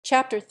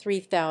Chapter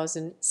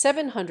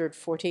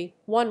 3740,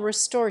 one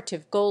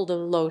restorative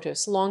golden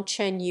lotus Long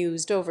Chen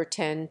used over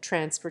 10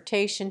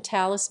 transportation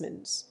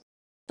talismans.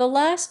 The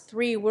last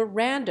 3 were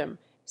random,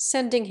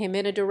 sending him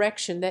in a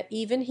direction that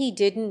even he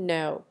didn't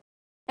know.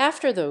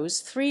 After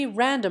those 3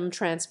 random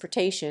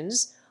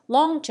transportations,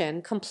 Long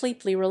Chen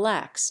completely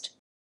relaxed.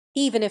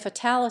 Even if a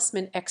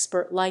talisman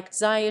expert like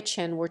Zaya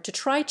Chen were to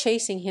try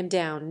chasing him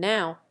down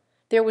now,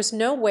 there was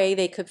no way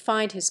they could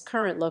find his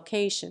current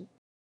location.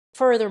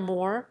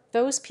 Furthermore,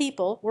 those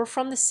people were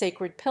from the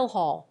sacred pill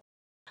hall.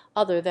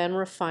 Other than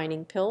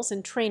refining pills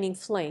and training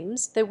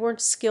flames, they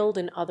weren't skilled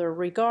in other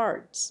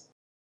regards.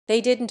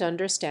 They didn't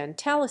understand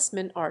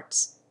talisman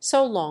arts,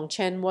 so Long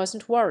Chen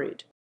wasn't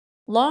worried.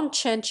 Long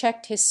Chen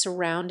checked his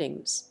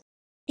surroundings.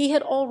 He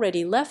had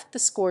already left the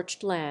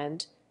scorched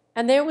land,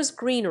 and there was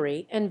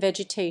greenery and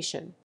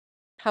vegetation.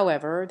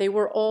 However, they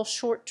were all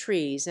short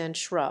trees and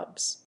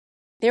shrubs.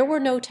 There were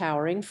no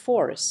towering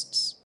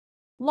forests.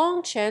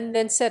 Long Chen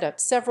then set up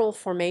several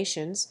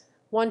formations,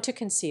 one to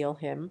conceal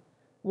him,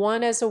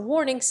 one as a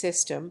warning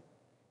system,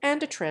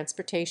 and a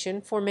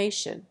transportation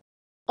formation.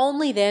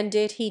 Only then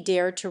did he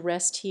dare to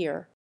rest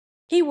here.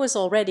 He was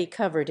already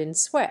covered in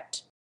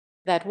sweat.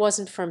 That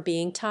wasn't from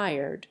being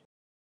tired.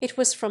 It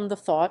was from the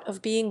thought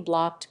of being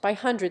blocked by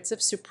hundreds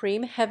of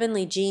supreme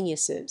heavenly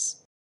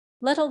geniuses.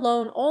 Let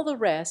alone all the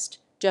rest,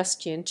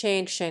 just Yin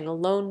Changsheng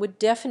alone would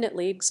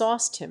definitely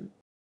exhaust him.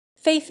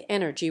 Faith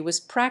energy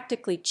was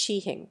practically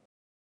cheating.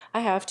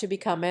 I have to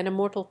become an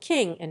immortal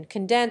king and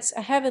condense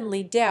a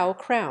heavenly Tao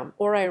crown,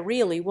 or I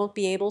really won't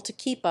be able to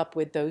keep up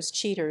with those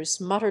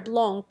cheaters, muttered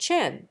Long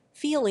Chen,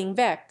 feeling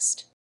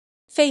vexed.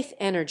 Faith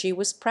energy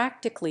was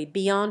practically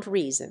beyond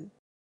reason.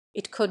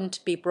 It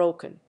couldn't be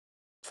broken.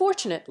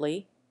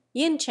 Fortunately,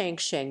 Yin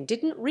Changsheng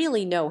didn't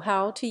really know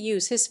how to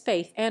use his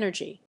faith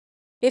energy.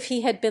 If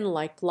he had been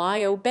like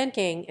Liu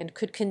Benking and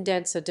could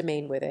condense a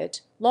domain with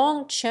it,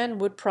 Long Chen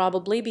would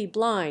probably be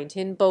blind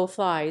in both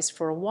eyes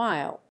for a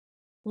while.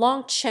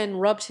 Long Chen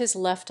rubbed his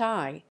left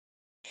eye.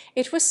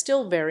 It was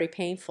still very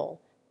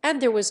painful,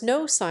 and there was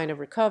no sign of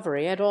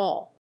recovery at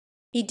all.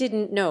 He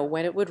didn't know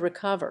when it would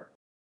recover.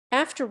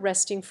 After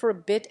resting for a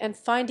bit and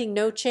finding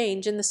no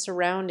change in the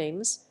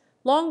surroundings,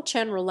 Long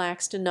Chen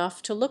relaxed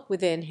enough to look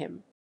within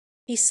him.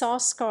 He saw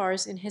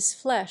scars in his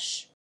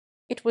flesh.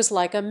 It was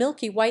like a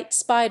milky white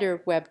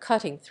spider web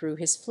cutting through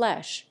his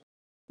flesh.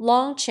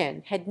 Long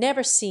Chen had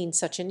never seen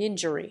such an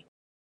injury.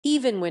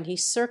 Even when he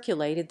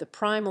circulated the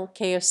primal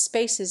chaos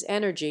space's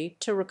energy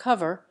to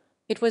recover,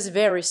 it was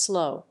very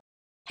slow.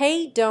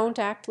 Hey, don't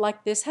act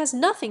like this has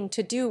nothing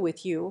to do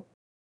with you.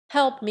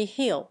 Help me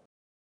heal.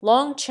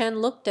 Long Chen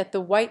looked at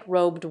the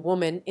white-robed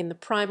woman in the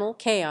primal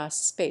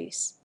chaos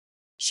space.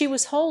 She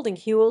was holding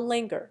Huel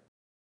Linger.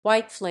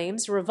 White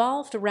flames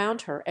revolved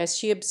around her as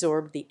she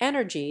absorbed the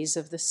energies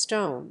of the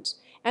stones,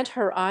 and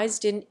her eyes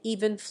didn't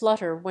even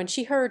flutter when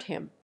she heard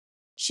him.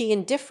 She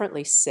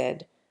indifferently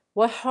said,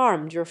 "What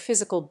harmed your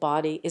physical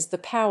body is the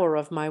power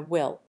of my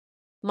will.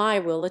 My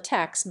will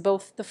attacks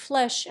both the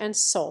flesh and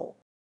soul.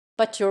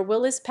 But your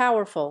will is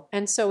powerful,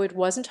 and so it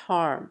wasn't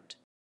harmed.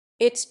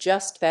 It's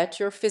just that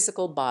your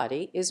physical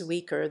body is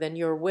weaker than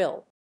your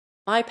will.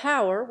 My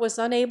power was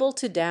unable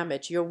to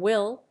damage your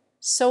will,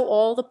 so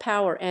all the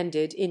power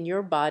ended in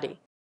your body.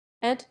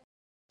 And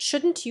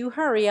shouldn't you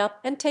hurry up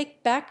and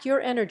take back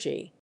your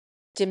energy?"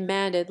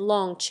 demanded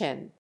Long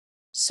Chen.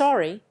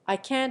 "Sorry, I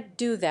can't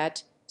do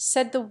that,"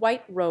 said the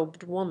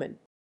white-robed woman.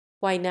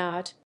 "Why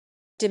not?"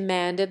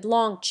 demanded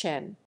Long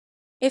Chen.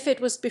 "If it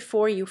was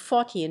before you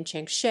fought Yin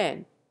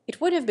Chengsheng, it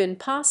would have been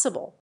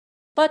possible.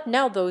 But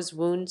now those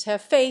wounds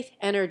have faith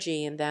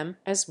energy in them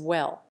as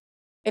well.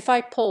 If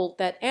I pulled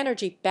that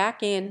energy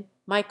back in,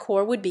 my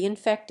core would be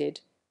infected,"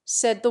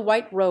 said the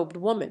white-robed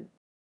woman.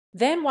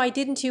 "Then why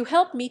didn't you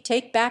help me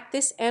take back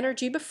this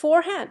energy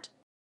beforehand?"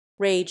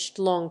 raged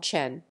Long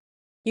Chen.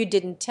 "You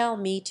didn't tell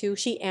me to,"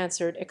 she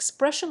answered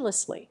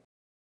expressionlessly.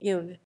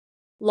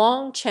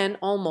 Long Chen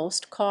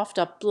almost coughed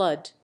up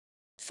blood.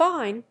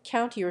 "Fine,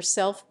 count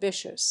yourself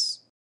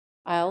vicious."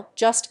 "I'll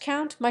just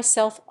count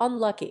myself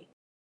unlucky."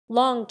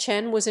 Long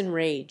Chen was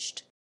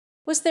enraged.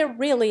 Was there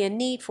really a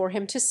need for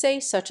him to say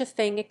such a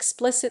thing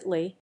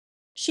explicitly?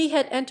 She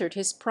had entered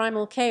his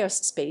primal chaos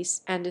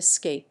space and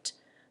escaped,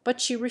 but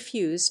she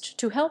refused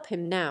to help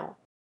him now.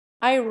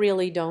 "I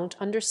really don't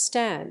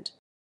understand.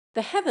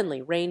 The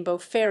heavenly rainbow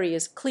fairy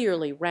is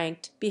clearly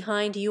ranked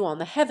behind you on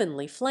the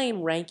heavenly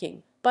flame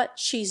ranking, but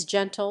she's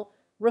gentle,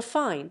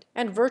 refined,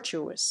 and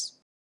virtuous.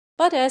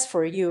 But as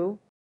for you—"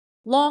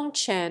 Long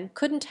Chen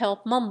couldn't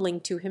help mumbling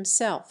to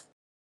himself.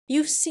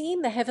 "You've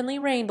seen the heavenly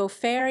rainbow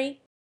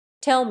fairy?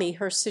 Tell me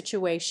her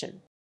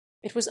situation."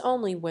 It was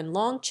only when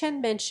Long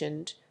Chen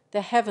mentioned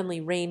the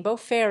heavenly rainbow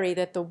fairy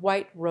that the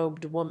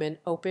white-robed woman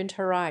opened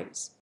her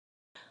eyes.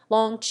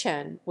 Long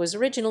Chen was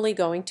originally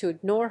going to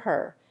ignore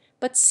her,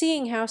 but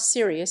seeing how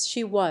serious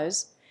she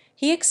was,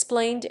 he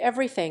explained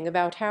everything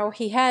about how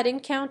he had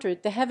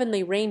encountered the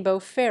heavenly rainbow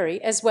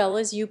fairy as well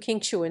as Yu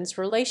Qingchuan's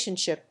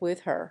relationship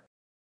with her.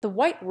 The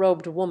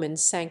white-robed woman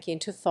sank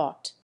into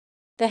thought.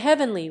 The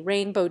heavenly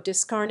rainbow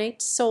discarnate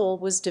soul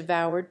was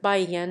devoured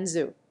by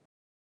Yanzu.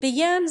 The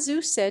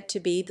Yanzu said to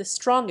be the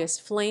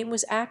strongest flame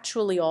was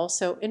actually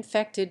also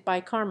infected by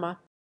karma.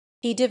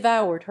 He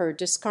devoured her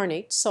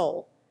discarnate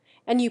soul,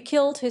 and you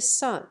killed his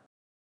son.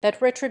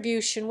 That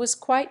retribution was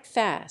quite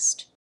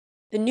fast.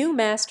 The new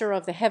master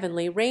of the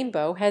heavenly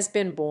rainbow has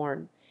been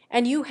born,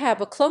 and you have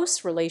a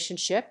close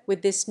relationship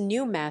with this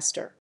new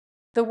master.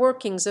 The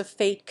workings of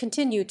fate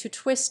continue to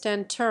twist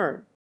and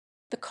turn.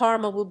 The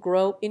karma will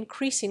grow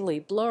increasingly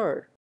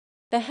blurred.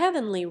 The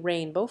heavenly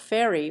rainbow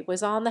fairy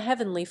was on the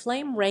heavenly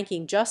flame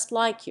ranking just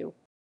like you.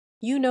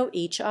 You know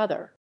each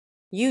other.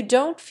 You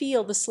don't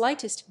feel the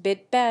slightest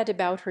bit bad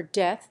about her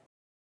death.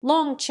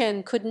 Long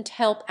Chen couldn't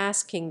help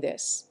asking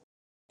this.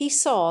 He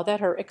saw that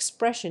her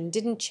expression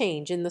didn't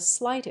change in the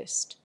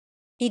slightest.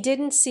 He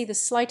didn't see the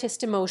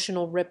slightest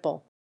emotional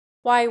ripple.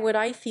 "Why would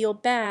I feel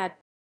bad?"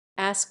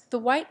 asked the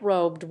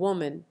white-robed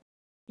woman.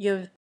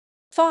 "You've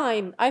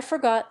Fine, I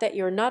forgot that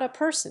you're not a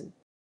person."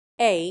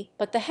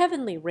 But the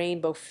heavenly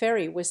rainbow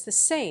fairy was the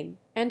same,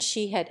 and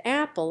she had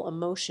ample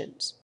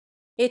emotions.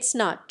 It's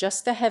not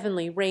just the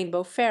heavenly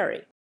rainbow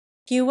fairy.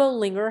 Huo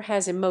Linger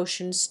has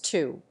emotions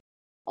too.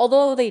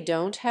 Although they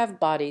don't have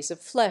bodies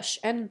of flesh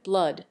and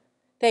blood,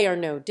 they are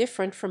no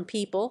different from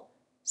people,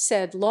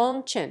 said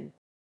Long Chen.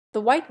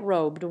 The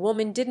white-robed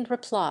woman didn't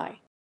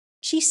reply.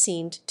 She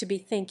seemed to be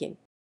thinking.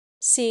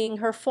 Seeing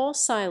her fall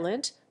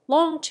silent,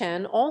 Long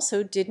Chen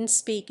also didn't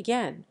speak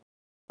again.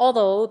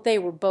 Although they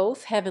were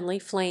both heavenly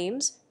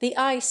flames, the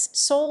ice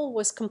soul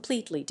was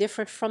completely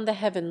different from the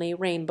heavenly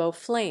rainbow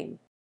flame.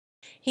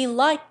 He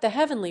liked the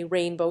heavenly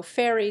rainbow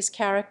fairy's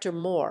character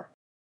more.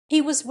 He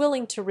was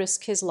willing to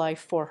risk his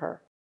life for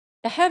her.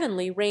 The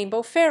heavenly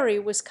rainbow fairy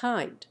was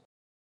kind.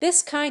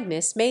 This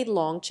kindness made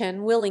Long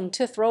Chen willing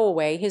to throw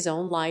away his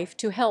own life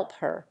to help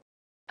her.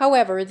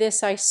 However,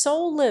 this ice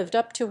soul lived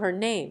up to her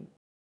name.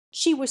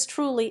 She was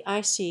truly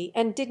icy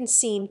and didn't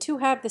seem to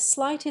have the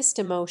slightest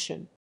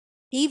emotion.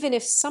 Even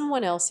if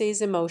someone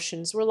else's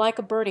emotions were like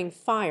a burning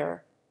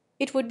fire,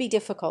 it would be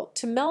difficult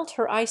to melt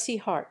her icy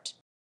heart.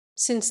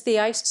 Since the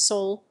iced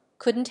soul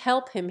couldn't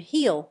help him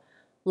heal,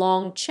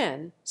 Long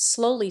Chen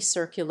slowly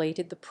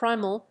circulated the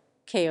primal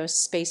chaos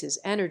space's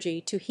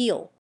energy to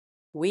heal.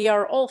 We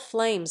are all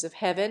flames of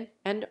heaven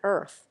and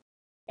earth.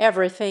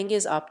 Everything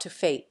is up to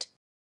fate.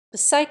 The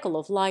cycle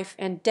of life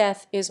and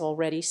death is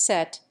already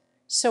set,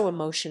 so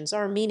emotions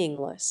are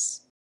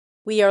meaningless.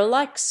 We are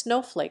like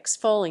snowflakes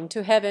falling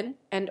to heaven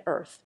and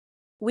earth.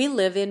 We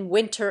live in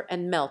winter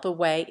and melt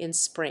away in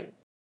spring.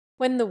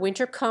 When the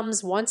winter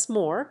comes once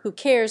more, who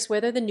cares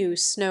whether the new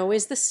snow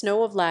is the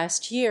snow of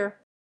last year?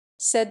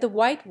 Said the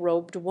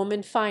white-robed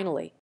woman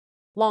finally.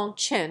 Long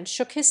Chen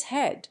shook his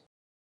head.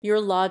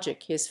 Your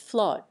logic is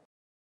flawed.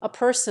 A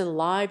person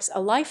lives a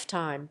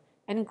lifetime,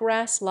 and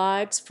grass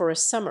lives for a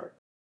summer.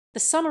 The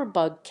summer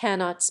bug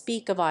cannot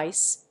speak of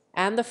ice,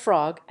 and the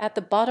frog at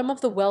the bottom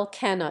of the well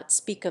cannot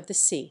speak of the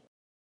sea.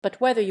 But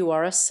whether you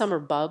are a summer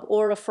bug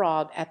or a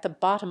frog at the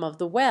bottom of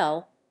the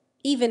well,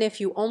 even if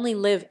you only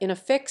live in a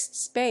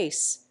fixed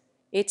space,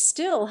 it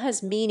still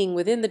has meaning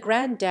within the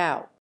grand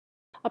Tao.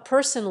 A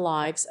person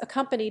lives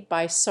accompanied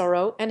by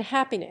sorrow and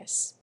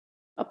happiness.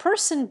 A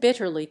person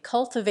bitterly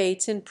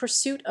cultivates in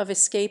pursuit of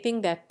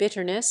escaping that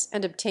bitterness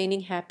and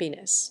obtaining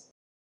happiness.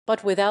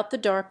 But without the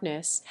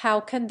darkness, how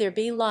can there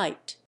be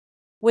light?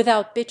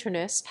 Without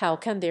bitterness, how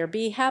can there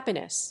be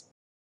happiness?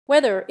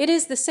 Whether it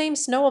is the same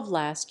snow of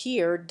last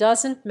year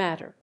doesn't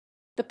matter.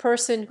 The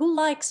person who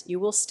likes you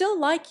will still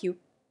like you,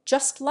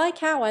 just like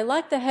how I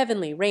like the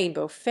heavenly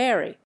rainbow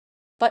fairy.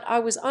 But I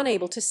was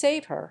unable to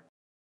save her.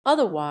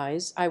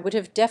 Otherwise, I would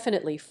have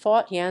definitely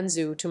fought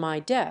Yanzu to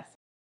my death.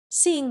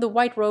 Seeing the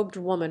white-robed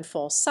woman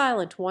fall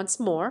silent once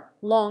more,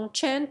 Long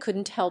Chen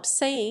couldn't help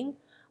saying,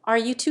 "Are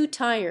you too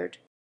tired?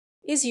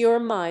 Is your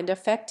mind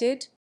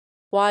affected?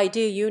 Why do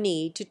you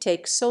need to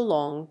take so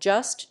long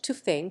just to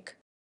think?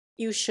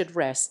 You should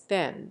rest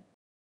then.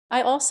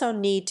 I also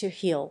need to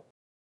heal."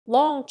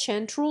 Long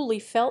Chen truly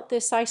felt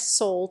this ice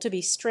soul to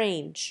be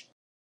strange.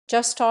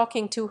 Just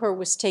talking to her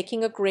was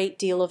taking a great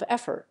deal of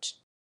effort.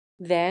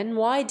 "Then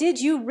why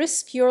did you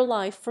risk your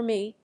life for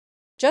me?"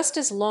 Just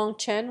as Long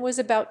Chen was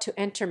about to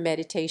enter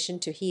meditation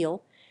to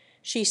heal,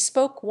 she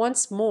spoke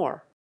once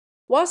more.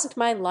 "Wasn't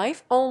my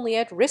life only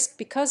at risk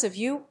because of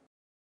you?"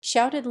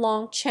 shouted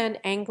Long Chen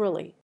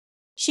angrily.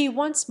 She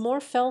once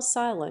more fell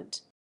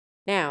silent.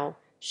 Now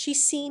she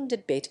seemed a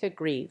bit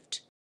aggrieved.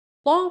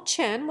 Long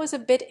Chen was a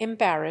bit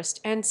embarrassed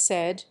and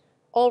said,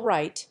 "All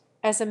right,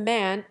 as a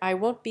man I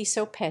won't be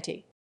so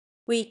petty.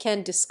 We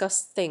can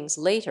discuss things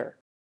later.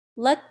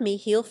 Let me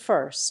heal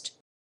first."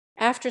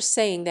 After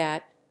saying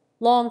that,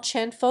 Long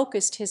Chen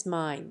focused his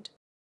mind.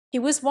 He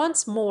was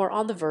once more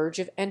on the verge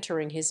of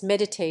entering his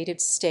meditative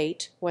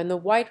state when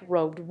the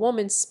white-robed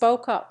woman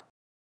spoke up.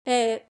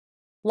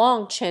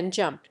 Long Chen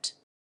jumped.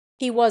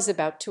 He was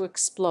about to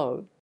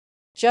explode.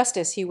 Just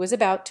as he was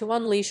about to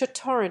unleash a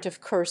torrent of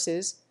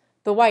curses,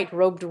 the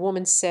white-robed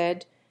woman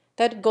said,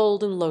 "That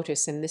golden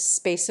lotus in this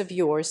space of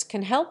yours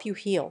can help you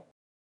heal."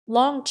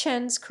 Long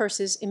Chen's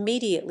curses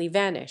immediately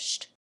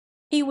vanished.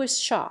 He was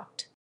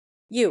shocked.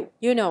 You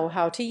know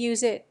how to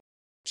use it.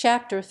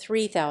 Chapter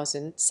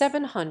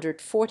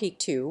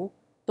 3742,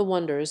 The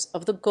Wonders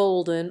of the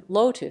Golden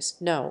Lotus.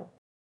 No,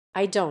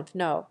 I don't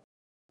know.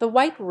 The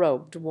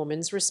white-robed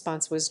woman's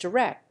response was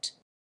direct.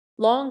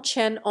 Long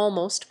Chen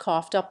almost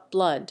coughed up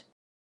blood.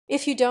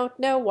 If you don't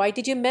know, why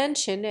did you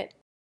mention it?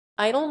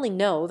 I only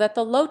know that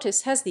the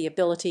lotus has the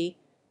ability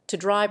to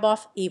drive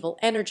off evil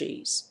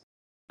energies.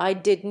 I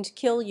didn't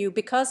kill you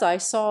because I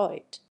saw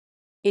it.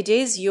 It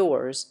is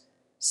yours,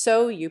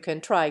 so you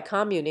can try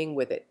communing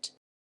with it.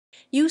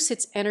 Use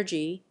its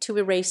energy to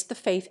erase the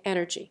faith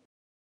energy.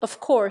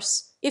 Of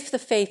course, if the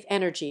faith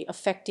energy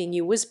affecting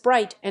you was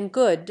bright and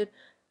good,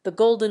 the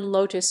golden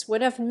lotus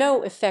would have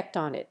no effect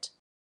on it.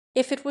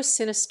 If it was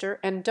sinister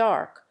and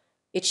dark,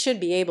 it should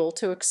be able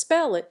to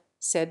expel it,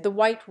 said the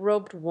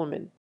white-robed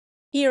woman.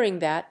 Hearing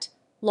that,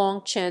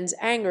 Long Chen's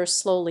anger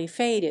slowly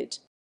faded.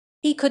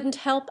 He couldn't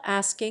help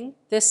asking,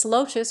 this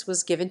lotus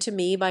was given to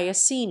me by a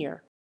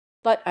senior,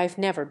 but I've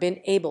never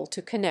been able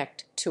to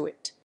connect to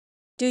it.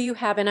 Do you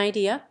have an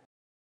idea?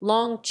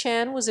 Long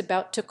Chen was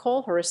about to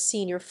call her a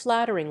senior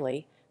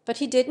flatteringly, but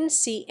he didn't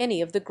see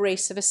any of the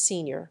grace of a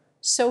senior,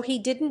 so he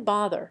didn't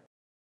bother.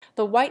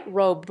 The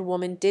white-robed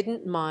woman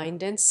didn't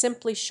mind and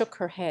simply shook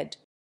her head.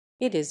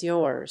 It is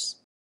yours.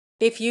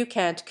 If you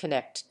can't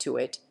connect to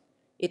it,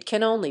 it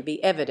can only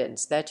be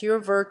evidence that your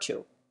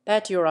virtue,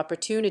 that your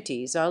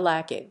opportunities are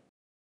lacking.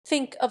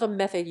 Think of a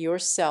method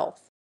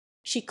yourself.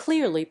 She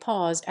clearly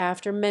paused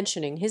after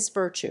mentioning his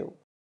virtue.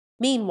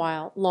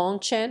 Meanwhile, Long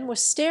Chen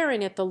was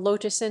staring at the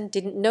lotus and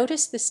didn't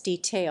notice this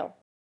detail.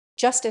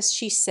 Just as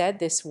she said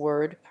this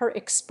word, her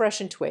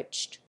expression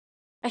twitched.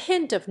 A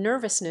hint of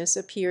nervousness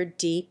appeared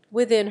deep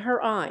within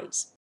her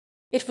eyes.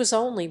 It was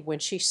only when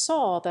she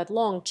saw that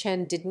Long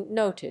Chen didn't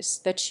notice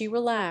that she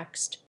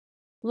relaxed.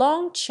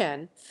 Long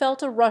Chen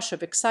felt a rush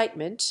of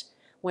excitement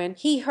when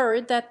he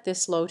heard that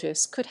this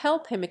lotus could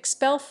help him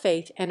expel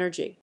faith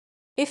energy.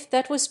 If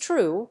that was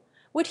true,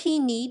 would he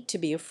need to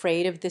be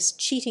afraid of this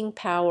cheating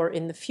power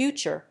in the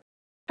future?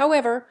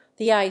 However,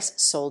 the ice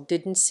soul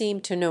didn't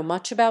seem to know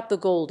much about the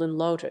golden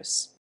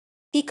lotus.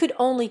 He could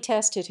only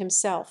test it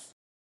himself.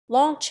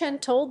 Long Chen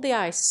told the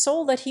ice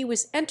soul that he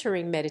was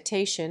entering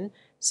meditation,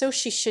 so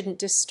she shouldn't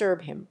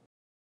disturb him.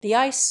 The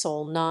ice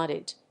soul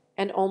nodded,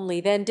 and only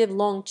then did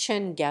Long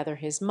Chen gather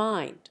his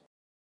mind.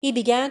 He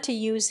began to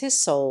use his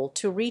soul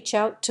to reach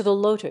out to the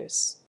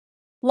lotus.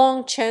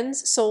 Long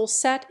Chen's soul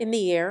sat in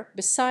the air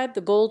beside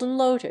the golden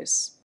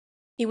lotus.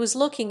 He was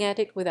looking at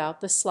it without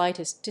the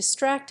slightest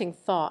distracting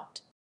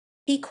thought.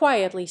 He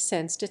quietly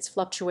sensed its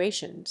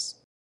fluctuations.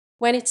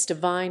 When its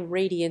divine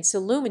radiance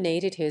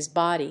illuminated his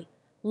body,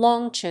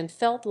 Long Chen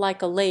felt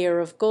like a layer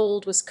of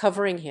gold was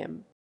covering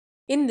him.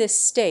 In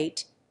this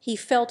state, he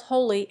felt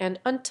holy and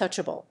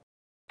untouchable.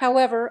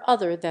 However,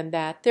 other than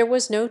that, there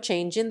was no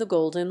change in the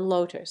golden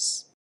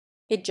lotus.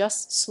 It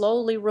just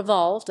slowly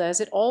revolved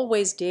as it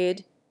always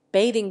did,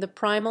 bathing the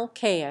primal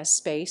chaos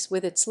space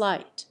with its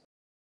light.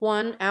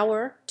 1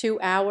 hour, 2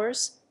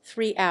 hours,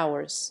 3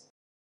 hours.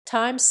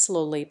 Time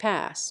slowly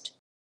passed.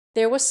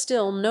 There was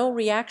still no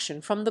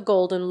reaction from the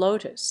golden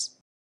lotus.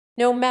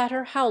 No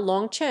matter how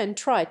Long Chen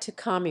tried to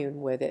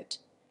commune with it,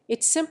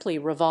 it simply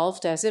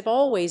revolved as it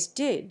always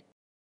did.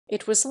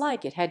 It was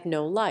like it had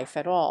no life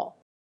at all.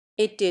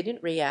 It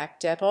didn't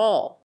react at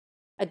all.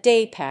 A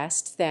day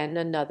passed, then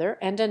another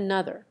and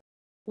another.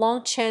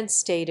 Long Chen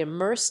stayed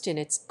immersed in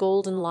its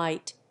golden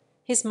light,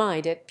 his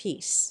mind at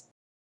peace.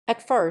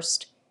 At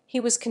first, he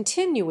was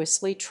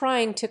continuously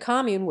trying to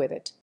commune with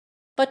it,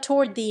 but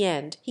toward the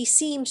end he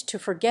seemed to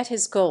forget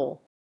his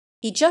goal.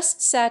 He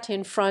just sat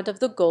in front of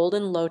the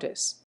golden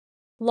lotus.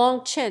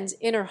 Long Chen's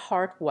inner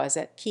heart was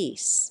at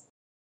peace.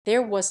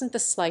 There wasn't the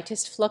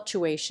slightest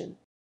fluctuation.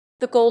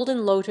 The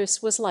golden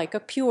lotus was like a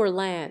pure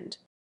land.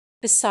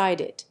 Beside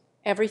it,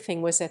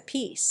 everything was at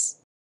peace.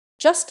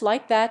 Just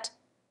like that,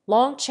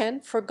 Long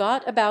Chen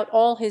forgot about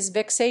all his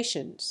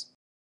vexations.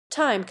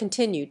 Time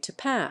continued to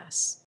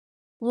pass.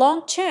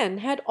 Long Chen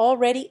had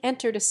already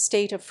entered a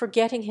state of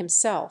forgetting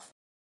himself.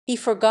 He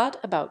forgot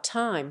about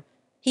time,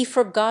 he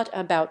forgot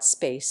about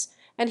space,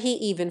 and he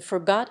even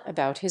forgot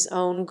about his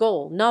own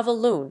goal.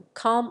 Novelune,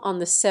 calm on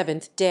the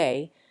 7th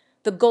day,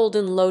 the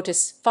golden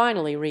lotus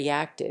finally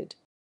reacted.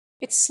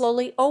 It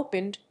slowly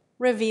opened,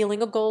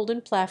 revealing a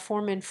golden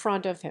platform in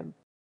front of him.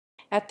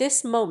 At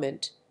this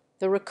moment,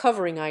 the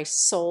recovering ice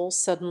soul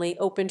suddenly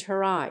opened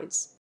her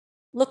eyes.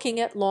 Looking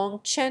at Long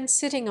Chen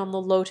sitting on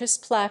the lotus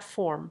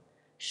platform,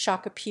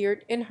 shock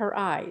appeared in her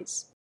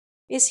eyes.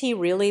 Is he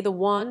really the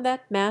one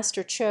that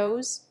Master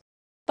chose?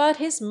 But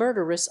his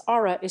murderous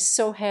aura is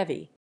so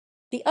heavy.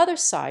 The other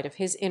side of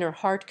his inner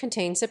heart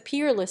contains a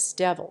peerless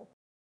devil.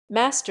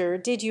 Master,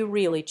 did you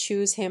really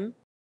choose him?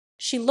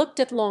 She looked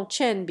at Long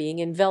Chen being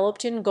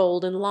enveloped in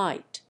golden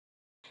light.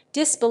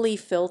 Disbelief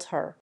filled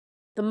her.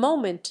 The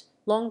moment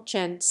Long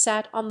Chen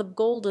sat on the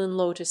golden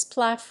lotus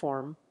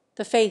platform,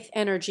 the faith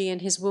energy in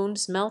his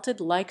wounds melted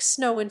like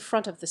snow in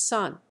front of the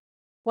sun.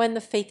 When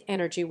the faith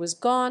energy was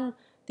gone,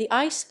 the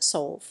ice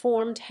soul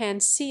formed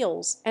hand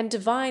seals, and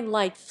divine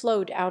light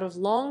flowed out of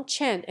Long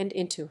Chen and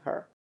into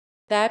her.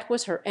 That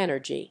was her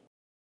energy.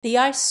 The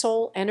ice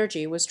soul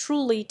energy was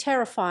truly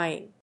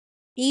terrifying.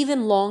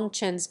 Even Long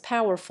Chen's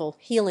powerful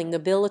healing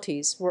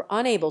abilities were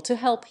unable to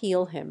help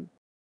heal him.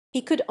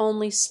 He could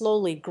only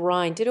slowly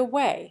grind it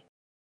away.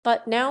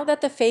 But now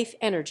that the faith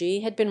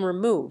energy had been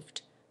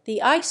removed,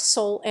 the ice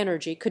soul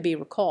energy could be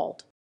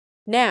recalled.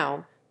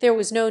 Now there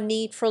was no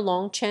need for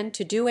Long Chen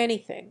to do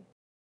anything.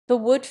 The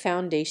Wood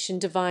Foundation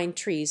divine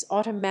trees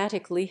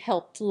automatically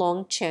helped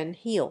Long Chen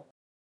heal.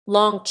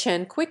 Long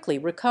Chen quickly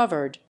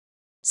recovered.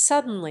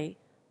 Suddenly,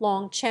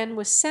 Long Chen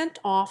was sent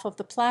off of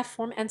the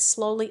platform and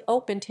slowly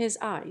opened his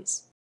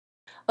eyes.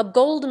 A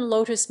golden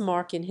lotus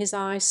mark in his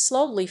eyes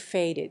slowly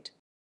faded.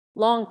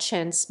 Long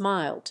Chen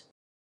smiled.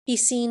 He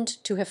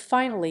seemed to have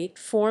finally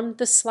formed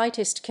the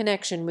slightest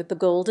connection with the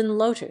golden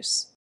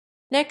lotus.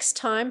 Next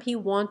time he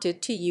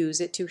wanted to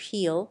use it to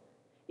heal,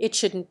 it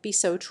shouldn't be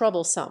so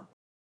troublesome.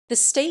 The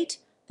state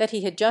that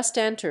he had just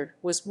entered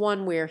was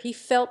one where he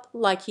felt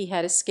like he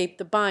had escaped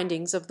the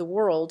bindings of the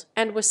world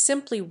and was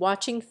simply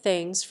watching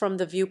things from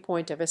the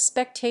viewpoint of a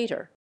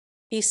spectator.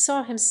 He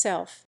saw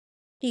himself.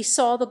 He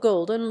saw the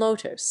golden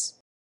lotus.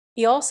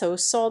 He also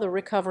saw the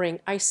recovering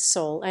ice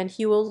soul and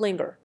Huo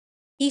Linger.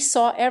 He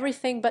saw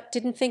everything but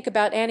didn't think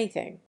about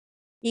anything.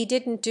 He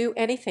didn't do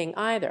anything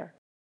either.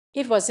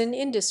 It was an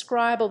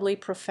indescribably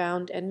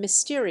profound and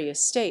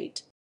mysterious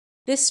state.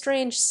 This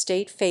strange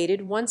state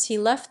faded once he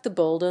left the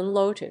golden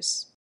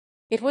lotus.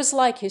 It was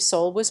like his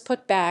soul was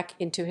put back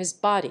into his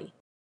body,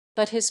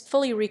 but his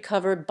fully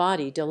recovered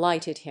body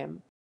delighted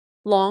him.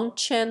 Long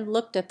Chen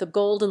looked at the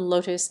golden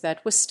lotus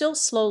that was still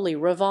slowly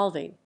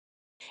revolving.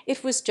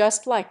 It was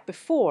just like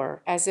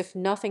before, as if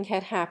nothing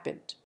had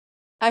happened.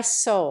 Ice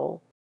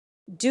soul,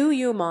 do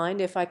you mind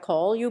if I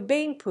call you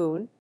Bing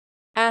Poon?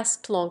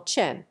 Asked Long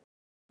Chen.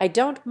 I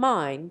don't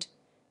mind,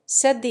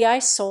 said the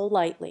ice soul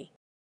lightly.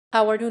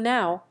 How are you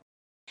now?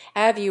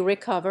 Have you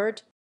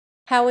recovered?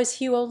 How is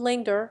Huo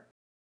Linger?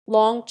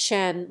 Long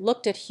Chen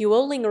looked at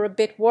Huo Linger a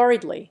bit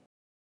worriedly.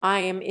 I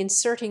am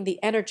inserting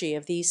the energy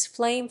of these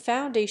flame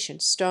foundation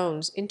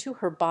stones into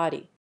her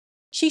body.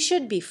 She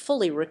should be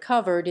fully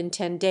recovered in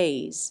 10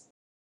 days.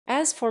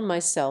 As for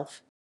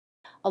myself,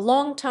 a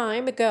long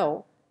time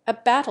ago, a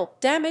battle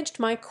damaged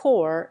my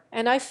core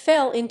and I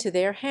fell into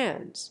their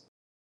hands.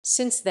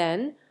 Since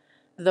then,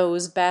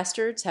 those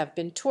bastards have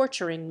been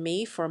torturing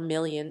me for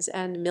millions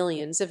and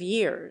millions of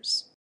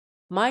years.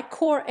 My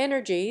core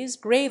energy is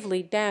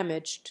gravely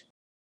damaged.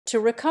 To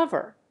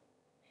recover,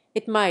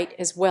 it might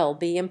as well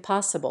be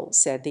impossible,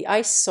 said the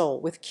ice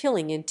soul with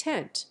killing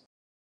intent.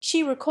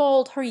 She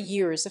recalled her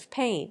years of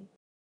pain.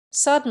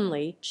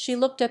 Suddenly she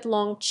looked at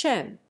Long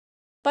Chen.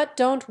 But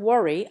don't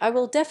worry, I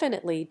will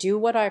definitely do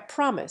what I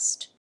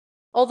promised.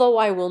 Although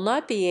I will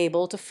not be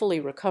able to fully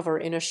recover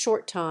in a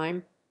short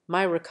time,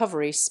 my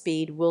recovery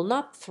speed will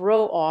not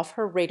throw off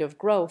her rate of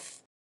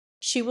growth.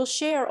 She will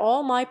share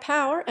all my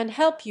power and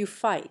help you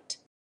fight.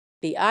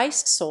 The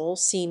ice soul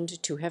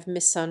seemed to have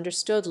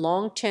misunderstood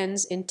Long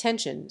Chen's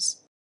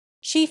intentions.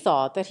 She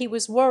thought that he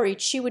was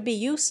worried she would be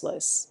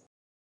useless.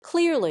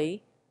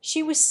 Clearly,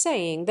 she was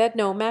saying that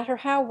no matter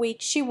how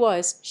weak she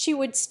was, she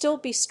would still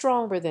be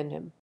stronger than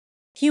him.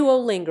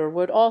 Huo Linger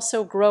would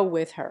also grow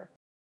with her.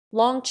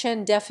 Long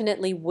Chen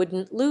definitely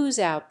wouldn't lose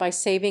out by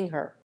saving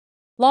her.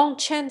 Long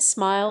Chen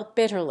smiled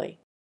bitterly.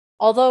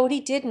 Although he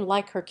didn't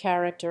like her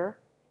character,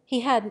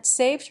 he hadn't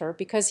saved her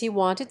because he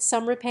wanted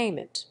some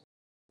repayment.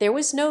 There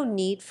was no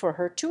need for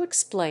her to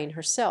explain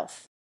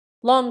herself.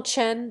 Long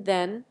Chen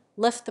then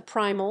left the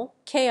primal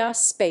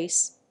chaos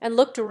space and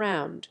looked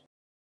around.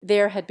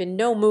 There had been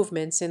no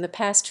movements in the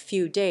past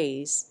few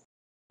days.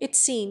 It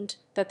seemed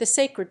that the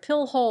sacred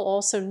pill hole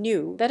also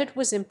knew that it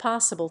was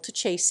impossible to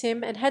chase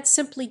him and had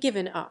simply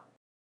given up.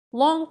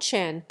 Long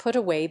Chen put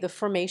away the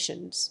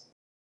formations.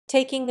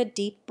 Taking a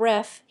deep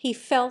breath, he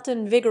felt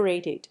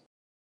invigorated.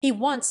 He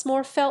once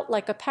more felt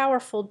like a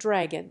powerful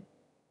dragon,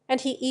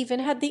 and he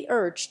even had the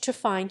urge to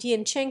find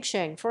Yin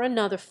Chengsheng for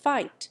another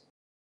fight.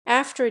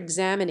 After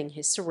examining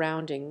his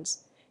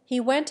surroundings, he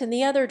went in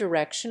the other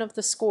direction of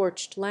the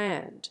scorched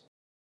land.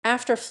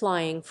 After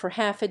flying for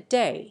half a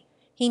day,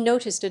 he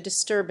noticed a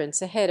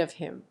disturbance ahead of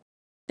him.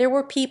 There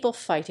were people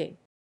fighting.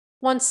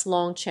 Once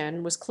Long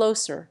Chen was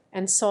closer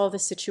and saw the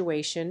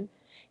situation,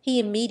 he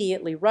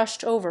immediately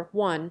rushed over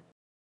one.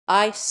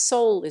 I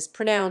soul is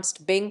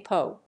pronounced Bing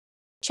Po.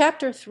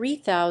 Chapter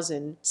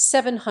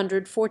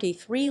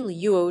 3743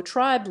 Luo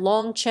tribe.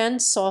 Long Chen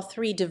saw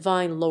 3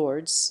 divine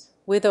lords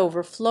with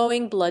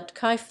overflowing blood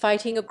kai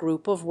fighting a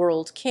group of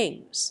world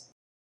kings.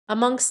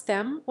 Amongst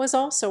them was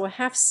also a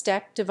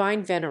half-stacked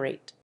divine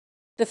venerate.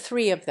 The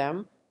 3 of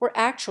them were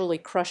actually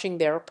crushing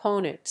their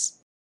opponents.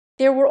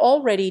 There were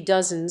already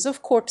dozens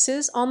of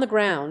corpses on the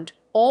ground,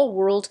 all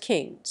world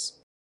kings.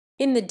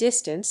 In the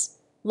distance,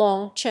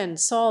 Long Chen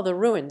saw the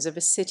ruins of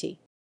a city.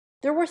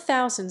 There were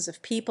thousands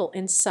of people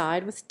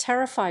inside with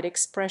terrified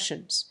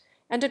expressions,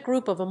 and a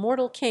group of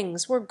immortal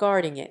kings were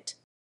guarding it.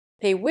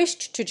 They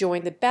wished to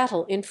join the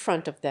battle in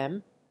front of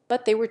them,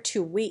 but they were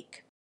too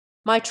weak.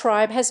 My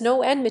tribe has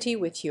no enmity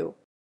with you.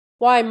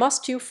 Why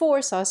must you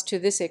force us to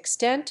this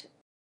extent?"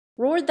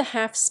 roared the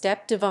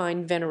half-step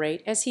divine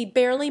venerate as he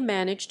barely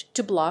managed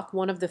to block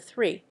one of the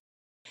three.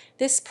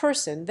 This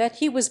person that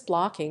he was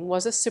blocking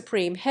was a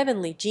supreme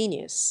heavenly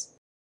genius.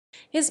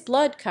 His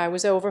blood chi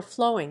was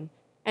overflowing,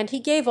 and he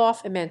gave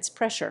off immense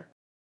pressure.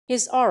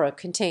 His aura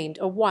contained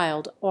a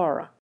wild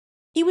aura.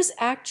 He was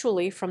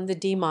actually from the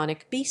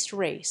demonic beast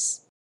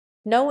race.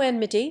 No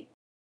enmity?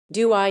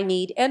 Do I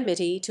need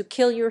enmity to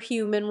kill your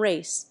human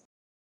race?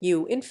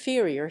 You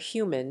inferior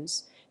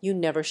humans, you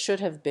never should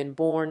have been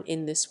born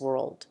in this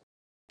world.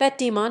 That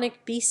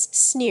demonic beast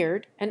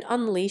sneered and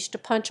unleashed a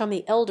punch on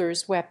the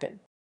elder's weapon.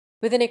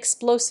 With an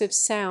explosive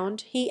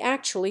sound, he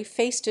actually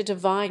faced a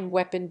divine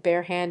weapon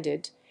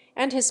barehanded,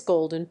 and his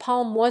golden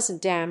palm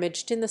wasn't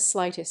damaged in the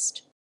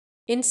slightest.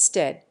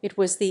 Instead, it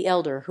was the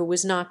elder who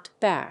was knocked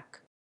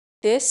back.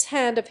 This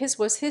hand of his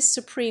was his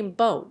supreme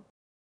bone.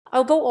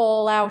 "I'll go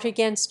all out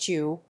against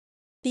you."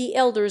 The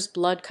elder's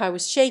blood chi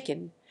was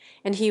shaken,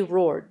 and he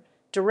roared,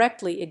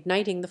 directly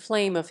igniting the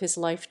flame of his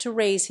life to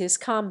raise his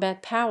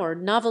combat power.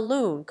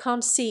 "Navaloon,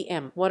 come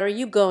CM, what are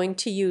you going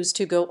to use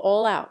to go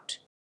all out?"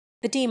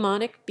 The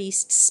demonic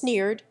beast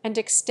sneered and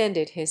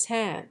extended his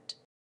hand.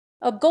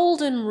 A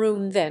golden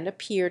rune then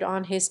appeared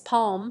on his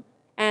palm,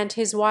 and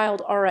his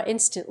wild aura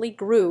instantly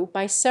grew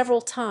by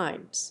several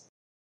times.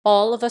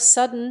 All of a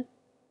sudden,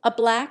 a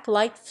black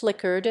light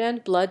flickered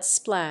and blood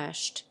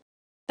splashed.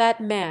 That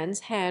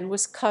man's hand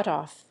was cut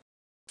off.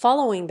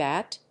 Following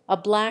that, a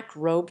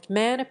black-robed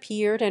man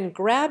appeared and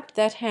grabbed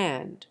that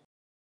hand.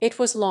 It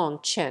was Long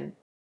Chen.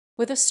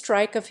 With a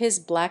strike of his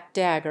black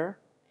dagger,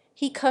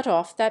 he cut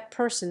off that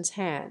person's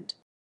hand.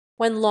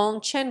 When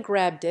Long Chen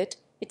grabbed it,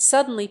 it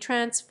suddenly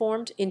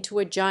transformed into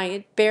a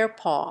giant bear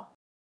paw.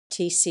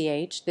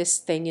 TCH, this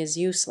thing is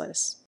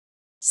useless.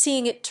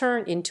 Seeing it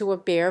turn into a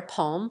bear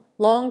palm,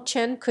 Long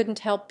Chen couldn't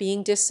help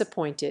being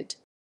disappointed.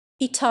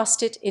 He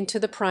tossed it into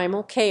the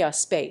primal chaos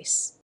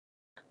space.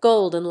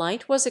 Golden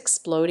light was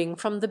exploding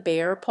from the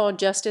bear paw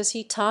just as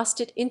he tossed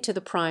it into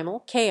the primal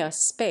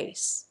chaos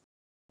space.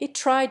 It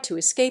tried to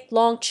escape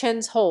Long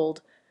Chen's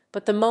hold,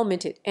 but the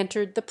moment it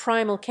entered the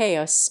primal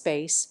chaos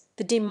space,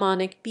 the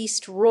demonic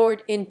beast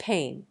roared in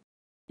pain.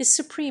 His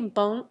supreme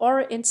bone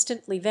aura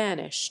instantly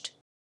vanished.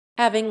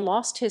 Having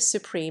lost his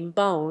supreme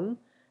bone,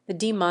 the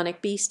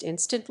demonic beast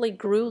instantly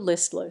grew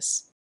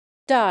listless,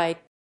 died.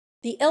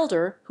 The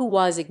elder, who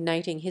was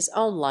igniting his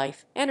own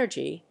life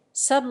energy,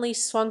 suddenly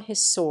swung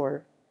his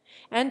sword,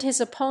 and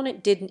his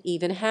opponent didn't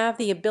even have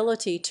the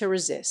ability to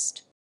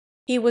resist.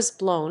 He was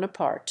blown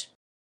apart.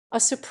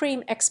 A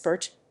supreme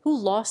expert who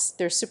lost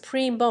their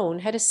supreme bone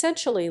had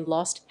essentially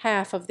lost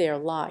half of their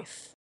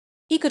life.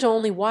 He could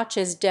only watch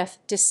as death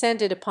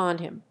descended upon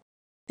him.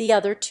 The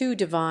other two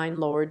divine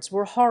lords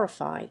were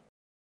horrified.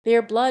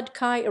 Their blood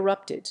chi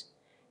erupted,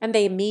 and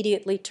they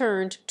immediately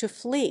turned to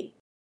flee.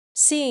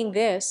 Seeing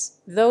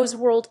this, those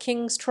world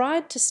kings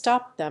tried to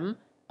stop them,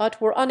 but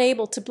were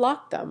unable to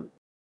block them.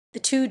 The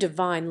two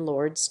divine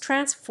lords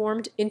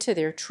transformed into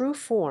their true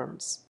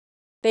forms.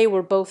 They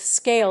were both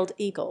scaled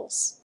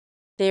eagles.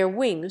 Their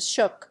wings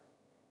shook,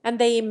 and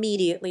they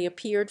immediately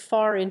appeared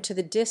far into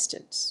the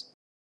distance.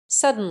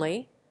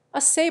 Suddenly,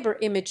 a saber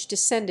image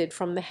descended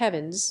from the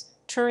heavens,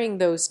 turning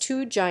those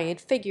two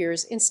giant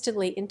figures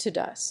instantly into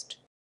dust.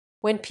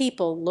 When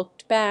people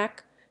looked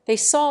back, they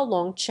saw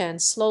Long Chen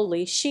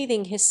slowly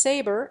sheathing his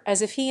saber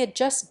as if he had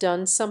just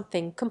done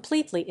something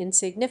completely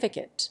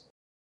insignificant.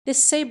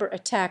 This saber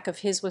attack of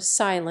his was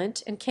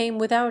silent and came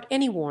without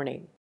any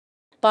warning.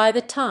 By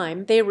the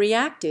time they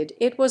reacted,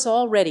 it was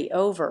already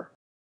over.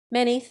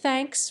 "Many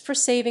thanks for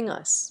saving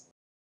us.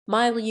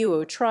 My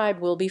Luo tribe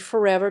will be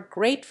forever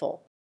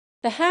grateful."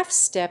 The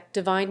half-step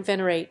divine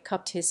venerate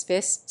cupped his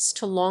fists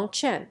to Long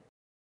Chen.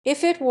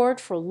 If it weren't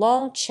for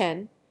Long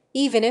Chen,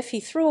 even if he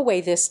threw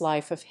away this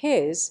life of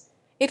his,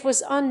 it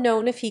was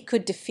unknown if he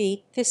could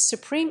defeat this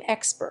supreme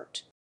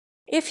expert.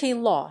 If he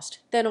lost,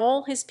 then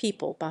all his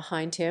people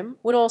behind him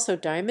would also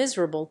die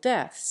miserable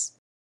deaths.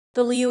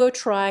 The Luo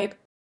tribe.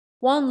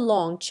 One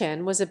Long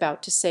Chen was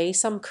about to say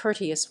some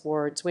courteous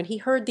words when he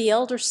heard the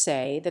elder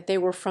say that they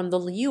were from the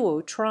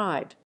Luo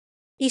tribe.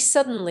 He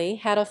suddenly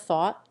had a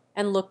thought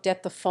and looked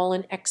at the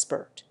fallen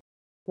expert.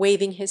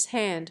 Waving his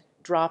hand,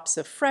 drops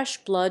of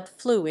fresh blood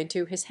flew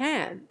into his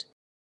hand.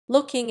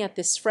 Looking at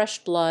this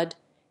fresh blood,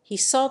 he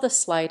saw the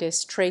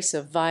slightest trace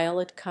of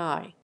violet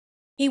chi.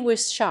 He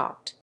was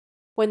shocked.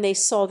 When they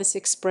saw this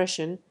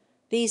expression,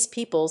 these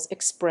people's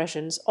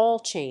expressions all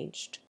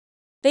changed.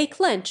 They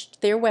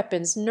clenched their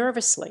weapons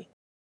nervously.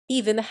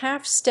 Even the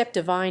half-step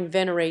divine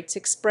venerate's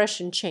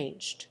expression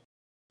changed.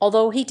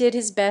 Although he did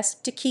his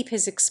best to keep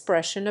his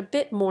expression a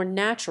bit more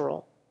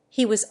natural,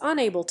 he was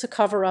unable to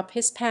cover up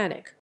his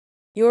panic.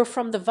 "You're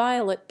from the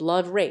violet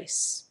blood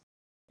race."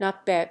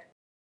 "Not bad."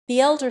 The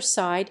elder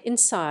sighed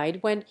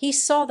inside when he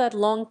saw that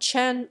Long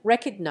Chen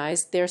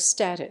recognized their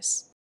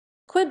status.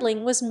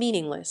 Quibbling was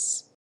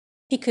meaningless.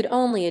 He could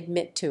only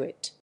admit to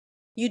it.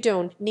 "You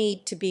don't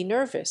need to be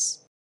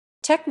nervous.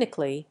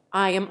 Technically,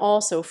 I am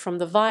also from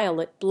the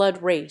violet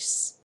blood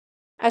race."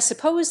 "I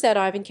suppose that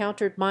I've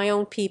encountered my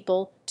own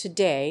people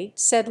to-day,"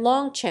 said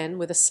Long Chen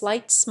with a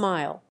slight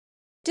smile.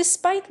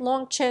 Despite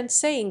Long Chen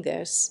saying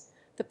this,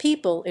 the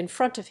people in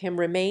front of him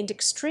remained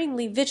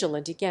extremely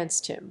vigilant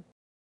against him.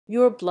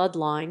 "Your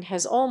bloodline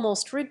has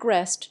almost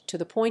regressed to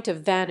the point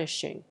of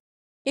vanishing.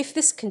 If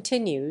this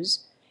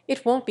continues,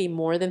 it won't be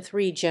more than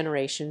 3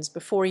 generations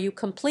before you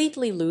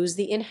completely lose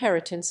the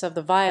inheritance of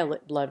the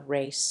violet blood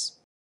race.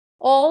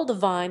 All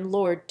divine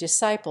Lord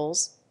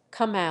disciples,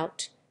 come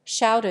out,"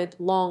 shouted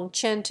Long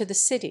Chen to the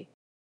city.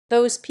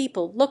 Those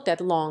people looked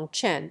at Long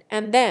Chen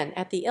and then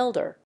at the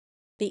elder.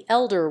 The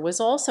elder was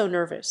also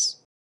nervous.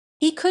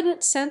 He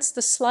couldn't sense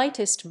the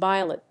slightest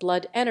violet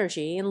blood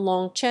energy in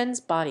Long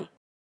Chen's body.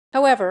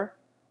 However,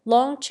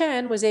 Long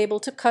Chen was able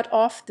to cut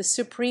off the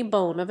supreme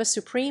bone of a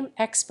supreme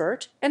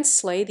expert and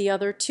slay the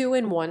other 2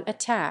 in one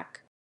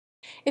attack.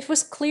 It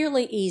was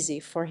clearly easy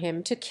for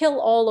him to kill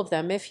all of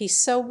them if he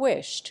so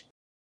wished.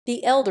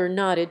 The elder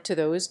nodded to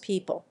those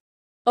people.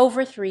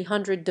 Over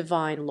 300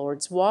 divine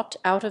lords walked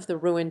out of the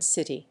ruined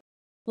city.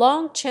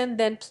 Long Chen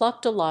then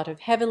plucked a lot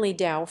of heavenly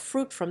Tao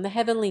fruit from the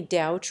heavenly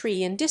Tao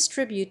tree and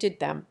distributed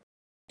them.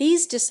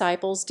 These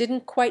disciples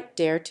didn't quite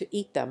dare to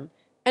eat them,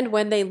 and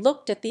when they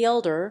looked at the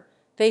elder,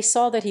 they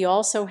saw that he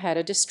also had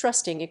a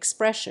distrusting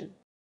expression.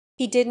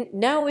 He didn't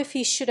know if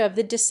he should have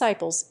the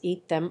disciples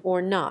eat them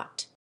or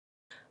not.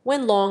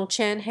 When Long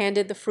Chen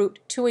handed the fruit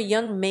to a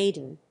young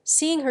maiden,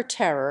 seeing her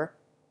terror,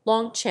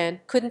 Long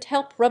Chen couldn't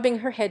help rubbing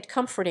her head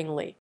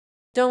comfortingly.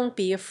 "Don't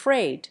be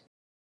afraid.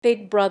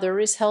 Big Brother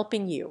is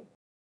helping you."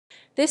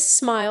 This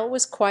smile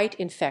was quite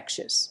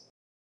infectious.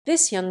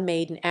 This young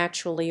maiden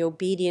actually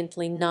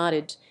obediently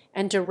nodded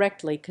and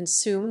directly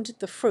consumed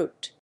the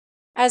fruit.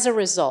 As a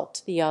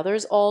result, the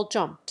others all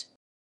jumped.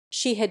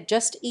 She had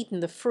just eaten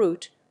the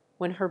fruit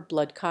when her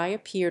blood kai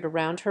appeared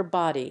around her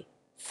body,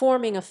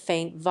 forming a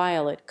faint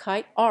violet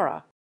kai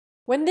aura.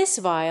 When this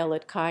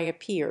violet kai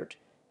appeared,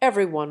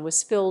 everyone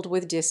was filled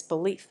with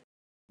disbelief.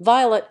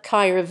 Violet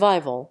kai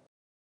revival.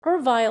 Her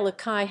violet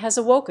kai has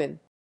awoken.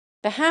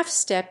 The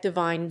half-step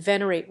divine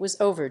venerate was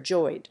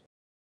overjoyed.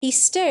 He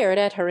stared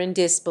at her in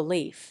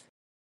disbelief.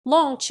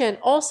 Long Chen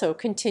also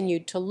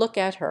continued to look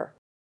at her.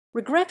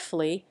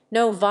 Regretfully,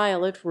 no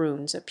violet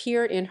runes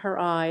appeared in her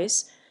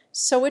eyes,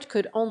 so it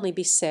could only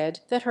be said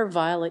that her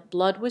violet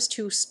blood was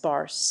too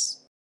sparse.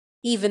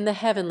 Even the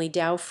heavenly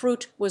Tao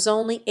fruit was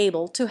only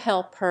able to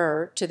help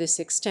her to this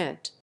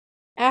extent.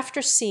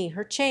 After seeing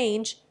her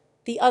change,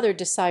 the other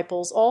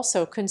disciples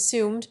also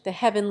consumed the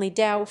heavenly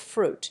Tao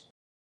fruit.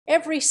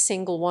 Every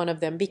single one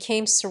of them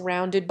became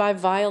surrounded by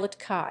violet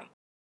kai.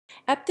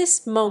 At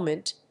this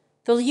moment,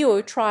 the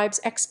Luo tribe's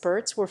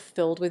experts were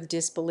filled with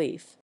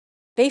disbelief.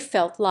 They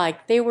felt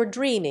like they were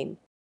dreaming.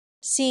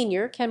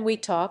 "Senior, can we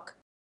talk?"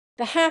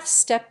 The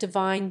half-step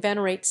divine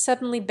venerate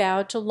suddenly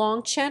bowed to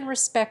Long Chen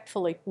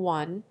respectfully.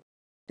 "1.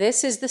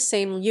 This is the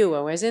same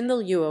Luo as in the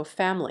Luo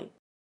family.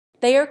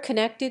 They are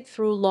connected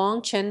through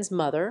Long Chen's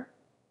mother,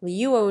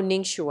 Luo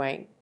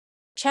Ningxuang.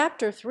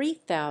 Chapter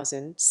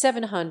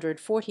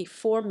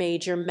 3744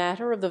 Major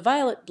Matter of the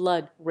Violet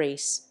Blood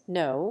Race.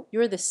 No,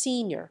 you're the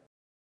senior.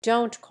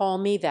 Don't call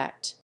me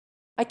that."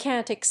 "I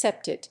can't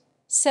accept it,"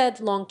 said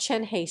Long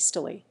Chen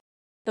hastily.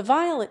 The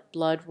violet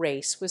blood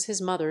race was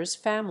his mother's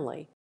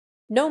family.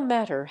 No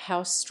matter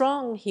how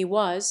strong he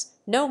was,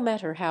 no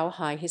matter how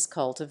high his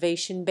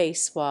cultivation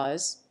base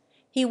was,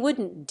 he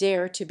wouldn't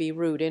dare to be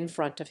rude in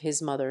front of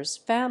his mother's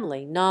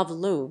family.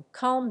 "Navlu,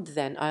 calm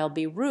then, I'll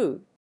be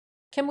rude.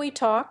 Can we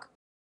talk?"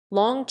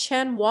 Long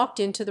Chen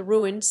walked into the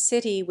ruined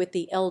city with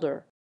the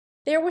elder.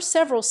 There were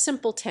several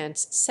simple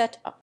tents set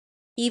up.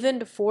 Even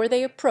before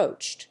they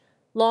approached,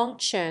 Long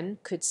Chen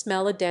could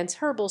smell a dense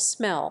herbal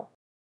smell.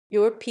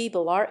 "Your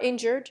people are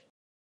injured?"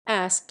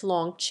 asked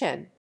Long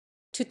Chen.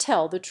 To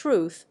tell the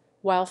truth,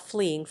 while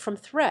fleeing from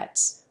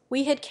threats,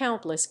 we had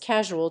countless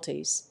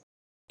casualties.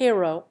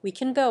 "Hero, we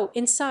can go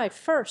inside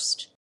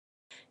first."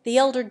 The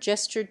elder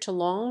gestured to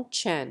Long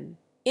Chen,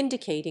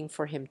 indicating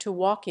for him to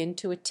walk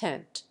into a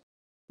tent.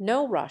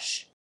 "No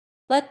rush.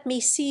 Let me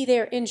see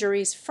their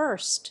injuries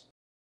first."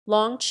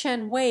 Long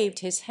Chen waved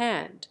his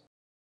hand.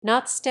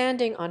 Not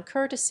standing on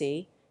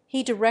courtesy,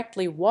 he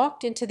directly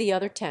walked into the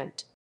other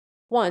tent.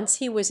 Once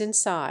he was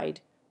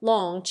inside,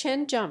 Long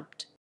Chen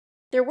jumped.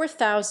 There were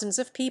thousands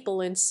of people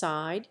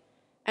inside,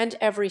 and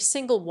every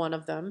single one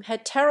of them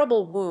had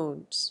terrible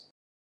wounds.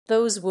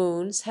 Those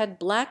wounds had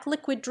black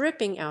liquid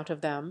dripping out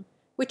of them,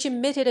 which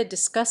emitted a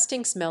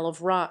disgusting smell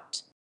of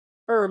rot.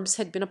 Herbs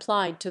had been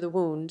applied to the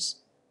wounds,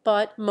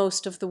 but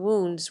most of the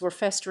wounds were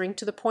festering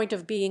to the point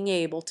of being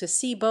able to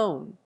see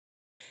bone.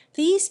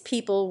 These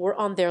people were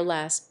on their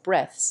last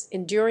breaths,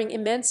 enduring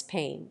immense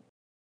pain.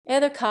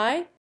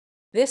 "Edokai?"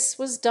 This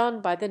was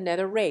done by the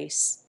nether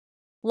race.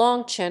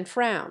 Long Chen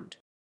frowned.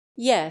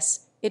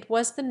 Yes, it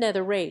was the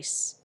nether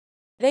race.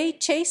 They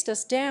chased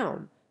us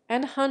down,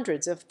 and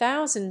hundreds of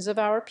thousands of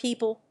our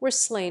people were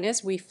slain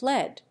as we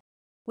fled.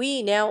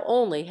 We now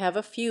only have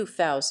a few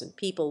thousand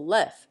people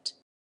left.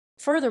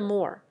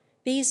 Furthermore,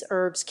 these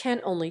herbs can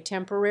only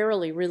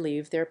temporarily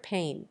relieve their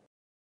pain.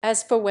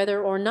 As for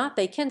whether or not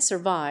they can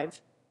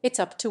survive, It's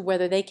up to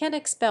whether they can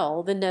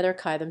expel the Nether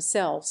Kai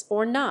themselves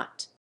or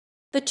not.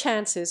 The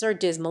chances are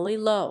dismally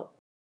low."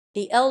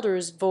 The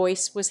elder's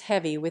voice was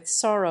heavy with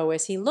sorrow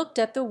as he looked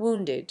at the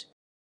wounded.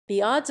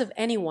 The odds of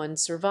anyone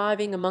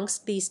surviving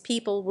amongst these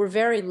people were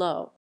very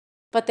low,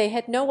 but they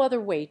had no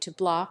other way to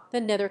block the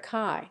Nether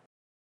Kai.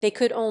 They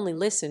could only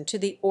listen to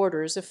the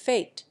orders of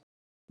fate.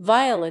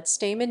 Violet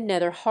stamen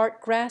nether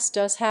heart grass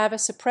does have a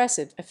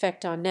suppressive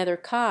effect on Nether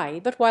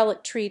Kai, but while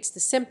it treats the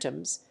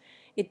symptoms,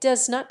 it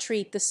does not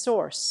treat the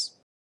source.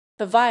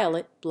 The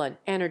violet blood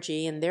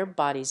energy in their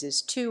bodies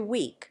is too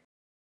weak.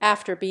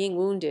 After being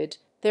wounded,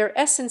 their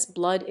essence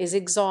blood is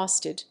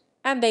exhausted,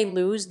 and they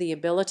lose the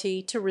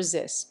ability to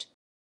resist.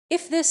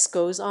 If this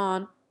goes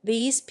on,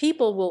 these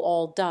people will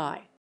all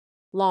die.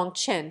 Long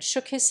Chen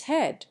shook his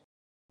head.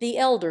 The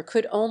elder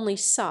could only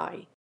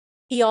sigh.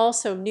 He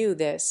also knew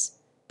this,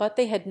 but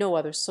they had no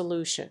other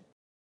solution.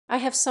 "I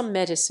have some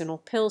medicinal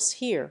pills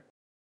here.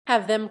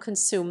 Have them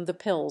consume the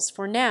pills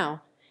for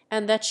now,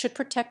 and that should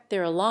protect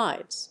their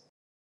lives.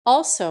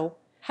 Also,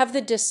 have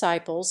the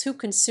disciples who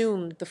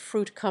consumed the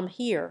fruit come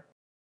here.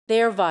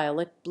 Their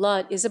violet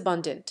blood is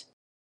abundant.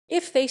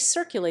 If they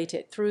circulate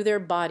it through their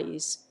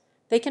bodies,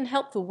 they can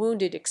help the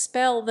wounded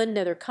expel the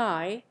Nether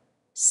Kai,"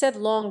 said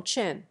Long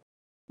Chen.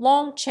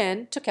 Long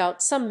Chen took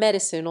out some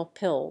medicinal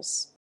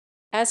pills.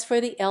 As for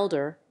the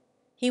elder,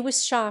 he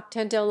was shocked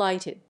and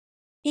delighted.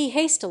 He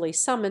hastily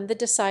summoned the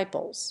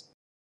disciples.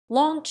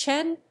 Long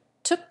Chen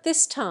took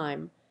this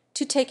time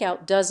to take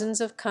out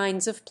dozens of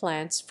kinds of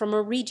plants from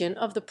a region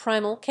of the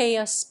primal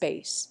chaos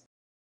space.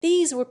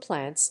 These were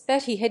plants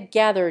that he had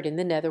gathered in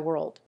the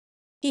netherworld.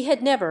 He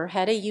had never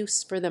had a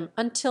use for them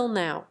until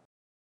now.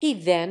 He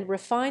then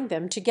refined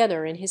them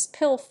together in his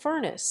pill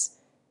furnace,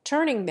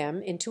 turning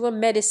them into a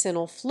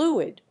medicinal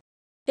fluid.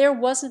 There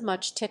wasn't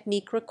much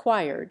technique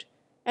required,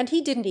 and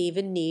he didn't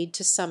even need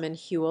to summon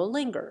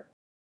Huolinger.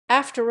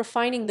 After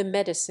refining the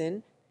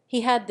medicine,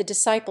 he had the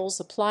disciples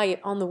apply it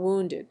on the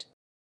wounded.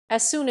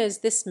 As soon as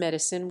this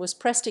medicine was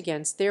pressed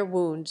against their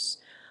wounds,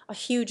 a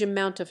huge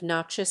amount of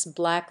noxious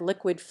black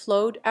liquid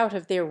flowed out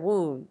of their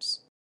wounds.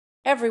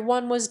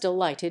 Everyone was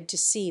delighted to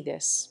see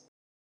this.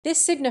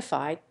 This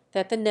signified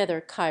that the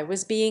Nether Kai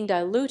was being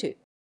diluted.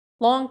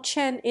 Long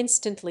Chen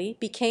instantly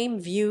became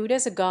viewed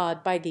as a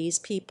god by these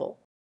people.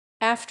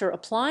 After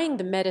applying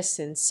the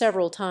medicine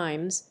several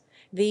times,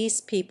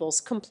 these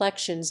people's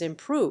complexions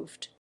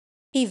improved.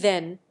 He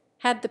then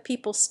had the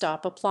people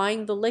stop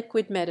applying the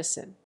liquid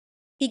medicine.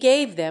 He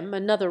gave them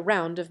another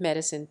round of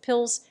medicine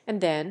pills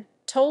and then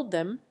told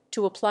them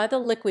to apply the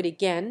liquid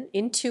again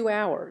in 2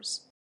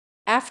 hours.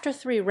 After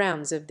 3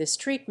 rounds of this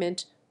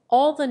treatment,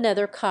 all the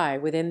Nether Kai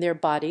within their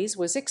bodies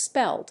was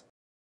expelled.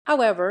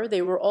 However,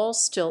 they were all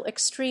still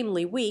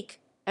extremely weak,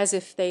 as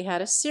if they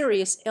had a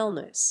serious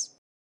illness.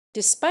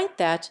 Despite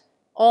that,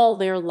 all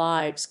their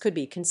lives could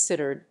be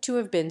considered to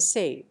have been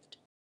saved.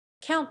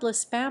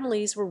 Countless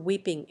families were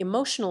weeping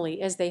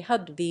emotionally as they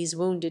hugged these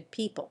wounded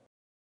people.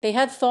 They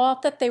had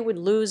thought that they would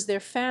lose their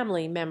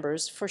family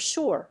members for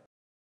sure.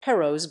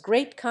 Hero's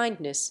great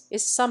kindness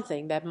is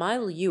something that my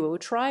Luo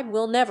tribe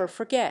will never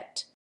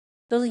forget.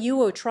 The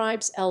Luo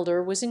tribe's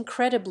elder was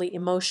incredibly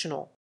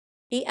emotional.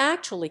 He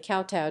actually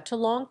kowtowed to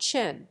Long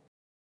Chen.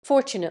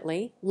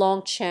 Fortunately,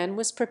 Long Chen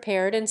was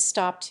prepared and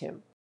stopped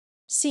him.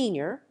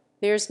 "Senior,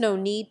 there's no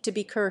need to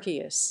be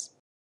courteous.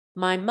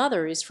 My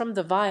mother is from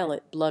the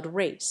violet blood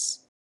race.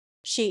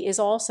 She is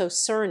also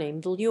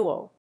surnamed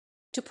Luo.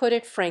 To put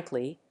it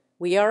frankly,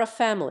 we are a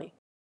family.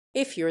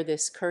 If you're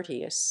this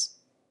courteous,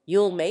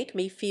 you'll make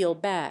me feel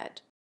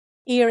bad."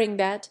 Hearing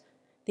that,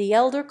 the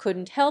elder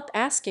couldn't help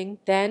asking,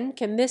 "Then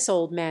can this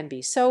old man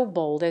be so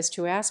bold as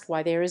to ask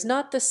why there is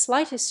not the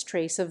slightest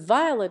trace of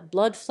violet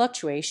blood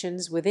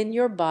fluctuations within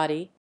your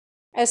body?"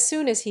 As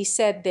soon as he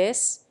said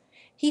this,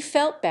 he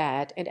felt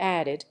bad and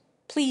added,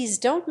 "Please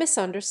don't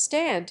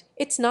misunderstand.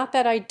 It's not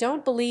that I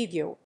don't believe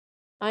you.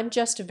 I'm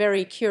just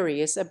very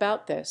curious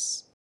about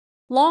this."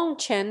 Long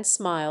Chen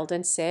smiled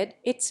and said,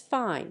 "It's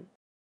fine.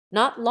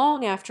 Not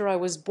long after I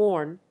was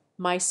born,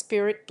 my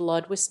spirit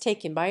blood was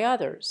taken by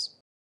others."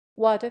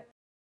 "What?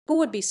 Who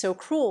would be so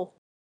cruel?"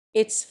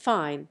 "It's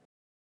fine.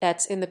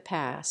 That's in the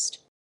past.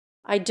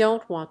 I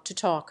don't want to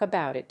talk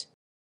about it.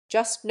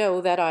 Just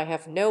know that I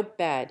have no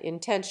bad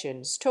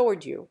intentions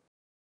toward you.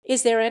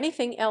 Is there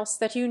anything else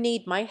that you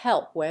need my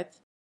help with?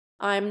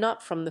 I'm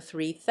not from the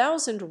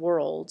 3,000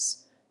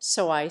 worlds,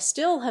 so I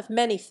still have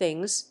many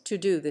things to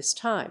do this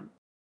time.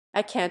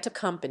 I can't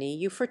accompany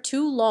you for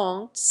too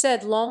long,"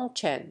 said Long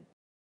Chen.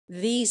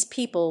 These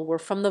people were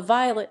from the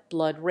violet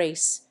blood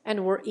race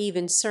and were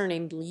even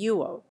surnamed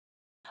Luo.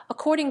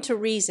 According to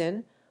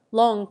reason,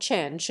 Long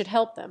Chen should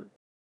help them.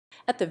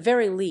 At the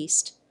very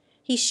least,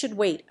 he should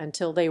wait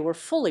until they were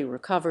fully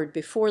recovered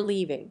before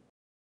leaving.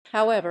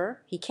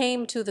 However, he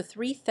came to the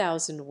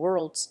 3,000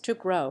 worlds to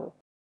grow.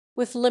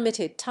 With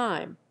limited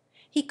time,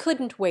 he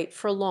couldn't wait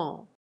for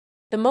long.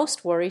 The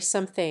most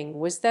worrisome thing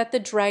was that the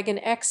dragon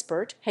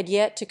expert had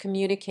yet to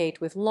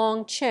communicate with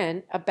Long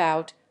Chen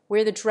about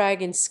where the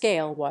dragon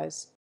scale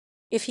was.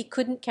 If he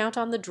couldn't count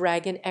on the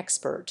dragon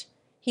expert,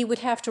 he would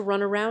have to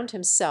run around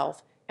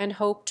himself and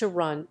hope to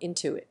run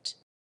into it.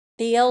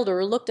 The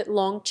elder looked at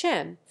Long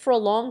Chen for a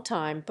long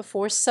time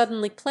before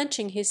suddenly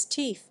clenching his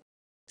teeth.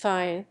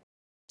 "Fine.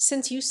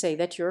 Since you say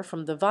that you're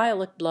from the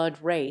violet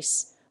blood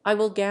race, I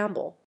will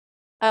gamble.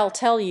 I'll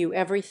tell you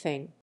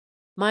everything.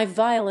 My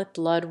violet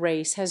blood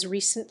race has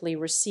recently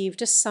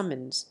received a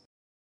summons.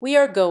 We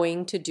are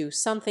going to do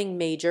something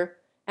major,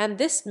 and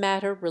this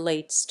matter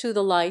relates to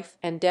the life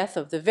and death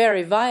of the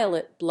very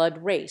violet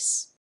blood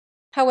race.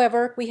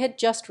 However, we had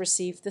just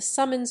received the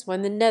summons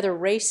when the nether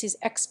race's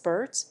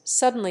experts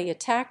suddenly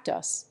attacked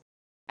us.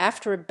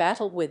 After a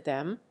battle with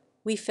them,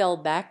 we fell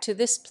back to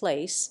this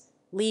place,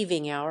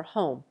 leaving our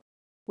home.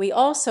 We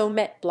also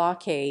met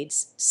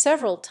blockades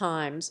several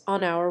times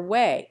on our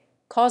way,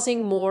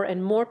 causing more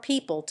and more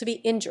people to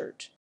be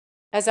injured.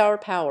 As our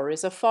power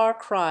is a far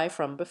cry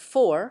from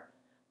before,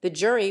 the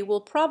jury will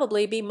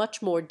probably be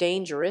much more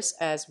dangerous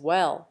as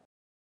well.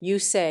 You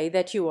say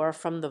that you are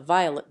from the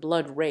violet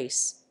blood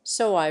race,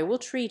 so I will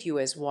treat you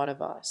as one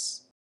of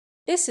us.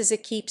 This is a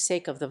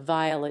keepsake of the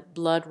violet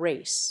blood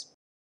race.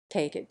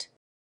 Take it.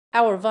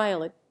 Our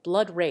violet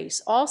blood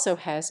race also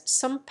has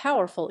some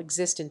powerful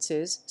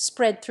existences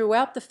spread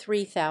throughout the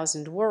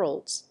 3,000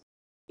 worlds.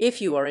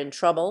 If you are in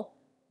trouble,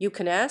 you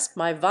can ask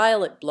my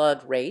violet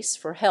blood race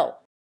for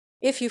help.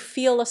 If you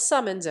feel a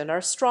summons and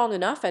are strong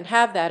enough and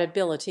have that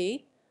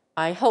ability,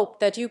 I hope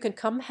that you can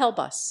come help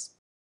us."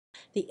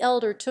 The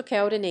elder took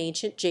out an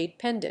ancient jade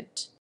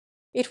pendant.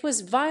 It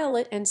was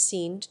violet and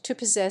seemed to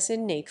possess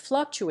innate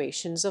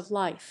fluctuations of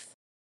life.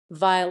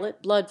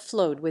 Violet blood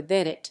flowed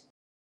within it.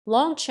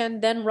 Long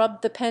Chen then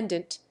rubbed the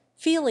pendant,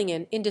 feeling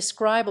an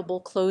indescribable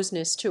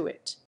closeness to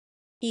it.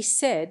 He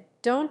said,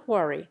 "Don't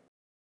worry.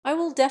 I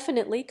will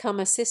definitely come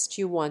assist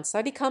you once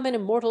I become an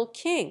immortal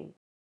king.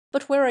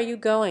 But where are you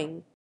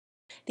going?"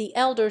 The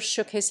elder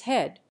shook his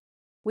head.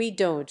 "We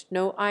don't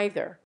know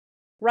either.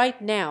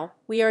 Right now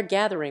we are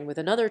gathering with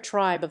another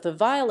tribe of the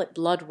violet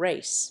blood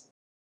race.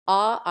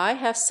 Ah, I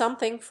have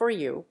something for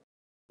you.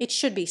 It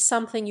should be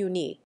something you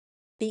need."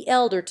 The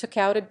elder took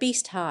out a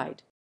beast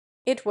hide.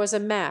 It was a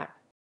map.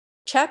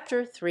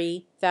 Chapter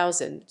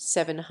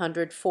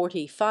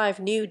 3745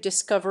 New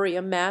Discovery,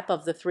 a map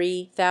of the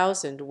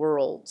 3,000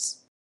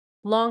 worlds.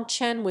 Long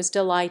Chen was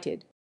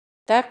delighted.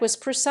 That was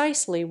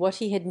precisely what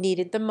he had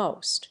needed the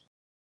most.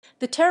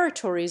 The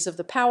territories of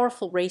the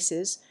powerful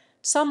races,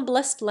 some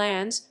blessed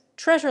lands,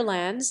 treasure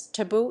lands,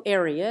 taboo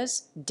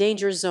areas,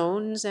 danger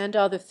zones, and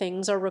other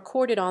things are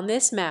recorded on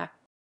this map.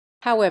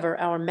 However,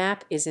 our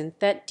map isn't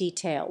that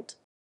detailed.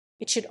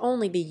 It should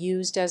only be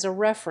used as a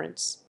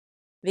reference.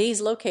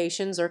 These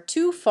locations are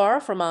too far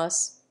from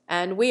us,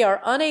 and we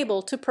are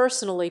unable to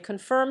personally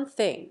confirm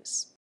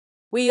things.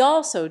 We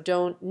also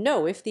don't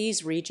know if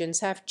these regions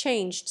have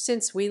changed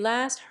since we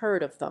last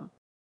heard of them.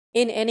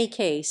 In any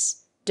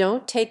case,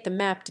 don't take the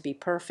map to be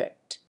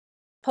perfect.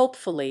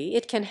 Hopefully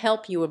it can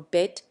help you a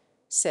bit,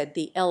 said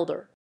the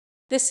elder.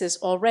 This is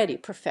already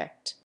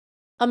perfect.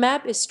 A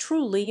map is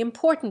truly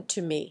important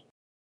to me.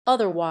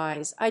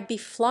 Otherwise, I'd be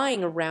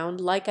flying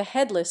around like a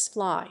headless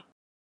fly.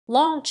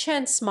 Long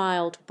Chen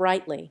smiled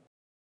brightly.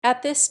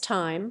 At this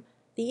time,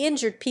 the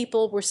injured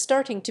people were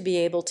starting to be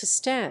able to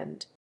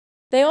stand.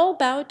 They all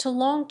bowed to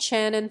Long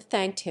Chen and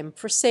thanked him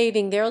for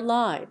saving their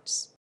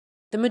lives.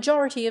 The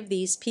majority of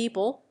these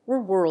people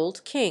were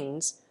world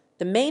kings,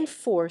 the main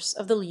force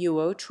of the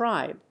Luo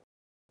tribe.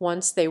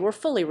 Once they were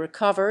fully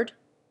recovered,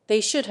 they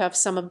should have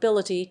some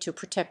ability to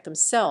protect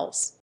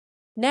themselves.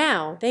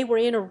 Now they were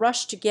in a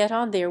rush to get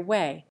on their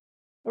way.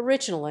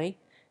 Originally,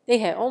 they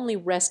had only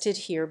rested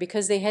here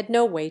because they had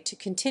no way to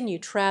continue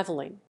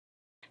traveling.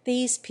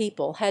 These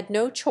people had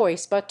no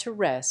choice but to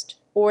rest,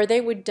 or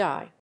they would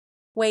die.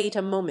 Wait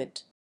a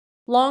moment.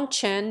 Long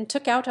Chen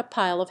took out a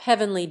pile of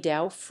heavenly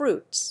Tao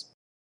fruits.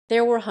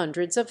 There were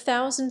hundreds of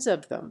thousands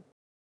of them.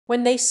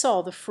 When they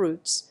saw the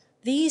fruits,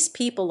 these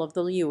people of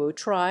the Luo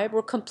tribe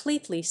were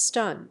completely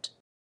stunned.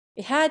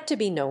 It had to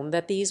be known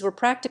that these were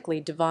practically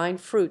divine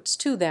fruits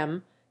to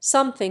them,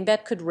 something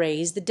that could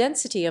raise the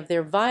density of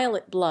their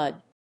violet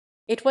blood.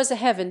 It was a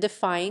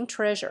heaven-defying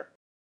treasure.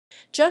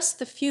 Just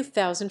the few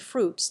thousand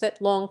fruits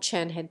that Long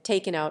Chen had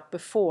taken out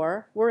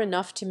before were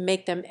enough to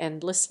make them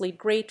endlessly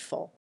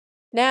grateful.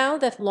 Now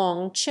that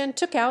Long Chen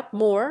took out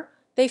more,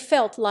 they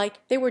felt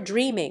like they were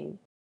dreaming.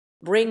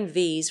 Bring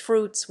these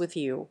fruits with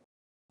you.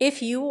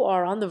 If you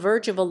are on the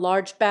verge of a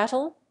large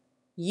battle,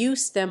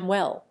 use them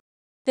well.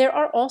 There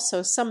are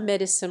also some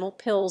medicinal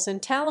pills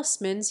and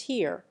talismans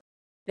here.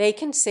 They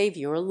can save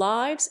your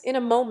lives in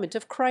a moment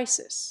of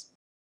crisis.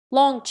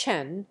 Long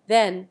Chen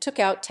then took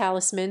out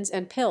talismans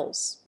and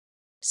pills.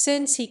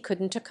 Since he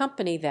couldn't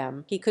accompany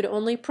them, he could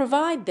only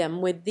provide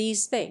them with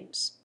these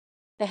things.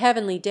 The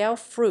heavenly Tao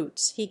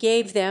fruits he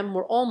gave them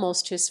were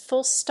almost his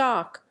full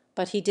stock,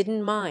 but he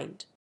didn't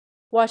mind.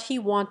 What he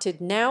wanted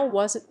now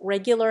wasn't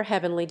regular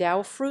heavenly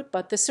Tao fruit,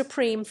 but the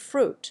supreme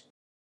fruit.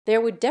 There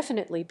would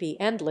definitely be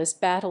endless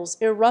battles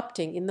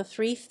erupting in the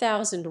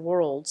 3,000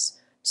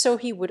 worlds, so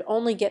he would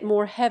only get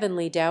more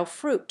heavenly Tao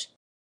fruit.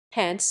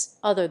 Hence,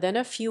 other than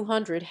a few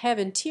hundred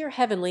heaven-tier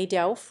heavenly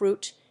Tao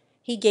fruit,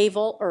 he gave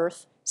all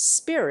earth,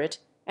 spirit,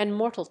 and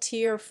mortal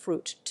tear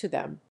fruit to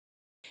them.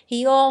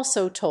 He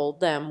also told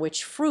them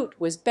which fruit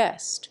was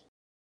best.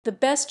 The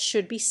best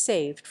should be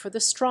saved for the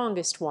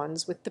strongest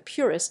ones with the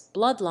purest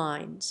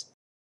bloodlines.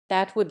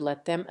 That would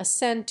let them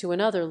ascend to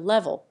another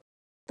level.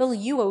 The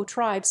Luo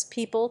tribe's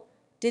people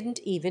didn't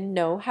even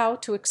know how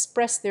to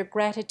express their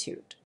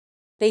gratitude.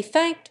 They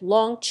thanked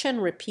Long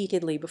Chen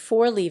repeatedly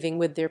before leaving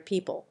with their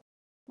people.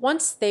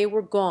 Once they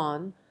were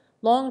gone,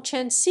 Long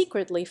Chen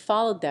secretly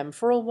followed them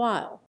for a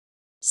while.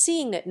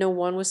 Seeing that no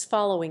one was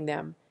following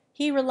them,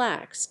 he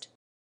relaxed.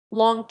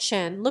 Long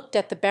Chen looked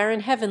at the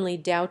barren heavenly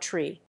Tao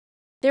tree.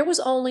 There was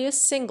only a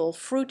single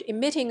fruit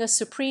emitting a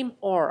supreme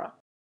aura.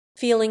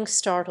 Feeling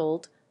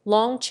startled,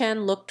 Long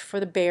Chen looked for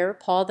the bear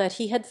paw that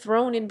he had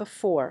thrown in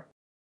before.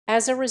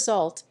 As a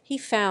result, he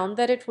found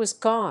that it was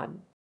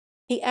gone.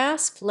 He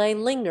asked Lei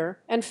Linger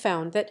and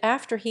found that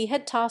after he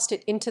had tossed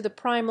it into the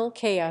primal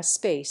chaos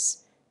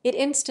space, it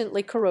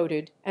instantly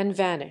corroded and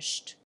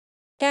vanished.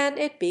 Can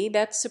it be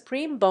that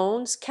supreme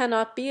bones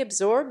cannot be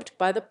absorbed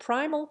by the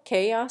primal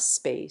chaos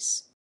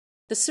space?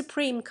 The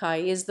supreme Kai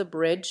is the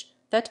bridge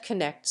that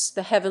connects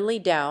the heavenly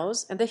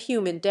Taos and the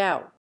human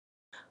Tao.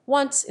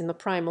 Once in the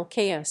primal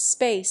chaos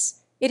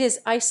space, it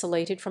is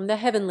isolated from the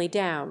heavenly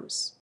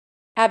Taos.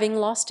 Having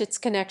lost its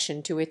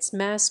connection to its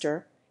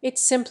master, it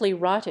simply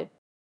rotted.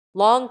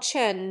 Long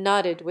Chen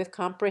nodded with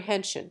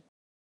comprehension.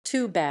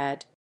 Too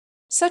bad.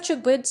 Such a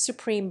good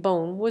supreme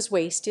bone was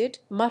wasted,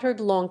 muttered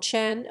Long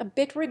Chen a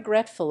bit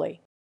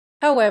regretfully.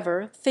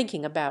 However,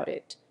 thinking about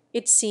it,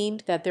 it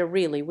seemed that there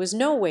really was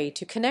no way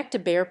to connect a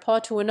bear paw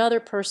to another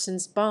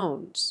person's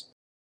bones.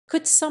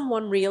 Could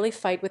someone really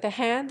fight with a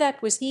hand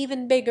that was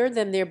even bigger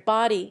than their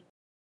body?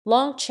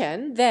 Long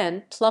Chen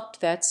then plucked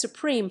that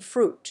supreme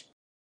fruit.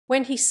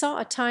 When he saw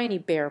a tiny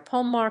bear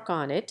paw mark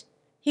on it,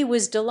 he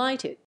was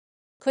delighted.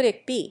 Could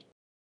it be?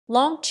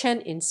 Long Chen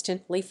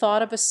instantly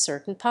thought of a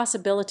certain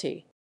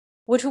possibility.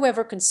 Would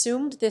whoever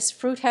consumed this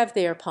fruit have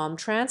their palm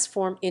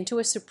transform into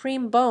a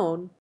supreme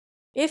bone?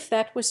 If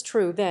that was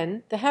true,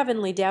 then the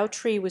heavenly Tao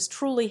tree was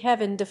truly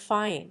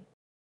heaven-defying.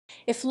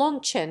 If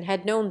Long Chen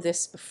had known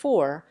this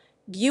before,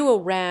 Guo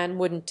Ran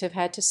wouldn't have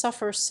had to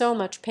suffer so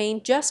much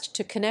pain just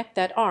to connect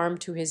that arm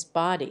to his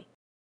body.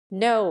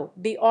 No,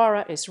 the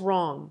aura is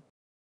wrong.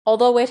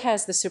 Although it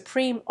has the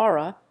supreme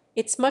aura,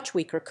 it's much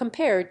weaker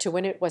compared to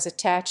when it was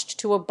attached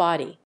to a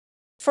body.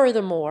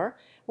 Furthermore,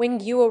 when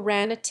Guo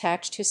Ran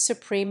attached his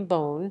supreme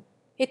bone,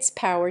 its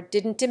power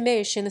didn't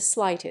diminish in the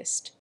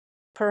slightest.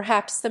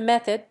 Perhaps the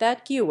method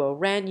that Guo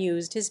Ran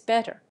used is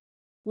better.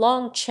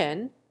 Long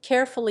Chen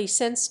carefully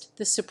sensed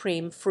the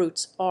supreme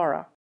fruit's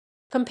aura.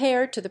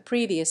 Compared to the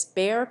previous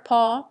bear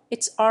paw,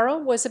 its aura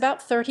was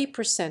about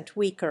 30%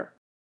 weaker.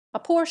 A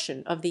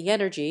portion of the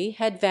energy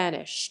had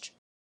vanished.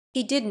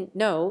 He didn't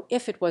know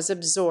if it was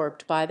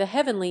absorbed by the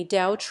heavenly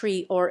Tao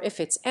tree or if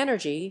its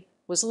energy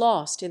was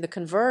lost in the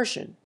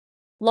conversion.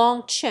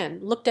 Long Chen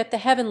looked at the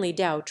heavenly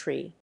Tao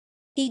tree.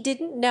 He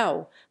didn't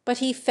know, but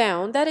he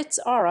found that its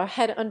aura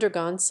had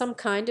undergone some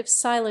kind of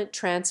silent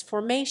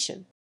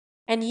transformation,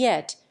 and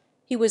yet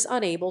he was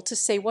unable to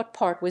say what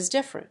part was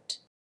different.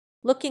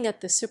 Looking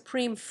at the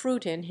supreme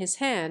fruit in his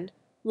hand,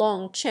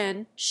 Long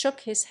Chen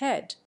shook his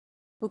head.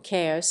 Who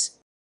cares?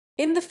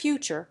 In the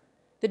future,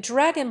 the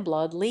Dragon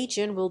Blood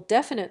Legion will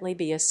definitely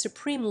be a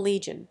supreme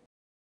legion.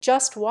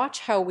 Just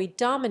watch how we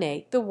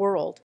dominate the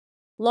world.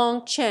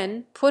 Long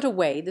Chen put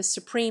away the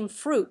supreme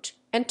fruit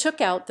and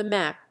took out the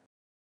map.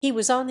 He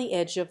was on the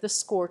edge of the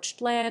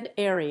scorched land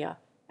area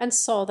and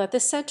saw that the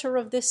center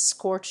of this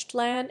scorched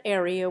land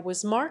area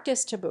was marked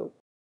as taboo.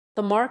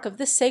 The mark of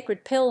the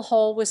sacred pill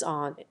hall was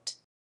on it.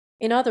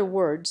 In other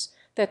words,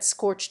 that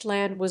scorched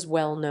land was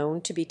well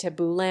known to be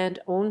taboo land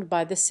owned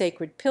by the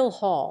sacred pill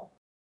hall.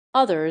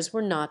 Others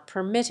were not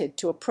permitted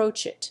to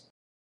approach it.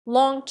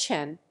 Long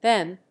Chen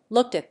then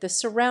looked at the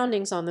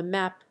surroundings on the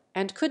map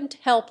and couldn't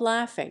help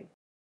laughing.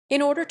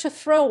 In order to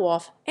throw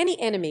off any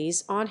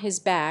enemies on his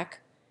back,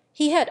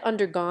 he had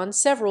undergone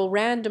several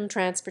random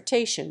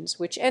transportations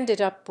which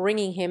ended up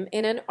bringing him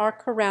in an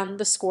arc around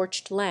the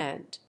scorched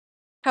land.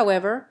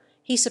 However,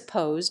 he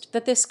supposed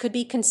that this could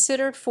be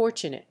considered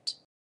fortunate.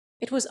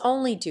 It was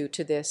only due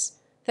to this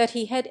that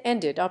he had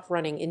ended up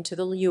running into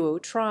the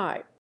Luo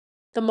tribe.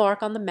 The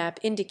mark on the map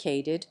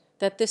indicated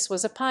that this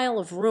was a pile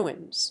of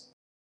ruins.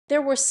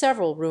 There were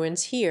several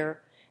ruins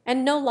here,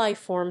 and no life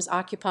forms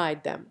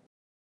occupied them.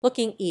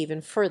 Looking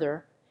even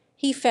further,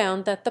 he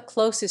found that the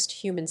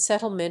closest human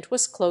settlement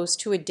was close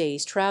to a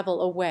day's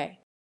travel away.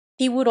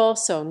 He would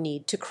also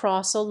need to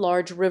cross a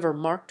large river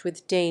marked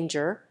with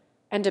danger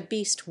and a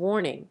beast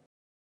warning.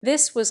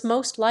 This was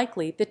most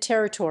likely the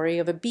territory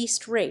of a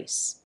beast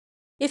race.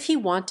 If he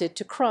wanted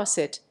to cross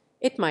it,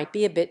 it might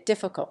be a bit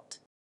difficult.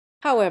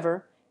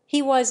 However,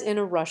 he was in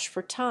a rush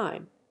for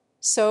time,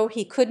 so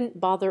he couldn't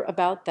bother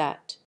about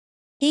that.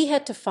 He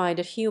had to find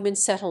a human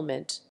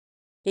settlement.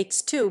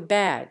 It's too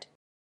bad.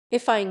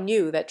 If I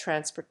knew that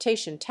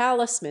transportation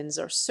talismans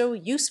are so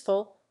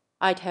useful,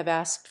 I'd have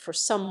asked for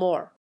some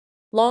more.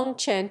 Long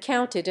Chen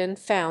counted and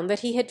found that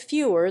he had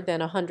fewer than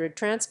 100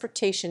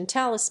 transportation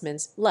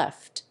talismans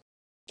left.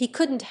 He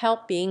couldn't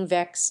help being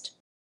vexed.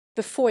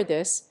 Before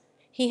this,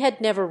 he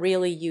had never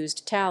really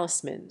used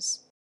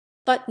talismans.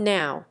 But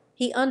now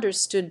he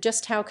understood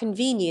just how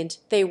convenient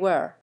they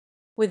were.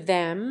 With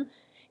them,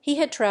 he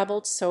had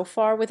traveled so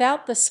far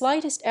without the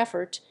slightest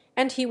effort,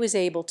 and he was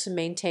able to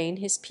maintain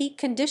his peak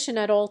condition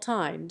at all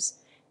times,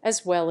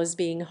 as well as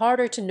being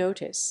harder to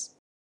notice.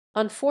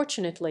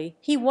 Unfortunately,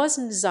 he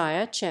wasn't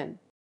Zaya Chen.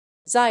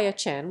 Zaya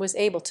Chen was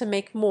able to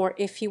make more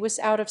if he was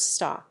out of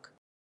stock.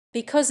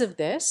 Because of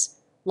this,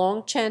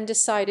 Long Chen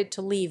decided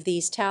to leave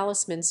these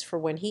talismans for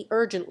when he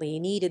urgently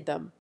needed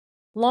them.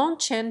 Long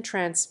Chen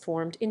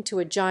transformed into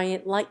a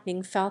giant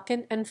lightning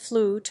falcon and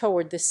flew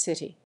toward the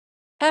city.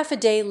 Half a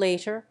day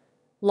later,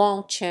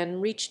 Long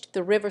Chen reached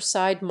the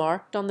riverside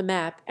marked on the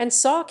map and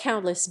saw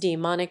countless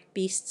demonic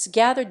beasts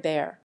gathered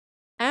there.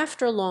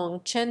 After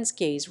Long Chen's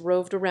gaze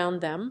roved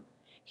around them,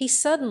 he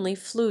suddenly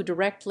flew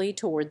directly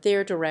toward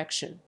their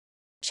direction.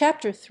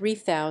 Chapter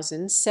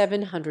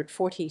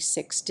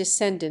 3746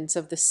 Descendants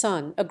of the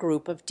Sun, a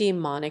group of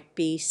demonic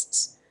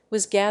beasts,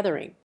 was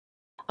gathering.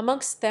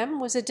 Amongst them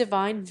was a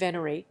divine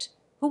venerate,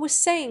 who was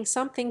saying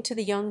something to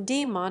the young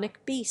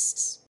demonic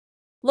beasts.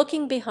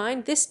 Looking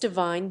behind this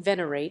divine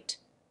venerate,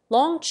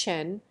 Long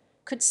Chen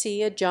could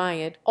see a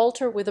giant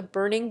altar with a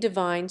burning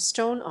divine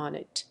stone on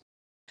it.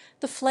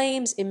 The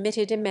flames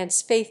emitted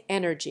immense faith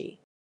energy.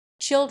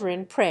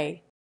 Children,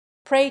 pray.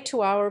 Pray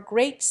to our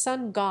great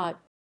sun god.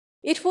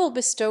 It will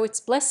bestow its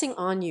blessing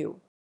on you.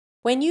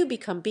 When you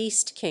become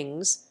beast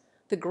kings,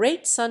 the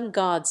great sun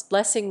god's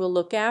blessing will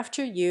look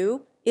after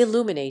you,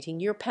 illuminating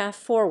your path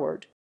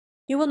forward.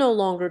 You will no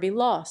longer be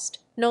lost,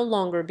 no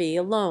longer be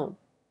alone.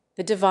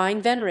 The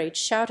divine venerate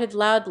shouted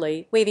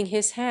loudly, waving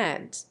his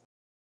hands.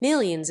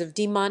 Millions of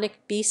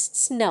demonic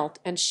beasts knelt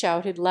and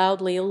shouted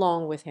loudly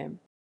along with him.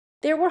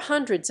 There were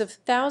hundreds of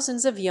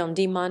thousands of young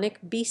demonic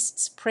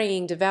beasts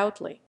praying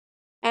devoutly.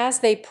 As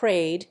they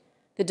prayed,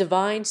 the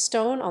divine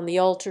stone on the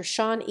altar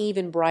shone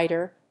even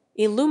brighter,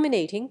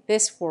 illuminating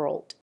this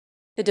world.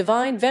 The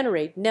divine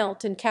venerate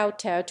knelt and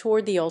kowtowed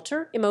toward the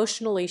altar,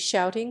 emotionally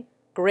shouting,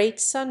 "Great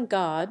sun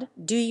god,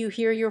 do you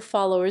hear your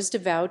followers'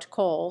 devout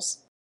calls?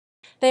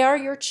 They are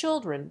your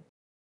children.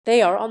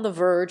 They are on the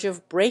verge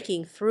of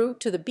breaking through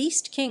to the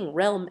beast king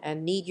realm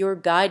and need your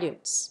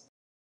guidance.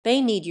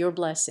 They need your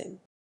blessing."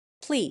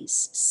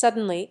 Please,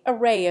 suddenly a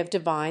ray of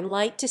divine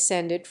light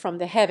descended from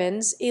the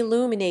heavens,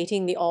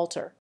 illuminating the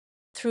altar.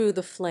 Through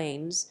the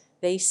flames,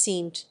 they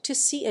seemed to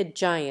see a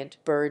giant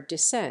bird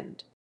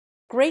descend.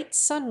 "Great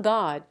sun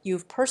god,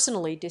 you've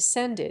personally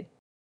descended."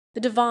 The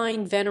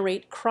divine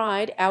venerate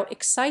cried out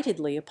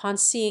excitedly upon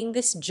seeing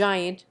this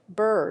giant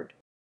bird.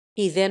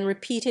 He then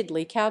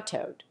repeatedly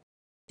kowtowed.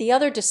 The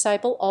other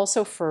disciple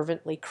also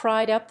fervently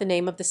cried out the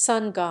name of the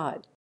sun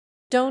god.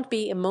 "Don't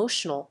be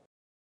emotional.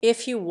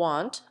 If you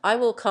want, I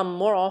will come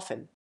more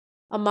often."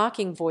 A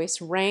mocking voice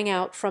rang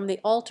out from the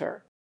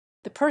altar.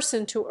 The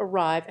person to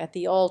arrive at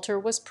the altar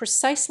was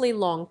precisely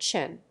Long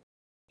Chen.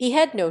 He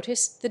had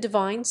noticed the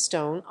divine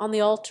stone on the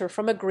altar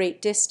from a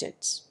great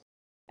distance.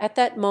 At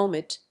that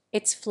moment,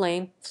 its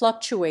flame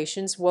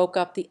fluctuations woke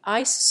up the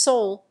ice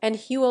soul, and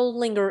he will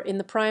linger in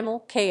the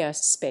primal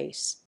chaos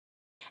space.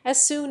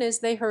 As soon as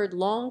they heard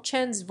Long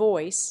Chen's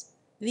voice,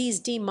 these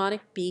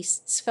demonic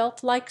beasts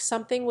felt like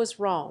something was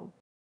wrong.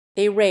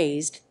 They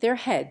raised their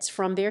heads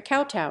from their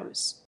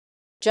kowtows.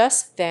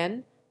 Just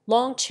then,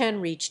 Long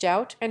Chen reached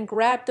out and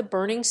grabbed the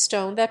burning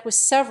stone that was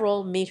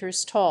several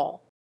meters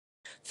tall.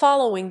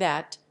 Following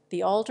that,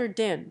 the altar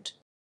dimmed.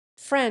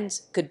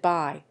 "Friends,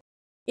 goodbye.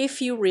 If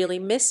you really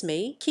miss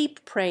me,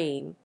 keep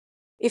praying.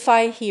 If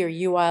I hear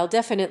you, I'll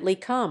definitely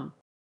come."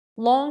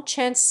 Long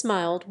Chen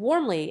smiled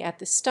warmly at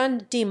the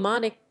stunned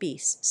demonic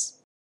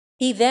beasts.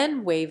 He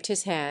then waved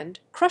his hand,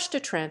 crushed a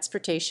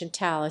transportation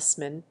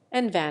talisman,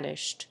 and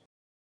vanished.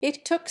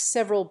 It took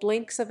several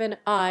blinks of an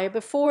eye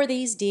before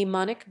these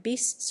demonic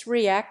beasts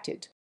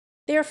reacted.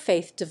 Their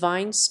faith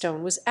divine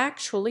stone was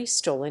actually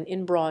stolen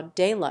in broad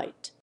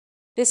daylight.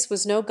 This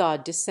was no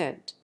god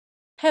descent.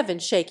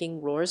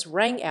 Heaven-shaking roars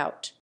rang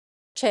out.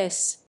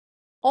 Chess!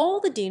 All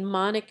the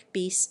demonic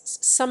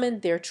beasts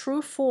summoned their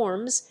true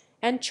forms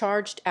and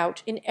charged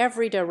out in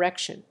every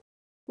direction.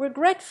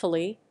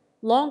 Regretfully,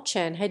 Long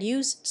Chen had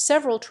used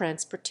several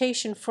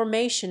transportation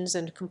formations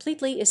and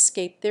completely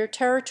escaped their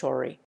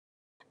territory.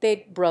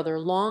 They'd, "Brother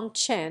Long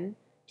Chen,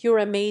 you're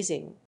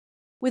amazing."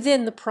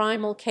 Within the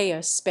primal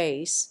chaos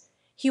space,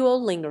 Huo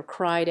Linger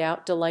cried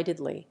out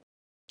delightedly.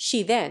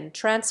 She then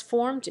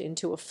transformed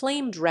into a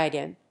flame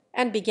dragon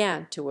and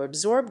began to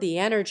absorb the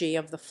energy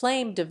of the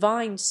flame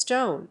divine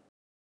stone.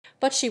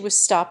 But she was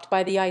stopped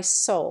by the ice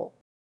soul.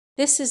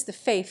 This is the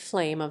faith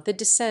flame of the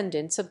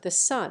descendants of the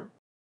sun.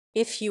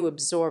 If you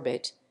absorb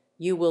it,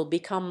 you will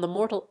become the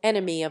mortal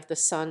enemy of the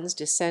sun's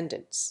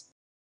descendants.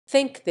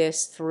 Think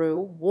this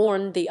through,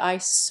 warned the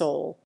ice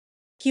soul.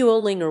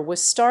 Huo Linger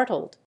was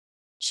startled.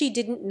 She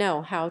didn't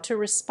know how to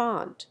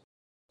respond.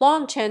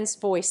 Long Chen's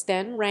voice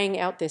then rang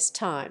out this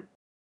time.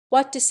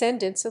 "What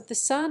descendants of the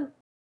sun?"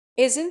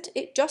 Isn't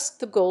it just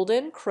the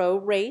Golden Crow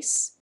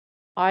race?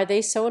 Are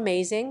they so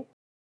amazing?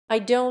 I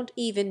don't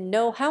even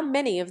know how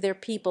many of their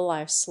people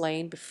I've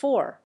slain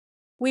before.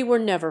 We were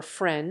never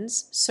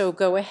friends, so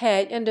go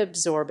ahead and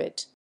absorb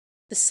it.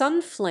 The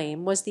sun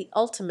flame was the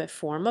ultimate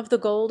form of the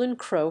Golden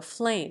Crow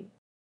flame.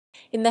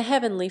 In the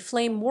heavenly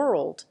flame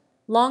world,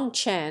 Long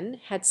Chen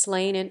had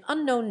slain an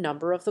unknown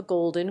number of the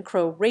Golden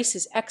Crow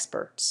race's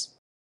experts.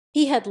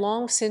 He had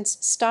long since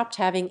stopped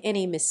having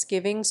any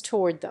misgivings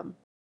toward them.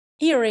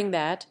 Hearing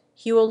that,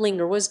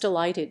 Huolinger was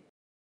delighted.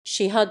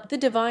 She hugged the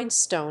divine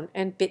stone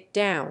and bit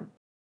down.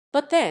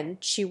 But then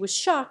she was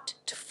shocked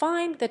to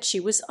find that she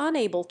was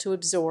unable to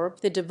absorb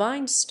the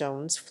divine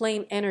stone's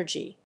flame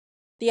energy.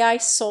 The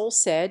ice soul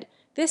said,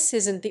 "This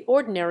isn't the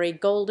ordinary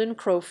Golden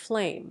Crow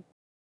flame.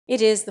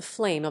 It is the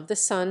flame of the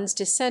sun's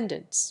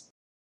descendants.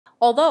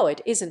 Although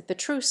it isn't the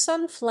true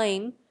sun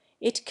flame,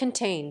 it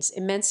contains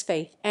immense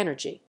faith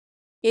energy.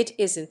 It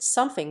isn't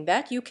something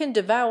that you can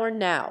devour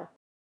now.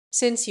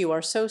 Since you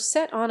are so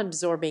set on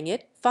absorbing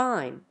it,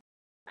 fine.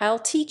 I'll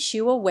teach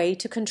you a way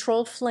to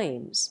control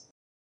flames.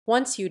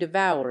 Once you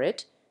devour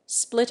it,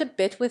 split a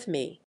bit with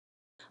me."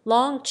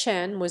 Long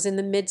Chen was in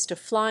the midst of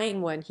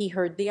flying when he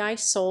heard the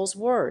ice soul's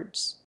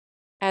words.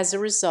 As a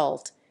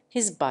result,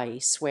 his body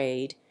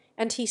swayed,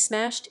 and he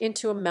smashed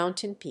into a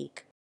mountain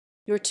peak.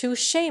 "You're too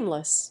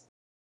shameless.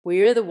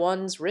 We're the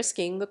ones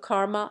risking the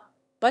karma,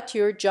 but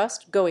you're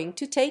just going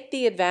to take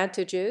the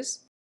advantages,"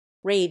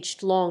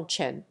 raged Long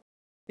Chen.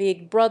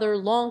 "Big brother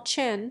Long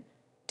Chen,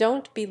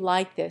 don't be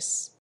like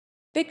this.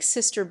 Big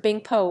sister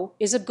Bing Po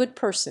is a good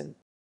person.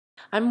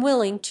 I'm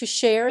willing to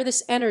share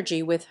this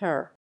energy with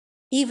her."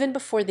 Even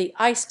before the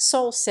ice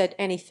soul said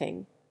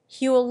anything,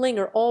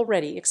 Huolinger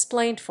already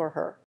explained for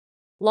her.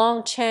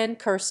 Long Chen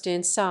cursed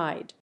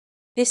inside.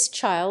 This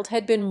child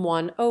had been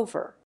won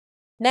over.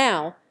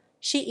 Now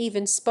she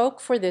even spoke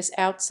for this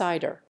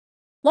outsider.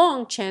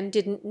 Long Chen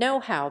didn't know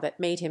how that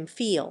made him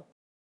feel.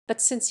 But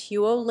since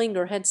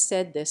Huolinger had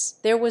said this,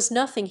 there was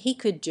nothing he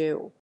could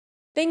do.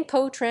 Bing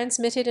Po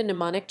transmitted a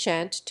mnemonic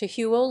chant to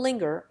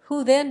Huolinger,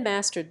 who then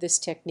mastered this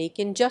technique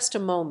in just a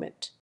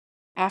moment.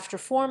 After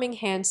forming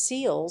hand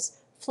seals,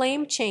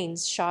 flame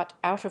chains shot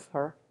out of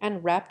her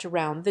and wrapped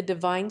around the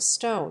divine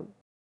stone.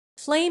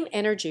 Flame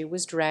energy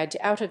was dragged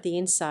out of the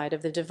inside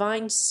of the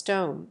divine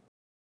stone.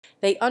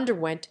 They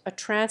underwent a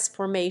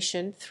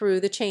transformation through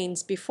the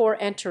chains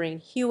before entering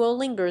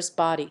Huolinger's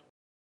body.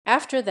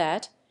 After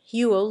that,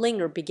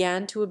 Huolinger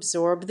began to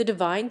absorb the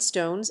divine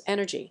stone's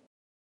energy.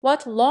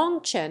 What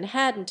Long Chen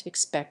hadn't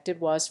expected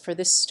was for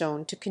this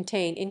stone to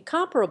contain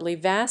incomparably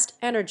vast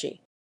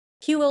energy.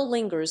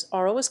 Huolinger's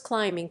aura was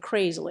climbing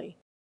crazily.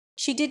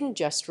 She didn't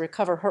just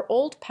recover her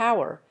old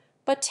power,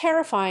 but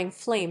terrifying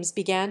flames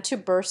began to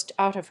burst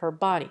out of her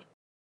body.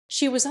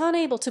 She was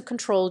unable to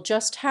control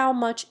just how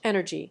much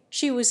energy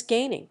she was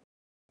gaining.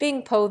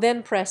 Bing Po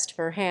then pressed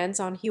her hands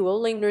on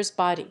Huolinger's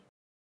body.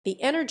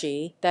 The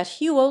energy that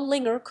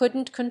Huolinger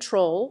couldn't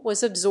control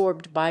was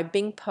absorbed by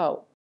Bing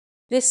Po.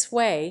 This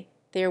way,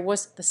 there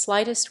was the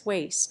slightest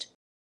waste.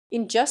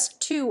 In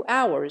just 2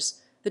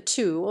 hours, the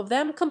two of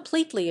them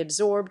completely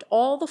absorbed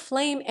all the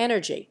flame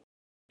energy.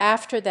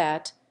 After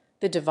that,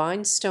 the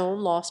divine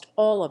stone lost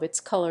all of its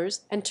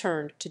colors and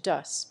turned to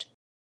dust.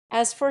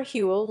 As for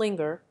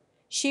Huolinger,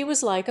 she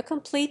was like a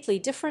completely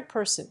different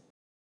person.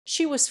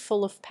 She was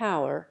full of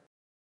power.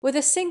 With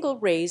a single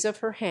raise of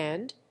her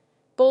hand,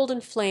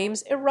 golden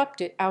flames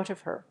erupted out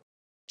of her.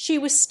 She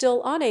was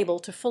still unable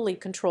to fully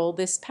control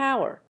this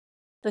power.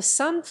 The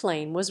sun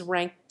flame was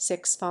ranked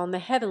 6th on the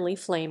heavenly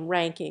flame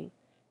ranking,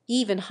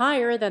 even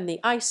higher than the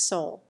ice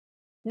soul.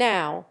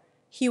 Now,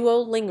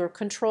 Huolinger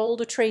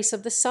controlled a trace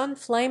of the sun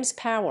flame's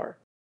power.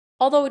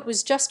 Although it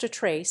was just a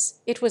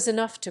trace, it was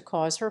enough to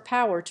cause her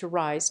power to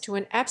rise to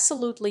an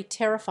absolutely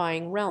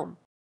terrifying realm.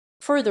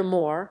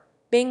 Furthermore,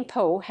 Bing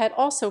Po had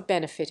also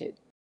benefited.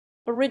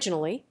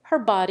 Originally, her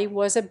body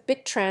was a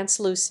bit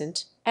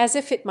translucent, as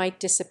if it might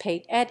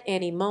dissipate at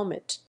any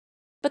moment.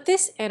 But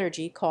this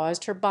energy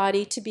caused her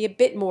body to be a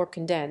bit more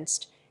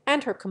condensed,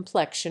 and her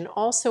complexion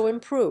also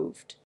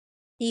improved.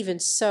 Even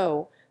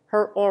so,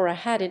 her aura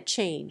hadn't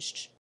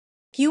changed.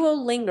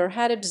 Huolinger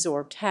had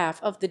absorbed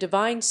half of the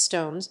divine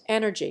stone's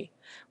energy,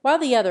 while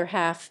the other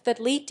half that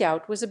leaked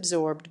out was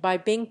absorbed by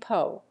Bing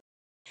Po.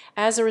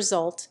 As a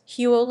result,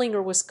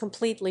 Huolinger was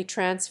completely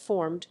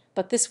transformed,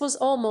 but this was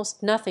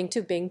almost nothing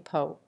to Bing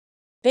Po.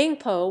 Bing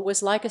Po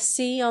was like a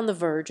sea on the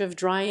verge of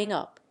drying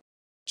up.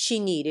 She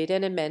needed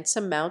an immense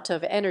amount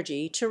of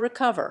energy to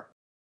recover.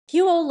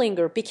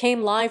 Huolinger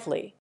became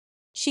lively.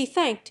 She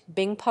thanked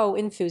Bing Po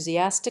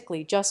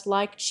enthusiastically, just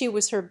like she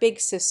was her big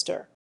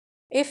sister.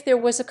 If there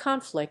was a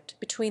conflict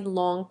between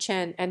Long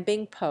Chen and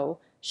Bing Po,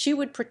 she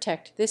would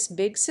protect this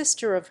big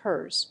sister of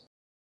hers.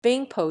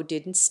 Bing Po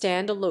didn't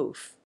stand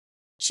aloof.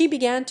 She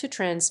began to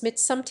transmit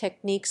some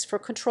techniques for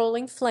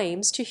controlling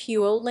flames to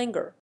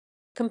Huolinger.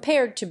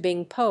 Compared to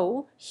Bing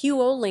Po,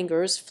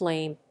 Huolinger's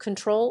flame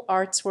control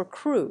arts were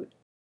crude.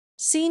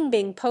 Seeing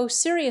Bing Po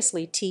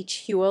seriously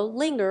teach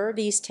Huolinger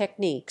these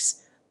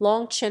techniques,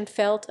 Long Chen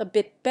felt a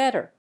bit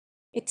better.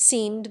 It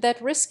seemed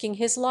that risking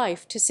his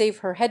life to save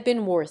her had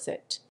been worth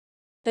it.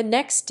 The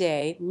next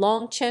day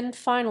Long Chen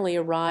finally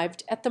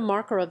arrived at the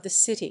marker of the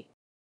city.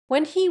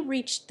 When he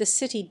reached the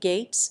city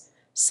gates,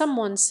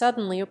 someone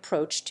suddenly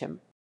approached him.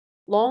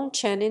 Long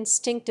Chen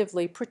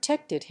instinctively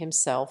protected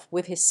himself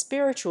with his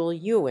spiritual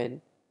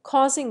yuan,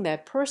 causing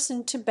that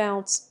person to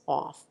bounce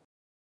off.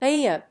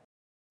 "Hey!"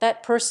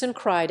 That person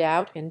cried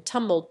out and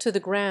tumbled to the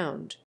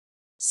ground.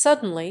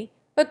 Suddenly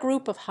a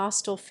group of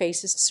hostile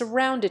faces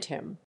surrounded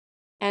him.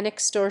 An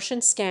extortion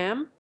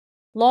scam?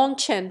 Long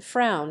Chen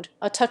frowned,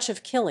 a touch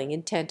of killing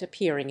intent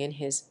appearing in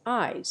his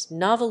eyes.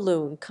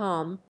 Novaloon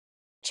calm.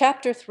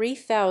 Chapter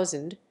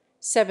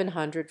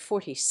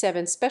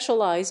 3747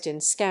 specialized in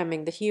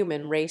scamming the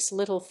human race.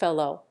 Little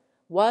fellow,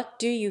 what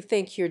do you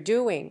think you're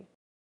doing?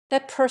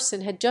 That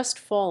person had just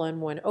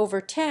fallen when over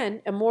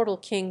 10 immortal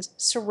kings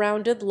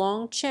surrounded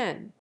Long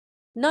Chen.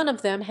 None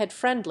of them had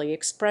friendly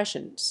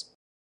expressions.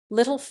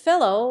 "Little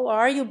fellow,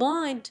 are you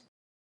blind?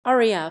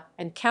 Hurry up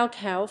and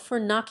kowtow for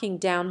knocking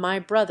down my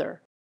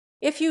brother.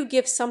 If you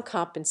give some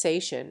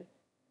compensation,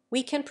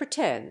 we can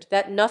pretend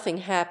that nothing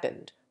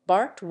happened,"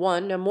 barked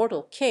one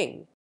immortal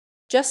king.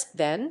 Just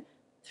then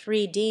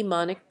 3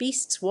 demonic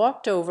beasts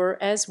walked over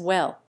as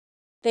well.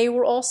 They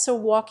were also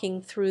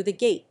walking through the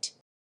gate.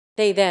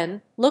 They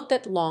then looked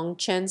at Long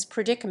Chen's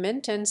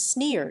predicament and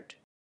sneered.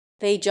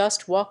 They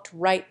just walked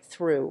right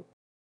through.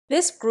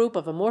 This group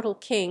of immortal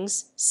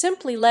kings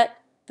simply let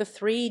the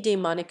 3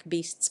 demonic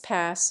beasts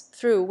pass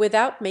through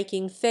without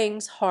making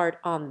things hard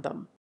on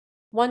them.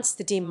 Once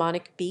the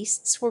demonic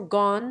beasts were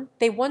gone,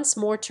 they once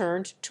more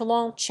turned to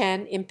Long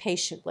Chen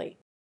impatiently.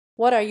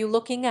 "What are you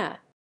looking at?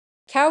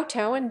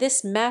 Kowtow and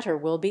this matter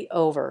will be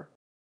over.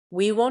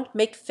 We won't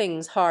make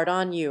things hard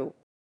on you."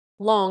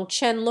 Long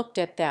Chen looked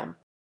at them.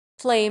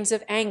 Flames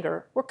of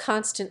anger were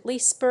constantly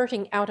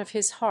spurting out of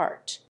his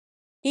heart.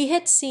 He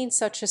had seen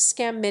such a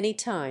scam many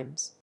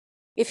times.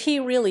 If he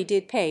really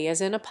did pay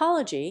as an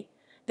apology,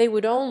 they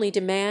would only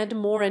demand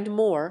more and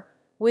more,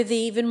 with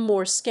even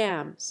more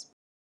scams.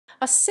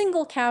 A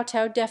single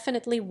kowtow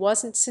definitely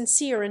wasn't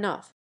sincere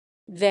enough.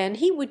 Then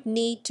he would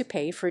need to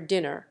pay for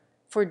dinner,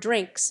 for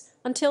drinks,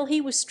 until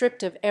he was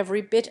stripped of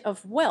every bit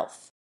of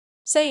wealth.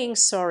 Saying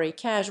sorry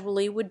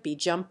casually would be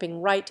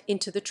jumping right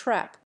into the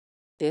trap.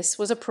 This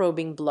was a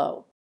probing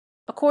blow.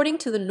 According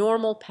to the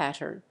normal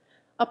pattern,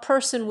 a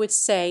person would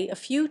say a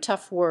few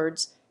tough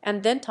words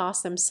and then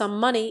toss them some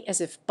money as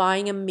if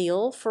buying a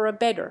meal for a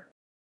beggar.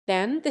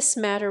 Then this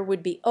matter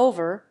would be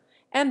over,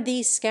 and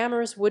these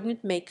scammers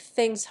wouldn't make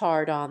things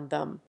hard on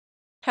them.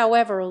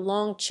 However,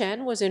 Long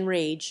Chen was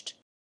enraged.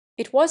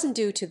 It wasn't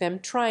due to them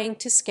trying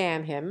to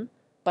scam him,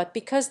 but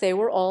because they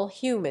were all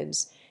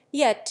humans,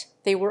 yet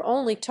they were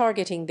only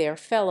targeting their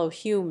fellow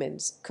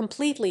humans,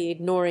 completely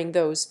ignoring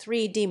those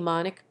 3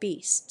 demonic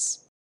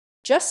beasts.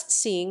 Just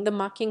seeing the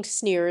mocking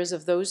sneers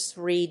of those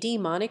 3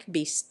 demonic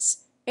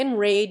beasts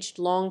enraged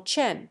Long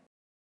Chen.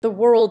 The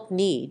world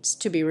needs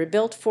to be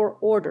rebuilt for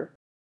order,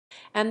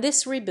 and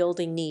this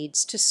rebuilding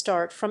needs to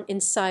start from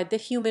inside the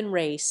human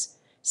race,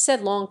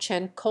 said Long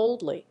Chen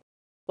coldly.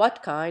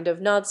 "What kind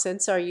of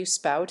nonsense are you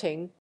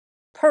spouting?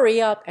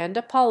 Hurry up and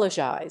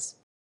apologize."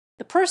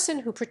 The person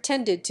who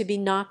pretended to be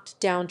knocked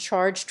down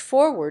charged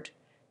forward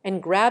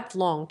and grabbed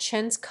Long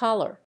Chen's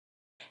collar.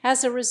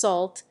 As a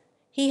result,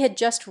 he had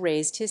just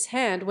raised his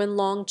hand when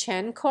Long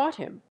Chen caught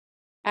him.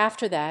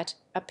 After that,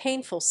 a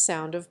painful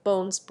sound of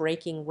bones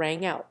breaking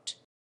rang out.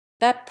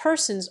 That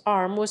person's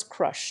arm was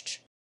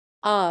crushed.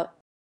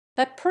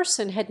 That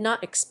person had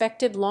not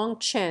expected Long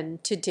Chen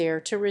to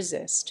dare to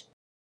resist.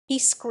 He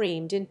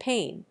screamed in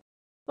pain.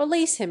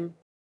 "Release him."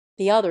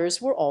 The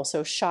others were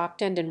also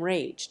shocked and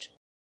enraged.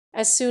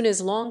 As soon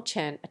as Long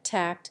Chen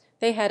attacked,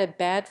 they had a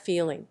bad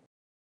feeling.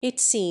 It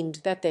seemed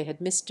that they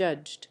had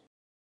misjudged.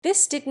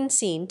 This didn't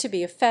seem to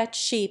be a fat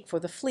sheep for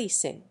the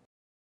fleecing.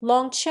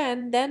 Long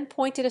Chen then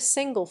pointed a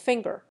single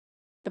finger.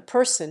 The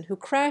person who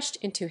crashed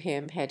into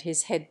him had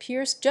his head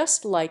pierced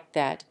just like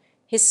that.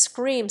 His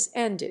screams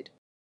ended.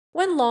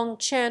 When Long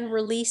Chen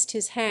released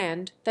his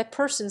hand, that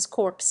person's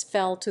corpse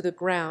fell to the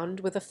ground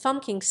with a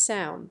thunking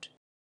sound.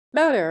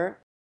 "Murder!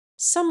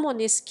 Someone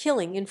is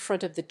killing in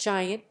front of the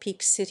giant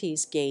Peak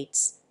City's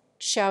gates,"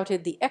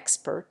 shouted the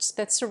experts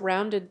that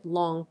surrounded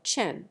Long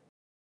Chen.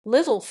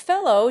 "Little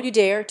fellow, you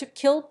dare to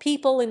kill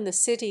people in the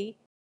city?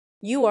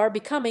 You are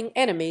becoming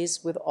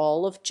enemies with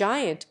all of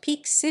giant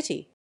Peak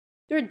City.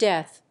 Your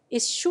death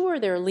is sure."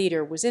 Their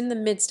leader was in the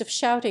midst of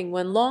shouting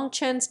when Long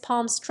Chen's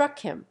palm struck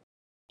him.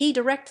 He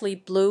directly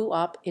blew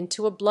up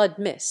into a blood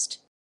mist.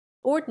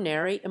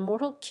 Ordinary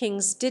immortal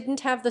kings didn't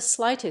have the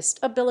slightest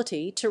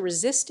ability to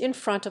resist in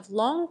front of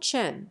Long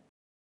Chen.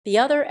 The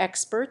other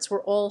experts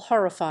were all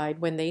horrified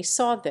when they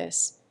saw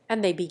this,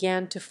 and they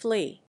began to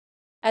flee.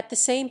 At the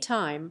same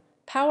time,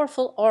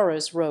 powerful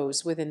auras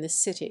rose within the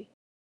city.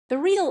 The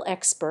real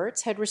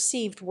experts had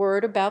received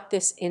word about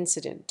this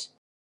incident.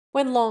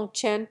 When Long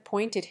Chen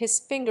pointed his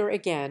finger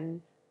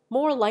again,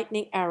 more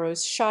lightning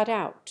arrows shot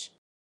out.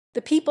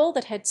 The people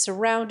that had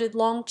surrounded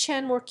Long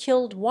Chen were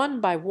killed one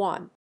by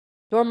one.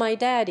 "You're my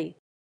daddy.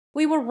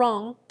 We were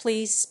wrong.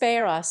 Please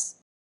spare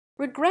us."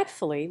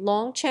 Regretfully,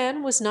 Long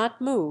Chen was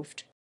not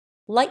moved.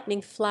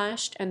 Lightning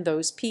flashed, and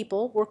those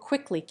people were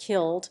quickly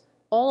killed,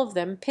 all of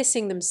them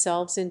pissing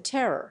themselves in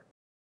terror.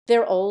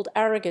 Their old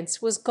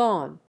arrogance was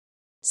gone.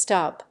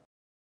 "Stop!"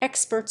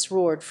 Experts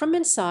roared from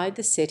inside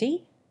the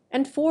city,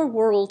 and 4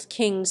 world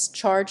kings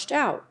charged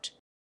out.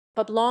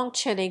 But Long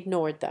Chen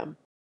ignored them.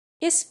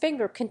 His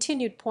finger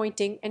continued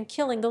pointing and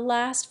killing the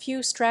last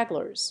few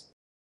stragglers.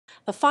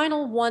 The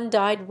final one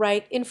died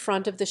right in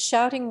front of the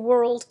shouting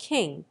world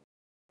king.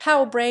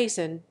 How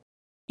brazen!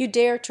 You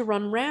dare to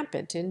run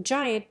rampant in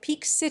giant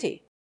Peak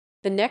City.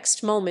 The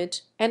next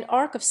moment an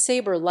arc of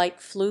saber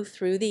light flew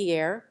through the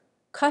air,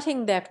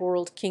 cutting that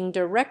world king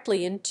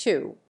directly in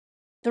two.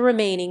 The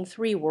remaining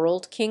 3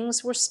 world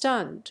kings were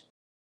stunned.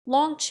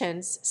 Long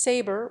Chen's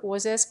saber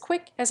was as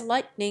quick as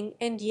lightning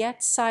and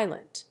yet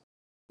silent.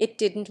 It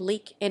didn't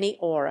leak any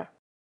aura.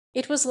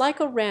 It was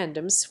like a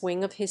random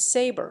swing of his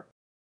saber.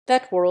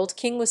 That world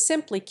king was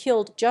simply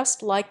killed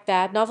just like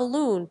that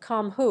Novaloon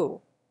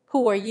Kamhu.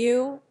 "Who are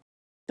you?"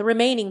 The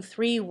remaining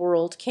 3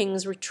 world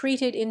kings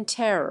retreated in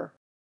terror.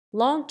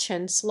 Long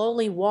Chen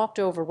slowly walked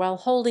over while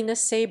holding a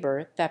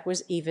saber that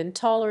was even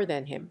taller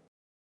than him.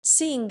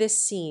 Seeing this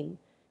scene,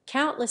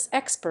 countless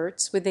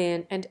experts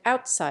within and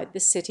outside the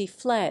city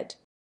fled.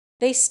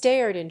 They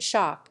stared in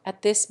shock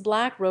at this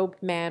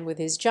black-robed man with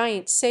his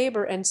giant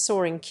saber and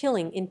soaring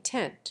killing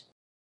intent.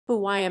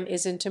 Who I am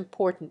isn't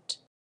important.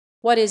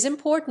 What is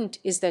important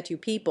is that you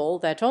people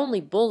that only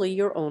bully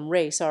your own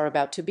race are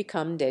about to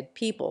become dead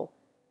people,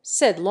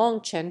 said Long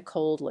Chen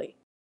coldly.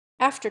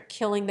 After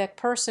killing that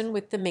person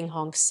with the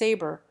Minghong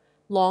saber,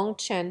 Long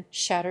Chen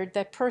shattered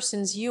that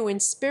person's you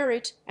in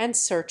spirit and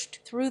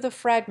searched through the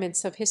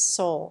fragments of his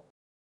soul.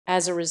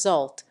 As a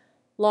result,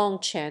 Long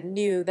Chen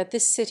knew that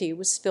this city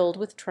was filled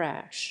with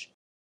trash.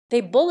 They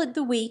bullied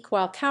the weak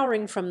while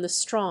cowering from the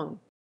strong.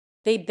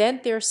 They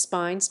bent their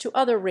spines to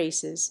other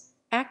races,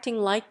 acting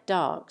like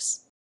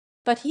dogs.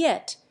 But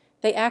yet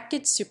they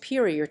acted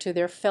superior to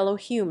their fellow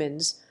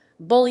humans,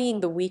 bullying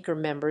the weaker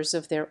members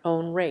of their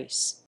own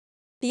race.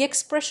 The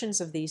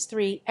expressions of these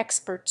 3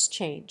 experts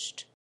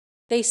changed.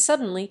 They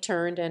suddenly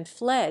turned and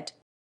fled,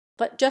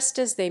 but just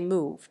as they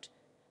moved,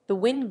 the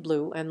wind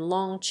blew and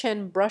Long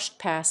Chen brushed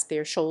past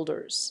their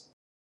shoulders.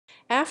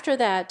 After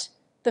that,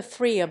 the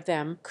 3 of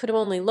them could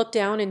only look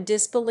down in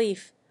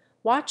disbelief,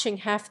 watching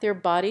half their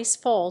bodies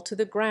fall to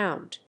the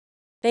ground.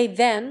 They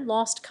then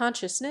lost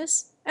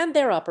consciousness, and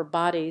their upper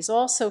bodies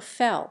also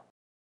fell.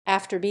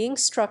 After being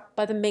struck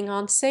by the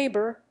Minghong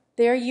saber,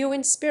 their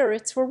Yuan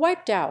spirits were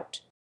wiped out.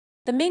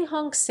 The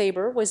Minghong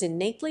saber was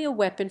innately a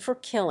weapon for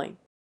killing.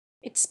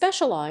 It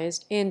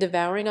specialized in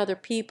devouring other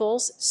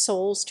people's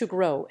souls to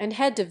grow, and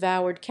had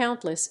devoured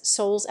countless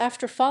souls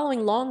after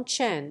following Long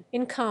Chen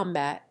in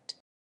combat.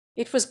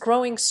 It was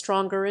growing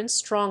stronger and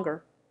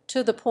stronger,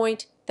 to the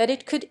point that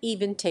it could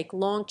even take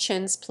Long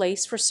Chen's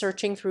place for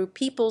searching through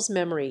people's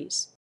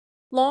memories.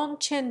 Long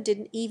Chen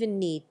didn't even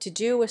need to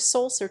do a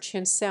soul search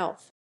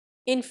himself.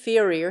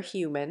 "Inferior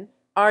human,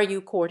 are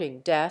you courting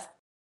death?"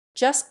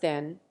 Just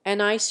then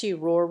an icy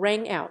roar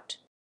rang out.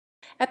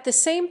 At the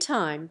same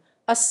time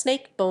a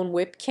snake bone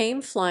whip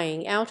came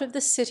flying out of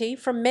the city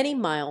from many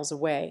miles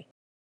away.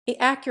 It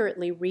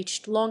accurately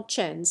reached Long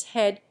Chen's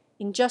head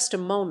in just a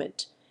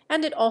moment,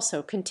 and it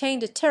also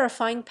contained a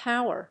terrifying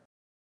power.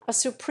 A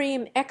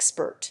supreme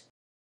expert.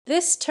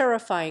 This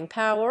terrifying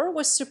power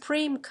was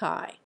Supreme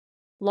Kai.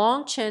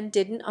 Long Chen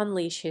didn't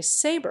unleash his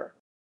saber.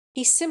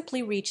 He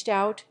simply reached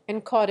out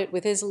and caught it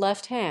with his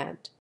left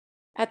hand.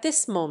 At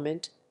this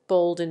moment,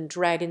 golden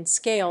dragon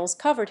scales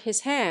covered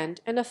his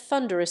hand and a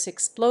thunderous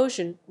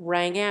explosion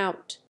rang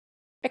out.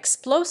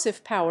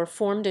 Explosive power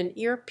formed an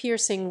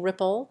ear-piercing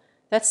ripple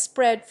that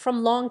spread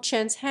from Long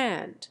Chen's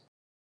hand.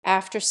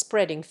 After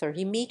spreading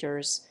 30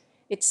 meters,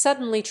 it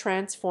suddenly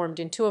transformed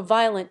into a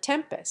violent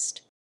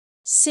tempest.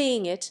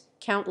 Seeing it,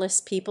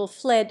 countless people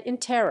fled in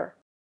terror.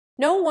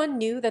 No one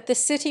knew that the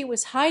city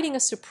was hiding a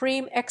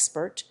supreme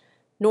expert,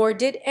 nor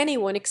did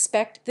anyone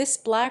expect this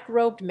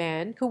black-robed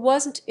man, who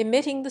wasn't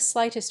emitting the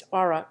slightest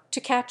aura, to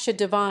catch a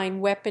divine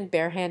weapon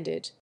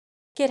barehanded.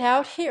 "Get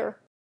out here!"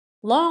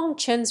 Long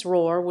Chen's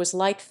roar was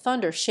like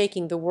thunder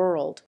shaking the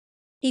world.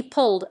 He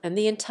pulled and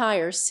the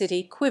entire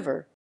city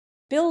quivered.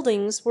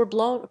 Buildings were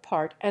blown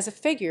apart as a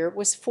figure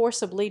was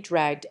forcibly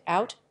dragged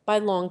out by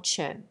Long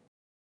Chen.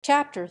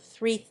 Chapter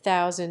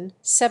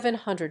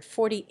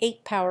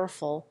 3748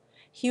 Powerful.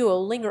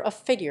 Huo Linger, a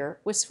figure,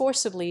 was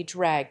forcibly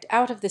dragged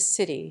out of the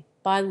city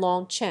by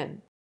Long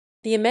Chen.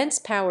 The immense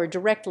power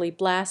directly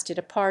blasted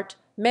apart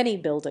many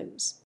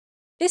buildings.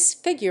 This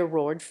figure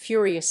roared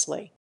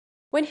furiously.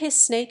 When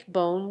his snake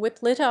bone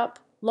whip lit up,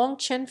 Long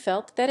Chen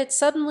felt that it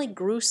suddenly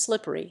grew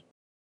slippery.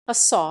 A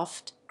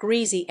soft,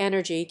 greasy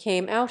energy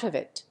came out of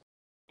it.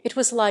 It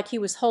was like he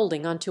was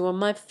holding onto a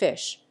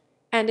mudfish,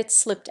 and it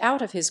slipped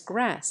out of his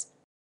grasp.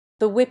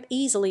 The whip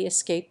easily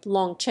escaped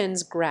Long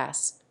Chen's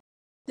grasp.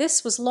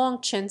 This was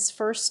Long Chen's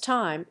first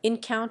time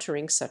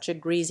encountering such a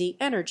greasy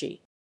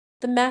energy.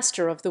 The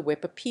master of the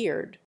whip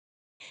appeared.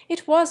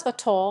 It was a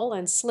tall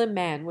and slim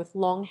man with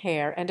long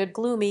hair and a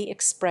gloomy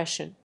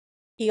expression.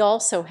 He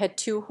also had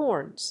two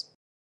horns.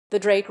 The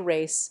drake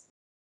race.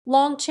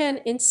 Long Chen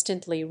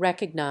instantly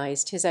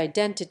recognized his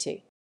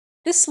identity.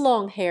 This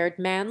long-haired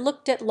man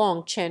looked at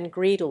Long Chen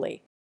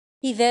greedily.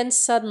 He then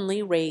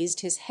suddenly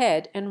raised his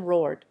head and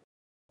roared.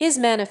 His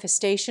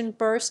manifestation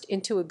burst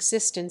into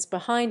existence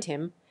behind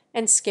him,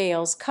 and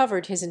scales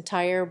covered his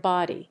entire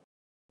body.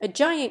 A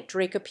giant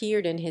drake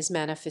appeared in his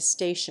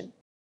manifestation.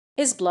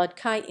 His blood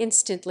kai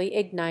instantly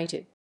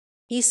ignited.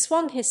 He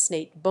swung his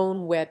snake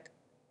bone whip,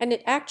 and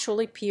it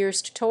actually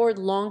pierced toward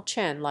Long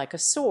Chen like a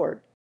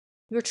sword.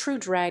 "Your true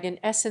dragon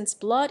essence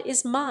blood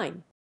is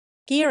mine."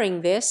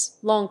 Hearing this,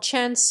 Long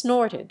Chen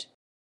snorted.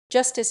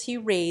 Just as he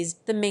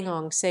raised the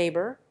Minghong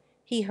saber,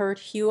 he heard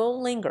Huo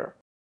linger.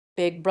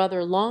 "Big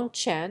brother Long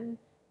Chen,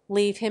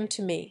 leave him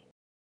to me."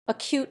 A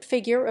cute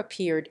figure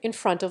appeared in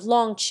front of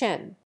Long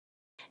Chen.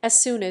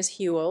 As soon as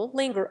Huo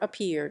linger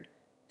appeared,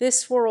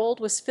 this world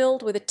was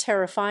filled with a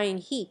terrifying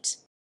heat.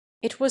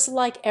 It was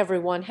like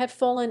everyone had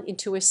fallen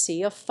into a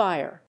sea of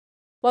fire.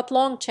 What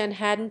Long Chen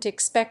hadn't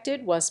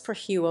expected was for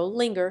Huo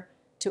linger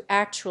to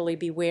actually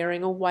be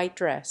wearing a white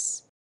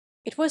dress.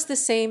 It was the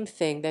same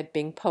thing that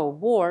Bing Po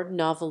wore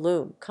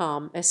novelum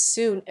calm. As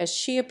soon as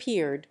she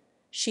appeared,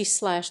 she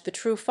slashed the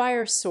true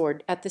fire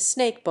sword at the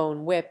snake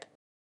bone whip.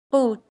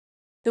 Boot!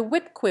 The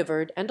whip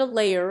quivered and a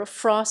layer of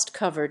frost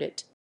covered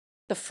it.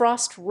 The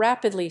frost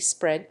rapidly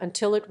spread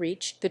until it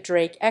reached the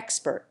drake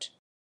expert.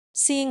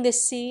 Seeing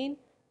this scene,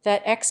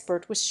 that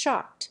expert was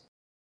shocked.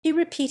 He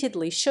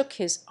repeatedly shook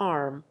his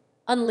arm,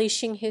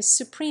 unleashing his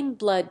supreme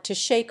blood to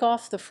shake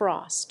off the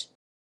frost.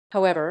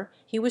 However,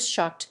 he was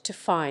shocked to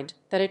find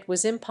that it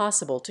was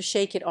impossible to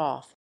shake it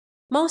off.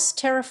 Most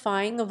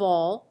terrifying of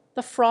all,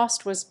 the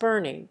frost was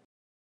burning.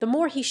 The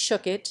more he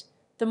shook it,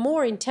 the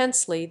more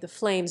intensely the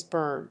flames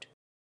burned.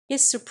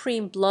 His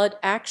supreme blood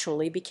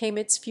actually became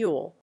its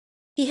fuel.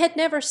 He had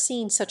never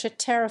seen such a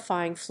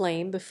terrifying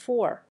flame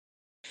before.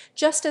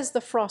 Just as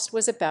the frost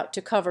was about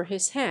to cover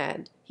his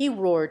hand, he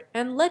roared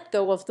and let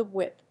go of the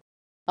whip.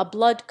 A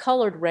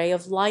blood-colored ray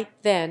of light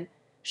then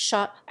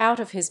shot out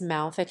of his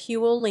mouth at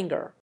Huo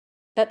linger.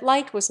 That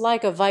light was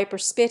like a viper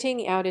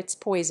spitting out its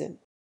poison.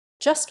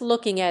 Just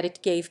looking at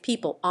it gave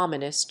people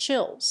ominous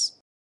chills.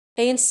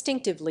 They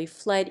instinctively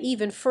fled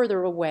even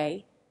further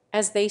away,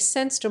 as they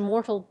sensed a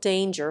mortal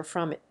danger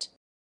from it.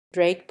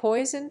 Drake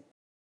poison?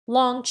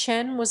 Long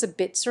Chen was a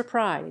bit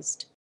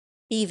surprised.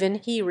 Even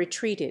he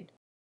retreated.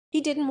 He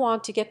didn't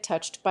want to get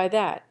touched by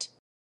that.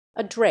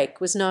 A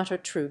drake was not a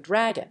true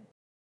dragon.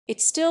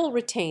 It still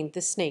retained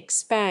the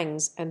snake's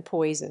fangs and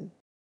poison.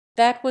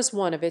 That was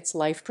one of its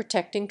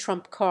life-protecting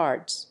trump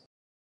cards.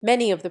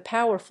 Many of the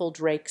powerful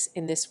drakes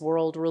in this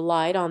world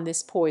relied on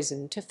this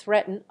poison to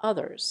threaten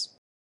others.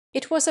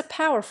 It was a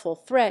powerful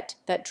threat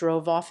that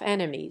drove off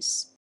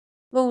enemies.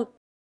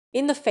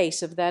 In the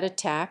face of that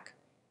attack,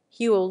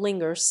 Huo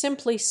linger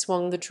simply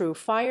swung the true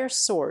fire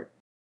sword.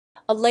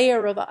 A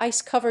layer of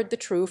ice covered the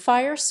true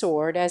fire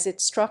sword as it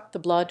struck the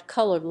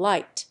blood-colored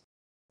light.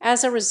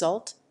 As a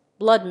result,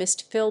 blood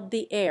mist filled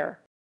the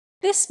air.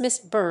 This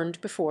mist burned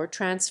before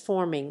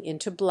transforming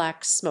into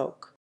black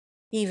smoke.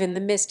 Even the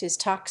mist is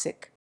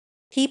toxic.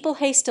 People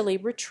hastily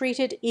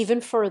retreated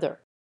even further.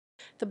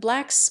 The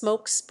black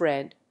smoke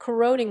spread,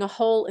 corroding a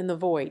hole in the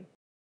void.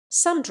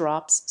 Some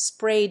drops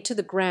sprayed to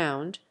the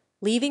ground,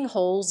 leaving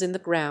holes in the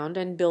ground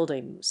and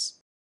buildings.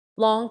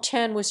 Long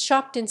Chen was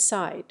shocked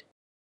inside.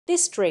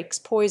 This drake's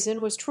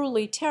poison was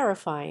truly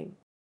terrifying.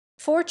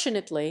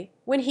 Fortunately,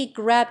 when he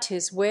grabbed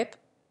his whip,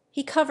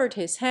 he covered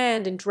his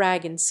hand in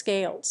dragon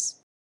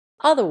scales.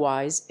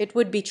 Otherwise, it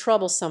would be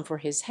troublesome for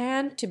his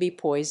hand to be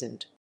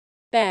poisoned.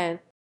 Bang!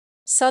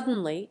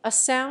 Suddenly, a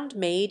sound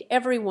made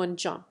everyone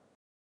jump.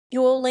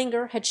 Huo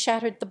linger had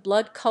shattered the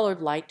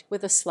blood-colored light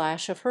with a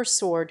slash of her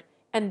sword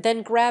and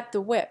then grabbed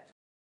the whip.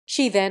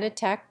 She then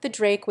attacked the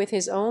drake with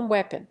his own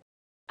weapon.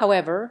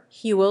 However,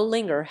 Huo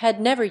linger had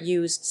never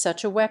used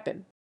such a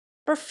weapon.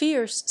 Her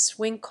fierce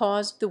swing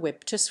caused the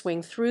whip to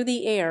swing through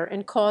the air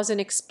and cause an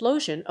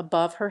explosion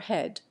above her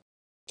head.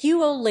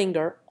 Huo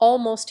linger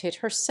almost hit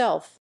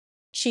herself.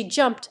 She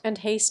jumped and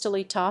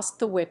hastily tossed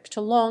the whip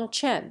to Long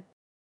Chen.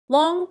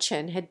 Long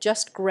Chen had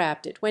just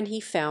grabbed it when he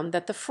found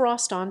that the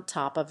frost on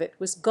top of it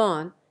was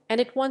gone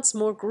and it once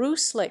more grew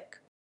slick.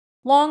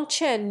 Long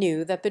Chen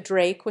knew that the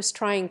drake was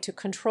trying to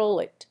control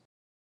it.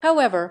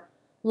 However,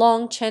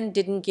 Long Chen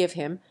didn't give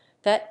him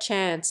that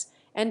chance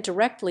and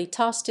directly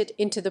tossed it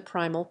into the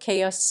primal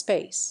chaos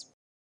space.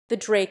 The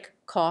drake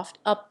coughed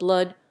up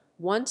blood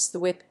once the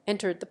whip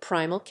entered the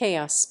primal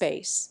chaos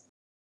space.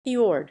 He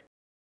roared.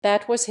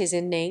 That was his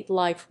innate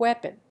life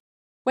weapon.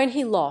 When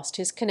he lost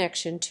his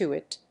connection to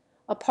it,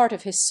 a part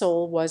of his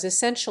soul was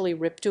essentially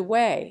ripped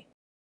away.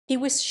 He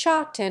was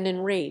shocked and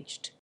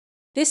enraged.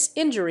 This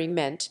injury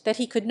meant that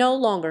he could no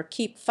longer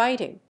keep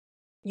fighting.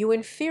 "You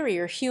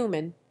inferior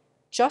human,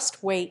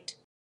 just wait."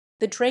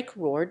 The drake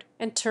roared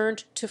and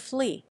turned to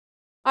flee.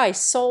 "I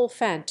soul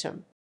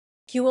phantom."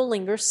 Huo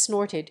linger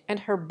snorted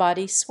and her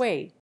body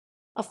swayed.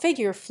 A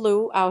figure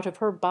flew out of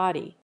her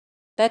body.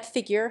 That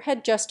figure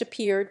had just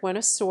appeared when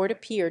a sword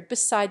appeared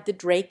beside the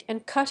drake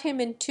and cut him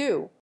in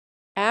two.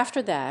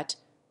 After that,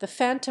 the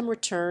phantom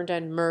returned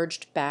and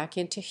merged back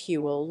into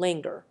Huo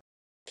Linger.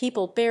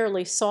 People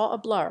barely saw a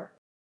blur.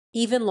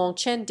 Even Long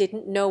Chen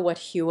didn't know what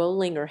Huo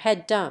Linger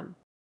had done.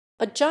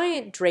 A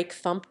giant drake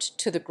thumped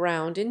to the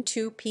ground in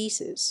 2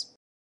 pieces.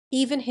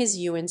 Even his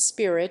Yuan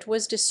spirit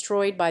was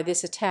destroyed by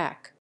this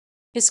attack.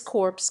 His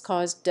corpse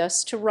caused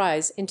dust to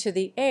rise into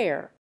the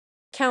air.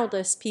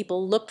 Countless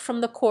people looked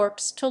from the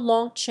corpse to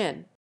Long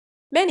Chen.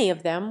 Many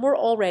of them were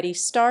already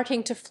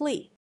starting to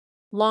flee.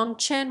 Long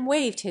Chen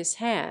waved his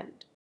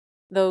hand.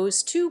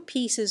 Those 2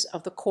 pieces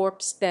of the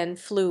corpse then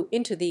flew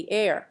into the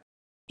air.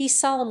 He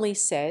solemnly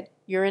said,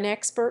 "You're an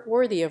expert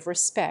worthy of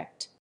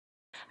respect.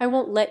 I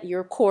won't let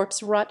your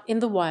corpse rot in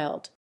the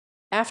wild."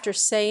 After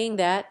saying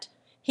that,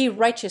 he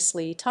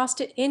righteously tossed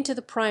it into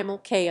the primal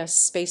chaos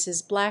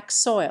space's black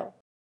soil.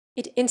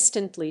 It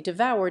instantly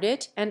devoured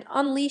it and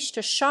unleashed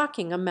a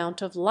shocking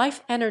amount of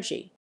life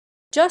energy.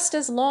 Just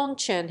as Long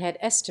Chen had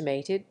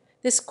estimated,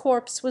 this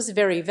corpse was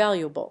very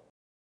valuable.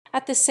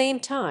 At the same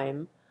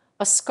time,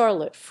 a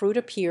scarlet fruit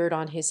appeared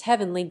on his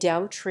heavenly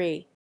Tao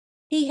tree.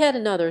 He had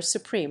another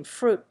supreme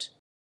fruit.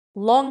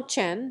 Long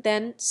Chen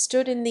then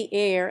stood in the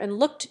air and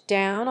looked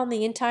down on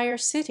the entire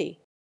city.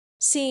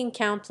 Seeing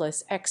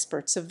countless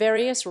experts of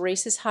various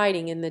races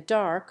hiding in the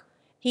dark,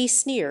 he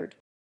sneered.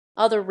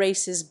 Other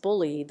races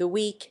bully the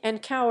weak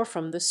and cower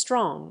from the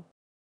strong.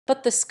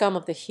 But the scum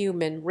of the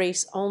human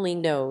race only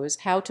knows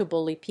how to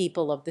bully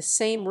people of the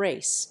same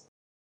race.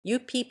 You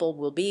people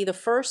will be the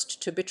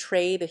first to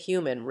betray the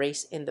human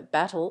race in the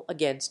battle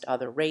against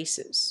other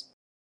races.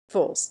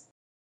 Fools,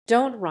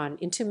 don't run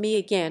into me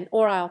again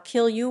or I'll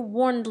kill you,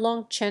 warned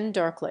Long Chen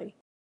darkly.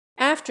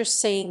 After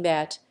saying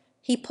that,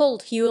 he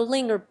pulled Huo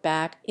Linger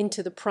back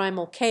into the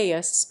primal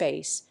chaos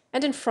space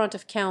and in front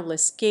of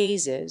countless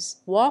gazes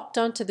walked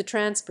onto the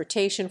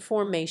transportation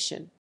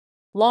formation.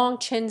 Long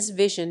Chen's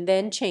vision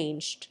then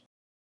changed.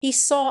 He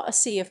saw a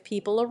sea of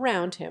people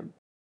around him.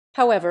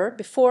 However,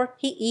 before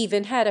he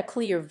even had a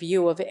clear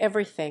view of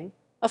everything,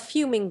 a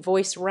fuming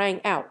voice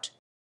rang out.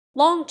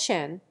 "Long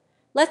Chen,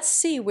 let's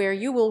see where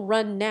you will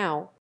run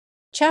now."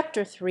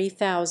 Chapter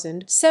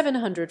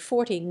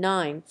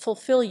 3749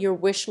 Fulfill Your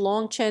Wish.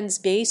 Long Chen's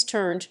gaze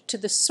turned to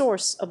the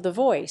source of the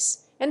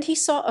voice, and he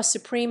saw a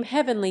supreme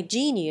heavenly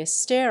genius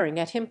staring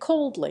at him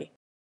coldly.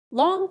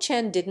 Long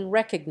Chen didn't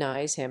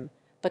recognize him,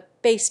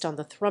 but based on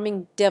the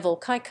thrumming devil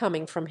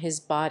coming from his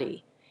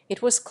body,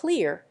 it was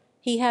clear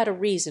he had a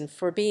reason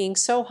for being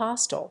so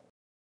hostile.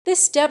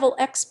 This devil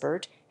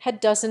expert had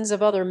dozens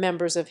of other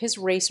members of his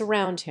race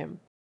around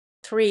him.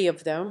 3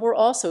 of them were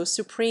also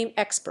supreme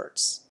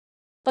experts.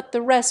 But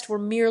the rest were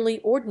merely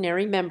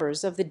ordinary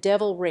members of the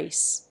devil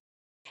race.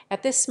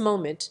 At this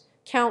moment,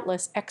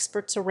 countless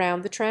experts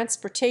around the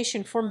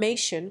transportation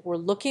formation were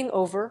looking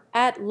over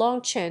at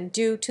Long Chen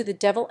due to the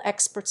devil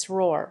expert's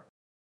roar.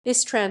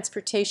 This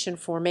transportation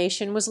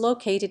formation was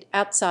located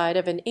outside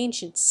of an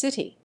ancient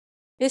city.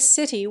 This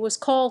city was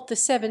called the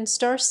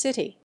 7-Star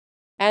City.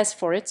 As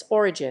for its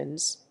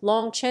origins,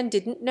 Long Chen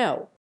didn't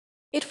know.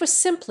 It was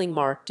simply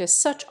marked as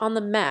such on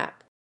the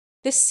map.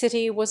 This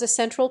city was a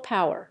central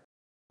power.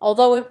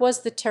 Although it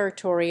was the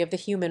territory of the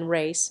human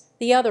race,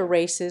 the other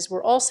races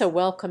were also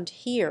welcomed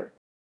here.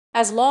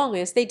 As long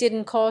as they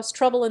didn't cause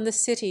trouble in the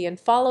city and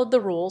followed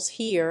the rules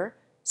here,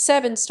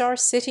 7-Star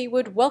City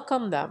would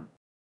welcome them.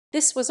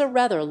 This was a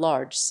rather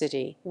large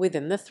city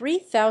within the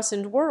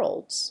 3,000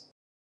 worlds.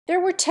 There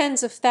were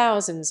tens of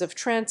thousands of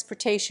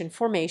transportation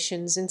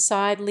formations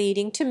inside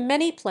leading to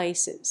many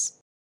places.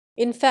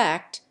 In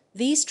fact,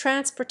 these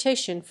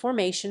transportation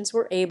formations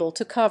were able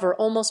to cover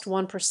almost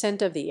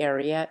 1% of the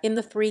area in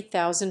the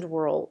 3,000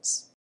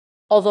 worlds.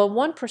 Although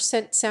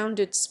 1%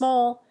 sounded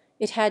small,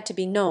 it had to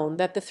be known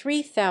that the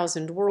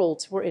 3,000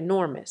 worlds were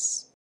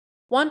enormous.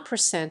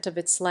 1% of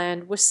its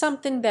land was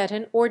something that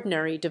an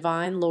ordinary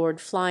divine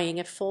lord flying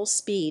at full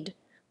speed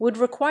would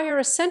require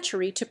a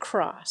century to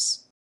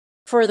cross.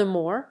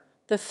 Furthermore,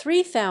 the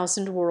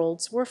 3,000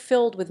 worlds were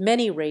filled with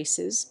many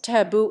races,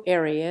 taboo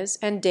areas,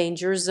 and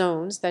danger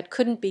zones that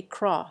couldn't be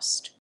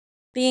crossed.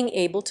 Being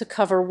able to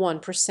cover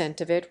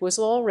 1% of it was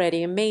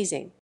already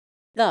amazing.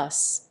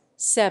 Thus,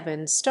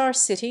 7-Star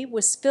City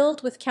was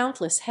filled with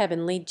countless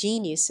heavenly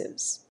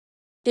geniuses.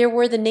 There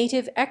were the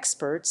native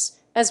experts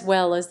as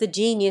well as the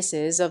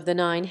geniuses of the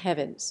 9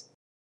 heavens.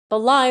 The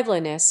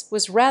liveliness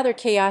was rather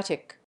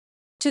chaotic.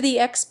 To the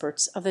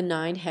experts of the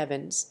 9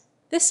 heavens,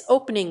 this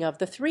opening of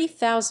the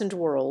 3,000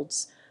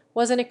 worlds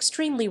was an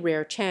extremely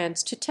rare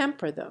chance to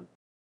temper them.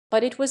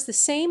 But it was the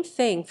same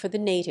thing for the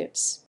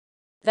natives.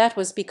 That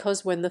was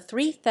because when the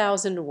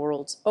 3,000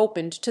 worlds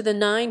opened to the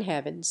 9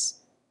 heavens,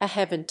 a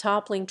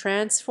heaven-toppling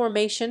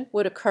transformation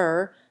would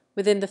occur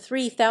within the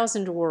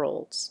 3,000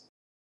 worlds.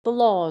 The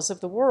laws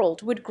of the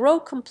world would grow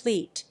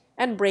complete,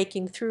 and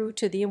breaking through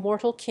to the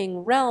immortal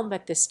king realm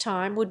at this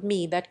time would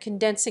mean that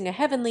condensing a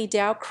heavenly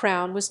Tao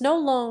crown was no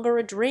longer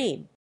a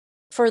dream.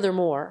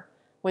 Furthermore,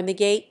 when the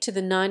gate to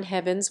the 9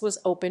 heavens was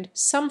opened,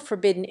 some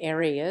forbidden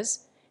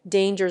areas,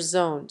 danger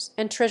zones,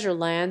 and treasure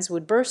lands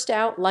would burst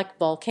out like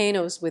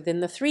volcanoes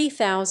within the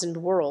 3,000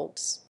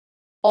 worlds.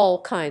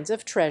 All kinds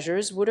of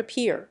treasures would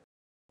appear.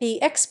 The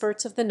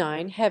experts of the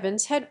 9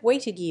 heavens had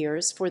waited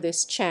years for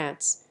this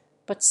chance,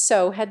 but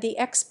so had the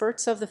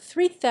experts of the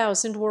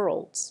 3,000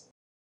 worlds.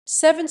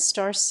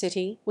 Seven-Star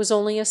City was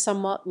only a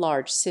somewhat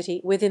large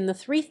city within the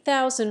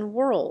 3,000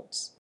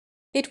 worlds.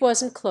 It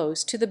wasn't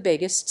close to the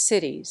biggest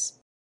cities.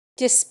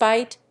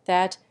 Despite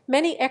that,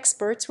 many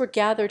experts were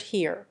gathered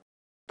here.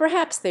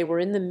 Perhaps they were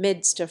in the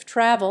midst of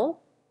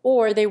travel,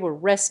 or they were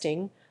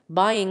resting,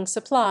 buying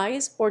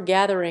supplies, or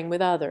gathering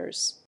with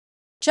others.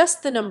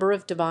 Just the number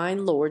of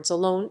divine lords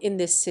alone in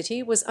this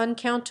city was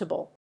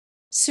uncountable.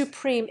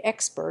 Supreme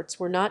experts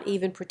were not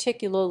even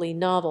particularly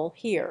novel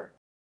here.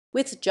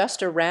 With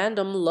just a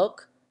random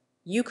look,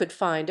 you could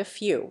find a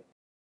few.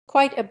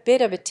 Quite a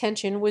bit of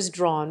attention was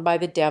drawn by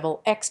the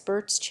devil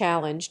expert's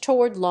challenge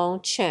toward Long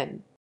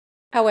Chen.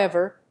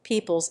 However,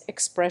 people's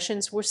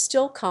expressions were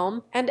still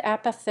calm and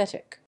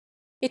apathetic.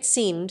 It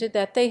seemed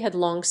that they had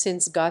long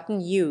since gotten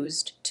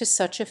used to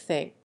such a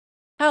thing.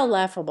 How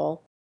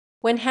laughable!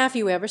 When have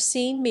you ever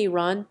seen me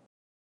run?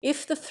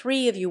 If the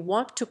 3 of you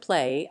want to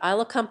play, I'll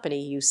accompany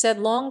you, said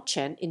Long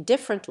Chen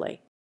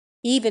indifferently.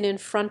 Even in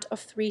front of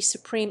 3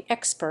 supreme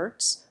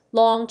experts,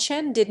 Long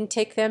Chen didn't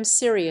take them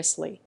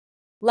seriously.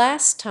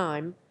 Last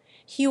time,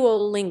 Huo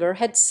Linger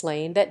had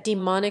slain that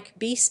demonic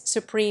beast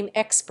supreme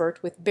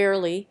expert with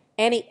barely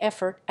any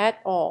effort at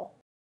all.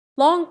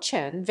 Long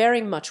Chen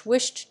very much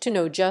wished to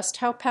know just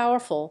how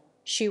powerful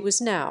she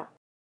was now.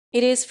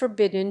 It is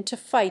forbidden to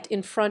fight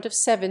in front of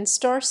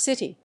Seven-Star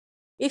City.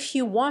 If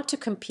you want to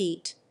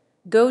compete,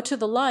 go to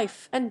the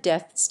life and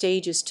death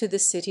stages to the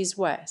city's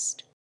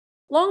west.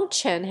 Long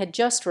Chen had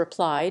just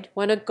replied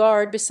when a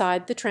guard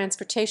beside the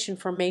transportation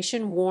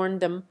formation warned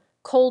them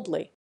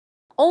coldly.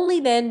 Only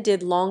then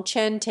did Long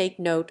Chen take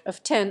note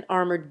of 10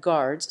 armored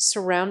guards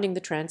surrounding the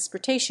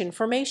transportation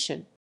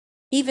formation.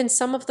 Even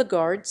some of the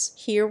guards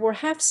here were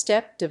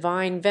half-step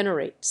divine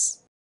venerates.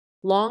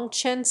 Long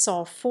Chen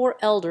saw 4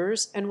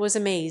 elders and was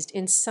amazed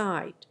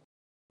inside.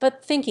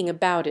 But thinking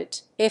about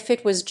it, if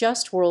it was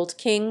just world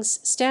kings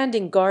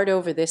standing guard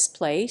over this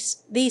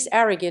place, these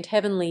arrogant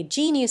heavenly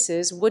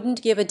geniuses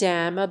wouldn't give a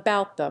damn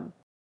about them.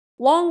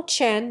 Long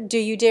Chen, do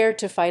you dare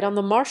to fight on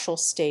the martial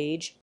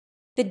stage?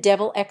 The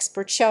devil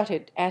expert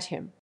shouted at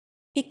him.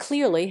 He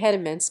clearly had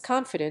immense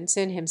confidence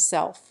in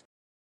himself.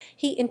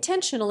 He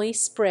intentionally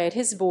spread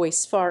his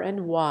voice far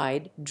and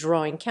wide,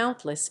 drawing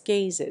countless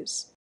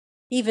gazes.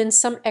 Even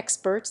some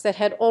experts that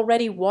had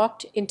already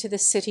walked into the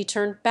city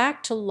turned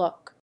back to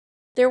look.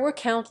 There were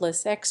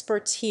countless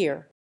experts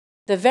here.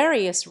 The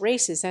various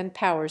races and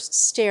powers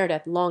stared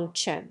at Long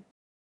Chen.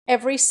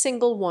 Every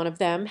single one of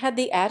them had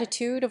the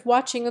attitude of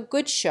watching a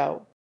good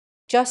show.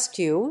 Just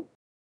you?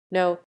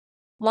 No,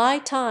 lie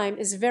time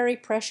is very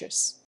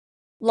precious.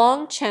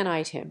 Long Chen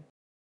eyed him.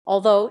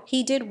 Although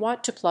he did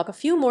want to pluck a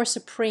few more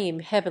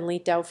supreme heavenly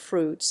Tao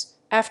fruits,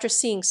 after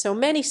seeing so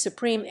many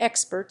supreme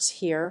experts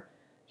here,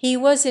 he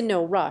was in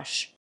no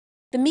rush.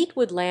 The meat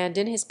would land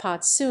in his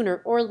pot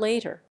sooner or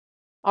later.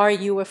 Are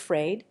you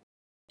afraid?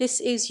 This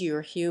is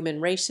your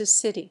human race's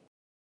city.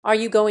 Are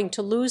you going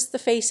to lose the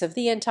face of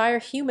the entire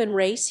human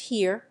race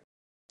here?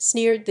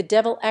 Sneered the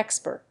devil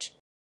expert.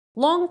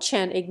 Long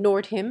Chen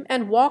ignored him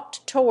and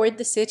walked toward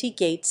the city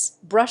gates,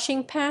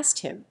 brushing past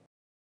him.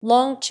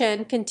 Long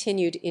Chen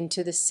continued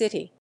into the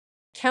city.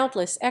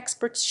 Countless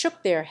experts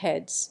shook their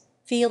heads,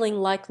 feeling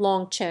like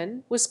Long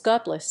Chen was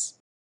godless.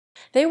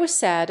 They were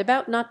sad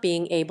about not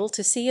being able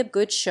to see a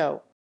good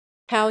show.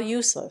 How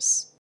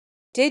useless.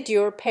 Did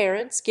your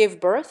parents give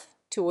birth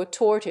to a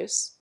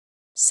tortoise?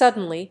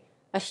 Suddenly,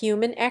 a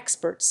human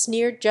expert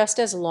sneered just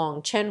as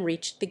Long Chen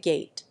reached the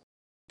gate.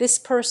 This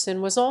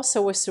person was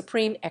also a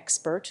supreme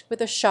expert with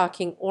a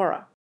shocking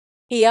aura.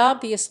 He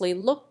obviously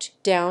looked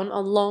down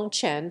on Long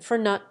Chen for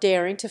not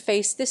daring to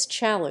face this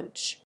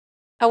challenge.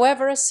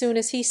 However, as soon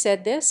as he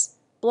said this,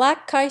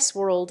 black kais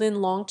swirled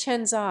in Long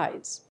Chen's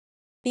eyes.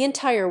 The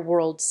entire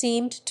world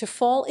seemed to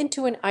fall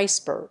into an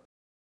iceberg.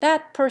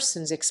 That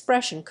person's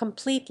expression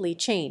completely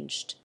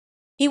changed.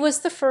 He was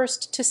the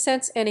first to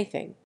sense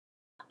anything.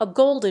 A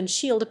golden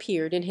shield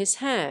appeared in his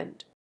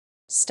hand.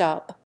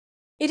 Stop.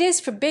 It is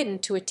forbidden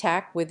to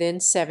attack within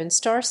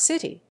Seven-Star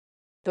City.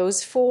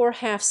 Those 4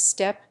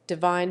 half-step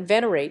divine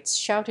venerates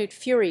shouted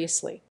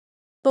furiously.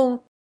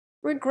 Boom!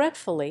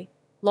 Regretfully,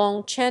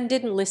 Long Chen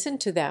didn't listen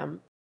to them.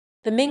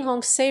 The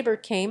Minghong saber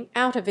came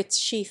out of its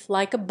sheath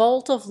like a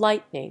bolt of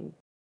lightning.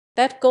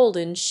 That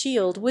golden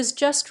shield was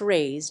just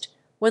raised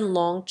when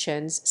Long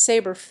Chen's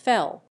saber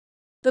fell.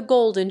 The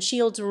golden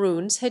shield's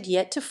runes had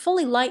yet to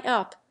fully light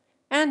up,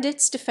 and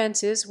its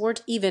defenses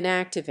weren't even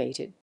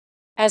activated.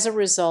 As a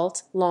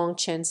result, Long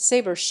Chen's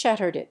saber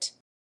shattered it.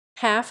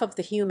 Half of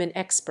the human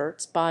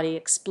expert's body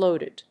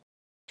exploded.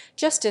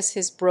 Just as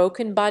his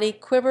broken body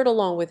quivered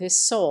along with his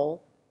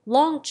soul,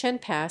 Long Chen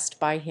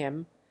passed by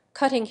him,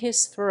 cutting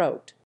his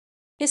throat.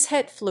 His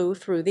head flew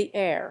through the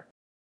air.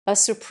 A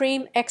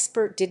supreme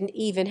expert didn't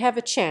even have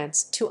a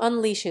chance to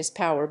unleash his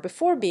power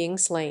before being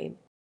slain.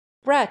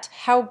 Brat,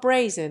 how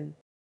brazen!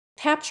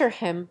 Capture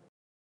him!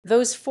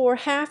 Those 4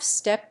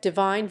 half-step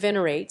divine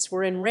venerates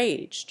were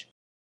enraged.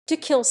 To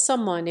kill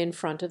someone in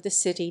front of the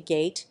city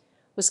gate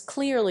was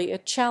clearly a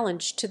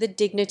challenge to the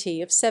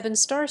dignity of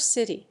Seven-Star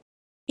City.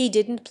 He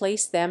didn't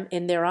place them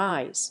in their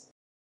eyes.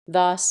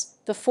 Thus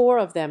the four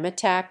of them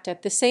attacked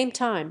at the same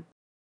time.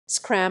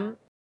 Scram!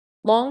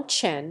 Long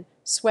Chen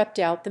swept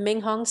out the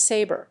Minghong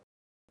saber.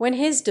 When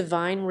his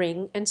divine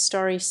ring and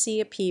starry sea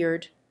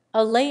appeared,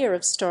 a layer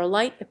of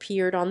starlight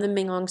appeared on the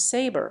Minghong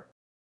saber.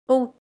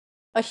 Oh!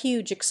 A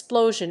huge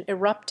explosion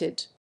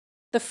erupted.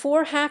 The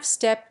four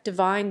half-step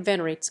divine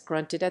venerates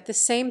grunted at the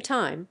same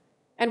time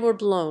and were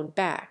blown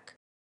back.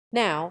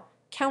 Now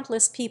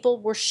countless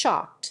people were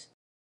shocked.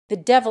 The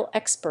devil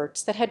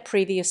experts that had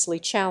previously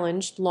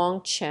challenged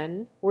Long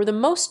Chen were the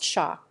most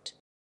shocked.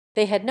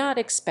 They had not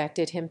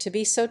expected him to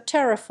be so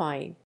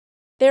terrifying.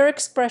 Their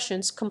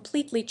expressions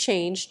completely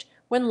changed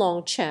when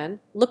Long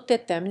Chen looked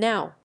at them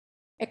now.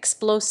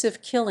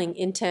 Explosive killing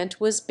intent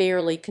was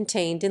barely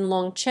contained in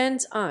Long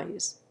Chen's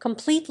eyes,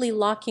 completely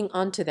locking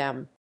onto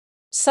them.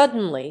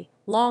 Suddenly,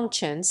 Long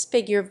Chen's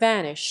figure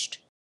vanished.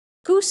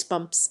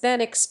 Goosebumps then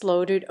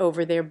exploded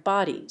over their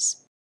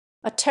bodies.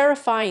 A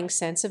terrifying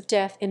sense of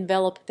death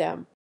enveloped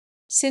them.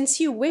 "Since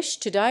you wish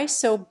to die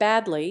so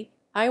badly,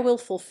 I will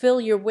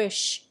fulfill your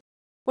wish."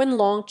 When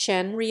Long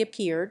Chen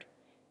reappeared,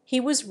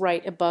 he was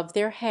right above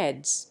their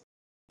heads.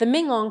 The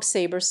Minghong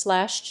saber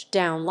slashed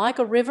down like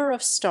a river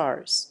of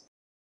stars.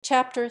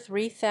 Chapter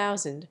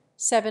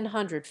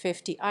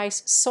 3750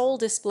 Ice Soul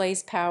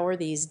displays power.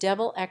 These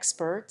devil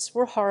experts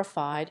were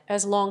horrified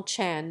as Long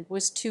Chen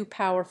was too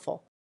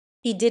powerful.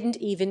 He didn't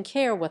even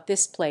care what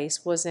this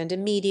place was and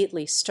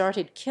immediately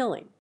started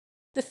killing.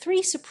 The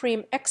three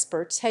supreme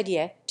experts had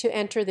yet to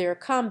enter their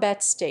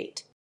combat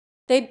state.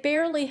 They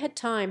barely had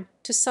time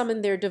to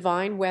summon their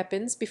divine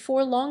weapons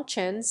before Long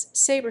Chen's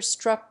saber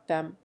struck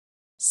them.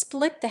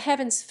 "Split the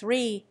heavens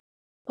three!"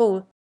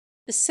 Oh!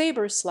 The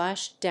saber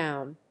slashed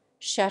down,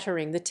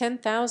 shattering the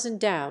 10,000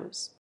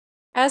 dows.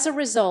 As a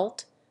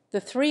result,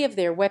 the three of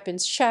their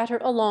weapons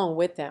shattered along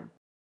with them.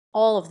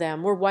 All of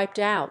them were wiped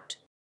out.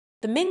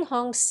 The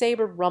Minghong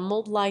saber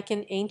rumbled like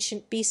an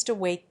ancient beast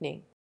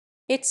awakening.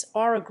 Its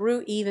aura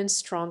grew even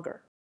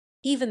stronger.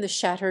 Even the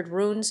shattered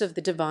runes of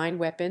the divine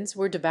weapons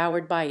were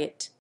devoured by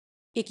it.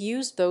 It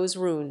used those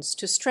runes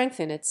to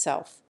strengthen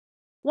itself.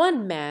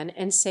 One man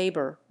and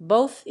saber,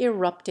 both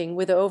erupting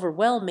with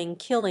overwhelming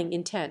killing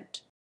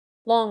intent.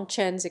 Long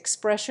Chen's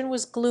expression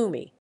was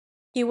gloomy.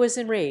 He was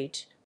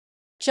enraged.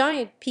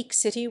 Giant Peak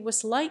City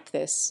was like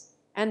this,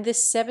 and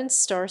this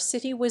Seven-Star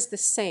City was the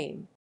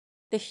same.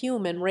 The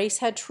human race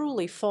had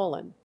truly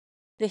fallen.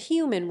 The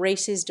human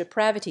race's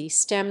depravity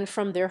stemmed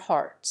from their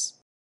hearts.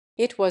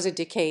 It was a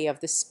decay of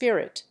the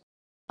spirit.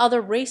 Other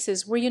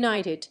races were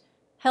united,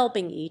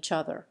 helping each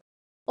other.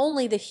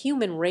 Only the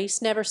human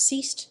race never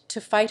ceased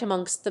to fight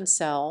amongst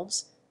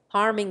themselves,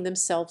 harming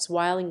themselves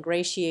while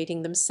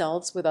ingratiating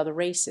themselves with other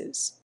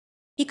races.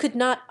 He could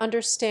not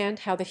understand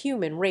how the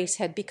human race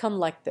had become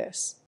like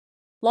this.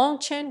 Long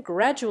Chen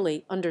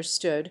gradually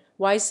understood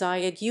why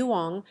Zaya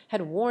Guang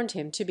had warned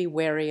him to be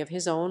wary of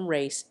his own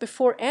race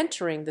before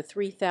entering the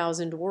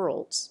 3,000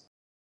 worlds.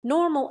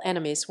 Normal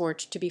enemies weren't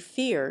to be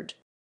feared.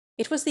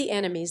 It was the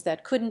enemies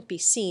that couldn't be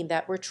seen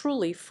that were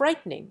truly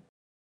frightening.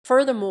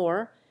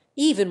 Furthermore,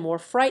 even more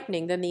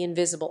frightening than the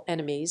invisible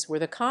enemies were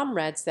the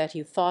comrades that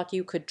you thought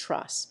you could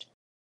trust.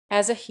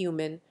 As a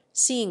human,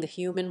 seeing the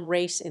human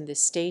race in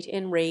this state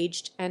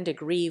enraged and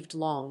aggrieved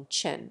Long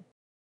Chen.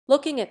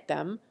 Looking at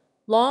them,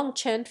 Long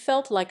Chen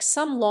felt like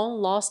some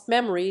long-lost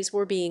memories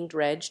were being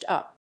dredged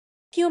up.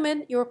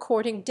 "Human, you're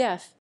courting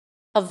death."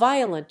 A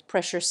violent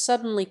pressure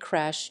suddenly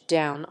crashed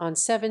down on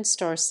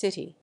Seven-Star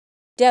City.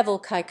 Devil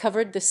Kai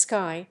covered the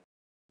sky.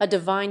 A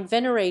divine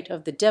venerate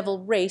of the devil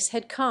race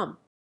had come.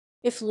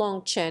 If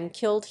Long Chen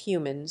killed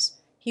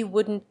humans, he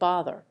wouldn't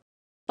bother.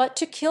 But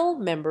to kill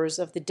members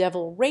of the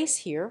devil race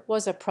here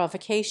was a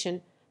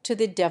provocation to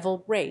the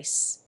devil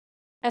race.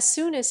 As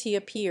soon as he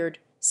appeared,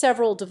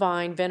 several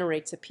divine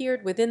venerates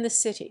appeared within the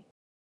city.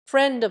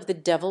 "Friend of the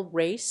devil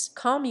race,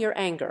 calm your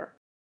anger.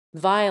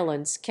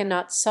 Violence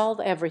cannot solve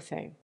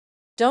everything.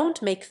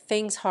 Don't make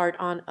things hard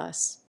on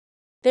us."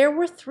 There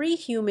were 3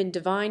 human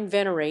divine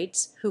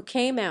venerates who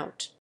came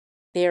out.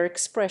 Their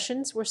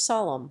expressions were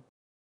solemn.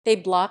 They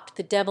blocked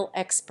the devil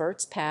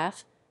expert's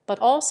path, but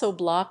also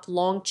blocked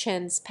Long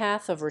Chen's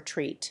path of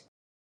retreat.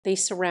 They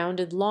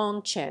surrounded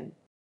Long Chen.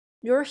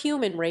 "Your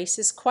human race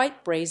is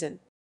quite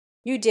brazen.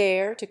 You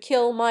dare to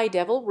kill my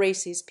devil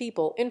race's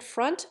people in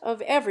front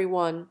of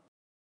everyone.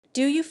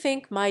 Do you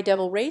think my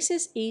devil race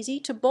is easy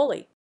to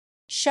bully?"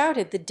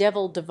 shouted the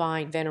devil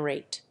divine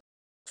venerate.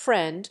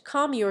 "Friend,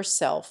 calm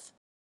yourself.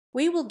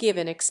 We will give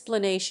an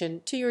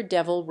explanation to your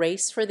devil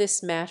race for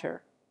this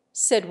matter,"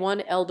 said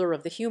one elder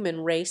of the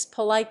human race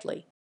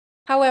politely.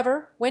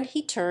 However, when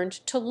he turned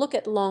to look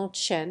at Long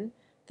Chen,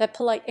 that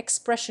polite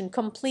expression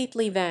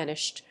completely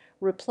vanished,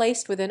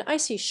 replaced with an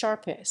icy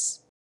sharpness.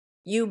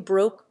 "You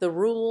broke the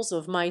rules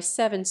of my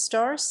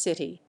Seven-Star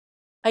City.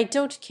 I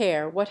don't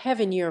care what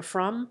heaven you're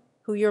from,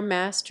 who your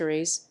master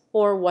is,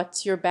 or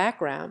what's your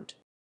background.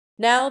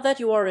 Now that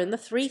you are in the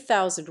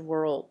 3,000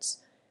 worlds,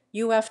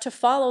 you have to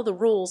follow the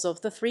rules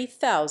of the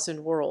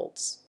 3,000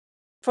 worlds."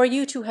 For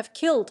you to have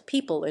killed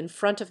people in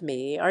front of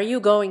me, are you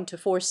going to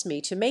force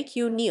me to make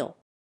you kneel?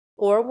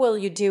 Or will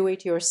you do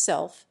it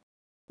yourself?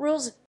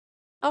 Rules.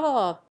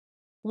 Ah!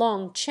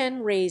 Long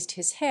Chen raised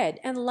his head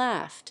and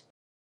laughed.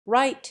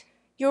 Right,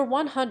 you're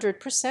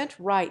 100%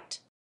 right.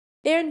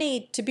 There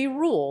need to be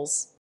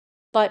rules.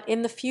 But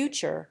in the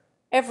future,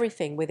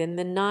 everything within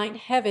the 9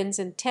 heavens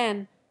and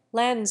 10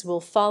 lands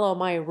will follow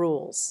my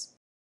rules.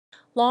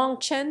 Long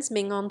Chen's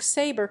Mingong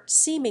saber,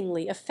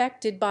 seemingly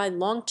affected by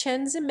Long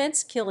Chen's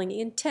immense killing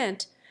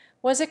intent,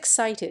 was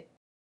excited.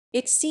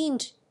 It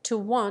seemed to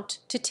want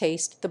to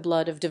taste the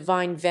blood of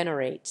divine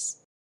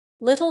venerates.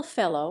 Little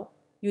fellow,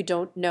 you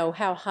don't know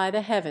how high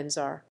the heavens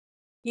are.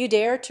 You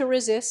dare to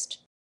resist?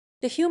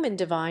 The human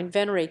divine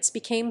venerates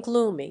became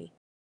gloomy.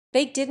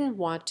 They didn't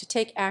want to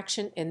take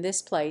action in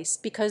this place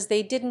because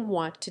they didn't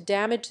want to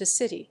damage the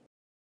city.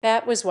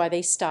 That was why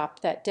they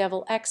stopped that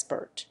devil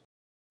expert.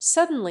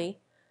 Suddenly,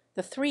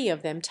 the 3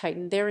 of them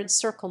tightened their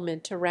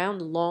encirclement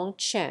around Long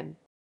Chen.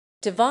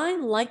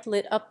 Divine light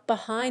lit up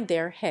behind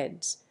their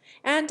heads,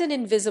 and an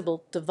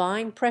invisible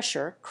divine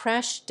pressure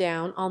crashed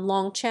down on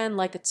Long Chen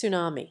like a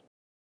tsunami.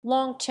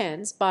 Long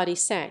Chen's body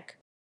sank.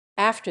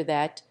 After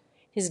that,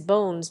 his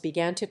bones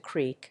began to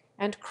creak,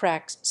 and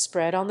cracks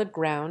spread on the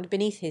ground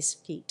beneath his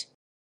feet.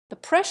 The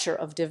pressure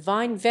of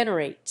divine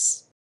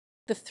venerates.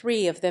 The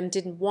 3 of them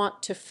didn't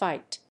want to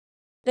fight.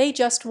 They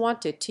just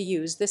wanted to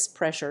use this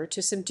pressure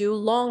to subdue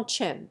Long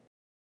Chen.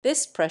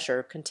 This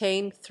pressure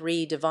contained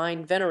 3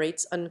 divine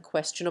venerates'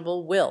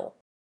 unquestionable will.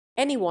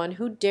 Anyone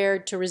who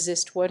dared to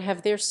resist would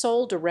have their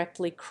soul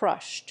directly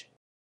crushed.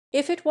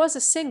 If it was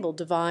a single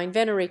divine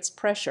venerate's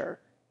pressure,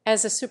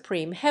 as a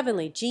supreme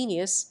heavenly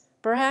genius,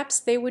 perhaps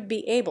they would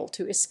be able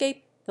to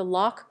escape the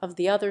lock of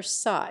the other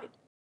side.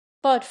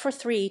 But for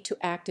 3 to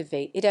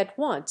activate it at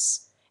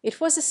once, it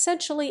was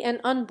essentially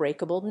an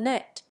unbreakable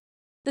net.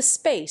 The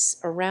space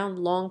around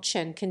Long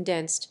Chen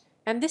condensed,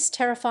 and this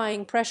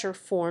terrifying pressure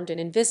formed an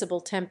invisible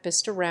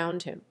tempest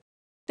around him.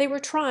 They were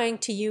trying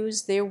to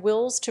use their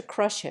wills to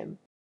crush him.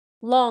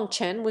 Long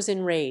Chen was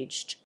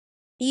enraged.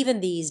 Even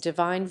these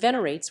divine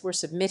venerates were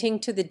submitting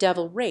to the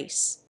devil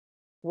race.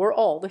 Were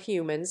all the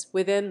humans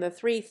within the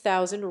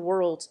 3,000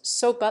 worlds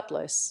so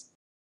gutless?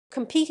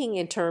 Competing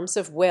in terms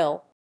of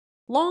will,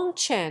 Long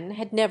Chen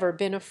had never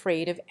been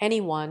afraid of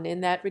anyone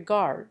in that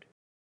regard.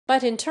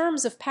 But in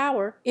terms of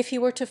power, if he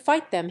were to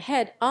fight them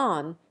head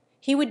on,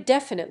 he would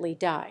definitely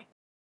die.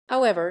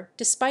 However,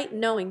 despite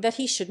knowing that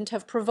he shouldn't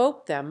have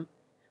provoked them,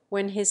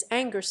 when his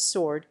anger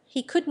soared,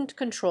 he couldn't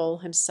control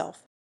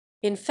himself.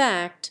 In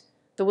fact,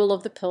 the will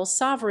of the Pill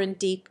Sovereign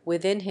deep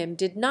within him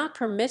did not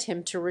permit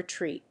him to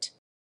retreat.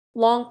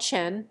 Long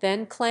Chen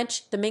then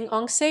clenched the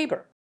Mingong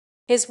saber.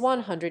 His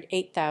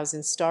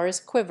 108,000 stars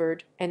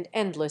quivered and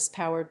endless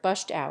power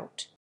gushed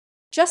out.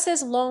 Just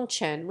as Long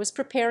Chen was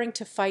preparing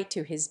to fight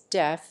to his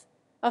death,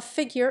 a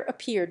figure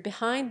appeared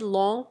behind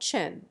Long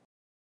Chen.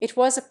 It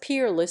was a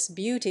peerless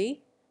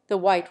beauty, the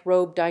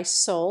white-robed ice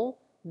soul,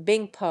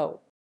 Bing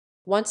Po.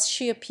 Once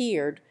she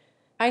appeared,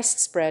 ice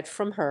spread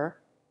from her,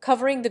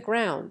 covering the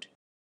ground.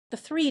 The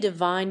 3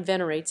 divine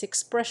venerates'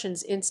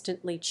 expressions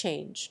instantly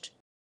changed.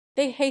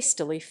 They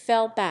hastily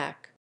fell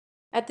back.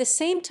 At the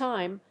same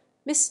time,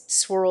 mist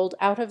swirled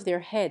out of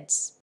their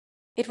heads.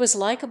 It was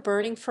like a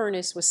burning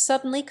furnace was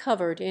suddenly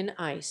covered in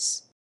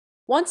ice.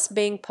 Once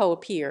Bing Po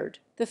appeared,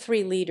 the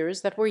 3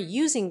 leaders that were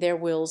using their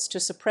wills to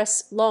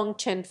suppress Long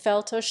Chen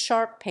felt a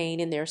sharp pain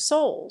in their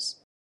souls.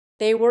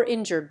 They were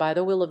injured by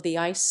the will of the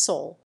ice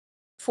soul.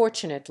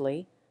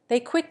 Fortunately, they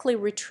quickly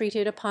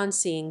retreated upon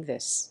seeing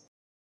this.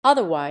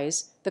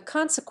 Otherwise, the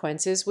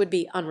consequences would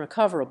be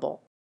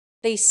unrecoverable.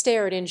 They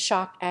stared in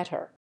shock at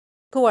her.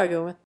 "Who are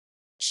you?"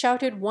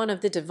 shouted one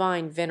of the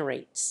divine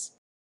venerates.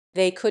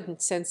 They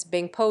couldn't sense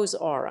Bing Po's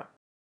aura.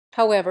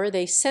 However,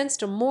 they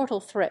sensed a mortal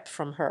threat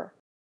from her.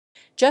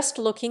 Just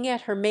looking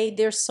at her made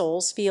their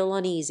souls feel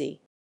uneasy.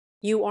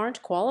 "You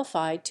aren't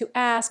qualified to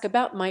ask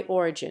about my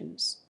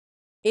origins.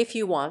 If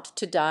you want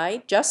to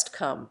die, just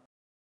come."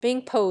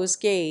 Bing Po's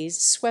gaze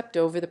swept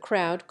over the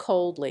crowd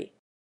coldly.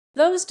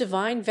 Those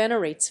divine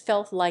venerates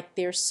felt like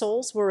their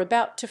souls were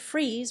about to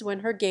freeze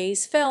when her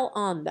gaze fell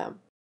on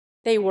them.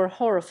 They were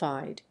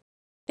horrified.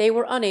 They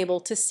were unable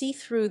to see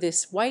through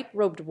this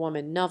white-robed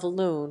woman.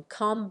 Novaloon,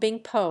 calm Bing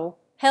Po,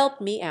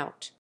 help me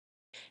out.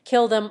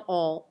 "Kill them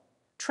all,"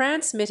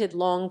 transmitted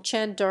Long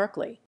Chen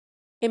darkly.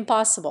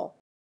 "Impossible.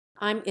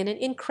 I'm in an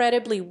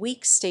incredibly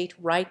weak state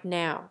right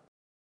now.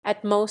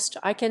 At most,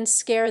 I can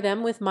scare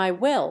them with my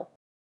will.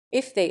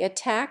 If they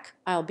attack,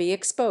 I'll be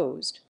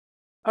exposed.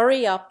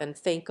 Hurry up and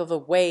think of a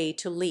way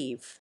to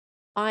leave.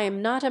 I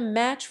am not a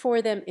match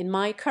for them in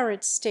my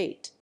current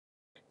state."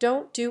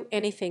 "Don't do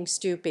anything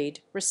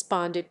stupid,"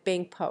 responded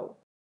Bing Po.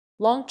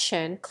 Long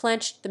Chen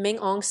clenched the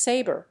Mingong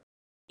saber.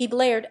 He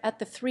glared at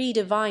the 3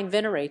 divine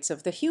venerates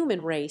of the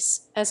human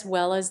race as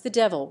well as the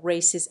devil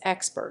race's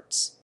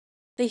experts.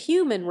 "The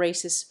human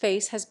race's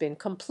face has been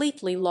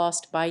completely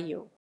lost by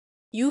you.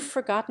 You've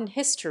forgotten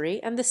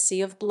history and the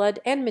sea of blood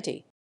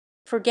enmity.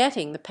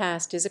 Forgetting the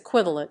past is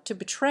equivalent to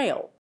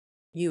betrayal.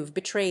 You've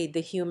betrayed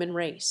the human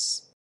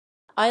race.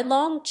 I,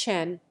 Long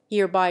Chen,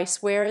 hereby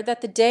swear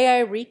that the day I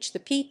reach the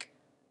peak,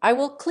 I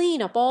will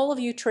clean up all of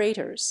you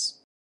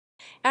traitors."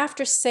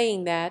 After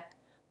saying that,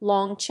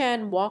 Long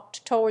Chen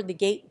walked toward the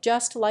gate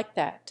just like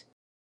that.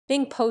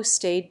 Bing Po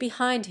stayed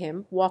behind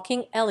him,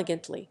 walking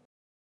elegantly.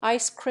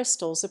 Ice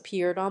crystals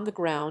appeared on the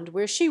ground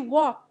where she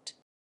walked.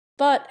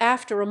 But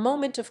after a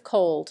moment of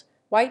cold,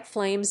 white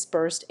flames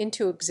burst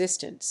into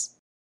existence.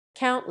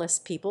 Countless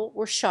people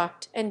were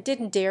shocked and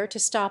didn't dare to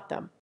stop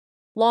them.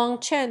 Long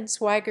Chen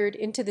swaggered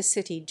into the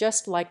city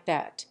just like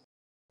that.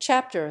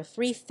 Chapter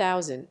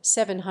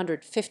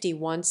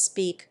 3751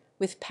 Speak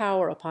with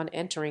power upon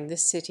entering the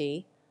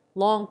city.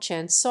 Long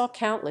Chen saw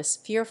countless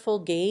fearful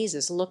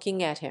gazes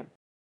looking at him.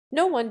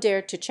 No one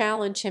dared to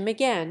challenge him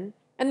again,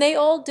 and they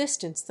all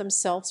distanced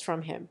themselves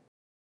from him.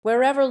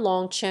 Wherever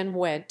Long Chen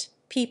went,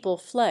 people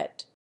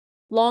fled.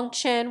 Long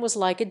Chen was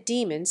like a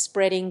demon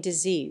spreading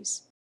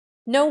disease.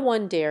 No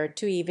one dared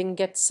to even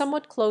get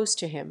somewhat close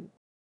to him.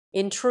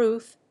 In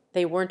truth,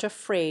 they weren't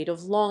afraid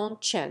of Long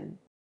Chen.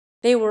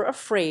 They were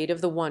afraid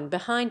of the one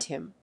behind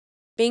him.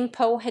 Bing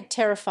Po had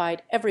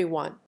terrified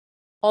everyone.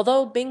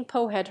 Although Bing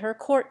Po had her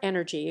court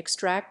energy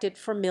extracted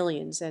for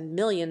millions and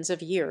millions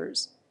of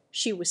years,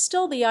 she was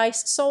still the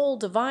ice soul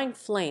divine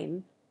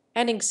flame,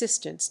 an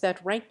existence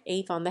that ranked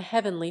eighth on the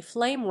heavenly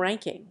flame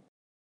ranking.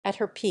 At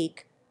her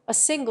peak, a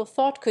single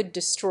thought could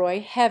destroy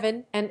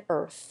heaven and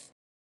earth.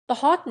 The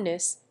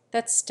haughtiness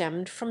that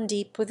stemmed from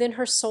deep within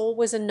her soul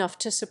was enough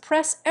to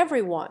suppress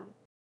everyone.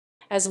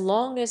 As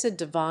long as a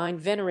divine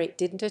venerate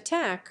didn't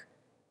attack,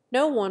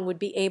 no one would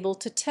be able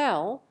to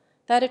tell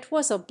that it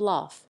was a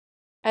bluff.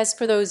 As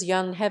for those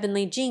young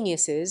heavenly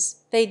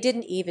geniuses, they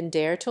didn't even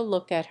dare to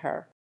look at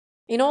her.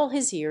 In all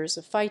his years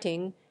of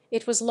fighting,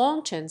 it was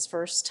Long Chen's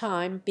first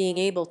time being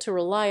able to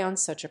rely on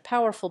such a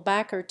powerful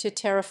backer to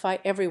terrify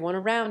everyone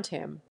around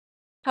him.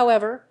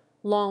 However,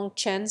 Long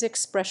Chen's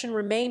expression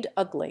remained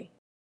ugly.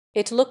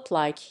 It looked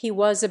like he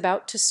was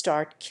about to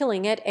start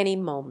killing at any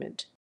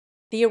moment.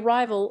 The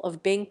arrival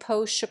of Bing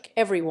Po shook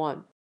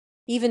everyone.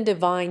 Even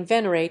divine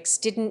venerates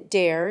didn't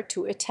dare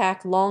to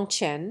attack Long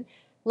Chen,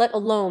 let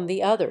alone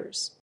the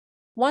others.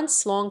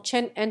 Once Long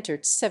Chen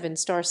entered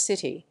Seven-Star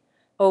City,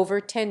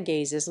 over 10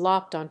 gazes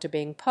locked onto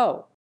Bing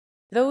Po.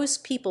 Those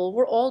people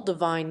were all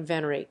divine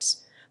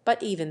venerates,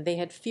 but even they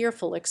had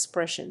fearful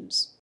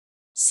expressions.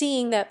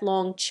 Seeing that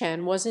Long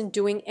Chen wasn't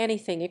doing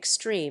anything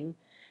extreme,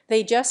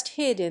 they just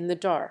hid in the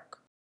dark.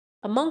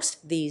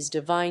 Amongst these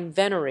divine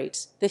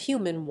venerates, the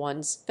human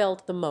ones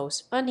felt the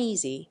most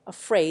uneasy,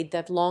 afraid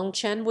that Long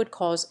Chen would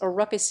cause a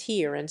ruckus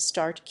here and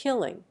start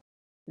killing.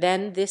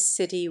 Then this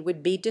city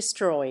would be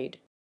destroyed.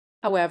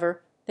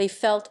 However, they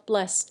felt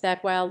blessed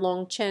that while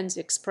Long Chen's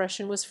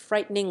expression was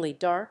frighteningly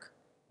dark,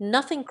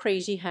 nothing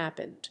crazy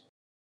happened.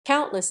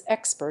 Countless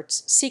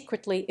experts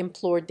secretly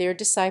implored their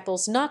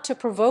disciples not to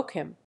provoke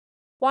him.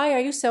 "Why are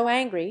you so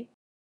angry?"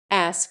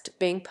 asked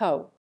Bing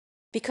Po.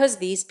 "Because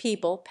these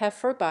people have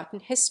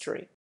forgotten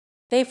history.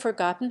 They've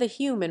forgotten the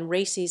human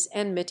race's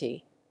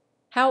enmity,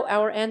 how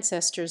our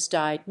ancestors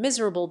died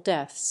miserable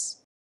deaths.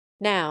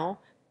 Now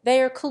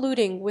they are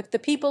colluding with the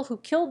people who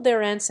killed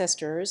their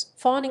ancestors,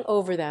 fawning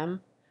over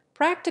them,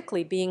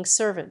 practically being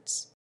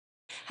servants."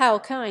 "How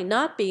can I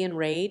not be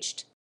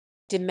enraged?"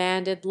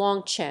 demanded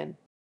Long Chen.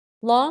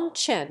 Long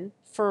Chen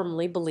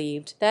firmly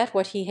believed that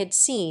what he had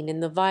seen in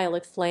the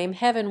violet flame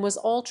heaven was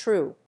all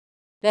true.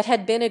 That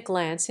had been a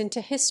glance into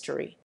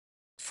history.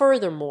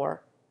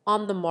 Furthermore,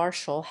 on the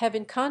martial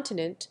heaven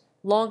continent,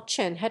 Long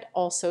Chen had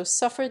also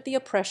suffered the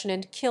oppression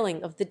and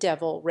killing of the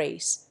devil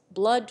race,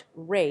 blood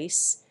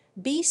race,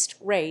 beast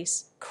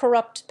race,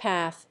 corrupt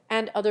path,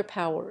 and other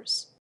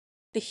powers.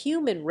 The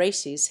human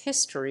race's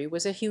history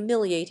was a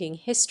humiliating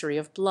history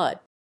of blood.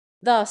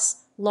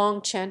 Thus,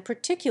 Long Chen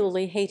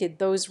particularly hated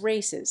those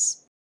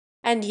races.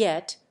 And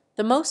yet,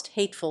 the most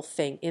hateful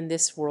thing in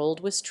this world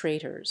was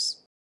traitors.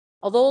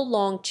 Although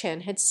Long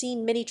Chen had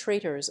seen many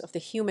traitors of the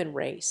human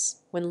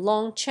race, when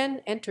Long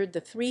Chen entered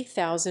the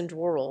 3,000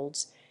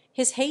 worlds,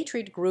 his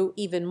hatred grew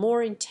even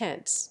more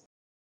intense.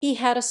 He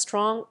had a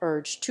strong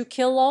urge to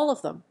kill all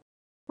of them.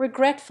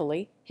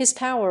 Regretfully, his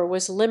power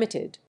was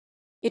limited.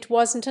 It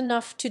wasn't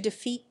enough to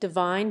defeat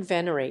divine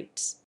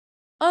venerates.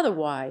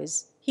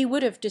 Otherwise, he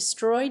would have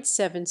destroyed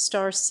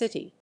Seven-Star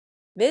City.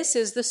 This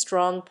is the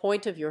strong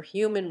point of your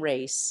human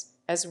race,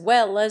 as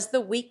well as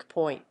the weak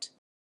point.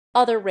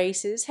 Other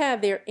races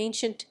have their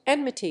ancient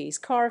enmities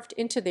carved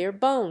into their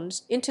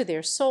bones, into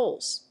their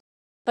souls.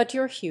 But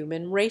your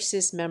human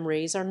race's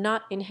memories are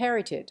not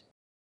inherited.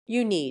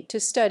 You need to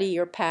study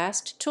your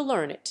past to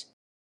learn it.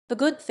 The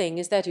good thing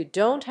is that you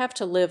don't have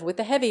to live with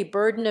the heavy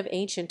burden of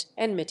ancient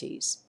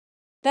enmities.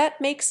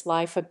 That makes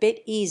life a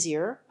bit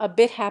easier, a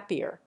bit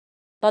happier.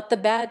 But the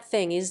bad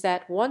thing is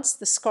that once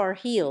the scar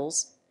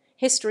heals,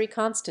 history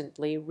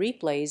constantly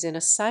replays in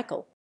a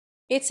cycle.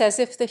 It's as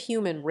if the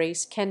human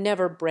race can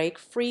never break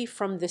free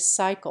from this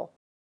cycle.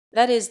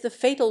 That is the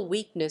fatal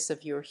weakness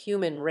of your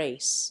human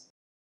race.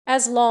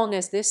 As long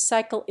as this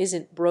cycle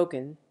isn't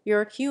broken,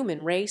 your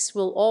human race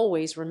will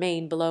always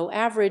remain below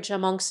average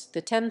amongst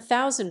the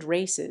 10,000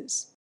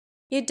 races.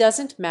 It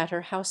doesn't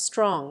matter how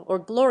strong or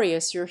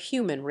glorious your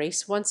human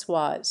race once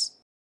was.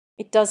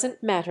 It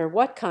doesn't matter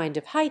what kind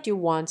of height you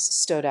once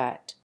stood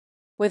at.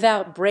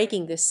 Without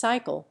breaking this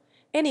cycle,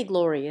 any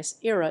glorious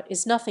era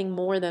is nothing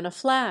more than a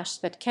flash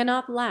that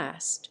cannot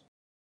last.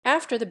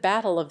 After the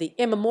battle of the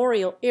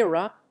immemorial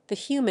era, the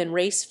human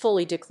race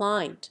fully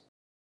declined.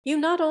 You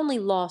not only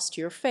lost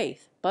your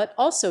faith, but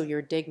also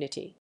your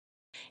dignity.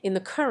 In the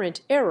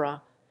current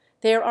era,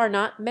 there are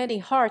not many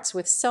hearts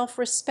with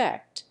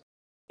self-respect.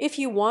 If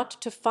you want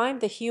to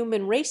find the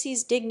human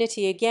race's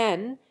dignity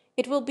again,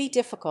 it will be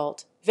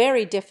difficult,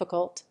 very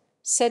difficult,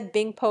 said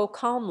Bingpo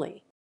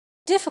calmly.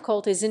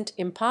 Difficult isn't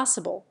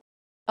impossible.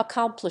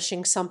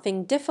 Accomplishing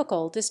something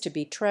difficult is to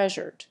be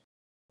treasured.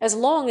 As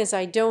long as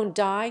I don't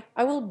die,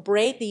 I will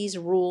break these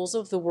rules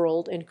of the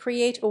world and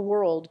create a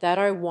world that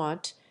I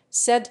want,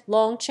 said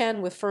Long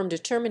Chen with firm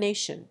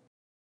determination.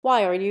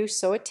 Why are you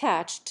so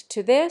attached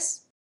to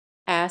this?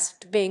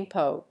 Asked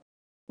Bingpo.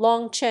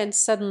 Long Chen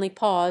suddenly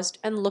paused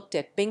and looked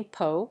at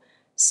Bingpo,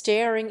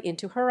 staring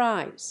into her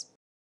eyes.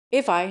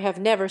 If I have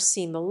never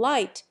seen the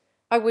light,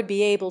 I would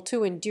be able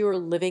to endure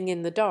living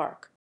in the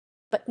dark.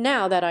 But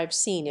now that I've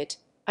seen it,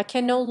 I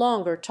can no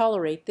longer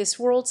tolerate this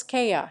world's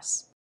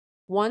chaos.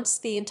 Once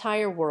the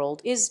entire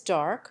world is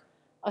dark,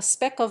 a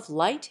speck of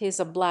light is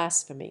a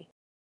blasphemy.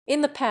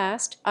 In the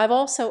past, I've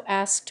also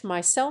asked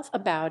myself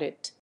about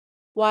it.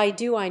 Why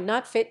do I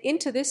not fit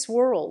into this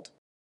world?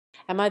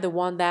 Am I the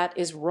one that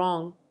is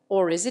wrong,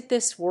 or is it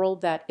this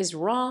world that is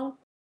wrong?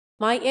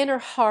 My inner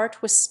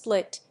heart was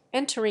split,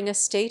 entering a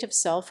state of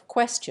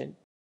self-question.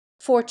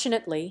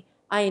 Fortunately,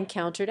 I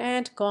encountered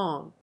Aunt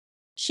Gong.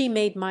 She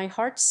made my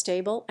heart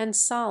stable and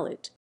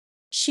solid.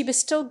 She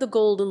bestowed the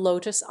golden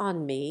lotus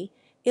on me,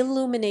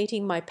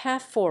 illuminating my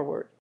path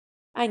forward.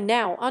 I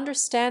now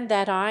understand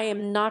that I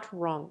am not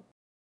wrong.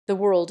 The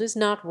world is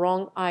not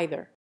wrong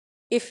either.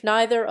 If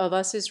neither of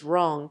us is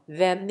wrong,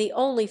 then the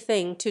only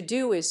thing to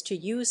do is to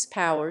use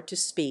power to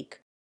speak.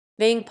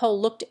 Bingpo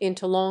looked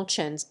into Long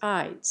Chen's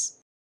eyes.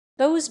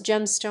 Those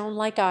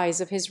gemstone-like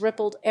eyes of his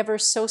rippled ever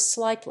so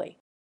slightly.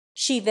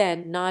 She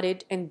then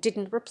nodded and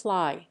didn't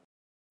reply.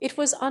 It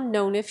was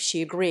unknown if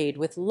she agreed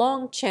with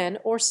Long Chen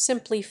or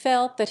simply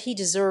felt that he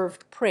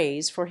deserved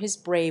praise for his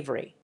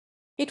bravery.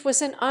 It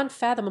was an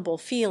unfathomable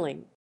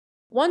feeling.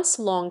 Once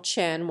Long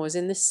Chen was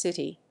in the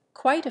city,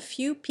 quite a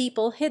few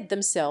people hid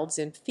themselves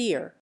in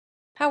fear.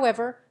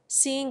 However,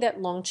 seeing that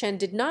Long Chen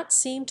did not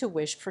seem to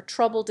wish for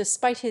trouble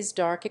despite his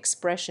dark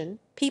expression,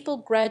 people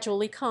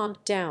gradually calmed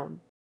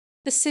down.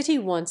 The city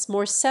once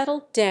more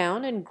settled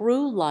down and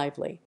grew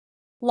lively.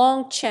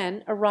 Long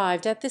Chen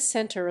arrived at the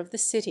center of the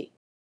city.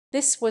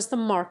 This was the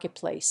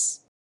marketplace.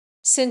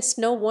 Since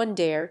no one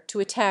dared to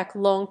attack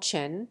Long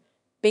Chen,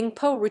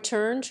 Bingpo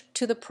returned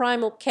to the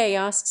primal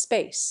chaos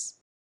space.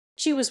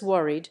 She was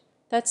worried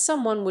that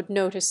someone would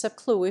notice a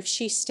clue if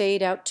she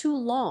stayed out too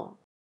long.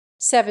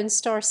 Seven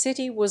Star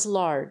City was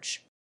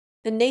large.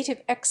 The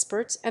native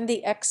experts and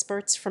the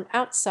experts from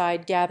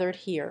outside gathered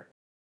here.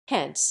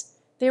 Hence,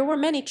 there were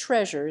many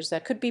treasures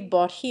that could be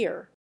bought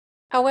here.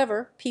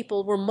 However,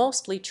 people were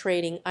mostly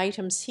trading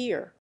items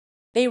here.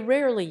 They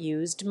rarely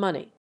used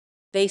money.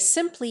 They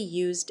simply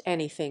used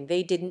anything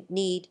they didn't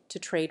need to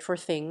trade for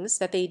things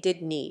that they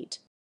did need.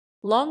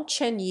 Long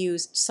Chen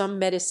used some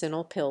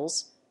medicinal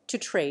pills to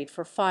trade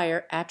for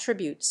fire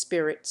attribute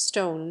spirit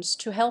stones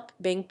to help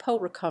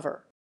Bingpo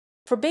recover.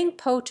 For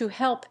Bingpo to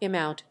help him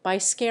out by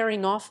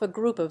scaring off a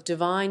group of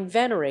divine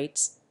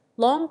venerates,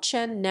 Long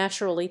Chen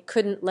naturally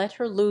couldn't let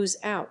her lose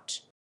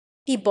out.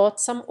 He bought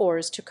some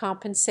ores to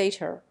compensate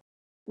her.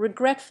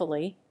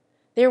 Regretfully,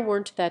 there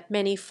weren't that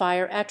many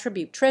fire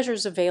attribute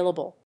treasures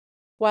available.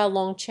 While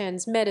Long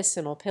Chen's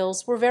medicinal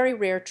pills were very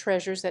rare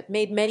treasures that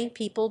made many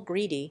people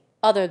greedy,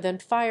 other than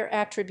fire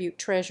attribute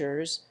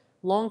treasures,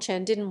 Long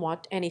Chen didn't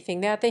want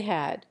anything that they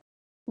had.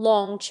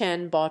 Long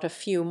Chen bought a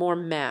few more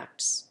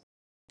maps.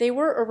 They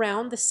were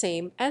around the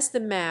same as the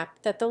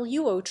map that the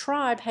Luo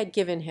tribe had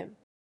given him.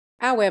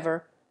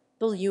 However,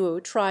 the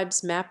Luo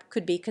tribe's map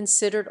could be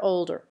considered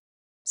older.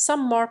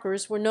 Some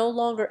markers were no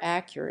longer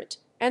accurate,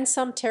 and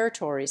some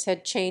territories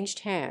had changed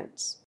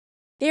hands.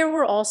 There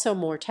were also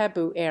more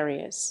taboo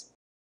areas.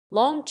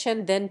 Long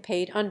Chen then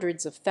paid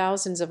hundreds of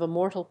thousands of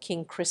Immortal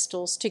King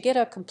crystals to get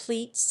a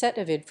complete set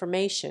of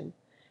information,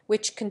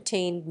 which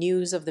contained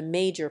news of the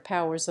major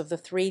powers of the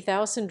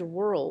 3,000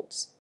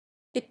 worlds.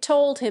 It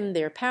told him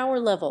their power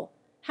level,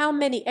 how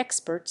many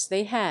experts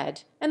they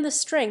had, and the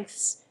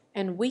strengths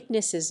and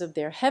weaknesses of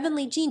their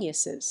heavenly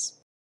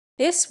geniuses.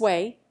 This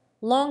way,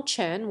 Long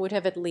Chen would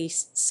have at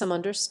least some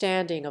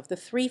understanding of the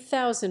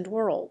 3,000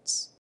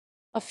 worlds.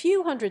 A few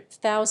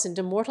 100,000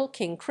 Immortal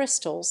King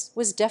crystals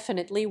was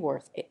definitely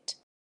worth it.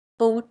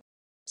 Boom!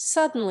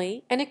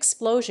 Suddenly, an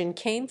explosion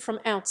came from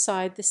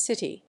outside the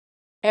city.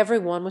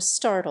 Everyone was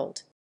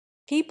startled.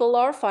 People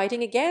are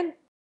fighting again.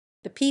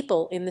 The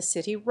people in the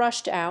city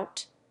rushed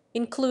out,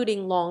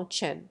 including Long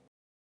Chen.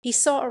 He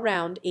saw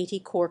around 80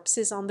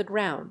 corpses on the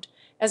ground,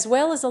 as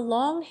well as a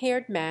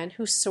long-haired man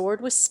whose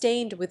sword was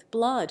stained with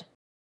blood.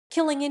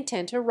 Killing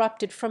intent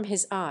erupted from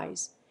his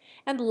eyes,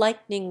 and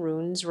lightning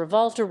runes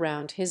revolved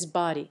around his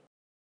body.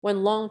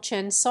 When Long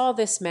Chen saw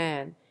this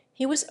man,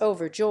 he was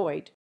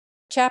overjoyed.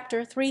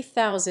 Chapter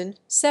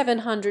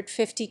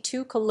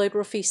 3752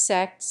 Calligraphy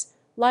Sects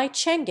Lai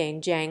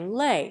Chenggang Jiang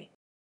Lei.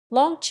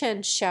 Long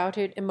Chen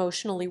shouted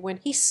emotionally when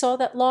he saw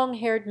that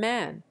long-haired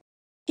man.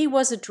 He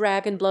was a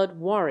dragon-blood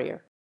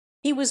warrior.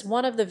 He was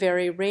one of the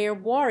very rare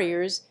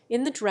warriors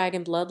in the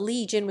Dragon-blood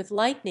Legion with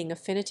lightning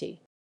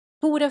affinity.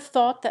 Who would have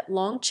thought that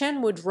Long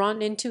Chen would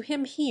run into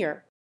him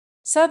here?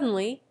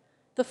 Suddenly,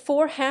 the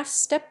 4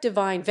 half-step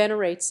divine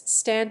venerates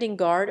standing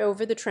guard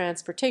over the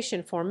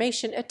transportation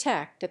formation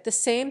attacked at the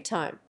same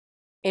time.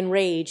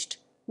 Enraged,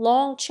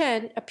 Long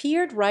Chen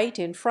appeared right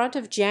in front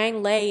of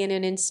Jiang Lei in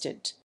an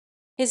instant.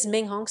 His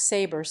Minghong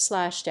saber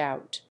slashed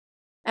out.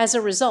 As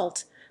a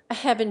result, a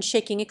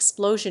heaven-shaking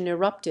explosion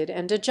erupted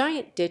and a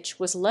giant ditch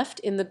was left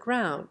in the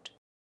ground.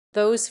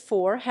 Those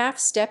 4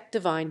 half-step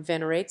divine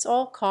venerates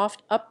all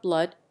coughed up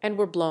blood and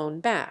were blown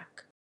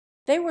back.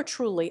 They were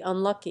truly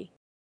unlucky.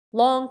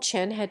 Long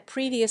Chen had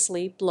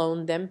previously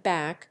blown them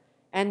back,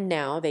 and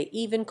now they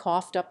even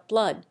coughed up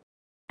blood.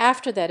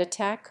 After that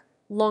attack,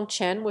 Long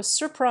Chen was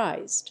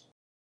surprised.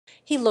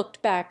 He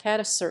looked back at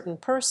a certain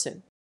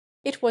person.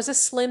 It was a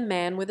slim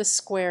man with a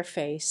square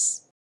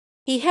face.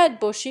 He had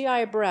bushy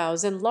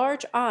eyebrows and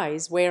large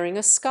eyes, wearing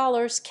a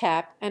scholar's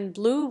cap and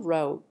blue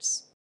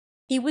robes.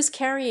 He was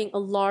carrying a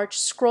large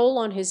scroll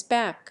on his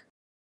back.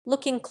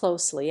 Looking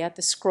closely at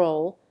the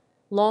scroll,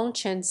 Long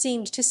Chen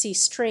seemed to see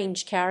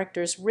strange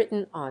characters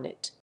written on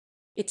it.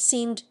 It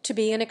seemed to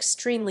be an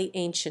extremely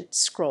ancient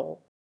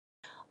scroll.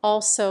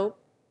 Also,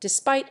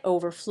 despite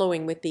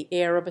overflowing with the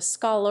air of a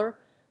scholar,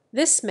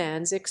 this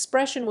man's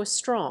expression was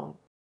strong.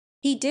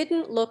 He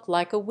didn't look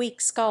like a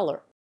weak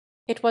scholar.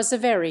 It was a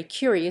very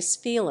curious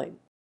feeling.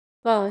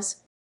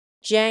 Thus,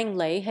 Jiang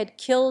Lei had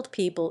killed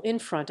people in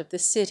front of the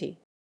city.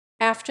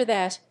 After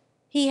that,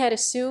 he had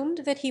assumed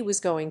that he was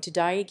going to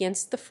die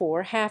against the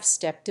 4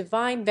 half-step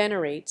divine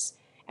venerates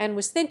and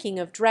was thinking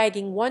of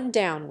dragging one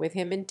down with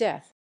him in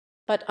death.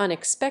 But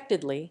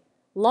unexpectedly,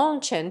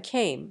 Long Chen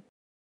came.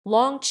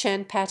 Long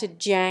Chen patted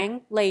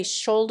Jiang Lei's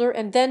shoulder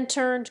and then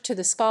turned to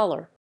the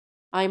scholar.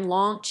 "I'm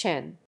Long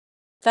Chen.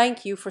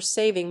 Thank you for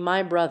saving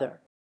my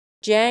brother."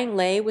 Jiang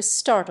Lei was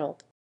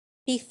startled.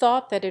 He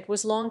thought that it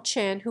was Long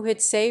Chen who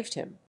had saved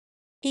him.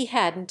 He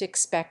hadn't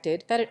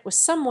expected that it was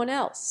someone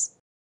else.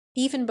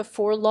 Even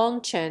before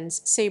Long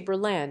Chen's saber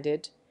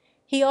landed,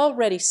 he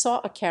already saw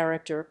a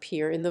character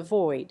appear in the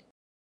void.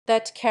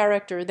 That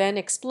character then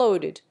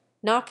exploded,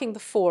 knocking the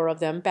 4 of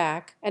them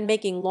back and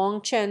making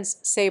Long Chen's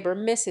saber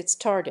miss its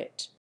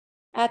target.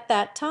 At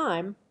that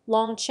time,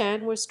 Long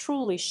Chen was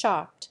truly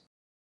shocked.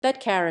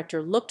 That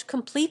character looked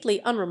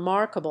completely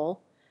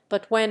unremarkable,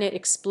 but when it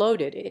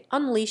exploded, it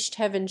unleashed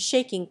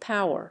heaven-shaking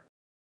power.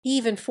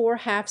 Even 4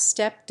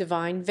 half-step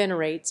divine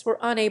venerates were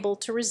unable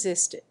to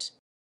resist it.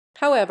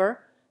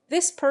 However,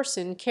 this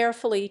person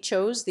carefully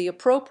chose the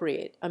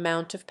appropriate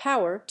amount of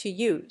power to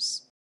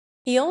use.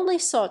 He only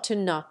sought to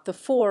knock the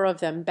 4 of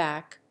them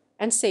back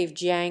and save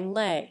Jiang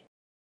Lei.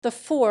 The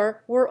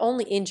 4 were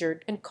only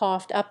injured and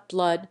coughed up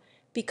blood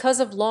because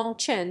of Long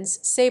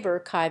Chen's saber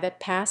kai that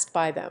passed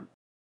by them.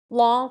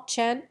 Long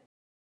Chen,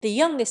 the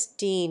youngest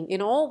dean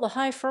in all the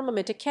High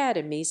Firmament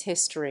Academy's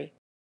history,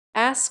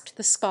 asked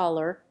the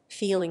scholar,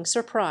 feeling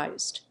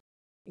surprised.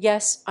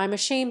 "Yes, I'm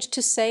ashamed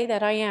to say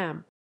that I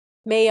am.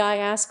 May I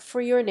ask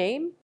for your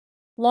name?"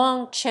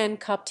 Long Chen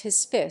cupped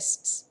his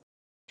fists.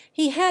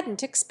 He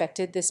hadn't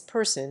expected this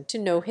person to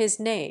know his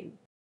name.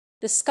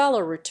 The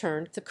scholar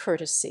returned the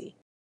courtesy.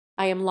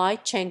 "I am Lai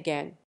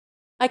Chenggang.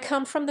 I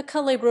come from the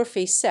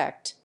calligraphy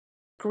sect.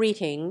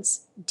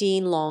 Greetings,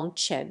 Dean Long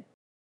Chen."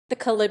 The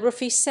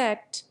calligraphy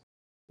sect?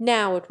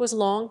 Now it was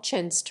Long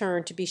Chen's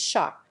turn to be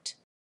shocked.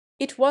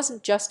 It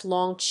wasn't just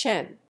Long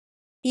Chen.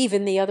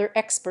 Even the other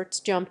experts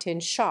jumped in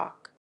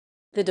shock.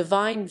 The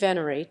divine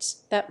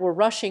venerates that were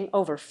rushing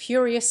over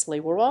furiously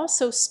were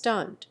also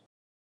stunned.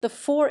 The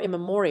 4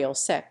 immemorial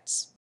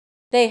sects.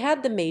 They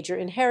had the major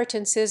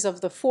inheritances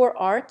of the 4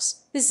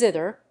 arts, the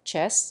zither,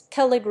 chess,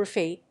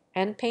 calligraphy,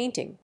 and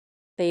painting.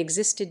 They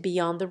existed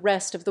beyond the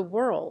rest of the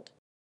world.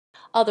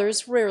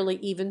 Others rarely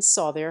even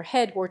saw their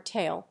head or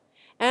tail,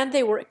 and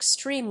they were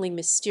extremely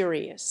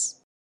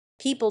mysterious.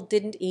 People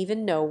didn't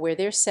even know where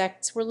their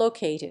sects were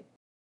located.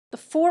 The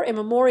 4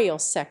 immemorial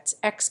sects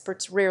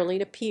experts rarely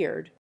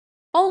appeared.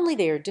 Only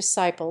their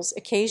disciples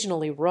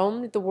occasionally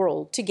roamed the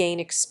world to gain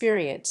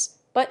experience,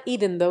 but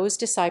even those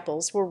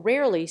disciples were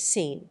rarely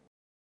seen.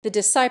 The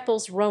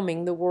disciples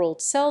roaming the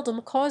world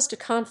seldom caused a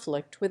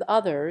conflict with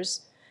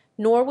others,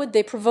 nor would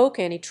they provoke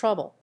any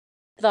trouble.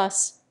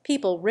 Thus,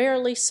 people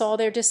rarely saw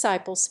their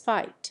disciples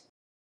fight.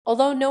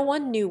 Although no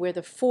one knew where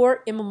the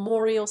 4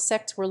 immemorial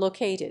sects were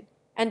located,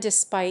 and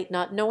despite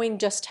not knowing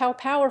just how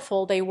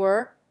powerful they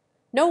were,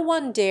 no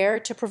one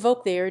dared to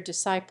provoke their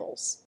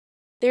disciples.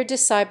 Their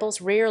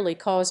disciples rarely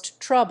caused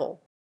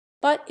trouble,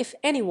 but if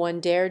anyone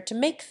dared to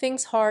make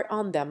things hard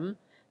on them,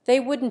 they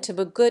wouldn't have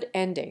a good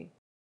ending.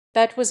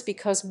 That was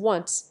because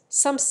once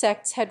some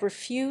sects had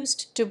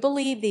refused to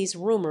believe these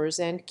rumors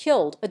and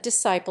killed a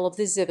disciple of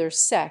the zither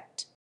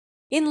sect.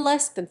 In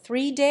less than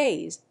 3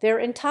 days their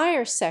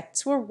entire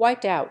sects were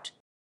wiped out.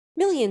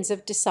 Millions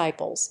of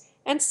disciples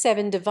and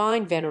 7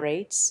 divine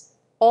venerates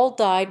all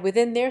died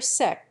within their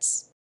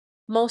sects.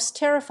 Most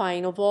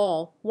terrifying of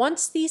all,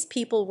 once these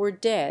people were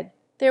dead,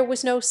 there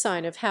was no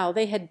sign of how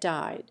they had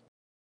died.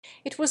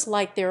 It was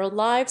like their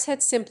lives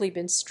had simply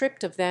been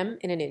stripped of them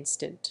in an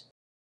instant.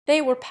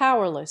 They were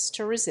powerless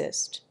to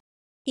resist.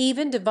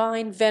 Even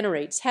divine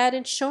venerates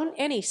hadn't shown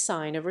any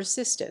sign of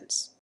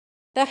resistance.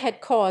 That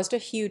had caused a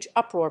huge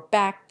uproar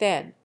back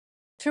then.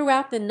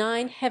 Throughout the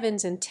 9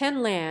 heavens and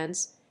 10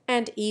 lands,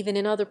 and even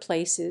in other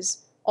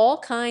places, all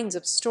kinds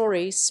of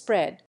stories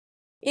spread.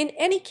 In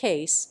any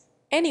case,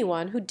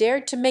 anyone who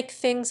dared to make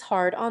things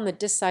hard on the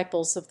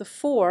disciples of the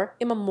 4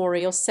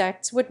 immemorial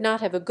sects would not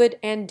have a good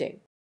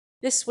ending.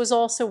 This was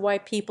also why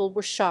people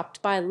were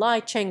shocked by Lai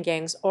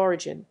Chengang's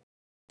origin.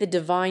 The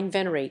divine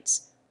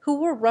venerates, who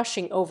were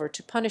rushing over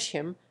to punish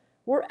him,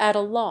 were at a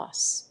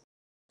loss.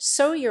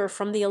 "So you're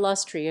from the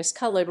illustrious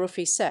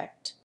calligraphy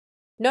sect.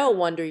 No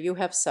wonder you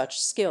have such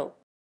skill.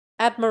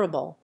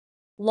 Admirable."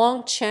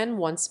 Long Chen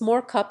once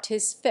more cupped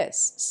his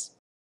fists.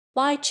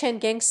 Lai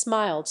Chengang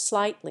smiled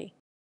slightly.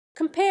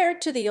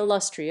 "Compared to the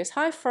illustrious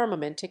High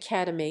Firmament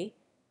Academy,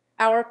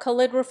 our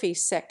calligraphy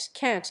sect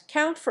can't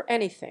count for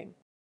anything.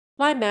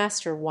 My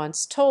master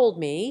once told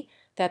me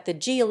that the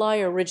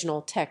GLI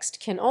original text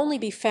can only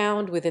be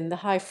found within the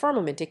High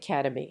Firmament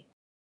Academy.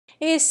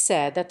 It is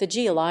said that the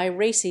GLI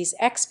races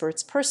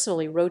experts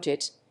personally wrote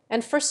it,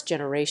 and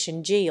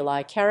first-generation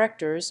GLI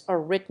characters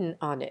are written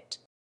on it.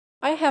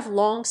 I have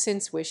long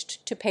since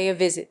wished to pay a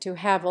visit to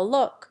have a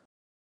look.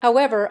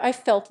 However, I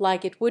felt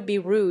like it would be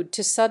rude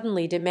to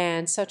suddenly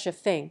demand such a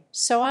thing,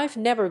 so I've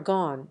never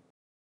gone.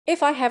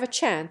 If I have a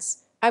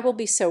chance, I will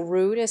be so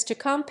rude as to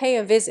come pay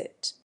a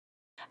visit.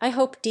 I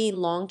hope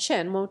Dean Long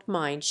Chen won't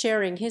mind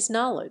sharing his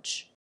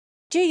knowledge."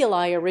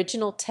 GLI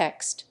original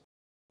text.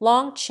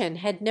 Long Chen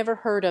had never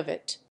heard of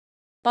it.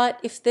 But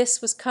if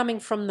this was coming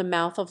from the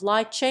mouth of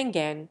Lai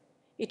Chengang,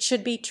 it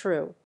should be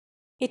true.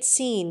 It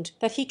seemed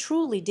that he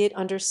truly did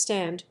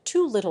understand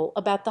too little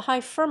about the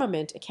High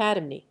Firmament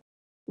Academy.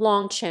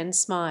 Long Chen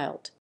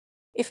smiled.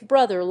 "If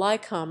Brother Lai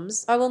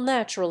comes, I will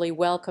naturally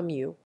welcome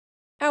you.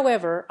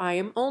 However, I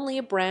am only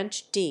a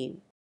branch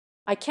dean.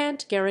 I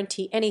can't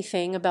guarantee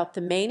anything about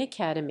the main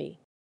academy.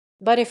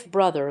 But if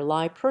Brother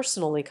Lai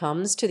personally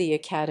comes to the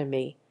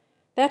academy,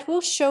 that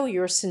will show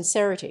your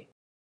sincerity.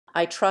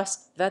 I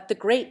trust that the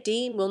great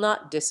dean will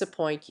not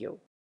disappoint you."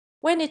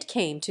 When it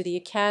came to the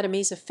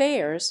academy's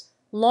affairs,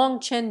 Long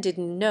Chen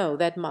didn't know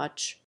that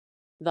much.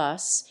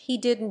 Thus, he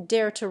didn't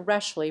dare to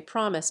rashly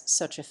promise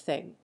such a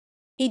thing.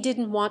 He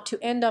didn't want to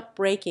end up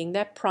breaking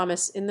that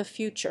promise in the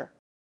future.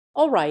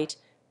 "All right,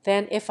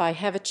 then if I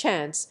have a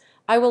chance,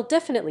 I will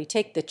definitely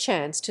take the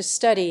chance to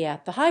study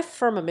at the High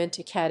Firmament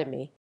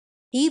Academy.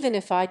 Even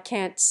if I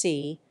can't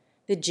see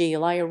the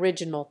GLI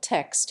original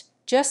text,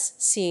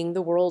 just seeing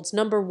the world's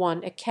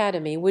 #1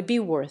 academy would be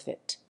worth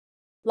it."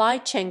 Lai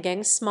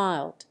Chenggang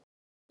smiled.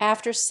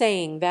 After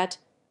saying that,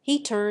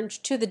 he turned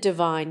to the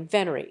divine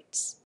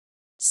venerates.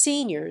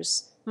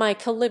 "Seniors, my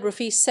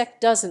calligraphy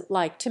sect doesn't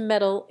like to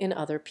meddle in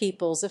other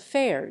people's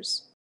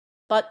affairs.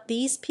 But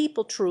these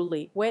people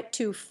truly went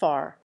too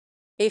far.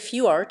 If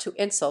you are to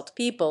insult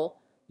people,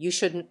 you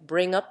shouldn't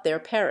bring up their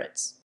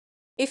parents.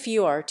 If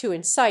you are to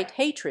incite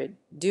hatred,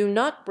 do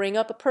not bring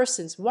up a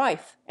person's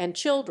wife and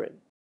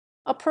children.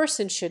 A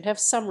person should have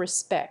some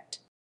respect."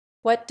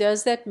 "What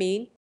does that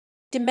mean?"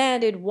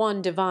 demanded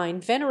one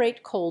divine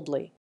venerate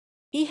coldly.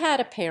 He had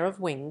a pair of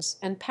wings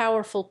and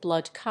powerful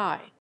blood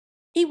kai.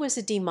 He was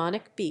a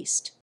demonic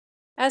beast.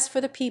 As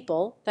for the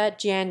people that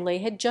Jiang Lei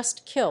had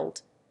just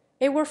killed,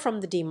 they were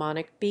from the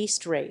demonic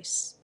beast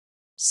race.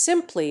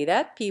 "Simply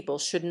that people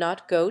should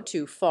not go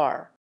too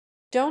far.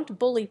 Don't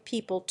bully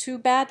people too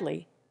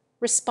badly,"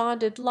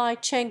 responded Lai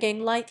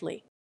Chenggang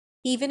lightly.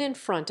 Even in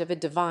front of a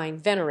divine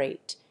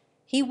venerate,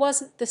 he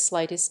wasn't the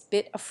slightest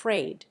bit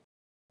afraid.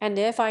 "And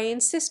if I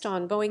insist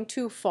on going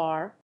too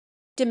far?"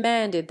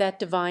 demanded that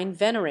divine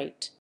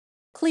venerate.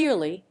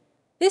 Clearly,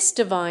 this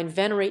divine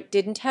venerate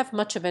didn't have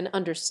much of an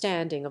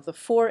understanding of the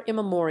 4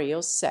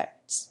 immemorial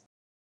sects.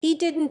 He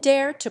didn't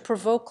dare to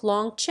provoke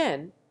Long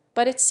Chen,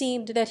 but it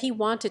seemed that he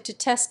wanted to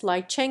test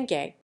Lai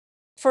Chenggang.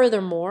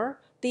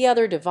 Furthermore, the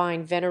other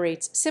divine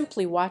venerates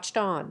simply watched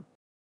on.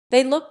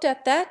 They looked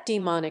at that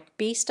demonic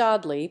beast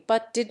oddly,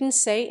 but didn't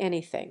say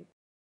anything.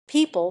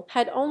 People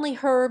had only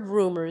heard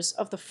rumors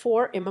of the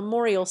 4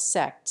 immemorial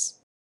sects.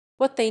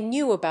 What they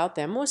knew about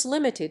them was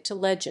limited to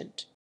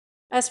legend.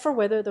 As for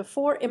whether the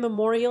 4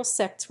 immemorial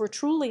sects were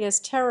truly as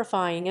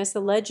terrifying as the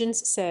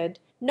legends said,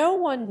 no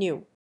one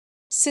knew.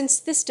 Since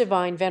this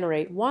divine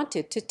venerate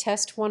wanted to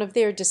test one of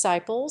their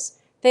disciples,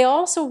 they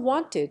also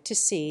wanted to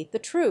see the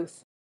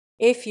truth.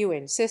 "If you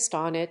insist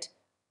on it,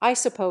 I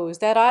suppose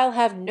that I'll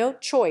have no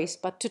choice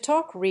but to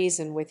talk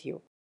reason with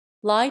you."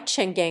 Lai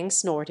Chenggang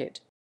snorted.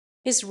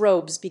 His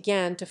robes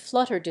began to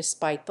flutter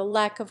despite the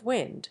lack of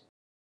wind.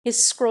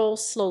 His scroll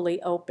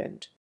slowly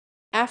opened.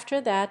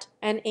 After that,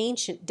 an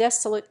ancient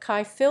desolate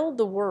cry filled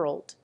the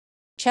world.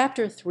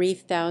 Chapter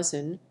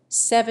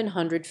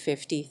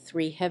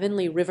 3753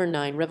 Heavenly River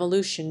 9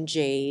 Revolution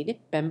Jade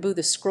Bamboo.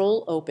 The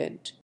scroll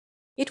opened.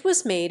 It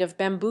was made of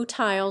bamboo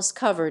tiles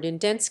covered in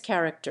dense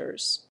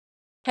characters.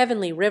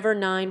 Heavenly River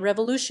 9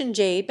 Revolution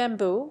Jade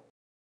Bamboo.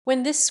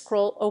 When this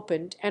scroll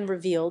opened and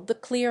revealed the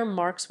clear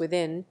marks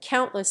within,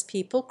 countless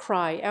people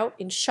cry out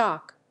in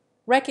shock,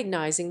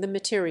 recognizing the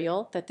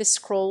material that this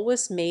scroll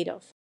was made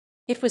of.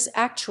 It was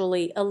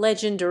actually a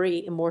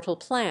legendary immortal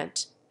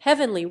plant,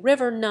 Heavenly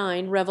River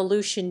 9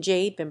 Revolution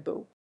Jade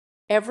Bamboo.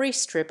 Every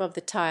strip of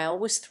the tile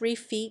was 3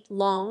 feet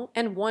long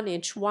and 1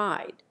 inch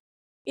wide.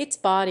 Its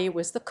body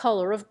was the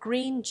color of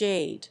green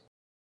jade.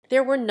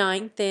 There were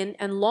 9 thin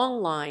and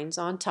long lines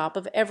on top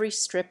of every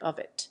strip of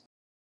it.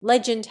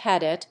 Legend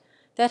had it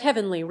that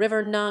Heavenly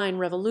River 9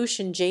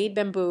 Revolution Jade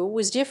Bamboo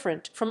was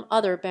different from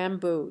other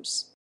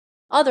bamboos.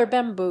 Other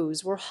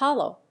bamboos were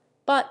hollow,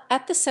 but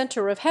at the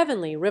center of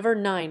Heavenly River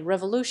 9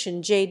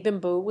 Revolution Jade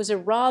Bamboo was a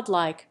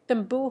rod-like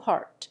bamboo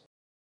heart.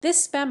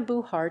 This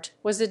bamboo heart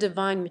was a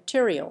divine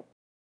material.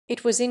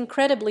 It was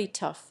incredibly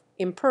tough,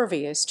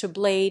 impervious to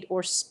blade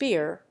or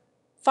spear,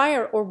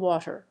 fire or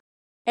water.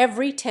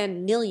 Every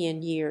 10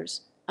 million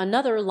years,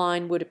 another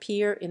line would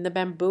appear in the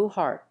bamboo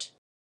heart.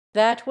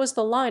 That was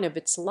the line of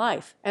its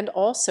life and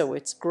also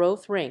its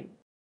growth ring.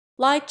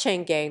 Lai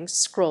Chengang's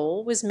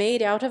scroll was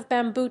made out of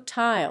bamboo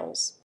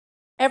tiles.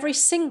 Every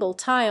single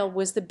tile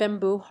was the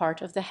bamboo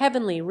heart of the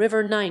Heavenly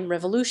River 9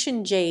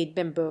 Revolution Jade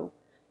Bamboo,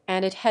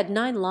 and it had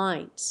 9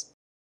 lines.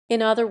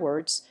 In other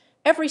words,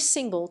 every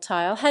single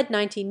tile had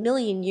 90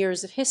 million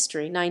years of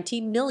history,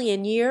 90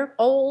 million year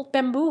old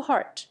bamboo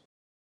heart.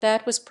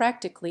 That was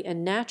practically a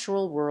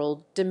natural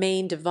world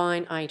domain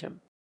divine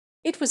item.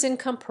 It was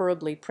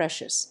incomparably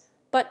precious,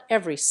 but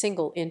every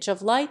single inch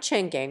of Lai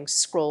Chengang's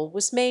scroll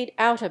was made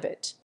out of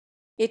it.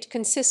 It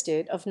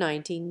consisted of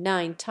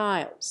 99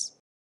 tiles.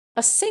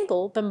 A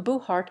single bamboo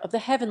heart of the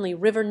Heavenly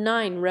River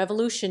 9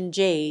 Revolution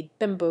Jade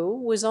Bamboo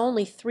was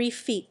only 3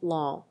 feet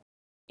long.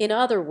 In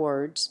other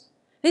words,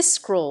 this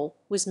scroll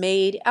was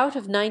made out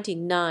of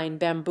 99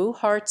 bamboo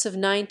hearts of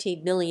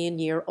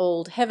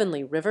 90-million-year-old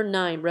Heavenly River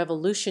 9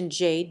 Revolution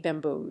Jade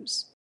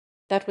Bamboos.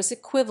 That was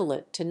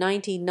equivalent to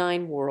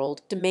 99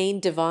 world domain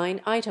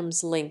divine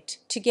items linked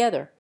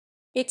together.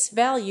 Its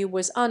value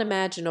was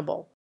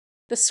unimaginable.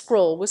 The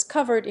scroll was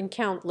covered in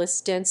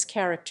countless dense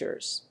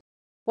characters.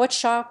 What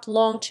shocked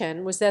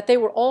Longchen was that they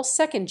were all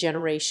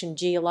second-generation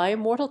GLI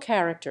immortal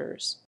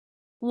characters.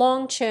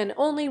 Longchen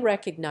only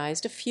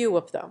recognized a few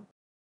of them.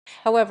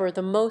 However,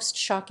 the most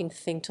shocking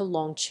thing to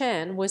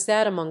Longchen was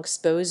that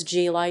amongst those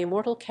GLI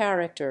immortal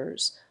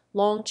characters,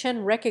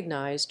 Longchen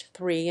recognized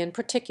 3 in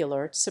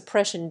particular: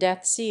 Suppression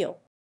Death Seal.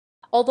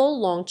 Although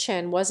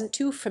Longchen wasn't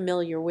too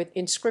familiar with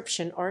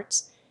inscription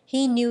arts,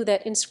 he knew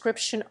that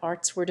inscription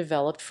arts were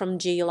developed from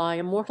GLI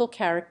immortal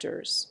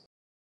characters.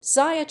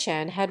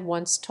 Zaya-chan had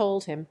once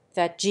told him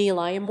that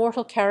GLI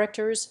immortal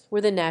characters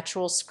were the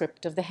natural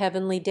script of the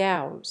heavenly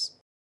Taos.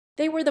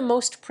 They were the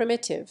most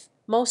primitive,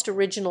 most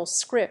original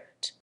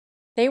script.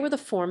 They were the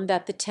form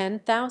that the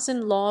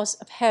 10,000 laws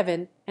of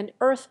heaven and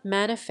earth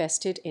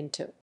manifested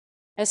into.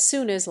 As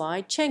soon as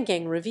Lai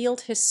Chenggang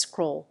revealed his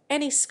scroll,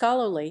 any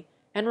scholarly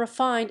and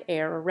refined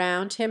air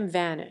around him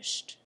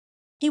vanished.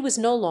 He was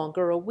no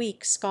longer a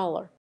weak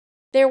scholar.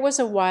 There was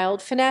a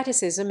wild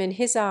fanaticism in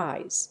his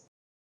eyes.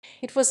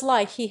 It was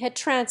like he had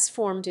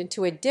transformed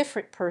into a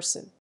different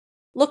person.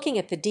 Looking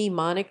at the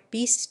demonic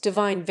beast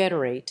divine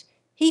venerate,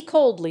 he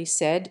coldly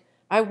said,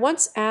 "I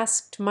once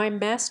asked my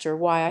master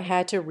why I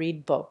had to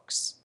read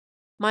books.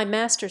 My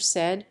master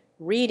said,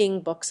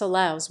 'Reading books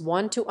allows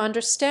one to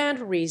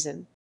understand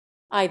reason.'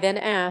 I then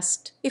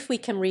asked, 'If we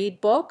can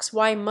read books,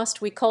 why must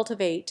we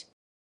cultivate?'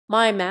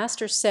 My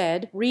master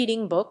said,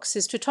 'Reading books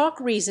is to talk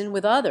reason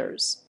with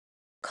others.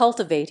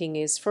 Cultivating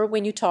is for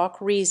when you talk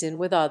reason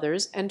with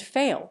others and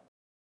fail.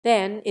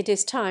 Then it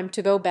is time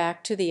to go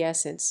back to the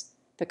essence,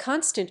 the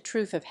constant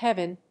truth of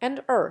heaven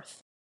and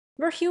earth.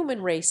 Your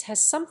human race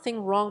has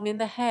something wrong in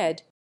the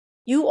head.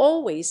 You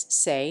always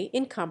say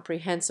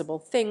incomprehensible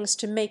things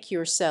to make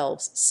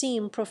yourselves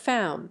seem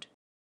profound.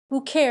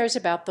 Who cares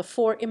about the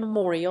 4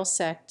 immemorial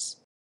sects?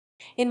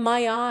 In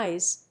my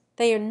eyes,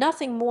 they are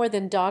nothing more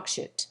than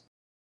dogshit.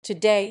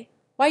 Today,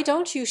 why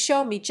don't you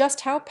show me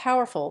just how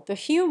powerful the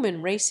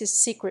human race's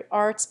secret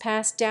arts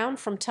passed down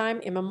from time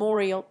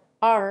immemorial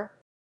are?"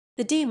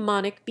 The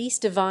demonic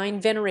beast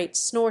divine venerate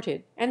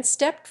snorted and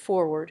stepped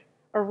forward,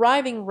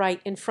 arriving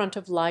right in front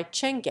of Lai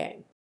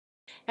Chenggang.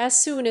 As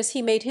soon as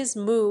he made his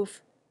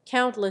move,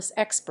 countless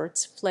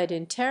experts fled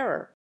in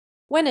terror.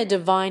 When a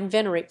divine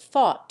venerate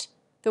fought,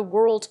 the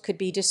world could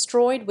be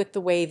destroyed with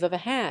the wave of a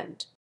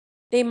hand.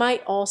 They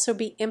might also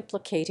be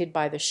implicated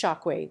by the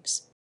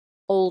shockwaves.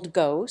 Old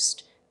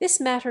ghost, this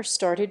matter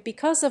started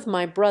because of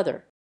my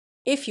brother.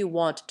 If you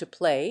want to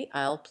play,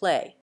 I'll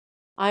play.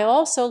 I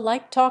also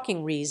like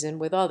talking reason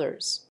with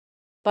others.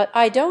 But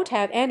I don't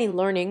have any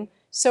learning,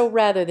 so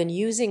rather than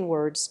using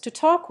words to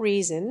talk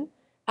reason,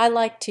 I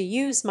like to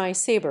use my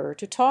saber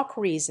to talk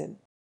reason."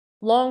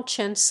 Long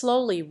Chen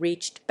slowly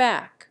reached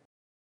back.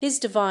 His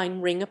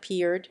divine ring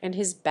appeared and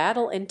his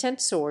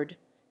battle-intent sword,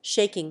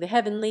 shaking the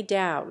heavenly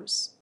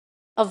Taoes.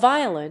 A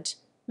violent,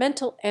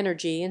 mental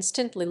energy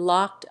instantly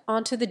locked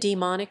onto the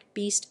demonic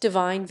beast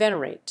divine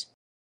venerate.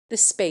 The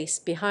space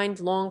behind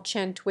Long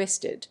Chen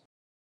twisted.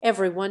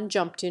 Everyone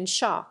jumped in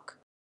shock.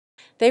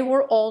 They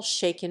were all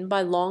shaken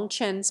by Long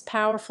Chen's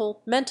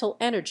powerful mental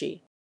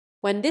energy.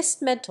 When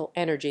this mental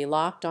energy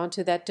locked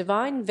onto that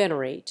divine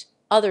venerate,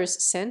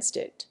 others sensed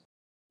it.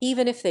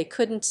 Even if they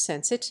couldn't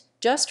sense it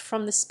just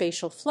from the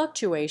spatial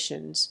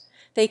fluctuations,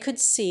 they could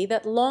see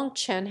that Long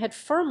Chen had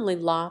firmly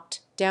locked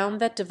down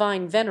that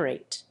divine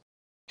venerate.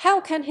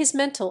 How can his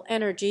mental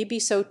energy be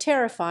so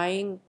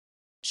terrifying?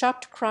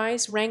 Shocked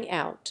cries rang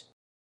out.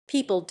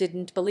 People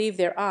didn't believe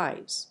their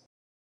eyes.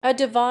 A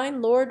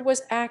divine lord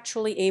was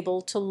actually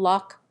able to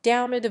lock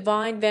down a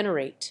divine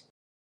venerate.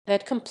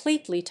 That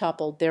completely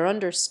toppled their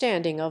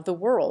understanding of the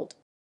world.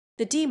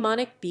 The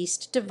demonic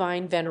beast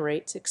divine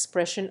venerate's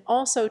expression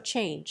also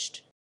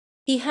changed.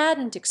 He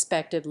hadn't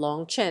expected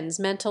Long Chen's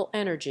mental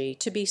energy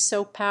to be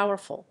so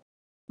powerful.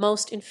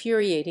 Most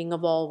infuriating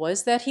of all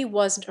was that he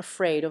wasn't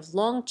afraid of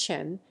Long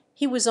Chen,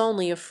 he was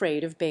only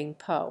afraid of Bing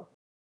Po.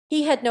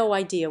 He had no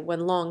idea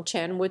when Long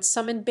Chen would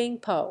summon Bing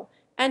Po,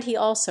 and he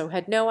also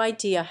had no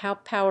idea how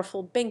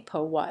powerful Bing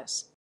Po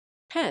was.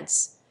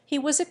 Hence, he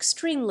was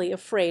extremely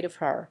afraid of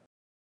her.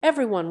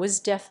 Everyone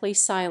was deathly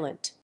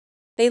silent.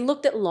 They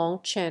looked at Long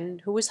Chen,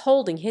 who was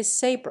holding his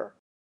saber.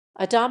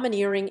 A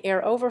domineering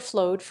air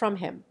overflowed from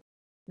him.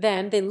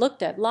 Then they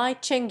looked at Lai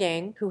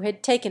Chenggang, who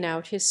had taken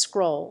out his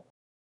scroll.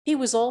 He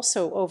was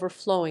also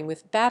overflowing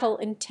with battle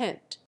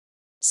intent.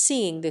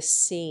 Seeing this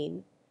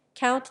scene,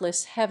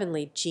 countless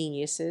heavenly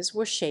geniuses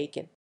were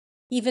shaken.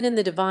 Even in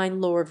the divine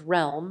lord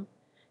realm,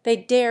 they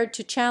dared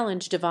to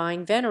challenge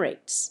divine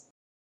venerates.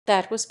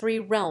 That was 3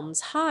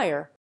 realms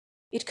higher.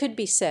 It could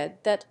be said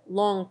that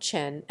Long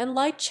Chen and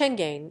Lai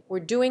Chenggang were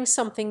doing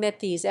something that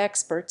these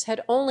experts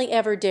had only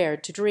ever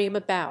dared to dream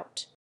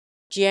about.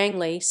 Jiang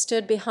Lei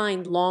stood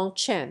behind Long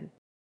Chen.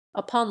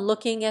 Upon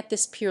looking at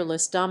this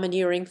peerless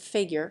domineering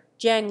figure,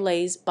 Jiang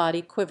Lei's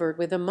body quivered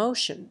with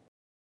emotion.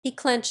 He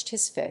clenched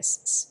his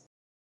fists.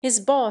 His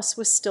boss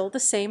was still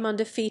the same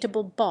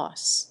undefeatable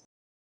boss.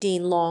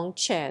 Dean Long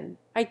Chen,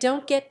 I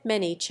don't get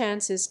many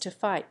chances to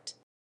fight.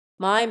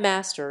 My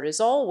master is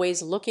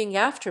always looking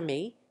after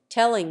me,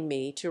 telling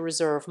me to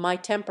reserve my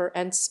temper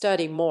and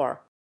study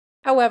more.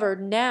 However,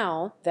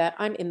 now that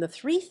I'm in the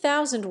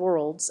 3,000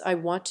 worlds, I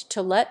want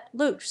to let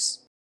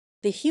loose.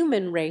 The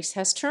human race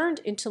has turned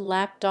into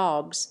lap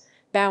dogs,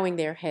 bowing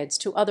their heads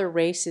to other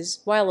races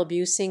while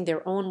abusing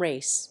their own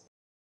race.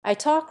 I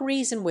talk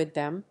reason with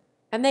them,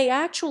 and they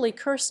actually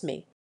curse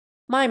me.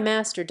 My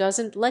master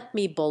doesn't let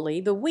me bully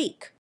the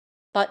weak.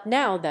 But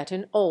now that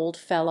an old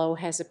fellow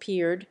has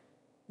appeared,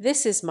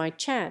 this is my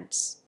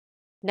chance.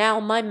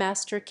 Now my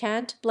master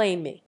can't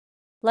blame me.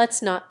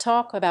 Let's not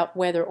talk about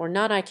whether or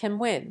not I can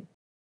win.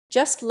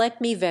 Just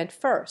let me vent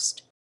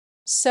first.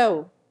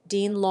 So,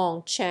 Dean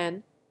Long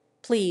Chen,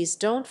 please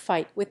don't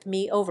fight with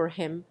me over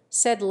him,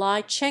 said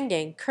Lai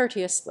Chenggang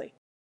courteously.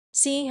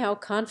 Seeing how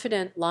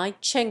confident Lai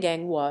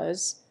Chenggang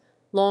was,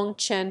 Long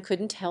Chen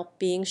couldn't help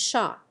being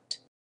shocked.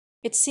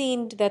 It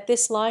seemed that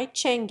this Lai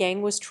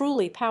Chenggang was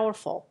truly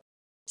powerful.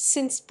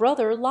 Since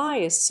brother Lai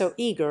is so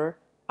eager,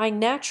 I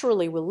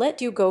naturally will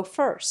let you go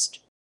first.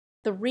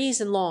 The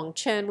reason Long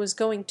Chen was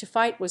going to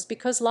fight was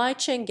because Lai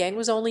Chenggang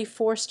was only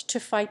forced to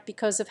fight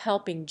because of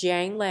helping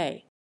Jiang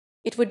Lei.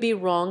 It would be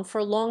wrong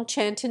for Long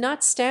Chen to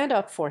not stand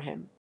up for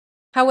him.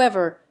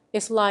 However,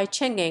 if Lai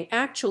Chenggang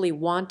actually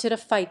wanted a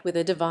fight with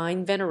a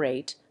divine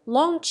venerate,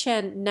 Long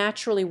Chen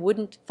naturally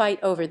wouldn't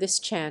fight over this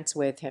chance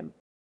with him.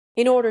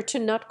 In order to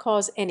not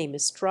cause any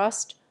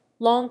mistrust,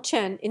 Long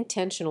Chen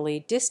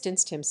intentionally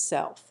distanced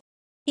himself.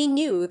 He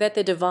knew that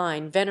the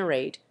divine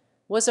venerate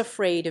was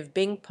afraid of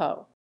Bing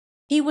Po.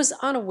 He was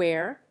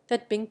unaware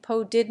that Bing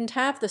Po didn't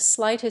have the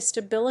slightest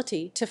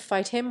ability to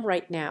fight him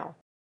right now.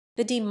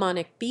 The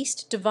demonic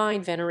beast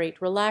divine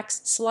venerate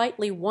relaxed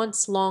slightly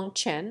once Long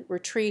Chen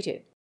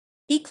retreated.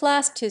 He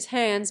clasped his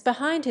hands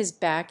behind his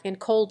back and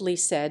coldly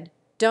said,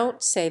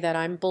 "Don't say that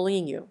I'm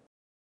bullying you.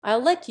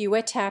 I'll let you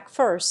attack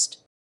first.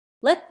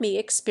 Let me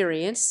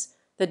experience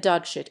the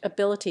dogshit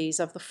abilities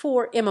of the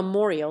 4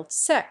 immemorial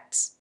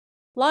sects."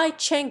 Lai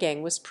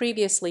Chenggang was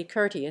previously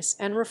courteous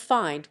and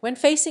refined when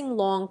facing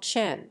Long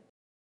Chen.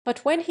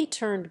 But when he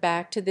turned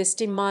back to this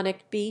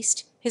demonic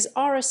beast, his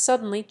aura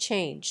suddenly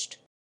changed.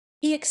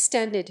 He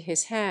extended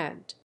his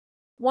hand.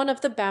 One of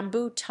the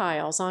bamboo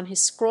tiles on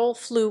his scroll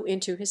flew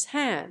into his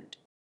hand.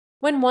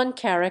 When one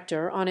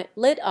character on it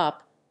lit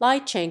up, Lai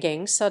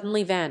Chenggang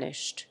suddenly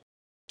vanished.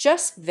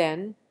 Just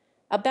then,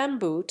 a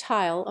bamboo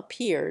tile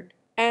appeared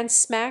and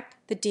smacked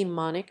the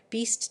demonic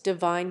beast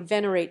divine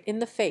venerate in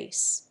the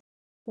face.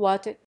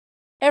 What?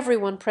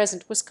 Everyone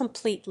present was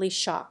completely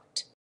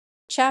shocked.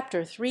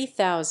 Chapter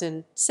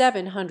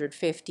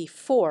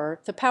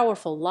 3754, The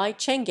Powerful Lai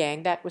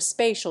Chenggang That Was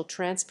Spatial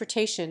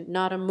Transportation,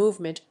 Not a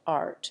Movement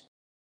Art.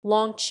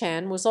 Long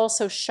Chen was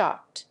also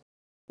shocked.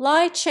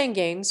 Lai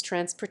Chenggang's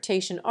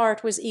transportation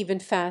art was even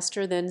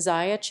faster than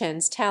Zaya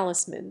Chen's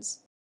talismans.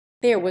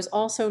 There was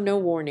also no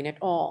warning at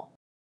all.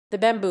 The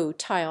bamboo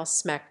tile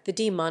smacked the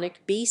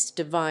demonic beast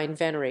divine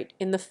venerate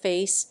in the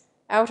face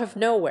out of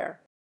nowhere.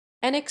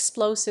 An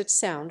explosive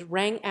sound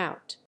rang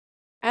out.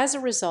 As a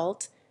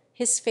result,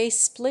 his face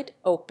split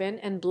open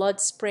and blood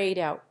sprayed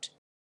out.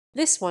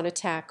 This one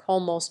attack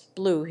almost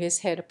blew his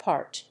head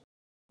apart.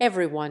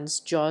 Everyone's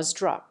jaws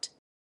dropped.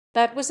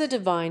 That was a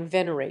divine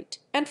venerate,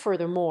 and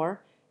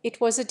furthermore, it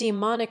was a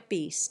demonic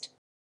beast.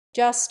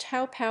 Just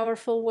how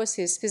powerful was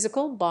his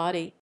physical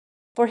body?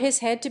 For his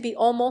head to be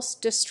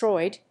almost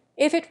destroyed,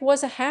 if it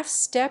was a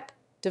half-step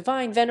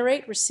divine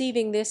venerate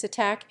receiving this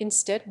attack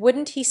instead,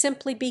 wouldn't he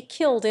simply be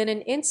killed in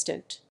an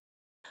instant?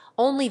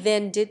 Only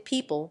then did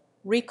people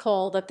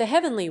recall that the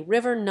heavenly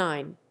River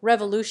 9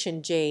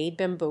 Revolution Jade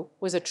Bamboo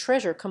was a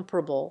treasure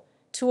comparable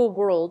to a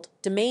world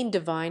domain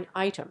divine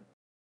item.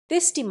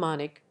 This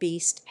demonic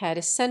beast had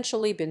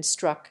essentially been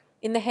struck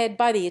in the head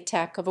by the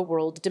attack of a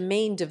world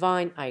domain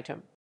divine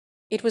item.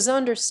 It was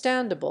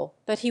understandable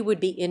that he would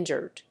be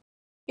injured.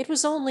 It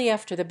was only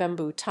after the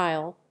bamboo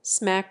tile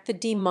smacked the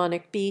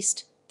demonic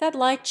beast that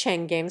Lai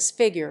Chenggang's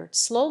figure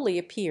slowly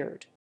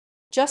appeared.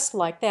 Just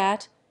like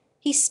that,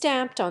 he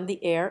stamped on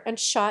the air and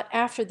shot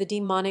after the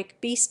demonic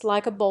beast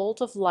like a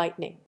bolt of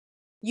lightning.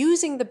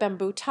 Using the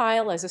bamboo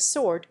tile as a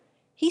sword,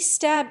 he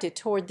stabbed it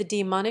toward the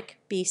demonic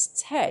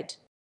beast's head.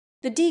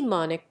 The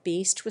demonic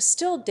beast was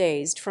still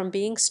dazed from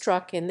being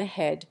struck in the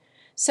head,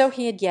 so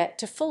he had yet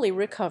to fully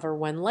recover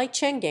when Lai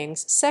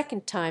Chenggang's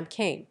second time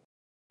came.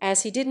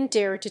 As he didn't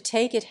dare to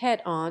take it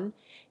head on,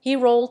 he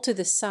rolled to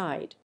the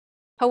side.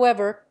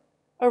 However,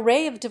 a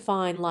ray of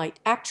divine light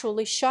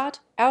actually shot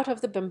out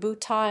of the bamboo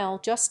tile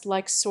just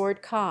like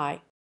Sword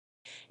Kai.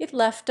 It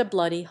left a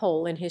bloody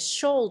hole in his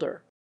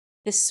shoulder.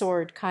 This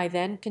Sword Kai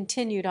then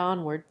continued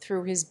onward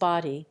through his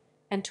body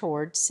and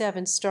toward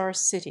Seven Star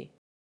City.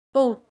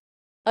 Boom!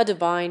 A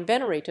divine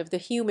venerate of the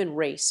human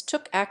race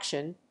took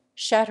action,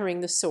 shattering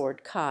the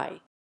Sword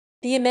Kai.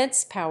 The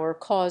immense power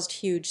caused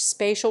huge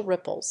spatial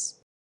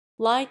ripples.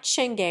 Lai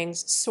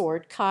Chenggang's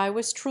Sword Kai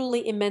was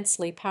truly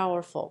immensely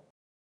powerful.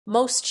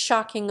 Most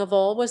shocking of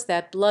all was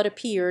that blood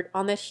appeared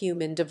on that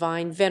human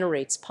divine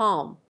venerate's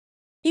palm.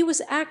 He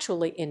was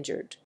actually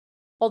injured.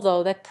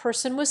 Although that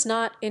person was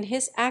not in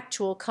his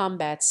actual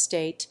combat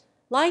state,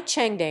 Lai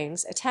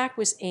Chenggang's attack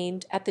was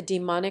aimed at the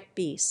demonic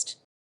beast.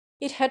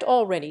 It had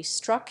already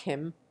struck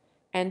him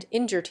and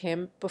injured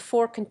him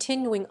before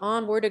continuing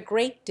onward a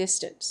great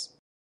distance.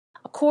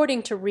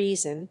 According to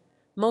reason,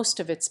 most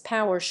of its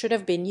power should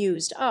have been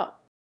used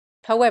up.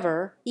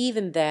 However,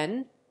 even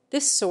then,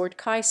 this Sword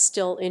Kai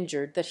still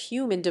injured that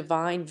human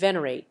divine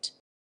venerate.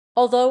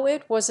 Although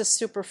it was a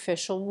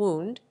superficial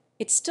wound,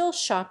 it still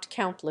shocked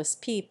countless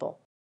people.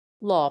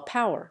 Law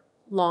power.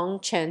 Long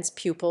Chen's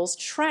pupils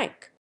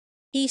shrank.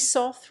 He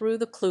saw through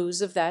the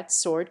clues of that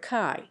Sword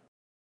Kai.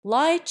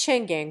 Lai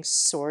Chenggang's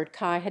Sword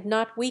Kai had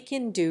not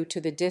weakened due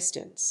to the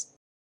distance.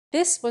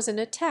 This was an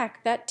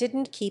attack that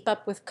didn't keep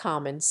up with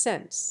common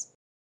sense.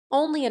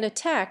 Only an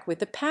attack with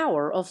the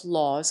power of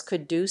laws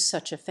could do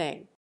such a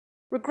thing.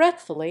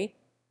 Regretfully,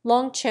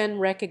 Long Chen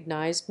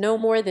recognized no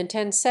more than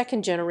 10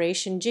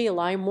 second-generation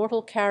GLI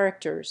mortal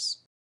characters.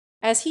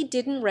 As he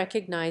didn't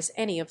recognize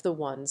any of the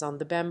ones on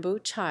the bamboo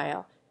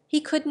tile, he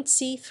couldn't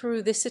see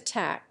through this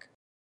attack.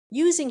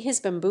 Using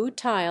his bamboo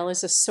tile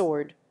as a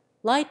sword,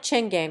 Lai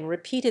Chenggang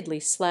repeatedly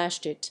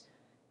slashed it,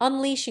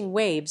 unleashing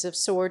waves of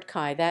Sword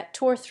Kai that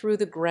tore through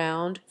the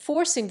ground,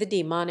 forcing the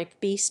demonic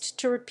beast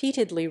to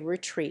repeatedly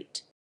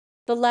retreat.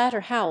 The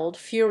latter howled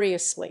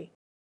furiously.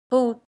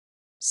 Boom!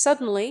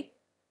 Suddenly,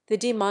 the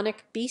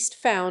demonic beast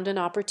found an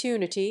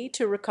opportunity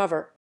to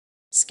recover.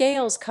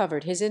 Scales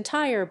covered his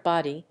entire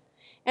body,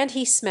 and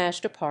he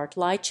smashed apart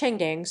Lai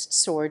Chenggang's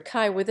Sword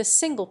Kai with a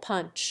single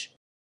punch.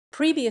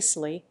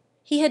 Previously,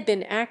 he had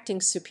been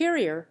acting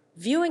superior,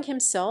 viewing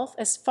himself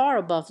as far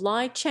above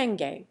Lai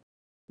Chenggang.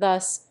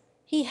 Thus,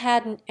 he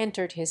hadn't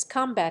entered his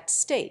combat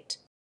state.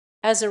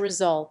 As a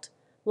result,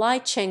 Lai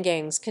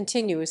Chenggang's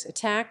continuous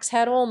attacks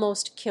had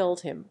almost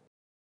killed him.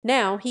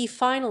 Now he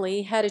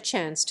finally had a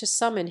chance to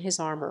summon his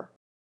armor.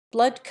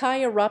 Blood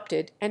Kai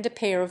erupted and a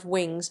pair of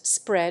wings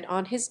spread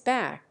on his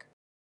back.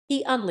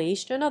 He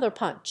unleashed another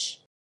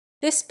punch.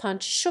 This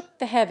punch shook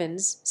the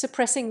heavens,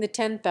 suppressing the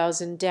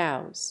 10,000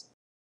 Taos.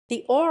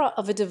 The aura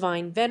of a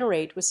divine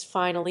venerate was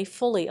finally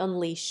fully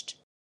unleashed.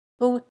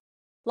 Boom!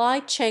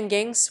 Lai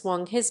Chenggang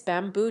swung his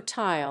bamboo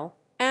tile,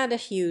 and a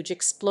huge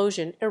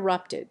explosion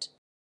erupted.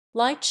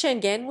 Lai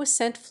Chenggang was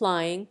sent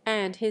flying,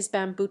 and his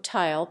bamboo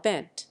tile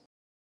bent.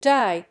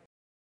 Die!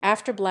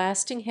 After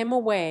blasting him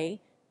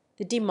away,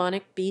 the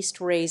demonic beast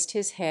raised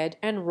his head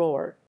and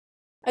roared.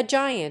 A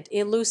giant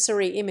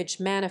illusory image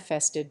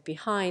manifested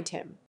behind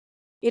him.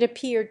 It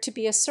appeared to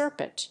be a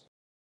serpent,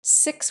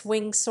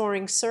 6-winged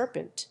soaring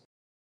serpent.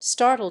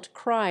 Startled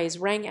cries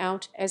rang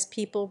out as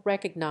people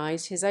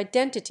recognized his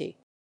identity.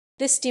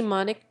 This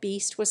demonic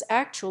beast was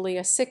actually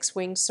a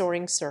 6-winged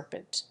soaring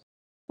serpent.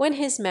 When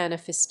his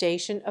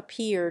manifestation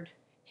appeared,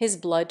 His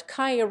blood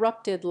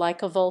erupted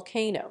like a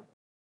volcano.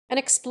 An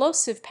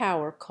explosive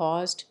power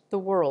caused the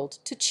world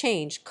to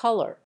change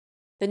color.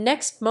 The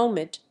next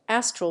moment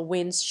astral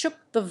winds shook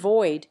the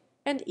void,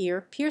 and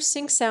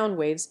ear-piercing sound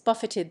waves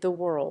buffeted the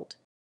world.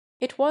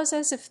 It was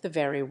as if the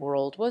very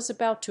world was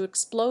about to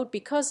explode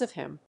because of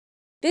him.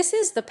 This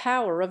is the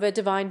power of a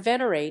divine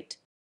venerate.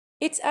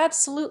 It's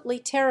absolutely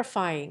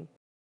terrifying.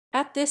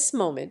 At this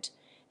moment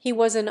he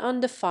was an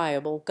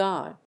undefiable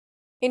god.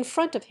 In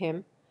front of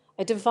him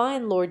a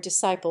divine Lord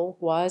Disciple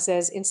was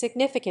as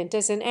insignificant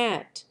as an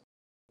ant.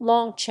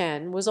 Long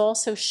Chen was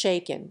also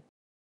shaken.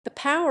 The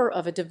power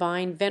of a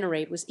divine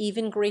venerate was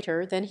even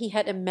greater than he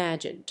had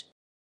imagined.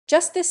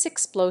 Just this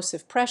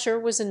explosive pressure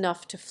was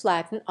enough to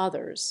flatten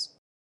others.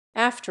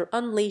 After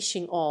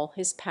unleashing all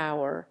his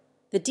power,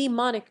 the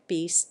demonic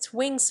beast's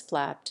wings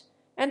flapped,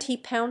 and he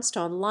pounced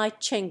on Lai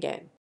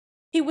Chengeng.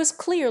 He was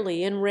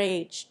clearly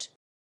enraged.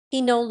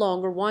 He no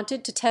longer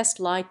wanted to test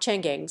Lai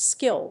Chengeng's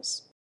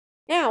skills.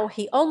 Now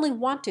he only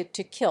wanted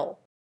to kill.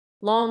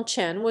 Long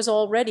Chen was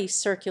already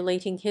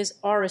circulating his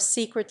aura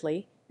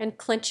secretly and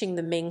clenching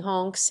the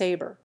Minghong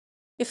saber.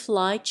 If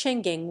Lai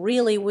Chengeng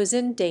really was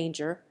in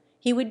danger,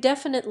 he would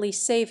definitely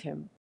save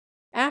him.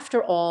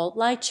 After all,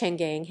 Lai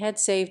Chengeng had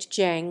saved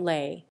Jiang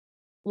Lei.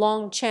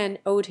 Long Chen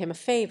owed him a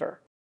favor.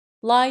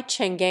 Lai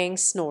Chengeng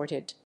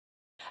snorted.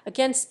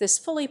 Against this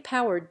fully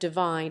powered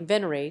divine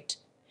venerate,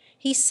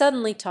 he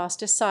suddenly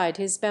tossed aside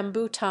his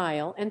bamboo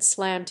tile and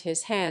slammed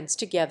his hands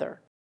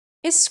together.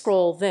 His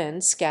scroll then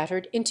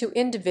scattered into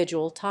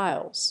individual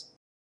tiles.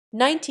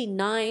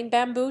 99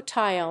 bamboo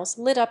tiles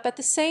lit up at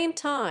the same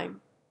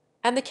time,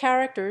 and the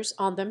characters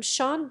on them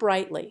shone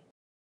brightly.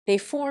 They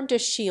formed a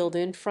shield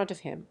in front of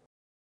him.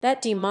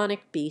 That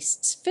demonic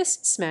beast's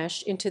fist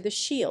smashed into the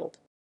shield.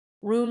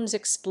 Runes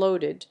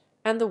exploded,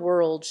 and the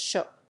world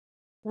shook.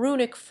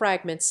 Runic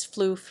fragments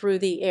flew through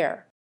the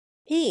air.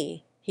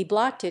 He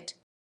blocked it.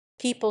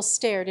 People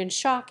stared in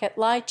shock at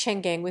Lai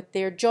Chengeng with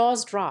their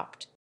jaws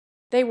dropped.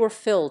 They were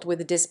filled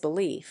with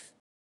disbelief.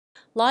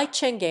 Lai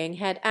Chengeng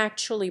had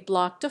actually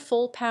blocked a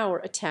full power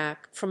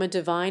attack from a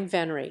divine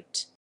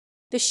venerate.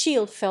 The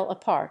shield fell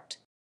apart.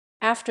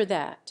 After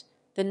that,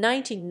 the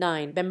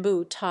 99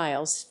 bamboo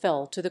tiles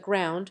fell to the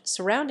ground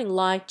surrounding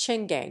Lai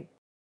Chengeng.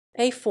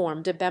 They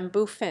formed a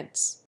bamboo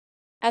fence.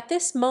 At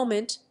this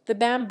moment the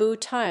bamboo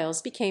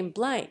tiles became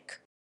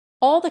blank.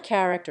 All the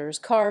characters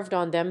carved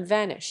on them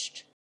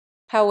vanished.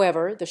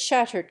 However, the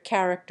shattered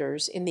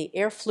characters in the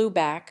air flew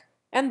back,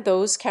 and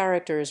those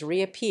characters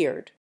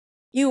reappeared.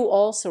 "You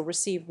also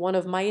received one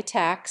of my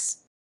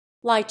attacks,"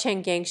 Lai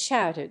Chengeng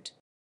shouted.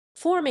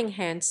 Forming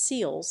hand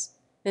seals,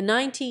 the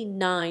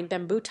 99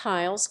 bamboo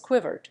tiles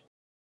quivered.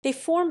 They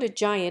formed a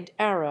giant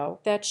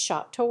arrow that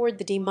shot toward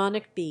the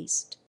demonic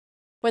beast.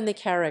 When the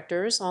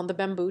characters on the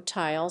bamboo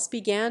tiles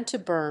began to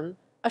burn,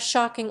 a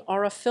shocking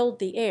aura filled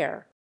the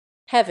air.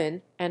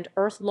 Heaven and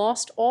earth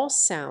lost all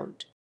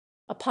sound.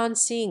 Upon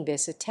seeing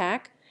this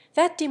attack,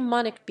 that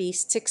demonic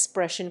beast's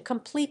expression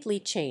completely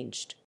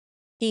changed.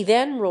 He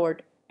then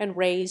roared and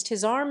raised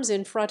his arms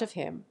in front of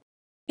him.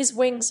 His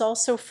wings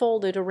also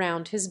folded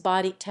around his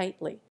body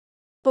tightly.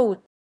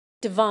 Boom!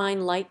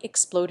 Divine light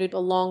exploded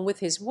along with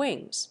his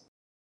wings.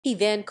 He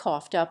then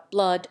coughed up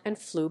blood and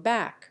flew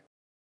back.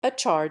 A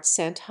charred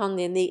scent hung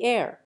in the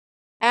air.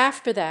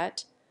 After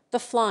that, the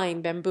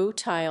flying bamboo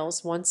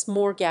tiles once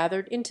more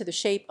gathered into the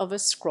shape of a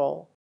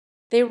scroll.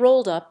 They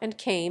rolled up and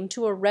came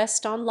to a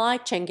rest on Lai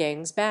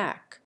Chengeng's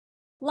back.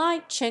 Lai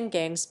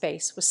Chengeng's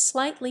face was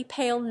slightly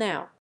pale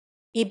now.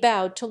 He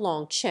bowed to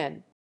Long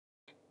Chen.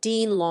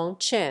 "Dean Long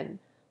Chen,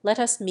 let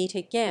us meet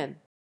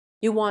again.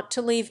 You want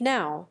to leave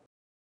now?"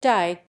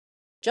 "Die."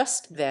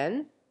 Just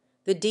then,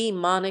 the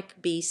demonic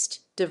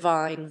beast,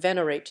 divine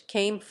venerate,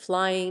 came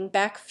flying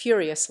back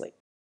furiously.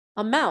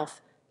 A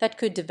mouth that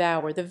could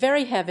devour the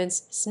very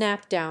heavens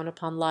snapped down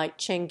upon Lai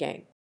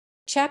Chengeng.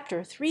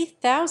 Chapter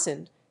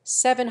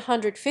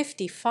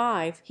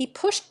 3755. He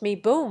pushed me,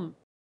 boom!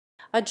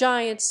 A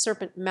giant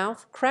serpent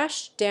mouth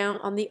crashed down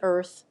on the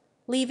earth,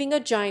 leaving a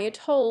giant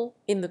hole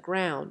in the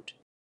ground.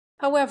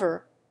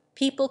 However,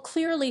 people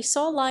clearly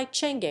saw Lai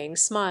Chengeng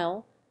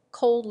smile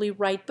coldly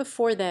right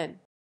before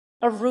then.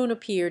 A rune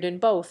appeared in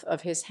both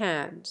of his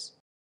hands.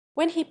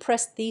 When he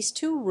pressed these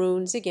two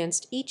runes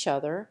against each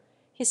other,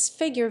 his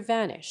figure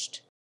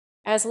vanished.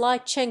 As Lai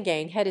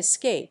Chengeng had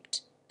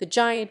escaped, the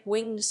giant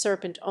winged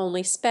serpent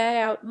only spat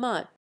out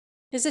mud.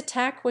 His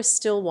attack was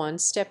still one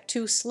step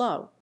too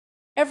slow.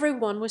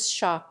 Everyone was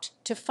shocked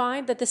to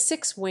find that the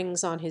 6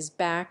 wings on his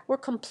back were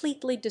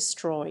completely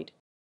destroyed.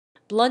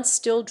 Blood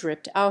still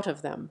dripped out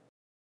of them.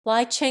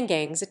 Lai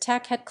Chengeng's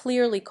attack had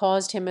clearly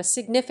caused him a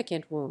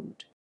significant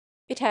wound.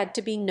 It had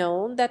to be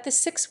known that the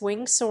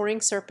 6-winged soaring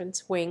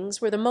serpent's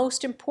wings were the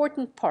most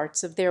important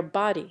parts of their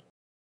body.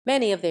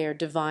 Many of their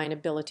divine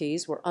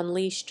abilities were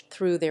unleashed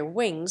through their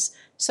wings,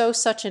 so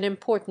such an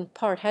important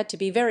part had to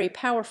be very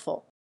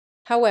powerful.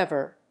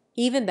 However,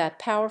 even that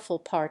powerful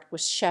part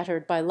was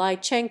shattered by Lai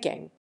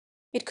Chengeng.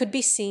 It could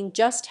be seen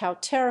just how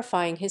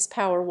terrifying his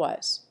power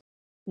was.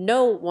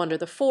 No wonder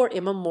the four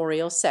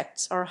immemorial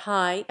sects are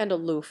high and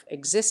aloof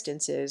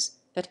existences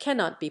that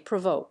cannot be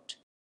provoked.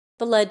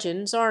 The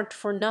legends aren't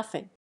for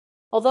nothing.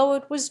 Although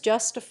it was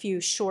just a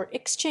few short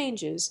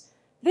exchanges,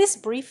 this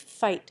brief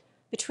fight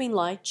between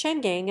Lai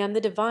Chenggang and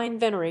the divine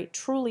Venerate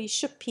truly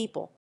shook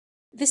people.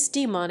 This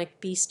demonic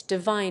beast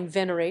divine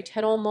Venerate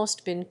had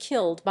almost been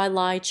killed by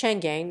Lai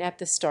Chenggang at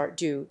the start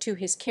due to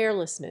his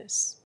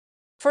carelessness.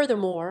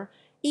 Furthermore,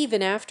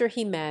 even after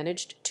he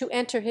managed to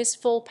enter his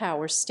full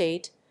power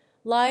state,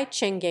 Lai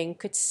Chenggang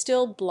could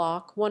still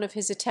block one of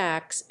his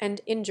attacks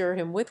and injure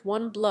him with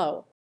one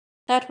blow.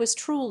 That was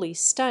truly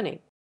stunning.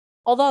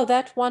 Although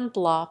that one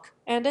block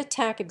and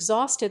attack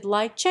exhausted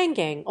Lai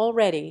Chenggang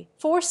already,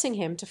 forcing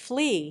him to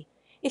flee,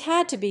 it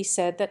had to be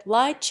said that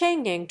Lai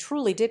Chenggang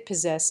truly did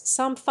possess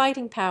some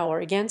fighting power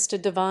against a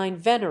divine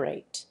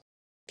Venerate.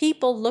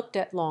 People looked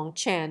at Long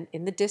Chen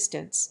in the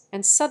distance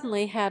and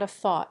suddenly had a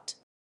thought.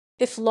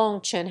 If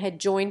Long Chen had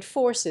joined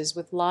forces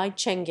with Lai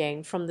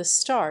Chenggang from the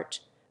start,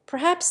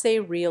 perhaps they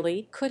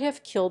really could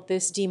have killed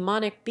this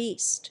demonic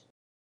beast.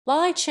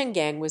 Lai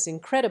Chenggang was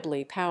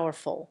incredibly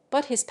powerful,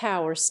 but his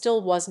power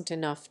still wasn't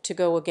enough to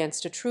go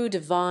against a true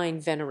divine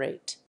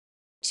Venerate.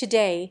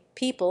 Today,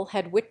 people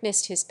had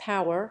witnessed his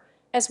power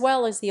as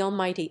well as the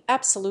almighty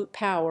absolute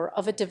power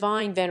of a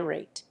divine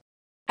Venerate.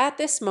 At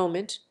this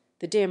moment,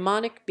 the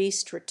demonic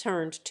beast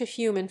returned to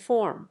human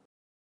form.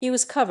 He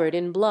was covered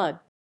in blood.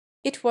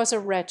 It was a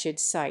wretched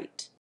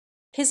sight.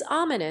 His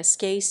ominous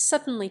gaze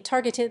suddenly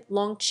targeted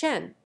Long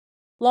Chen.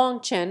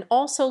 Long Chen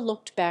also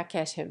looked back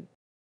at him.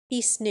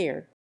 He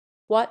sneered.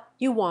 "What,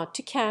 you want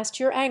to cast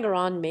your anger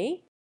on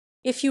me?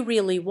 If you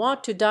really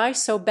want to die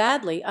so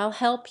badly, I'll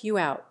help you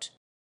out.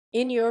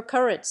 In your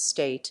current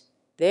state,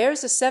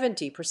 there's a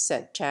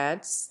 70%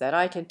 chance that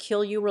I can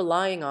kill you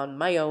relying on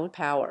my own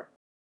power.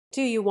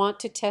 Do you want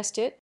to test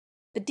it?"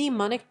 The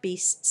demonic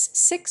beast's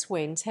 6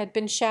 wings had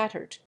been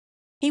shattered.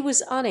 He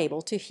was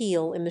unable to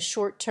heal in the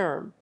short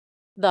term.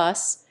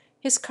 Thus,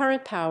 his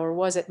current power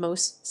was at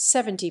most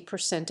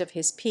 70% of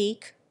his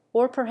peak,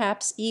 or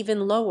perhaps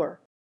even lower.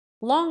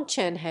 Long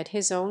Chen had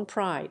his own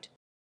pride.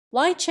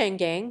 Lai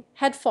Chenggang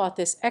had fought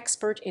this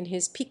expert in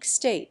his peak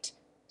state,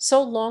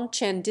 so Long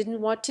Chen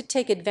didn't want to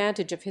take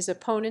advantage of his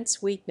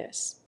opponent's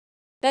weakness.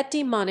 That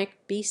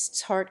demonic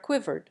beast's heart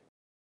quivered.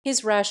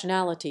 His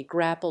rationality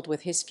grappled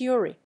with his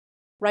fury.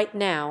 Right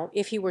now,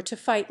 if he were to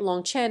fight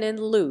Long Chen and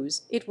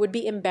lose, it would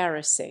be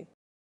embarrassing.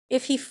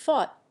 If he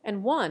fought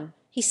and won,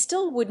 he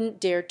still wouldn't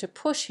dare to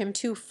push him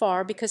too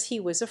far because he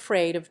was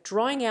afraid of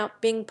drawing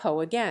out Bing Po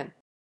again.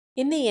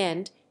 In the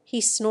end, he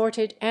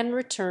snorted and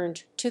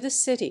returned to the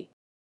city.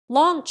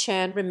 Long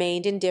Chen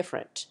remained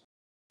indifferent.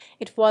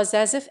 It was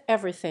as if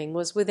everything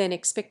was within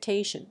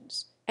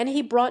expectations, and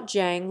he brought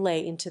Jiang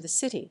Lei into the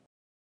city.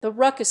 The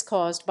ruckus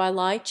caused by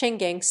Lai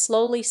Chenggang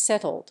slowly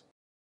settled.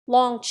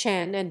 Long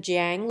Chen and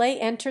Jiang Lei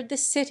entered the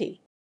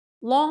city.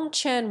 Long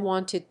Chen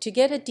wanted to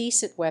get a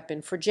decent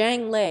weapon for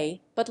Jiang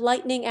Lei, but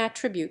lightning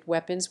attribute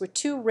weapons were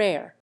too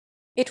rare.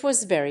 It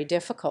was very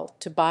difficult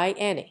to buy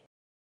any.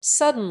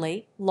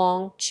 Suddenly,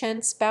 Long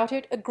Chen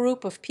spotted a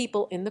group of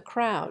people in the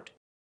crowd.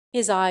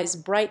 His eyes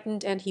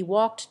brightened and he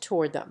walked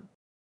toward them.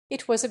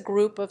 It was a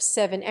group of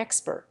 7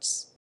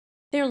 experts.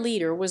 Their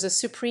leader was a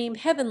supreme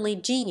heavenly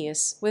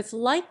genius with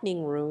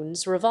lightning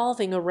runes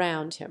revolving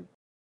around him.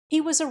 He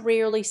was a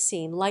rarely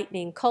seen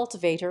lightning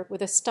cultivator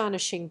with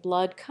astonishing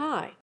blood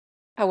kai.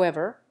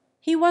 However,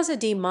 he was a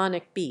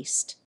demonic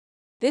beast.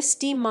 This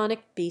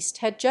demonic beast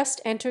had just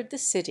entered the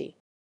city.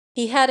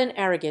 He had an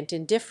arrogant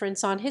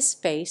indifference on his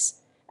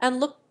face and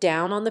looked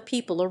down on the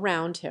people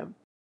around him.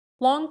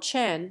 Long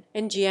Chen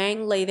and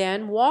Jiang Lei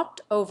then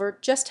walked over,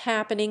 just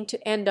happening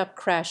to end up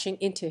crashing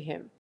into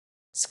him.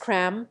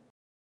 Scram!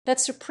 That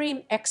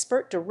supreme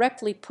expert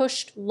directly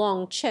pushed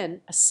Long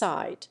Chen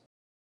aside.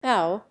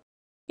 Ow!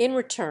 In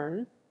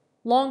return,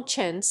 Long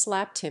Chen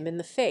slapped him in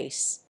the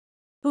face.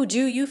 "Who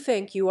do you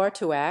think you are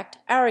to act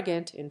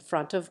arrogant in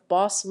front of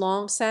Boss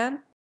Long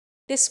San?"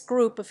 This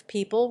group of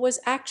people was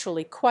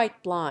actually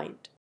quite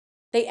blind.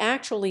 They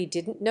actually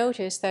didn't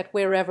notice that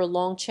wherever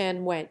Long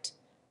Chen went,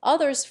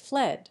 others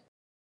fled.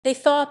 They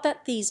thought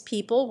that these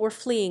people were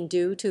fleeing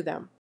due to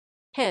them.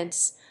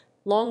 Hence,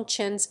 Long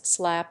Chen's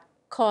slap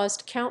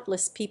caused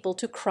countless people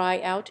to cry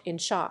out in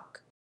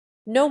shock.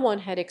 No one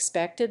had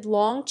expected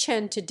Long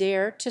Chen to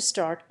dare to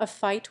start a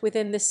fight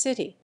within the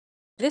city.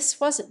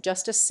 This wasn't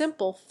just a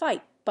simple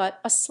fight,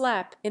 but a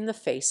slap in the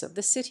face of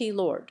the city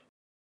lord.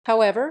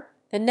 However,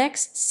 the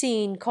next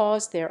scene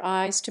caused their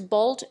eyes to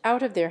bulge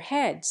out of their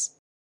heads.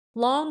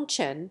 Long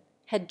Chen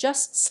had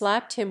just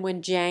slapped him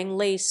when Jiang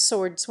Lei's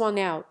sword swung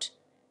out,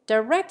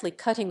 directly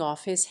cutting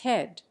off his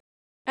head.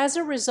 As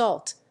a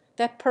result,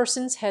 that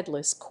person's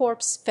headless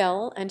corpse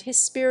fell and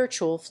his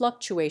spiritual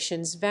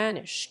fluctuations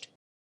vanished.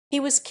 He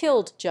was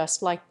killed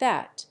just like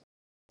that.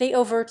 They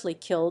overtly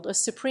killed a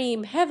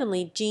supreme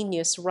heavenly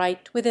genius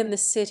right within the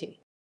city.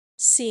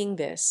 Seeing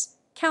this,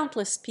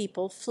 countless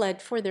people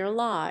fled for their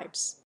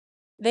lives.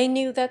 They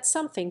knew that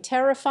something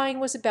terrifying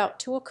was about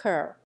to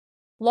occur.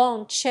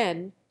 "Long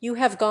Chen, you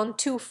have gone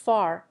too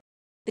far.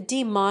 The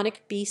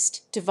demonic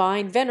beast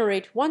divine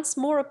venerate once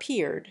more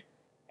appeared,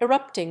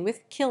 erupting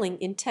with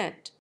killing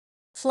intent.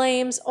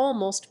 Flames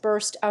almost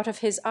burst out of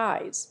his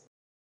eyes.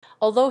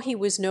 Although he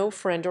was no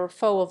friend or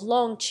foe of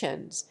Long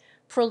Chen's,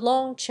 for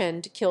Long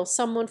Chen to kill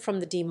someone from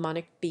the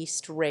demonic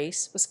beast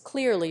race was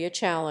clearly a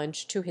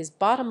challenge to his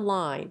bottom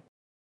line.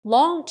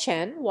 Long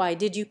Chen, why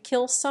did you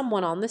kill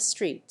someone on the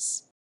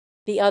streets?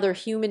 The other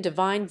human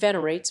divine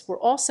venerates were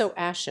also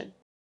ashen.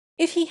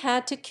 If he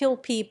had to kill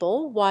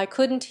people, why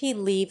couldn't he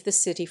leave the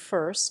city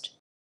first?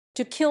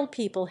 To kill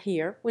people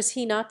here, was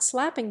he not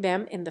slapping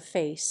them in the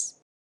face?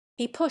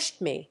 He pushed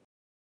me.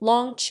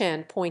 Long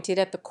Chen pointed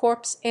at the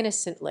corpse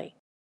innocently.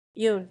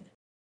 Yun.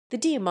 The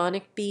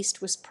demonic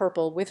beast was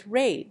purple with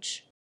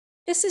rage.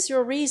 This is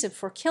your reason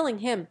for killing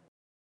him.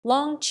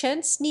 Long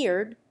Chen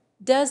sneered.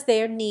 Does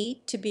there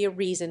need to be a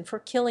reason for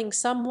killing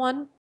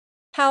someone?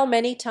 How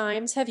many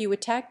times have you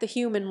attacked the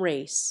human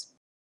race?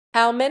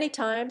 How many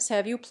times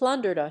have you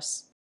plundered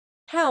us?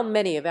 How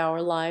many of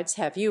our lives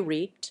have you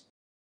reaped?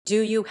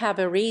 Do you have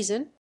a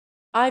reason?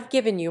 I've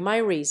given you my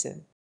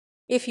reason.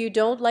 If you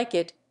don't like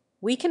it,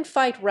 we can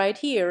fight right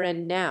here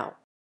and now.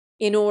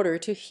 In order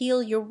to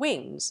heal your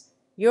wings,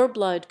 your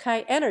blood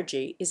chi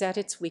energy is at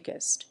its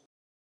weakest.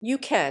 You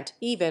can't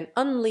even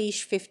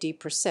unleash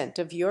 50%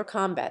 of your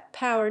combat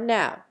power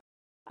now.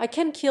 I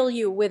can kill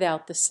you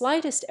without the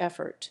slightest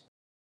effort.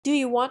 Do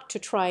you want to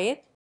try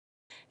it?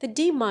 The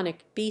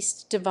demonic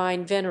beast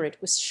divine venerate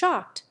was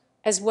shocked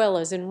as well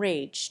as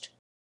enraged.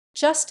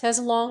 Just as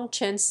Long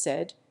Chen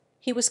said,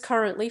 he was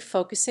currently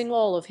focusing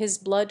all of his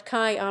blood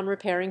chi on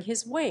repairing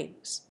his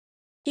wings.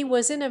 He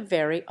was in a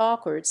very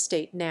awkward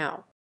state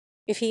now.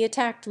 If he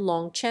attacked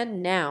Long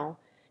Chen now,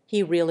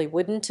 he really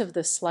wouldn't have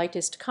the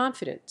slightest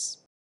confidence.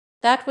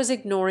 That was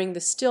ignoring the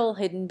still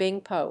hidden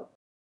Bing Po.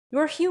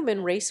 Your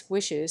human race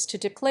wishes to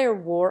declare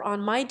war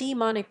on my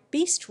demonic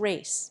beast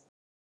race.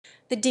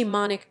 The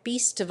demonic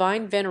beast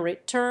divine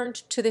venerate turned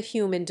to the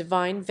human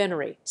divine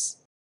venerates.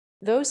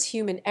 Those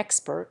human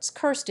experts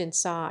cursed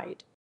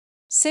inside.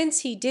 Since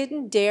he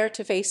didn't dare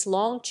to face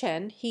Long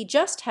Chen, he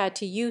just had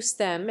to use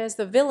them as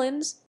the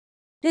villains.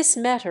 This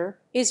matter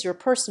is your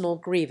personal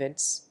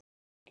grievance.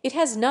 It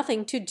has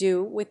nothing to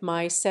do with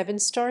my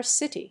 7-star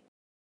city.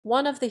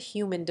 One of the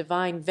human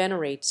divine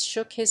venerates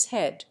shook his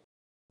head.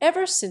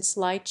 Ever since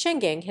Lai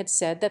Chengeng had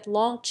said that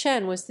Long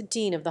Chen was the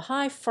dean of the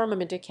High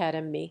Firmament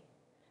Academy,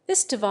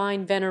 this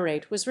divine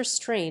venerate was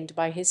restrained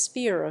by his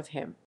fear of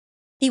him.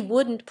 He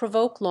wouldn't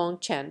provoke Long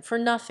Chen for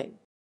nothing.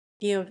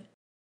 The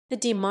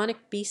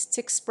demonic beast's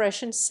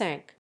expression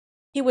sank.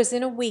 He was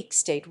in a weak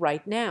state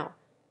right now,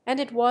 and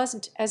it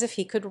wasn't as if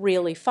he could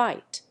really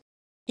fight.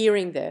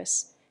 Hearing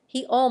this,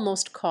 he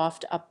almost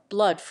coughed up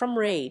blood from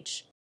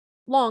rage.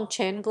 Long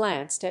Chen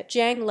glanced at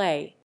Jiang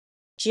Lei.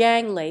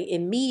 Jiang Lei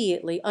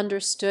immediately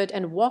understood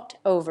and walked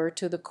over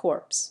to the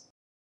corpse.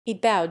 He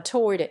bowed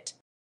toward it.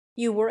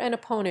 You were an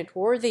opponent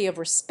worthy of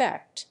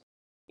respect.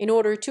 In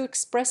order to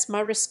express my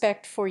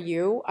respect for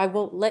you, I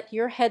won't let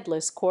your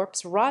headless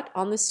corpse rot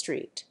on the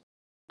street.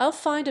 I'll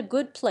find a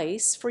good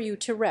place for you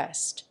to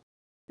rest.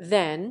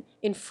 Then,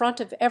 in front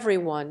of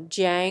everyone,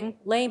 Jiang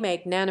Lei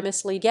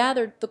magnanimously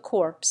gathered the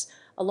corpse,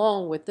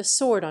 along with the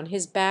sword on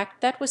his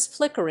back that was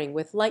flickering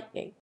with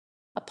lightning.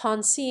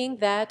 Upon seeing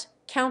that,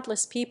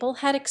 countless people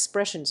had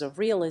expressions of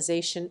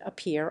realization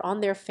appear on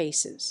their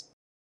faces.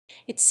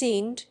 It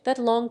seemed that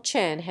Long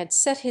Chen had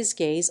set his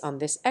gaze on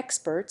this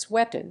expert's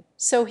weapon,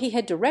 so he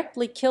had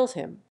directly killed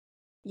him.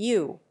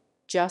 You,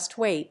 just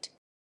wait.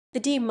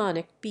 The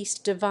demonic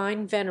beast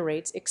divine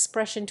venerate's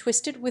expression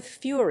twisted with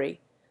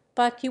fury,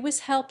 but he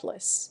was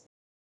helpless.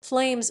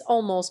 Flames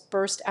almost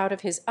burst out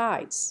of his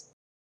eyes.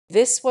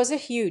 This was a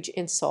huge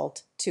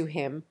insult to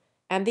him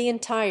and the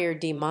entire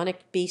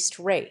demonic beast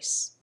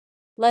race.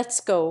 Let's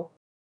go.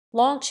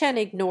 Long Chen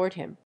ignored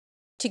him.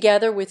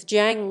 Together with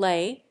Jiang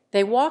Lei,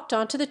 they walked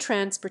onto the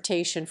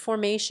transportation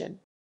formation.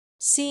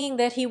 Seeing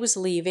that he was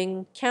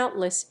leaving,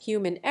 countless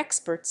human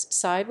experts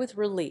sighed with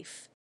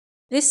relief.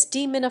 This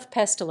demon of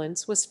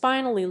pestilence was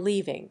finally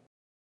leaving.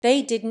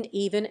 They didn't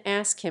even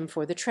ask him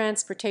for the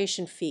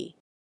transportation fee.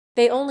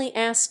 They only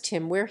asked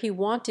him where he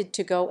wanted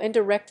to go and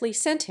directly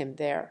sent him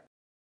there.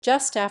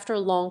 Just after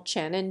Long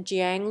Chen and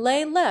Jiang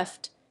Lei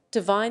left,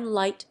 divine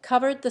light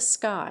covered the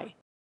sky.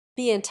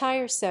 The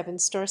entire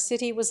 7-star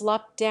city was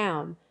locked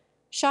down,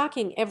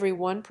 shocking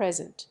everyone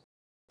present.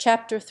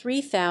 Chapter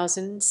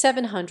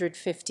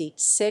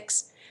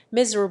 3756,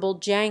 Miserable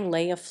Jiang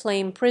Lei of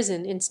Flame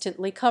Prison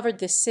instantly covered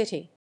this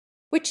city.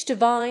 Which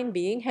divine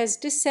being has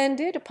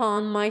descended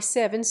upon my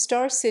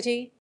 7-star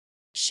city?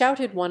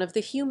 Shouted one of the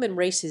human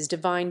race's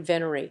divine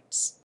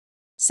venerates.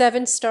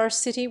 7-star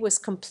city was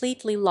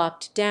completely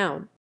locked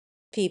down.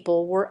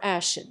 People were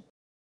ashen.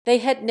 They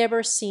had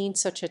never seen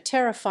such a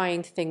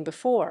terrifying thing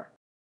before.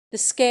 The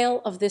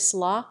scale of this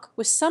lock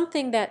was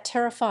something that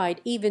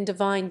terrified even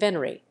divine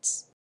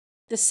venerates.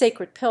 The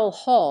Sacred Pill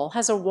Hall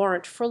has a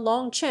warrant for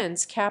Long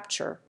Chen's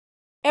capture.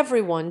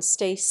 Everyone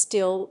stay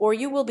still or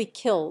you will be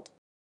killed.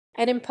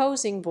 An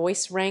imposing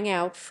voice rang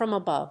out from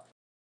above.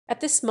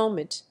 At this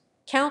moment,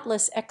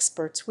 Countless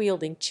experts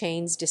wielding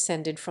chains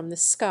descended from the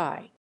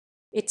sky.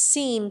 It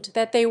seemed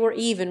that they were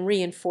even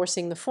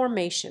reinforcing the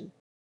formation.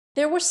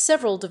 There were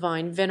several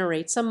divine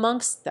venerates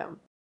amongst them.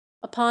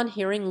 Upon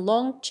hearing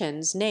Long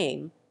Chen's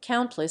name,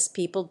 countless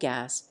people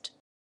gasped.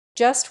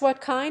 Just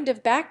what kind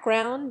of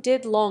background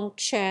did Long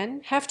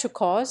Chen have to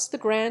cause the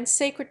Grand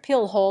Sacred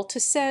Pill Hall to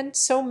send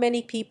so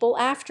many people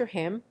after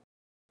him?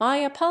 My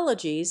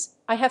apologies,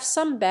 I have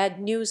some bad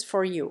news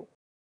for you.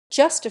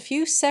 Just a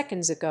few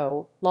seconds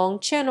ago, Long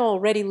Chen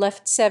already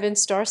left Seven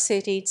Star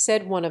City,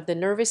 said one of the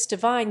nervous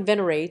divine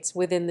venerates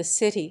within the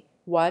city.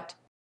 What?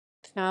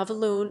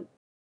 Kavaloon.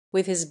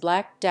 With his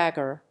black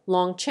dagger,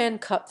 Long Chen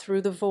cut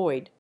through the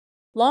void.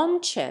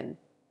 Long Chen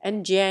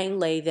and Jiang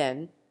Lei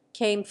then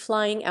came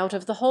flying out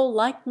of the hole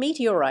like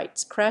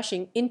meteorites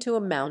crashing into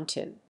a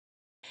mountain.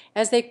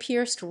 As they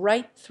pierced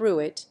right through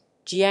it,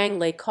 Jiang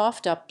Lei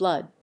coughed up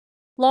blood.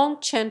 Long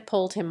Chen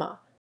pulled him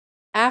up.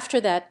 After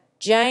that,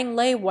 Jiang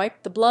Lei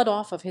wiped the blood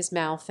off of his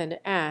mouth and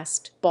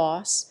asked,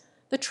 "Boss,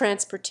 the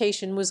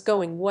transportation was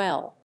going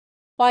well.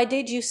 Why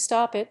did you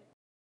stop it?"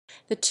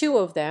 The two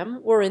of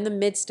them were in the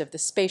midst of the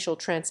spatial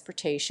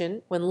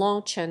transportation when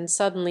Long Chen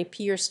suddenly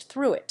pierced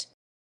through it.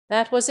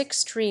 That was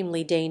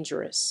extremely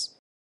dangerous.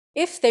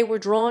 If they were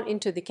drawn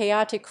into the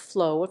chaotic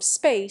flow of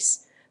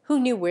space, who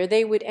knew where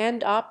they would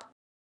end up?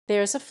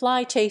 There's a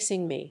fly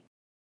chasing me.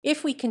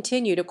 If we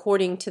continued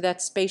according to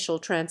that spatial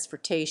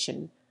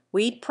transportation,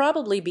 we'd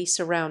probably be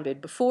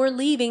surrounded before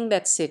leaving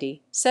that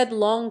city, said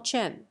Long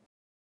Chen.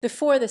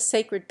 Before the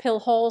Sacred Pill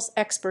Hall's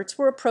experts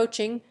were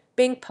approaching,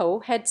 Bing Po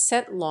had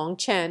sent Long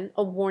Chen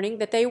a warning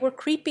that they were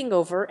creeping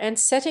over and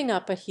setting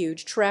up a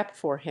huge trap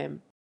for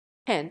him.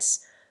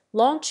 Hence,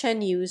 Long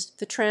Chen used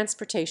the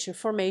transportation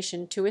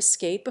formation to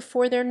escape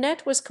before their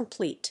net was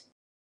complete.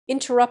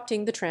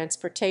 Interrupting the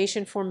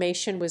transportation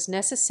formation was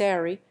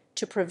necessary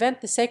to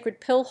prevent the Sacred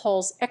Pill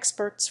Hall's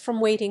experts from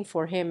waiting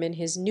for him in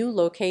his new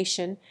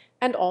location,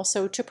 and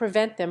also to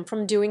prevent them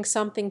from doing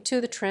something to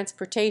the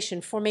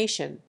transportation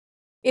formation.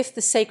 If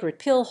the Sacred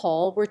Pill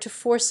Hall were to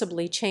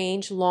forcibly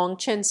change Long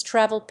Chen's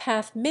travel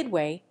path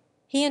midway,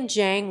 he and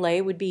Jiang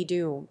Lei would be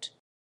doomed.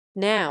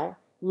 Now,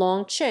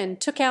 Long Chen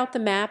took out the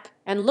map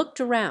and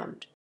looked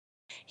around.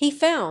 He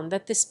found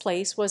that this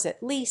place was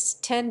at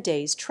least 10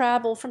 days'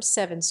 travel from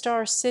Seven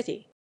Star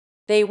City.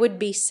 They would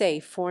be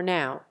safe for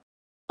now.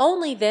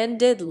 Only then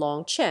did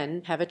Long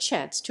Chen have a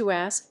chance to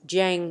ask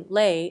Jiang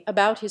Lei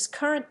about his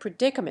current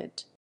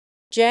predicament.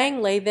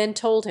 Jiang Lei then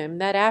told him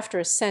that after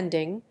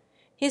ascending,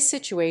 his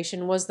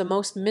situation was the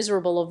most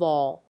miserable of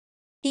all.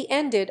 He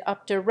ended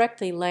up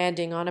directly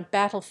landing on a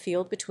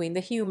battlefield between the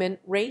human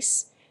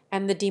race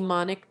and the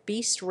demonic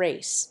beast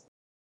race.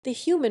 The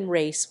human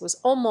race was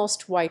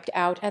almost wiped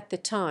out at the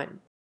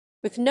time.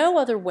 With no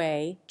other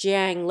way,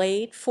 Jiang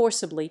Lei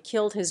forcibly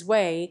killed his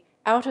way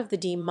out of the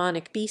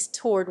demonic beast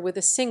horde with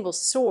a single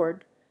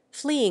sword,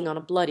 fleeing on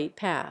a bloody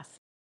path.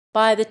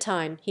 By the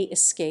time he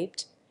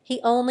escaped,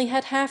 he only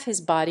had half his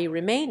body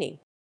remaining.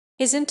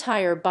 His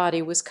entire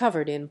body was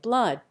covered in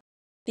blood.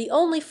 The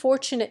only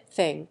fortunate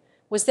thing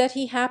was that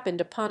he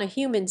happened upon a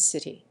human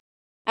city.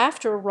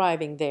 After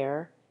arriving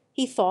there,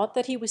 he thought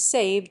that he was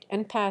saved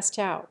and passed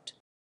out.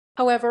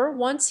 However,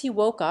 once he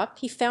woke up,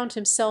 he found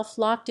himself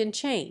locked in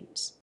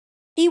chains.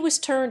 He was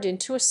turned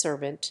into a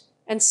servant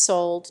and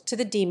sold to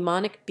the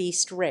demonic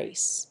beast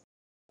race.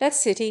 That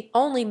city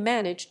only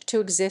managed to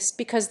exist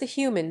because the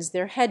humans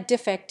there had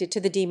defected to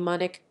the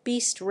demonic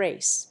beast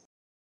race.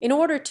 In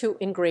order to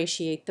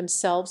ingratiate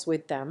themselves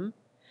with them,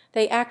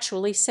 they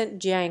actually sent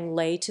Jiang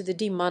Lei to the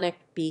demonic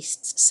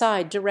beast's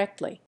side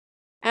directly.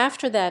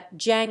 After that,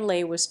 Jiang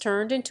Lei was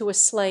turned into a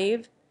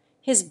slave,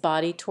 his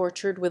body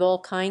tortured with all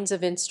kinds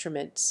of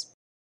instruments.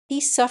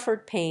 He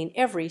suffered pain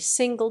every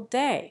single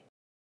day.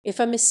 If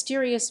a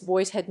mysterious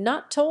voice had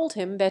not told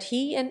him that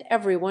he and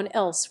everyone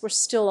else were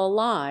still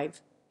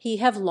alive, he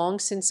have long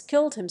since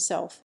killed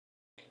himself.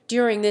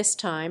 During this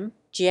time,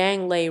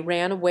 Jiang Lei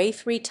ran away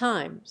 3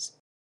 times.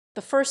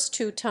 The first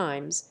 2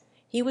 times,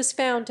 he was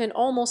found and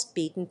almost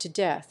beaten to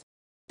death.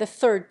 The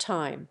 3rd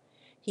time,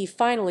 he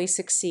finally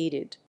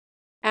succeeded.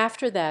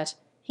 After that,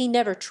 he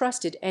never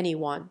trusted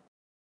anyone.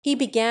 He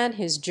began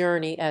his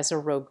journey as a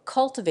rogue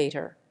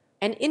cultivator,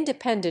 an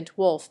independent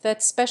wolf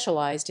that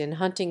specialized in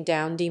hunting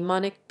down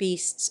demonic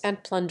beasts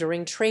and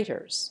plundering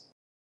traitors.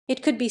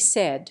 It could be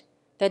said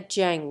that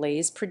Jiang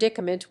Lei's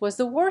predicament was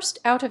the worst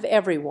out of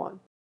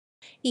everyone.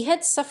 He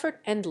had suffered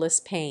endless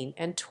pain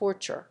and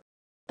torture,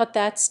 but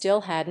that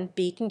still hadn't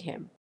beaten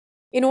him.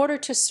 In order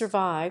to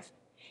survive,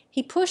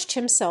 he pushed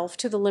himself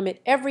to the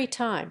limit every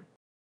time.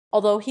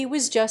 Although he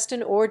was just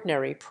an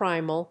ordinary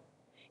primal,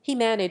 he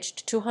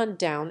managed to hunt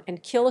down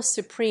and kill a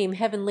supreme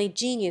heavenly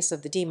genius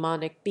of the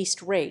demonic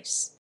beast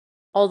race.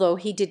 Although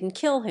he didn't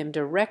kill him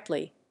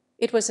directly,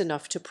 it was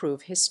enough to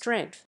prove his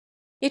strength.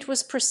 It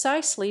was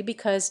precisely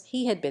because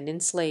he had been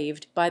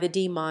enslaved by the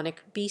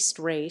demonic beast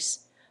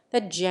race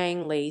that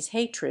Jiang Lei's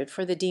hatred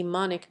for the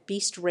demonic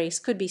beast race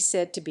could be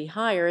said to be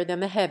higher than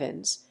the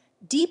heavens,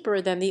 deeper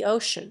than the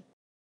ocean.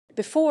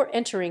 Before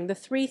entering the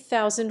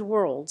 3,000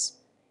 worlds,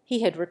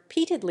 He had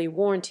repeatedly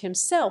warned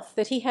himself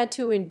that he had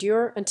to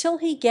endure until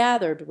he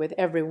gathered with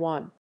every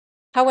one.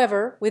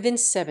 However, within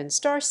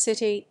Seven-Star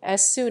City,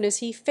 as soon as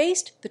he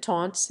faced the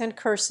taunts and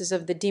curses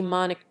of the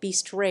demonic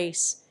beast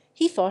race,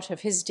 he thought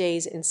of his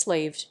days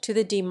enslaved to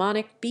the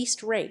demonic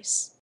beast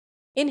race.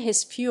 In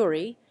his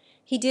fury,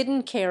 he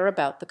didn't care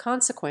about the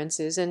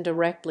consequences and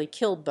directly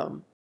killed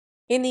them.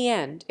 In the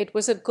end, it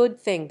was a good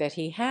thing that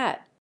he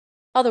had.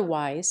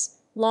 Otherwise,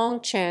 Long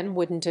Chen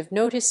wouldn't have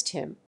noticed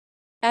him.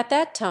 At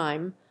that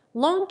time,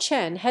 Long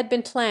Chen had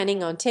been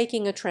planning on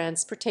taking a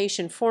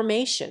transportation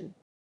formation.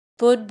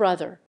 Good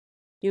brother,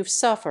 you've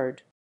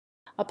suffered.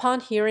 Upon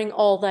hearing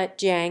all that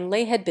Jiang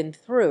Lei had been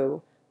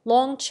through,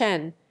 Long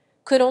Chen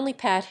could only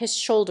pat his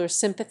shoulder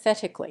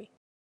sympathetically.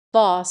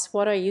 Boss,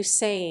 what are you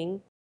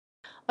saying?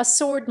 A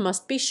sword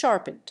must be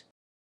sharpened.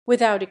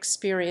 Without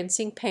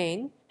experiencing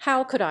pain,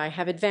 how could I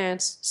have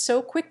advanced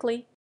so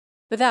quickly?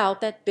 Without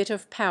that bit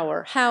of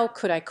power, how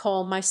could I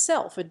call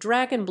myself a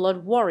dragon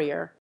blood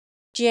warrior?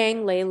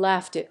 Jiang Lei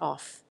laughed it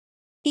off.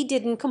 He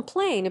didn't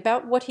complain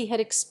about what he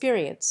had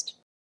experienced.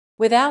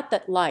 Without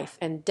that life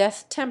and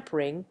death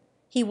tempering,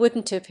 he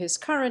wouldn't have his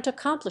current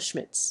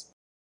accomplishments.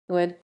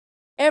 When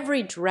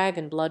every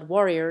dragon blood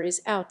warrior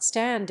is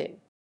outstanding.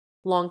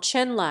 Long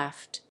Chen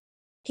laughed.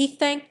 He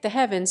thanked the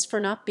heavens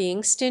for not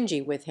being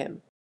stingy with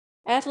him.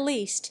 At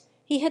least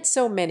he had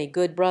so many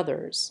good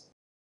brothers.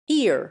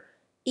 Here,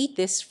 eat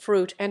this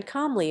fruit and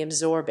calmly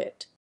absorb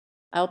it.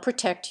 I'll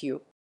protect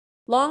you.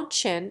 Long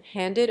Chen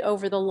handed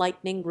over the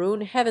lightning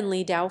rune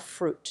heavenly Tao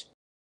fruit.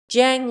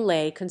 Jiang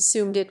Lei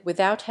consumed it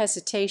without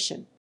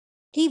hesitation.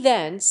 He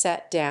then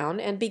sat down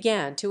and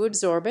began to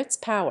absorb its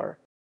power.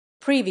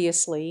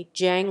 Previously,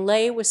 Jiang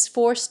Lei was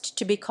forced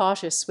to be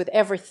cautious with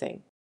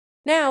everything.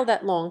 Now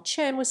that Long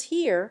Chen was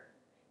here,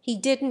 he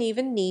didn't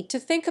even need to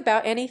think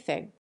about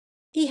anything.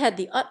 He had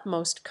the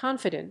utmost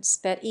confidence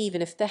that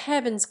even if the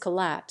heavens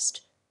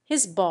collapsed,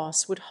 his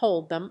boss would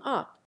hold them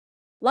up.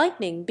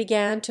 Lightning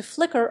began to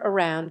flicker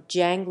around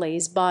Jiang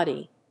Lei's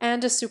body,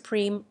 and a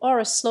supreme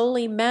aura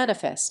slowly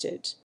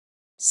manifested.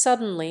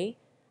 Suddenly,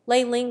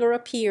 Lei Linger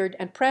appeared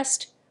and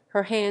pressed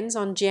her hands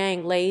on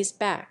Jiang Lei's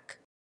back.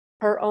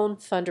 Her own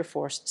thunder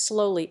force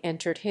slowly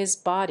entered his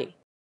body.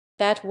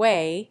 That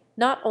way,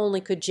 not only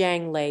could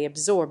Jiang Lei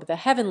absorb the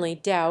heavenly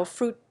Tao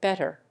fruit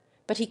better,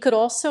 but he could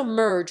also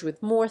merge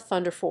with more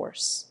thunder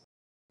force.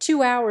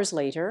 2 hours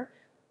later,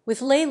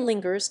 with Lei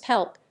Linger's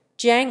help,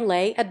 Jiang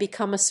Lei had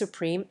become a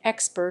supreme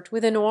expert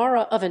with an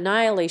aura of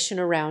annihilation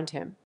around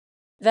him.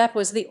 That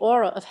was the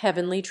aura of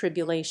heavenly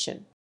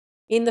tribulation.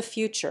 In the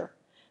future,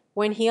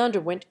 when he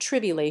underwent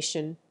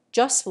tribulation,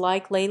 just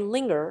like Lei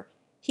Linger,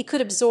 he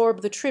could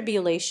absorb the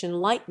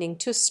tribulation lightning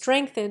to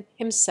strengthen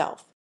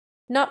himself.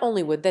 Not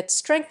only would that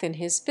strengthen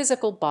his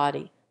physical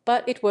body,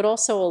 but it would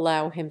also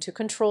allow him to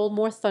control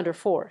more thunder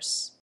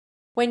force.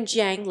 When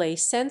Jiang Lei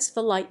sensed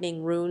the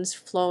lightning runes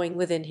flowing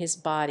within his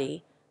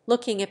body,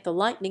 looking at the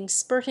lightning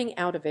spurting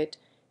out of it,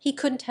 he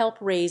couldn't help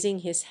raising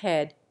his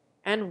head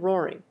and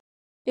roaring.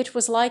 It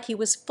was like he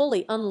was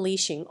fully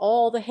unleashing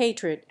all the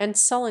hatred and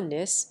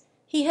sullenness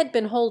he had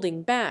been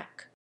holding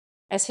back.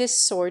 As his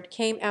sword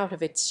came out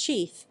of its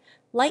sheath,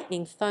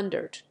 lightning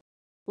thundered.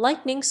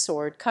 Lightning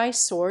sword Kai's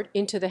sword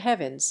into the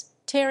heavens,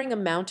 tearing a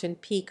mountain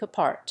peak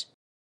apart.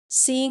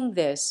 Seeing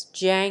this,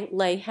 Jiang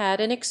Lei had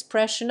an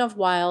expression of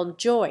wild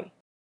joy.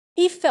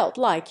 He felt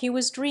like he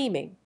was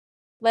dreaming.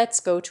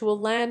 Let's go to a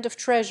land of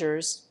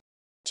treasures.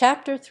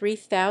 Chapter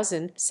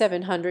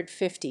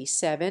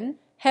 3757,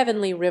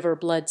 Heavenly River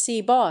Blood Sea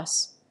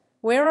Boss.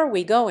 Where are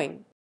we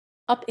going?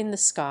 Up in the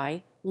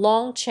sky,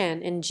 Long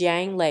Chen and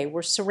Jiang Lei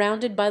were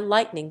surrounded by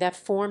lightning that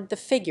formed the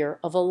figure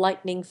of a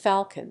lightning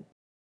falcon.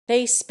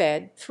 They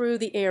sped through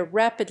the air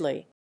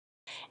rapidly.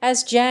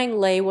 As Jiang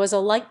Lei was a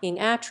lightning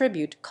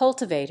attribute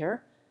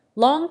cultivator,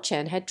 Long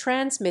Chen had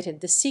transmitted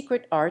the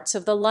secret arts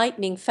of the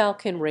lightning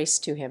falcon race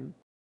to him.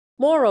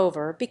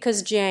 Moreover,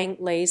 because Jiang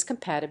Lei's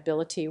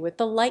compatibility with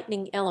the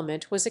lightning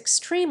element was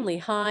extremely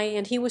high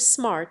and he was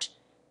smart,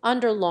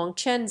 under Long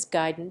Chen's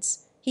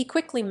guidance, he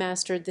quickly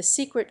mastered the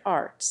secret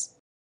arts.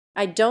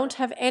 I don't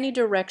have any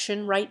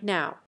direction right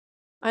now.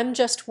 I'm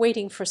just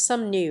waiting for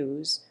some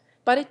news,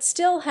 but it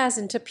still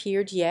hasn't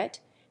appeared yet,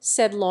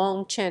 said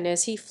Long Chen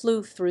as he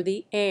flew through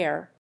the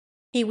air.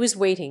 He was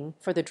waiting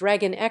for the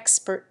dragon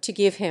expert to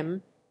give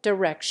him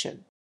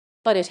direction.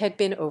 But it had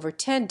been over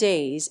 10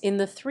 days in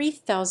the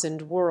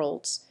 3,000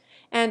 worlds,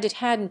 and it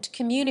hadn't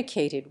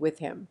communicated with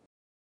him.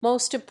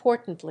 Most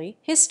importantly,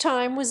 his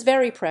time was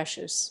very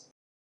precious.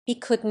 He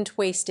couldn't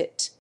waste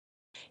it.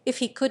 If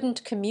he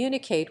couldn't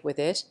communicate with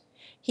it,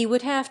 he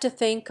would have to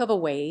think of a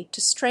way to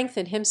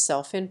strengthen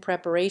himself in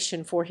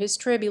preparation for his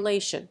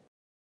tribulation.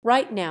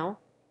 Right now,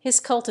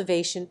 his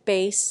cultivation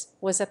base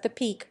was at the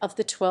peak of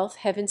the 12th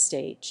heaven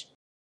stage.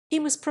 He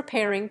was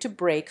preparing to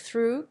break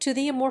through to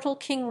the immortal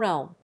king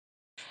realm.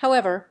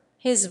 However,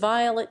 his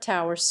violet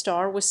tower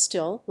star was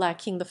still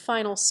lacking the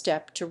final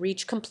step to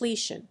reach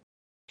completion.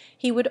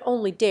 He would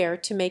only dare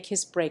to make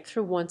his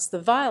breakthrough once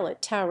the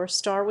violet tower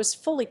star was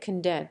fully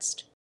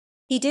condensed.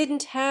 He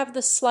didn't have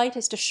the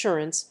slightest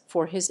assurance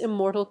for his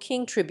immortal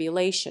king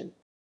tribulation.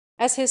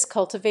 As his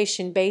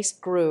cultivation base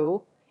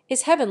grew,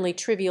 his heavenly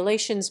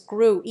tribulations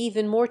grew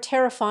even more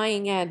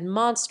terrifying and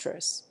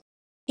monstrous.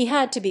 He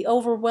had to be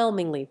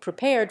overwhelmingly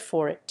prepared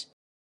for it.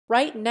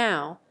 Right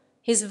now,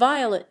 his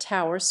violet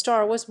tower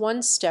star was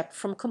one step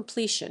from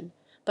completion,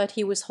 but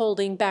he was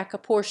holding back a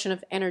portion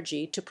of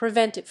energy to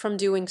prevent it from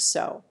doing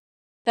so.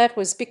 That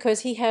was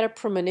because he had a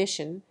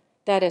premonition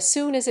that as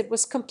soon as it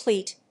was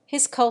complete,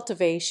 his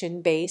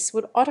cultivation base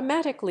would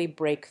automatically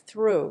break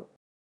through.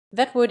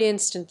 That would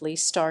instantly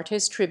start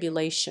his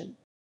tribulation.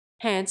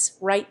 Hence,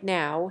 right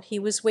now, he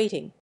was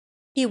waiting.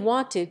 He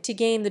wanted to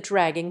gain the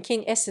Dragon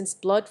King Essence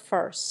blood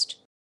first.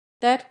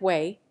 That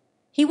way,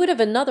 he would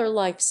have another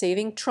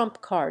life-saving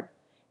trump card,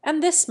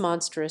 and this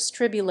monstrous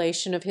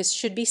tribulation of his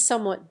should be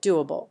somewhat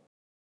doable.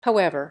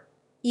 However,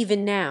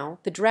 even now,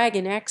 the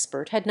Dragon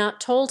Expert had not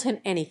told him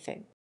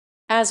anything.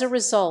 As a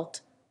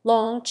result,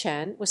 Long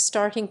Chen was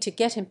starting to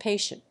get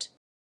impatient.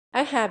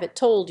 I haven't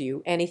told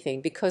you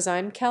anything because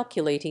I'm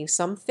calculating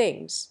some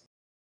things.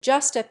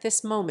 Just at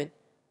this moment,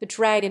 the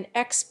Dragon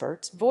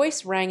Expert's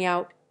voice rang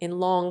out in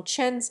Long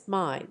Chen's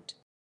mind.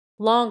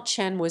 Long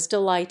Chen was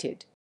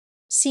delighted.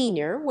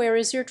 "Senior, where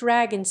is your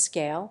dragon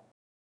scale?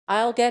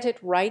 I'll get it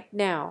right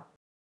now."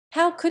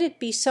 "How could it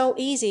be so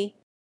easy?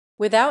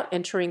 Without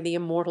entering the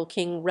Immortal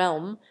King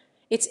realm,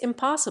 it's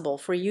impossible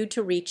for you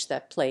to reach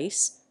that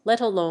place, let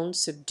alone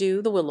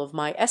subdue the will of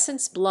my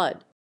essence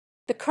blood.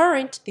 The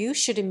current, you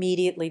should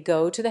immediately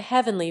go to the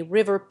heavenly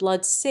river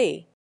blood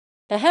sea.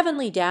 The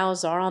heavenly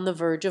Taoes are on the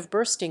verge of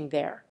bursting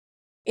there.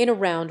 In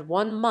around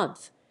 1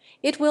 month,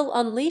 it will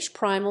unleash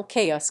primal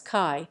chaos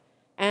Chi,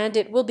 and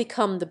it will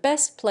become the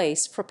best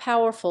place for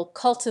powerful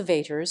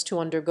cultivators to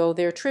undergo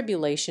their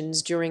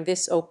tribulations during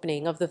this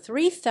opening of the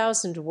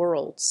 3,000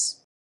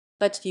 worlds.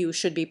 But you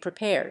should be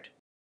prepared.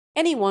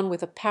 Anyone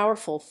with a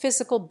powerful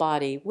physical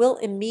body will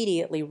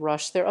immediately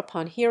rush there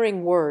upon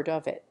hearing word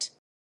of it.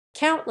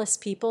 Countless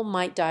people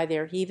might die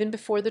there even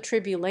before the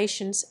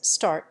tribulations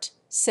start,"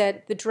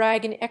 said the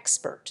Dragon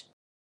Expert.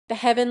 "The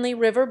heavenly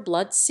river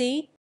blood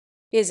sea?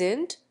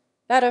 Isn't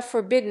that a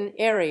forbidden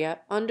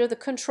area under the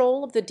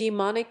control of the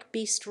demonic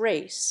beast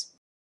race?"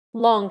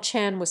 Long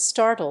Chen was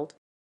startled.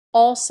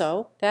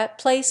 Also, that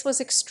place was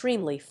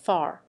extremely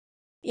far.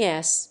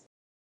 "Yes.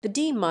 The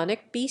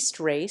demonic beast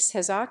race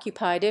has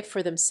occupied it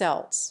for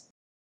themselves.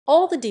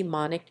 All the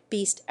demonic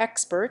beast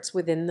experts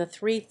within the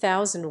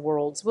 3,000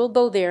 worlds will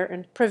go there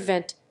and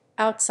prevent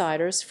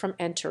outsiders from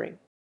entering.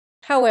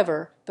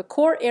 However, the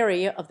core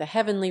area of the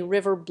heavenly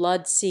river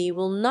blood sea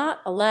will not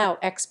allow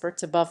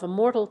experts above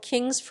immortal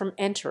kings from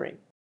entering.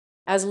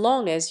 As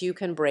long as you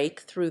can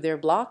break through their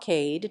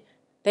blockade,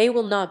 they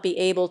will not be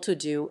able to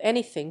do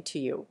anything to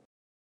you.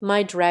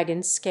 My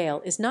dragon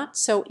scale is not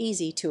so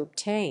easy to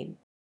obtain.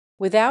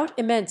 Without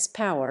immense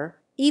power,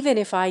 even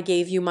if I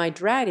gave you my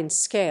dragon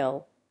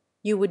scale,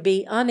 you would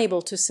be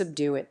unable to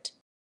subdue it.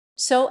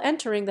 So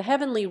entering the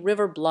heavenly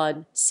river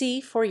blood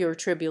sea for your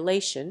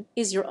tribulation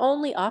is your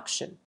only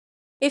option.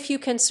 If you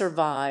can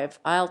survive,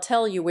 I'll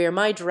tell you where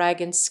my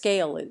dragon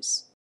scale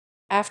is."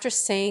 After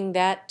saying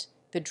that,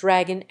 the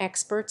Dragon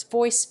Expert's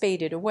voice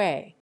faded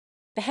away.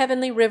 "The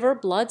heavenly river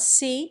blood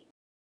sea?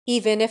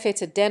 Even if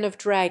it's a den of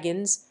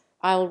dragons,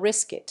 I'll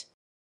risk it."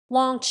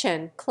 Long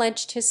Chen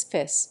clenched his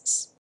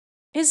fists.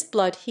 His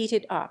blood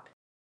heated up.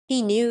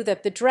 He knew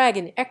that the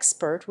Dragon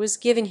Expert was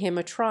giving him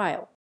a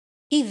trial.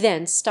 He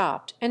then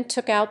stopped and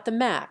took out the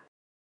map.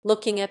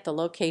 Looking at the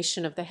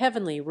location of the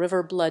heavenly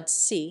river blood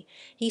sea,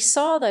 he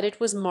saw that it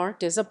was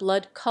marked as a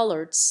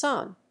blood-colored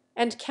sun,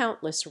 and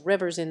countless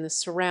rivers in the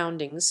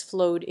surroundings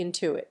flowed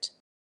into it.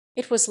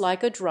 It was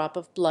like a drop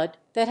of blood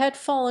that had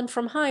fallen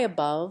from high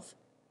above,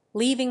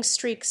 leaving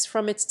streaks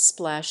from its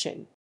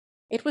splashing.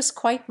 It was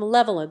quite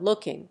malevolent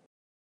looking.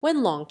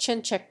 When Long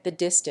Chen checked the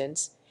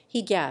distance,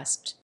 he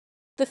gasped.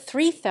 The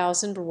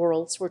 3,000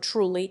 worlds were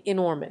truly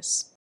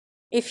enormous.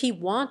 If he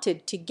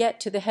wanted to get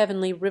to the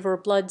heavenly river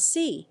blood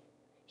sea,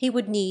 he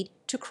would need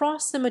to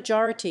cross the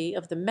majority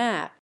of the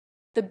map.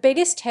 The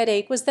biggest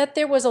headache was that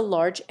there was a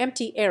large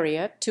empty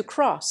area to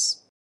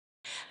cross.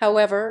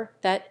 However,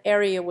 that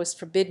area was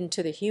forbidden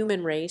to the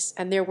human race,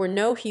 and there were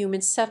no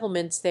human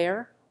settlements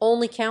there,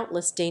 only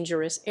countless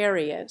dangerous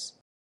areas.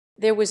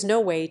 There was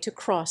no way to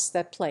cross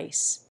that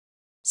place.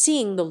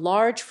 Seeing the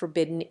large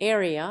forbidden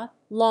area,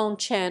 Long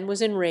Chen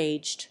was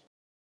enraged.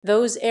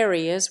 Those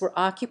areas were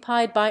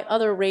occupied by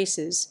other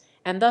races,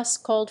 and thus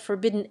called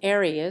forbidden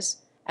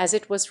areas, as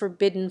it was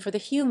forbidden for the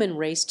human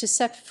race to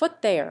set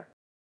foot there.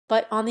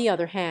 But on the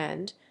other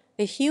hand,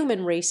 the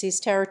human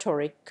race's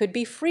territory could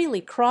be freely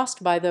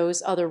crossed by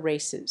those other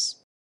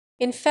races.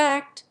 In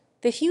fact,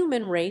 the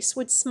human race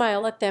would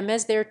smile at them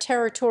as their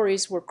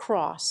territories were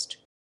crossed.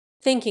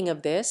 Thinking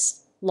of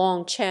this,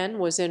 Long Chen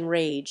was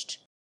enraged.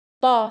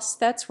 "Boss,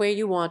 that's where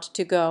you want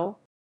to go."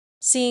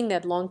 Seeing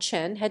that Long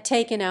Chen had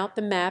taken out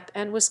the map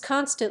and was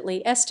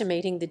constantly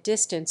estimating the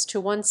distance to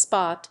one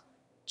spot,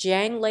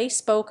 Jiang Lei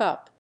spoke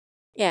up.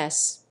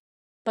 "Yes,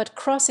 but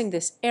crossing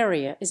this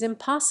area is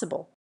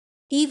impossible.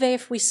 Even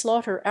if we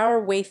slaughter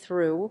our way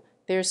through,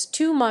 There's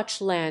too much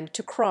land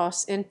to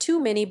cross and too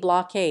many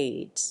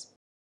blockades.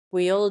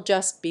 We'll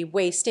just be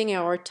wasting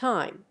our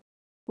time.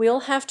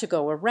 We'll have to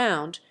go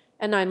around,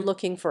 and I'm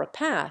looking for a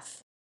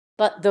path.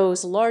 But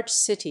those large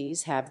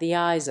cities have the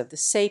eyes of the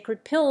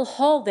sacred pill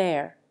hall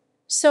there,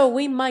 so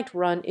we might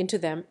run into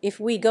them if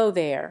we go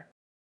there."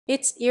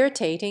 "It's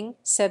irritating,"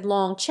 said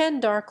Long Chen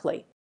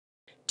darkly.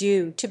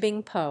 Due to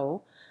Bing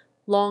Po,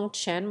 Long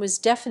Chen was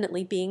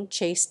definitely being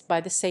chased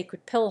by the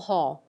sacred pill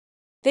hall.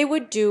 They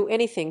would do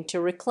anything to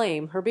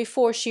reclaim her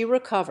before she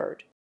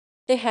recovered.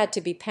 They had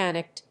to be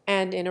panicked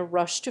and in a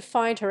rush to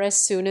find her as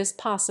soon as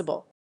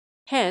possible.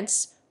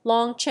 Hence,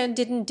 Long Chen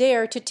didn't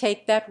dare to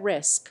take that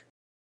risk.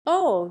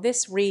 "Oh,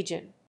 this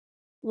region."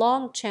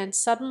 Long Chen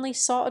suddenly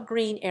saw a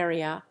green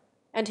area,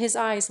 and his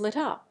eyes lit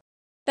up.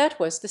 That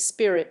was the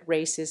spirit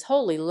race's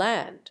holy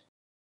land.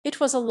 It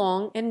was a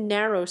long and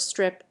narrow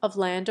strip of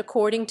land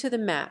according to the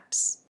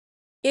maps.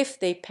 If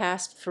they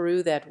passed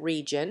through that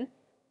region,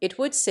 it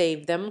would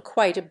save them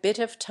quite a bit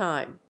of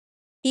time.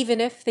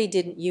 Even if they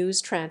didn't use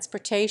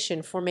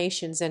transportation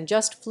formations and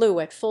just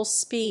flew at full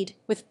speed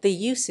with the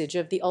usage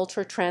of the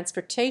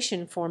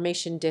ultra-transportation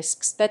formation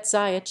discs that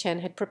Zaya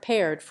Chen had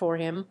prepared for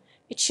him,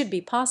 it should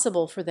be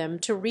possible for them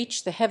to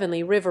reach the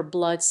heavenly river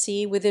blood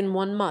sea within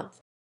 1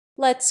 month.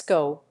 "Let's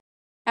go."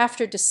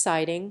 After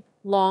deciding,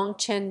 Long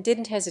Chen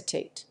didn't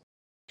hesitate.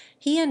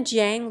 He and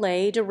Jiang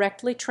Lei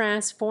directly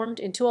transformed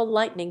into a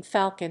lightning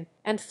falcon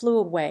and flew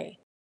away.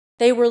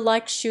 They were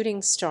like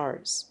shooting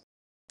stars.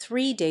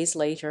 3 days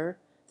later,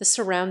 the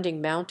surrounding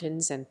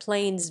mountains and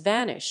plains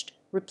vanished,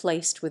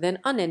 replaced with an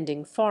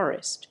unending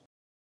forest.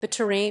 The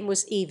terrain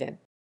was even,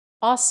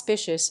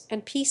 auspicious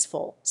and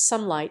peaceful.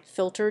 Sunlight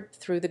filtered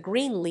through the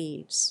green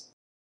leaves.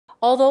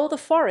 Although the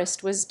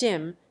forest was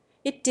dim,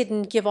 it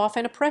didn't give off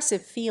an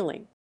oppressive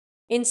feeling.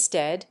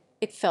 Instead,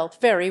 it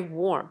felt very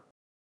warm.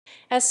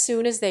 As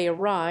soon as they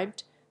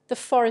arrived, the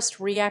forest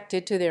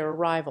reacted to their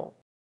arrival.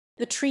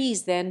 The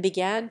trees then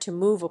began to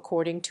move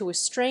according to a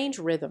strange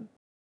rhythm.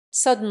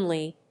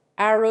 Suddenly,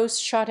 arrows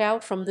shot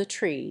out from the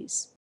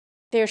trees.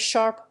 Their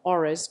sharp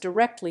auras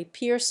directly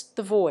pierced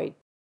the void.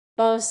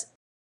 "Buzz!"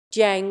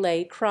 Jiang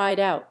Lei cried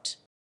out.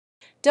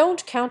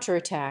 "Don't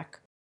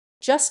counterattack.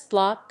 Just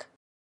block."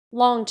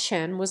 Long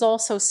Chen was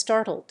also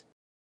startled.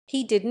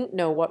 He didn't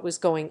know what was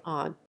going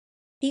on.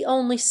 He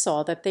only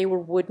saw that they were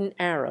wooden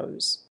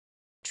arrows.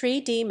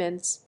 "Tree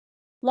demons."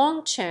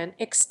 Long Chen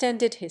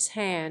extended his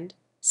hand,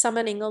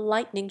 summoning a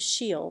lightning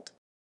shield.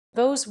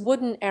 Those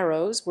wooden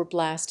arrows were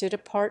blasted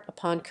apart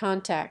upon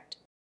contact.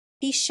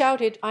 He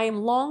shouted, "I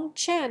am Long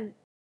Chen.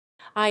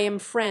 I am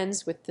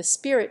friends with the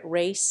spirit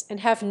race and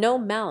have no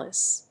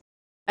malice.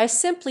 I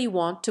simply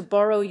want to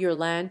borrow your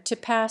land to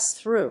pass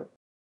through.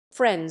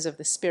 Friends of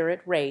the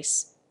spirit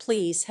race,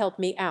 please help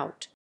me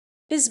out."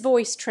 His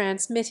voice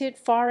transmitted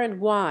far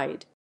and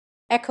wide.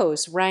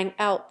 Echoes rang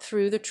out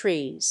through the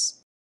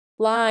trees.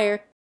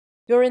 "Liar!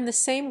 You're in the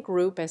same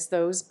group as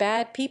those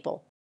bad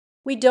people.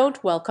 We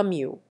don't welcome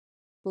you.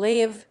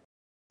 Leave."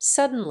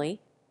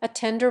 Suddenly, a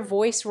tender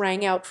voice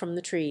rang out from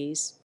the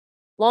trees.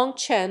 Long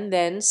Chen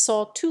then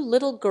saw 2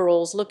 little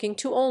girls looking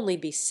to only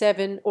be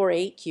 7 or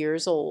 8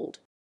 years old.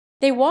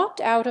 They walked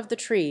out of the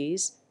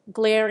trees,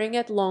 glaring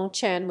at Long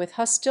Chen with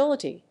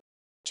hostility.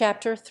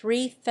 Chapter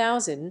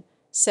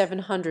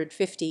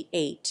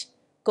 3758.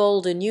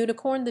 Golden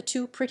Unicorn. The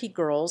 2 pretty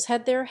girls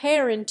had their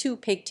hair in 2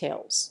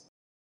 pigtails.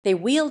 They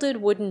wielded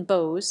wooden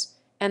bows,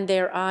 and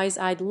their eyes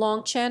eyed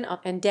Long Chen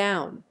up and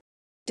down.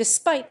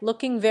 Despite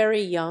looking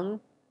very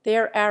young,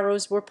 their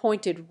arrows were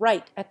pointed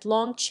right at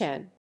Long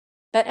Chen.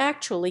 That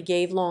actually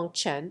gave Long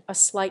Chen a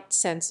slight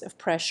sense of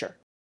pressure.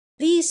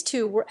 These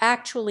 2 were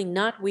actually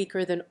not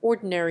weaker than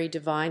ordinary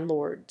divine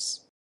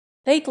lords.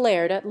 They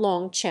glared at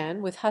Long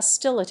Chen with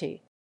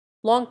hostility.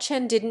 Long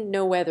Chen didn't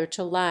know whether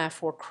to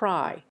laugh or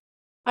cry.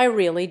 "I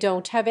really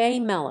don't have any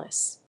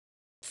malice.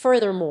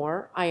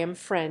 Furthermore, I am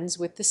friends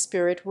with the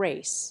spirit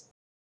race."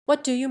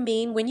 "What do you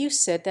mean when you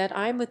said that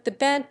I'm with the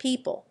bad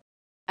people?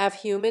 Have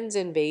humans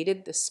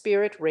invaded the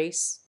spirit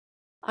race?"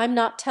 "I'm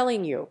not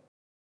telling you.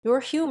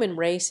 Your human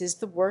race is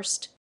the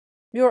worst.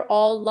 You're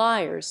all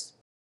liars.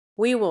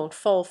 We won't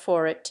fall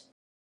for it.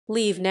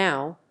 Leave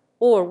now,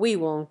 or we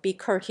won't be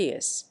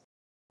courteous."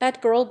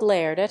 That girl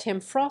glared at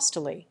him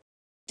frostily.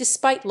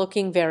 Despite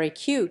looking very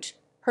cute,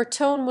 her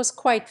tone was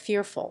quite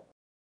fearful.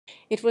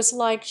 It was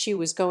like she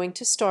was going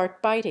to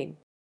start biting.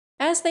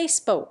 As they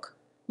spoke,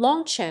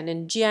 Long Chen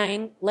and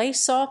Jiang Lei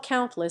saw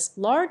countless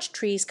large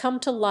trees come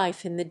to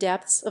life in the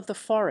depths of the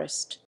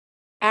forest.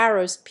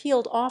 Arrows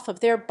peeled off of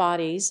their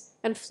bodies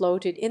and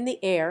floated in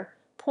the air,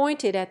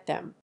 pointed at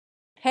them.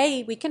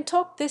 "Hey, we can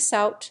talk this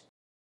out.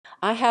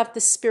 I have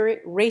the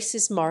spirit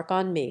race's mark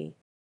on me.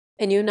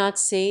 And you not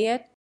see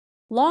it?"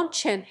 Long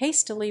Chen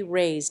hastily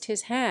raised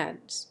his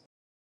hands.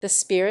 "The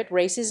spirit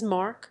race's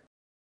mark?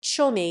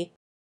 Show me."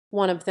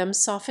 One of them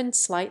softened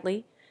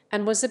slightly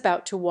and was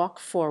about to walk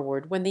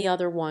forward when the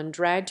other one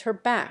dragged her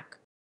back.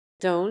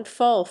 "Don't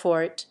fall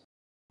for it.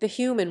 The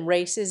human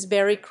race is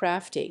very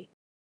crafty.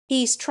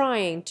 He's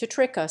trying to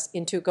trick us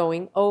into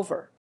going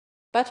over.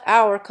 But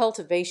our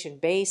cultivation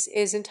base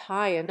isn't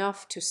high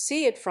enough to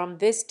see it from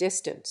this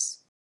distance."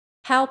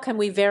 "How can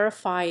we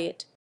verify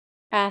it?"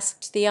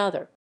 asked the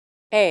other.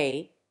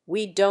 "A,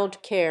 we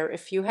don't care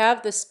if you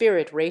have the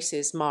spirit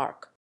race's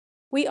mark.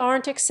 We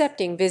aren't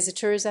accepting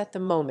visitors at the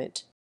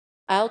moment.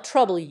 I'll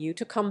trouble you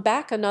to come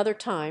back another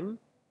time,"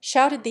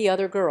 shouted the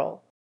other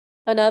girl.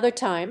 "Another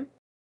time?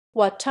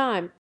 What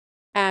time?"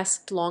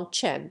 asked Long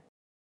Chen.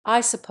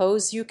 "I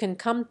suppose you can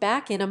come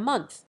back in a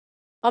month."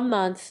 A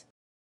month?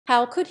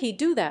 How could he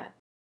do that?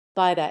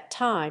 By that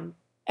time,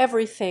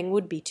 everything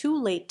would be too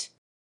late.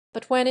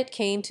 But when it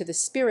came to the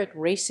spirit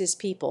race's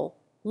people,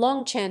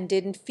 Long Chen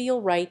didn't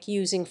feel right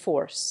using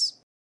force.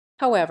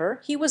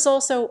 However, he was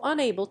also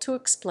unable to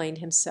explain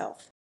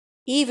himself.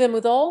 Even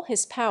with all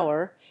his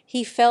power,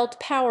 he felt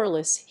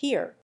powerless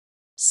here.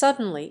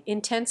 Suddenly,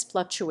 intense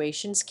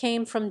fluctuations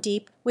came from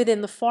deep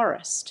within the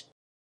forest.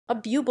 A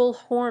bugle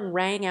horn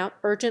rang out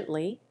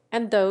urgently,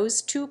 and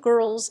those two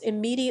girls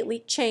immediately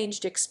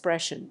changed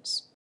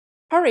expressions.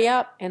 "Hurry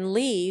up and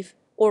leave,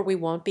 or we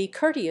won't be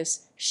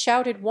courteous,"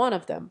 shouted one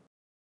of them.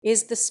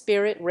 "Is the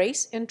spirit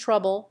race in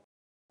trouble?"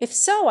 "If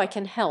so, I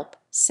can help,"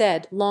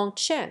 said Long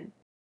Chen.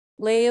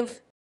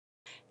 "Leave?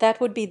 That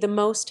would be the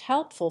most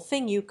helpful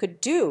thing you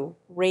could do,"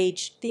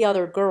 raged the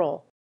other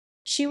girl.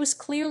 She was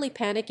clearly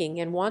panicking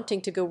and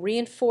wanting to go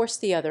reinforce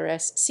the other,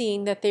 as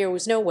seeing that there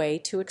was no way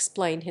to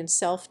explain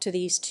himself to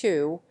these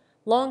two,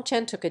 Long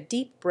Chen took a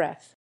deep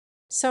breath.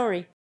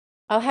 "Sorry,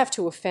 I'll have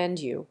to offend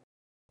you."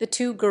 The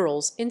two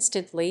girls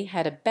instantly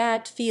had a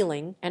bad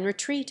feeling and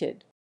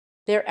retreated.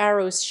 Their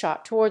arrows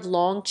shot toward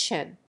Long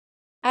Chen.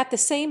 At the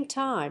same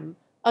time,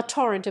 a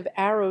torrent of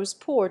arrows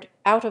poured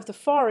out of the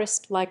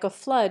forest like a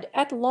flood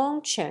at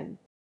Long Chen.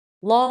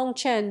 Long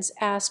Chen's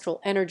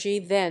astral energy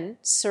then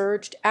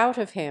surged out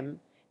of him,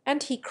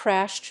 and he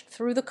crashed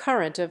through the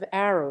current of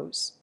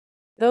arrows.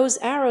 Those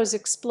arrows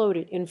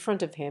exploded in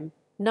front of him,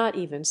 not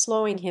even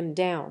slowing him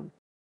down.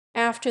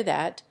 After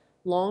that,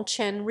 Long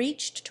Chen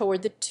reached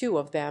toward the two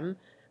of them,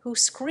 who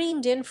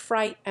screamed in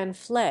fright and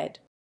fled.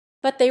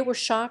 But they were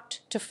shocked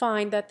to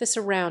find that the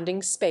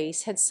surrounding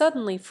space had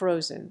suddenly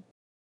frozen.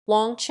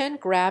 Long Chen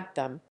grabbed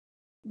them.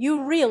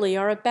 "You really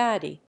are a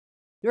baddie.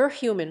 Your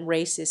human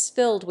race is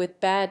filled with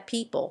bad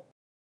people."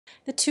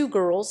 The two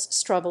girls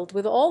struggled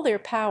with all their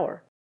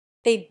power.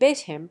 They bit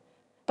him,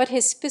 but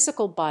his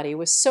physical body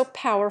was so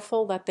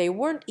powerful that they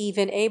weren't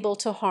even able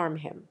to harm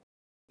him.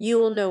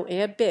 "You'll know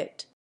in a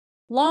bit."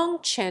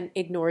 Long Chen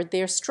ignored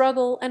their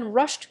struggle and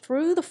rushed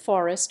through the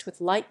forest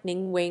with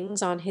lightning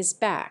wings on his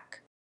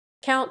back.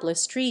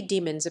 Countless tree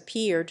demons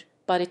appeared,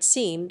 but it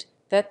seemed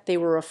that they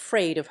were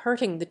afraid of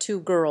hurting the two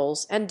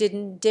girls and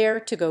didn't dare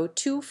to go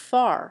too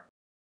far.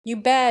 "You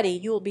baddie,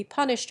 you'll be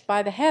punished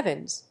by the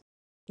heavens."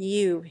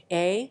 "You,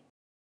 eh?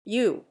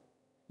 You.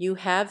 You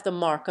have the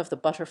mark of the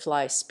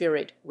butterfly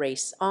spirit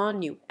race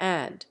on you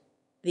and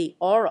the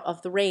aura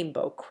of the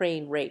rainbow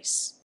crane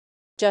race."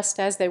 Just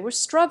as they were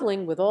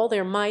struggling with all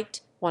their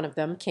might, one of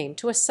them came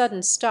to a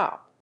sudden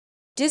stop.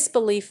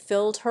 Disbelief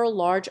filled her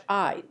large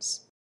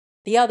eyes.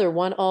 The other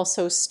one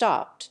also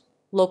stopped,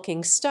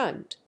 looking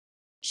stunned.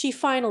 She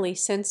finally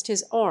sensed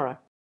his aura.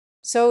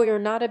 "So you're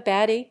not a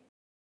baddie?"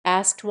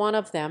 asked one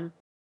of them.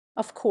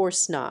 "Of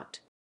course not.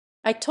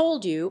 I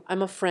told you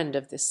I'm a friend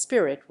of the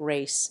spirit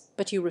race,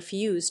 but you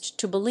refused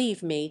to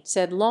believe me,"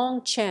 said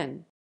Long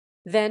Chen.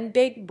 "Then,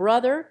 big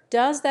brother,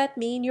 does that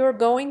mean you're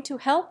going to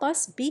help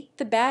us beat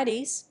the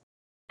baddies?"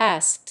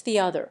 asked the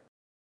other.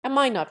 "Am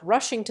I not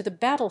rushing to the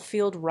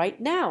battlefield right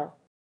now?"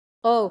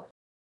 "Oh!"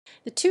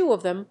 The two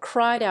of them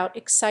cried out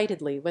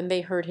excitedly when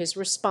they heard his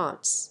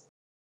response.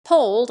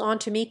 "Hold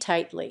onto me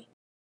tightly.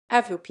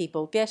 Have you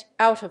people get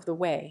out of the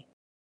way.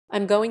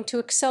 I'm going to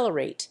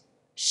accelerate,"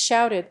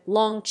 shouted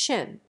Long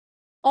Chen.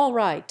 "All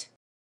right."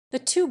 The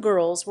two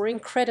girls were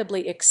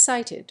incredibly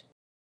excited.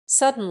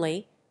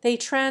 Suddenly they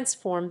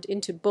transformed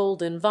into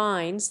golden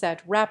vines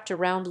that wrapped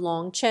around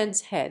Long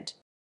Chen's head.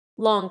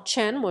 Long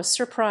Chen was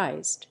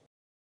surprised.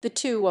 The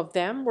two of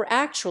them were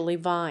actually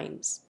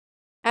vines.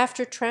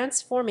 After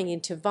transforming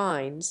into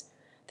vines,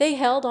 they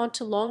held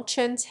onto Long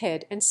Chen's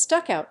head and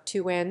stuck out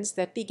two ends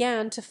that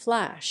began to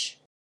flash.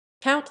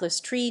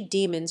 Countless tree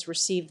demons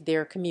received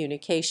their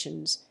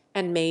communications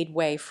and made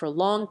way for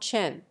Long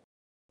Chen.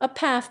 A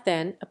path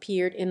then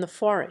appeared in the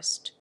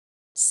forest.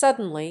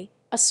 Suddenly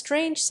a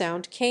strange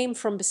sound came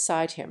from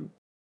beside him.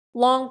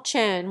 Long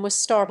Chen was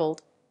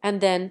startled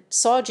and then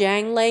saw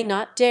Jiang Lei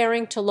not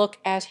daring to look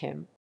at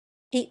him.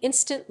 He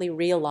instantly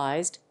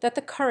realized that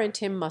the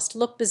current must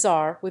look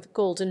bizarre with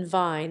golden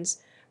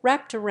vines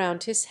wrapped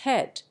around his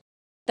head.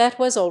 That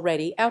was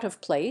already out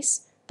of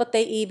place, but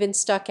they even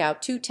stuck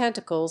out two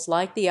tentacles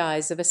like the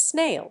eyes of a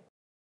snail.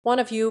 "One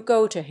of you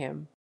go to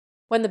him.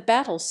 When the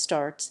battle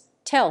starts,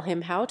 tell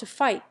him how to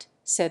fight,"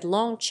 said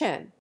Long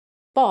Chen.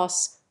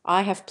 "Boss,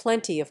 I have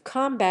plenty of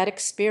combat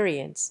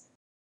experience,"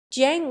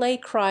 Jiang Lei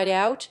cried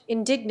out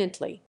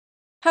indignantly.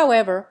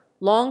 However,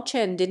 Long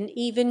Chen didn't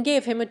even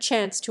give him a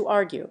chance to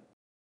argue.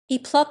 He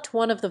plucked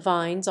one of the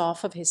vines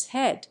off of his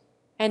head,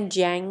 and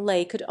Jiang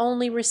Lei could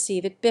only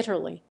receive it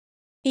bitterly.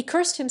 He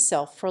cursed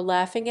himself for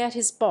laughing at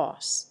his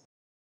boss.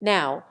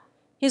 Now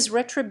his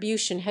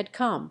retribution had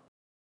come.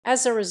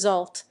 As a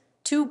result,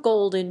 2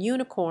 golden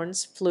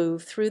unicorns flew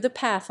through the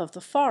path of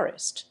the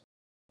forest.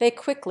 They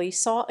quickly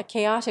saw a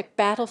chaotic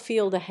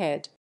battlefield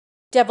ahead.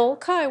 Devil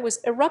Kai was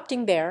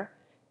erupting there,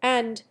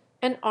 and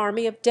an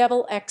army of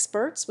devil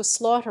experts was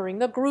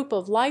slaughtering a group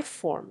of life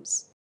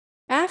forms.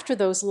 After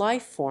those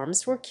life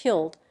forms were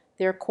killed,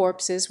 their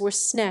corpses were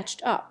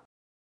snatched up.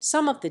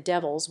 Some of the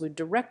devils would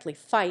directly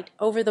fight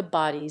over the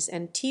bodies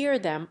and tear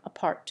them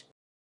apart.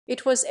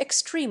 It was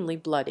extremely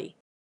bloody.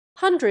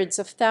 Hundreds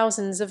of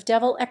thousands of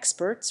devil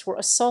experts were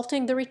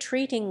assaulting the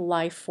retreating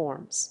life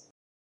forms.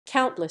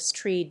 Countless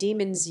tree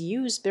demons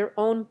used their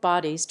own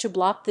bodies to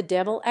block the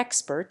devil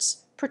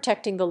experts,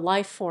 protecting the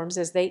life forms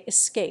as they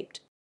escaped.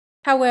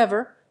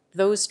 However,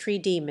 those tree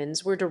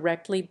demons were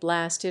directly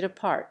blasted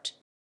apart.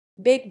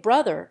 "Big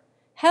brother,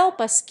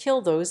 help us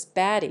kill those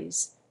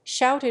baddies,"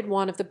 shouted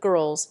one of the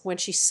girls when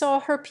she saw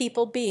her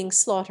people being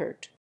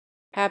slaughtered.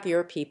 "Have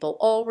your people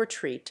all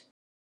retreat."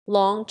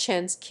 Long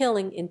Chen's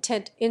killing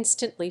intent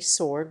instantly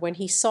soared when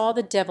he saw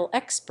the devil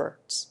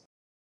experts.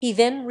 He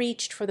then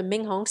reached for the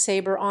Minghong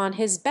saber on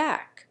his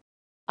back.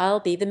 "I'll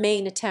be the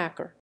main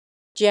attacker.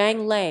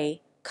 Jiang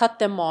Lei, cut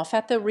them off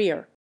at the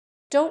rear.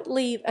 Don't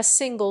leave a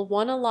single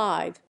one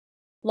alive."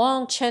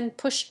 Long Chen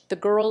pushed the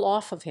girl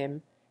off of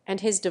him, and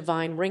his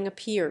divine ring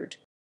appeared.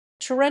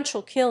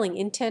 Torrential killing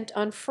intent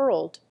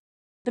unfurled.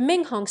 The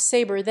Minghong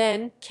saber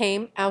then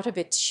came out of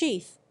its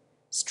sheath,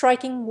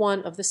 striking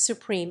one of the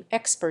supreme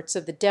experts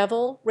of the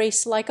devil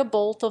race like a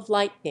bolt of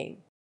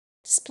lightning.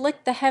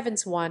 Split the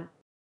heavens one.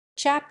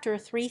 Chapter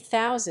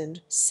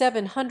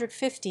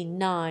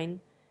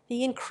 3759,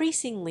 The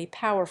Increasingly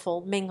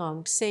Powerful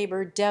Minghong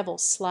Saber Devil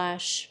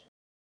Slash.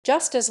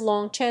 Just as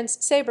Long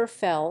Chen's saber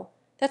fell,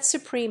 that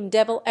supreme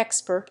devil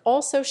expert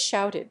also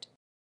shouted.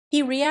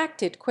 He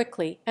reacted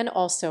quickly and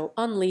also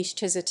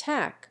unleashed his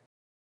attack.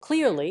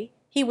 Clearly,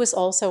 he was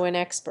also an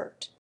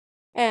expert.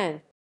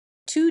 And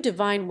 2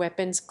 divine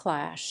weapons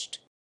clashed.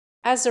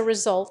 As a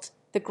result,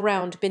 the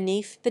ground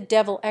beneath the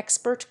devil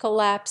expert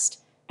collapsed,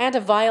 and a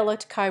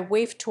violet Kai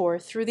wave tore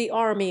through the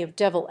army of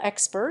devil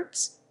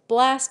experts,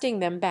 blasting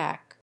them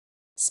back.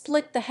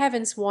 Split the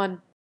heavens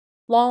one.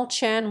 Long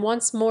Chen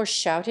once more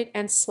shouted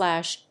and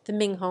slashed the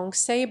Minghong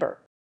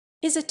saber.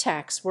 His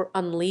attacks were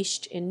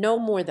unleashed in no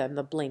more than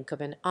the blink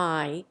of an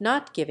eye,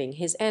 not giving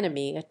his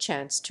enemy a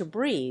chance to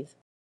breathe.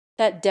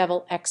 That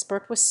devil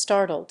expert was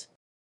startled.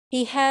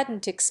 He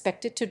hadn't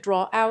expected to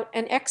draw out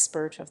an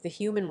expert of the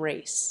human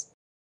race.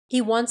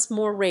 He once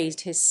more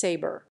raised his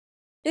saber.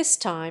 This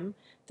time,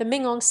 the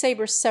Minghong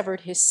saber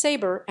severed his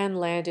saber and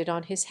landed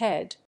on his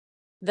head.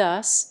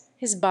 Thus,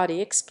 his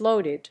body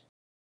exploded.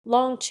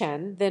 Long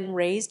Chen then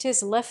raised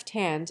his left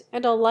hand,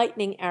 and a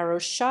lightning arrow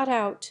shot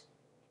out,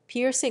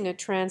 piercing a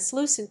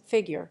translucent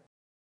figure.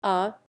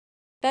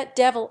 That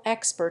devil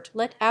expert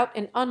let out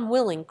an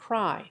unwilling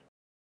cry.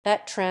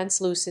 That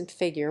translucent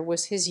figure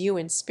was his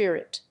Yuan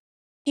spirit.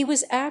 He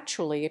was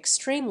actually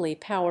extremely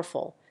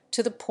powerful,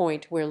 to the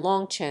point where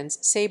Long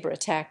Chen's saber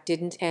attack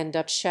didn't end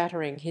up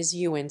shattering his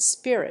Yuan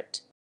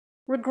spirit.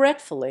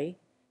 Regretfully,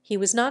 he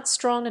was not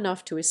strong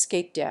enough to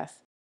escape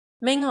death.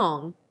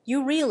 "Minghong,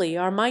 you really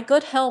are my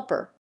good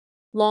helper."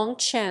 Long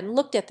Chen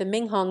looked at the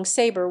Minghong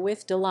saber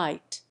with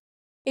delight.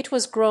 It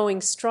was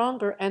growing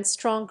stronger and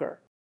stronger.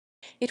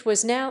 It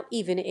was now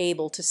even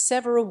able to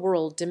sever a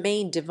world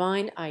domain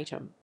divine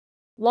item.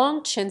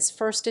 Long Chen's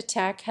first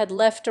attack had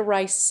left a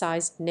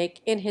rice-sized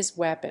nick in his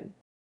weapon.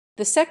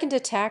 The second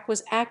attack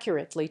was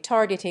accurately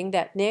targeting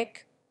that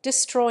nick,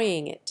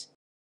 destroying it.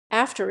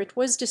 After it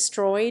was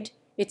destroyed,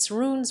 its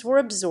runes were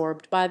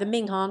absorbed by the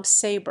Minghong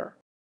saber.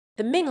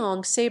 The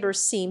Minghong saber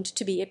seemed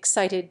to be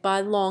excited by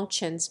Long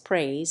Chen's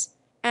praise,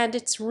 and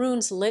its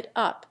runes lit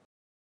up.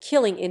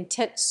 Killing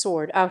intent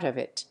soared out of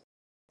it.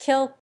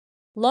 "Kill!"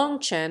 Long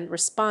Chen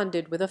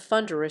responded with a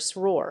thunderous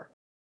roar.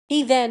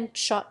 He then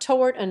shot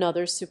toward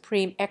another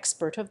supreme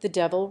expert of the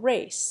devil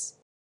race.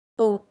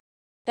 Boom!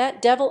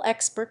 That devil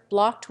expert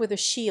blocked with a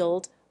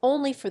shield,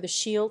 only for the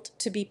shield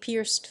to be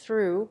pierced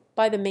through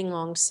by the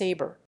Minghong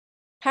saber.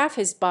 Half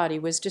his body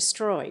was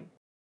destroyed.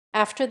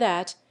 After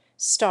that,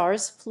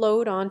 stars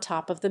flowed on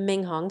top of the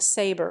Minghong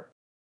saber.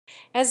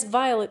 As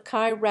violet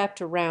Kai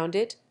wrapped around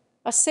it,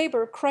 a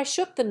saber cry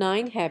shook the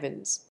 9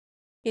 heavens.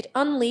 It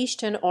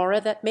unleashed an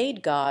aura that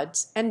made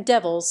gods and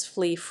devils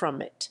flee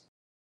from it.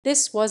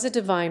 This was a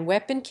divine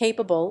weapon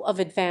capable of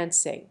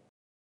advancing.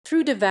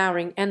 Through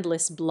devouring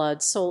endless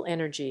blood soul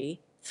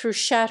energy, through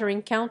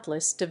shattering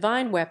countless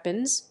divine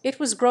weapons, it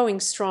was growing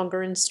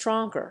stronger and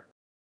stronger.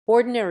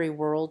 Ordinary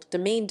world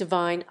domain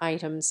divine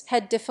items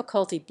had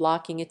difficulty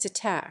blocking its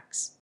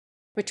attacks.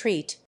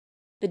 Retreat.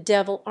 The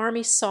devil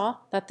army saw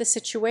that the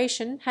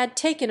situation had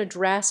taken a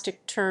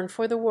drastic turn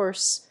for the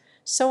worse,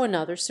 so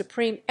another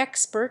supreme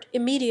expert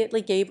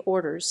immediately gave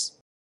orders.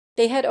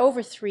 They had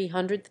over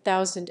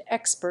 300,000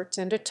 experts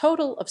and a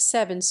total of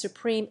 7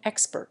 supreme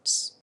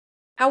experts.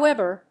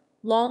 However,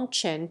 Long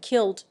Chen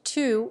killed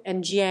 2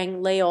 and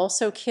Jiang Lei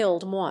also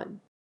killed 1.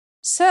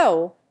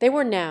 So they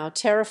were now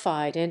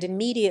terrified and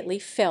immediately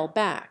fell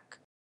back.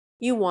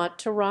 You want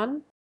to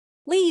run?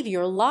 Leave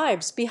your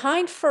lives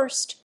behind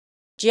first.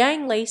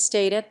 Jiang Lei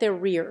stayed at their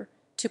rear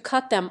to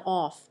cut them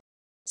off.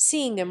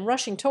 Seeing them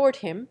rushing toward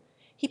him,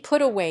 he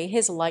put away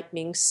his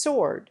lightning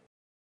sword.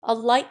 A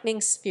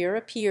lightning sphere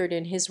appeared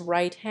in his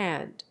right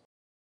hand.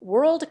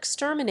 World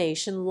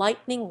extermination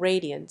lightning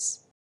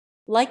radiance.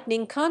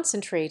 Lightning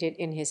concentrated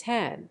in his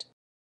hand.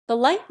 The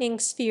lightning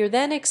sphere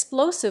then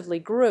explosively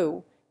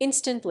grew,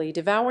 instantly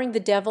devouring the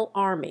devil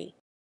army.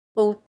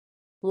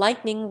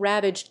 Lightning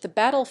ravaged the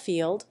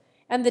battlefield,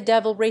 and the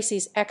devil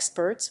race's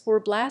experts were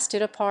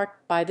blasted apart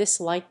by this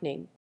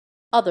lightning.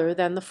 Other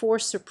than the 4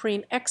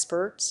 supreme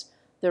experts,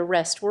 the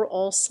rest were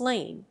all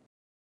slain.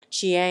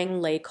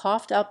 Jiang Lei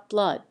coughed up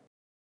blood.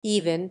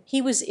 Even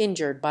he was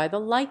injured by the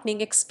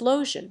lightning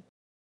explosion.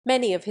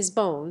 Many of his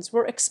bones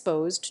were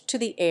exposed to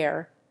the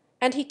air,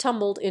 and he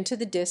tumbled into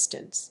the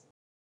distance.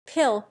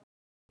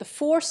 The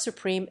 4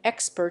 supreme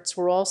experts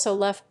were also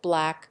left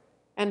black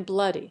and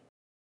bloody.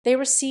 They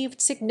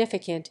received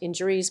significant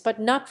injuries, but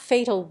not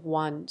fatal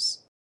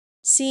ones.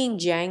 Seeing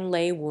Jiang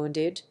Lei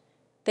wounded,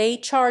 they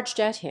charged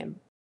at him.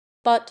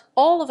 But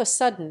all of a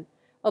sudden,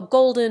 a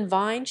golden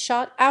vine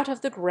shot out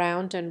of the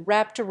ground and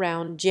wrapped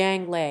around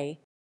Jiang Lei.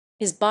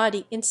 His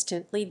body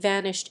instantly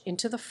vanished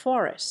into the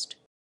forest.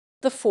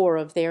 The 4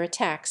 of their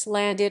attacks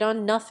landed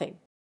on nothing,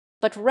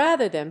 but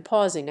rather than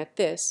pausing at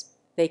this,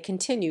 they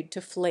continued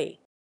to flee.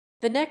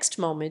 The next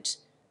moment,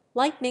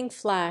 lightning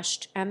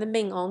flashed and the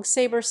Mingong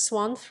saber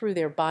swung through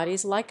their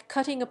bodies like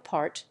cutting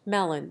apart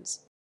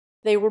melons.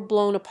 They were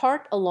blown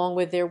apart along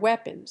with their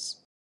weapons.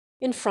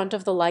 In front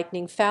of the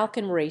lightning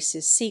falcon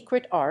race's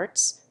secret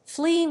arts,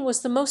 fleeing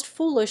was the most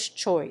foolish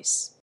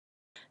choice.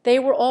 They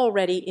were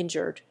already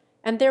injured,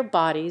 and their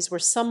bodies were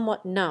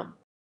somewhat numb.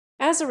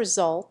 As a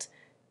result,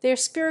 their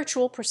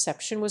spiritual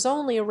perception was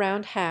only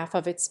around half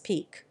of its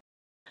peak.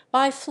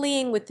 By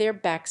fleeing with their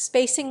backs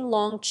facing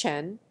Long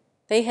Chen,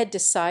 they had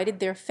decided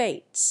their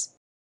fates.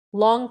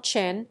 Long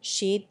Chen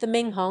sheathed the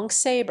Minghong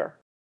saber.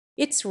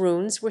 Its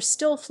runes were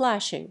still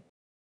flashing.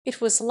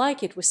 It was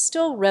like it was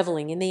still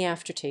reveling in the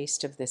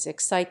aftertaste of this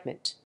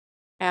excitement.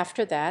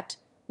 After that,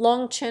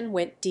 Long Chen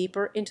went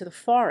deeper into the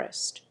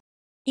forest.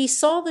 He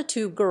saw the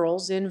 2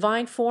 girls in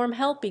vine form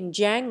helping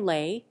Jiang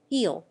Lei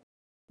heal.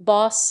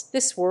 Boss,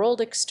 this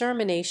world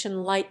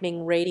extermination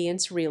lightning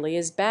radiance really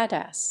is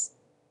badass.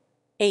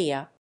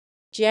 Aya.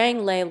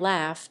 Jiang Lei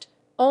laughed,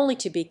 only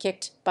to be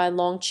kicked by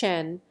Long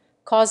Chen,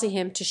 causing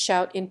him to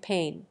shout in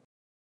pain.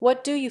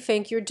 What do you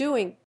think you're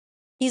doing?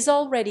 He's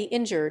already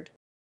injured.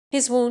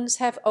 His wounds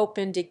have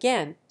opened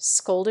again,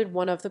 scolded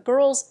one of the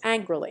girls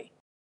angrily.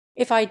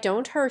 If I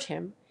don't hurt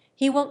him,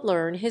 he won't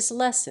learn his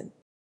lesson.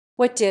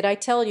 What did I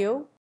tell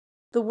you?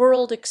 The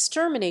world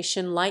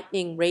extermination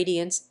lightning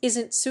radiance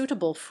isn't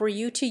suitable for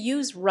you to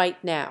use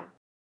right now.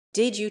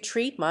 Did you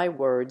treat my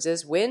words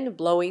as wind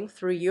blowing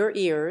through your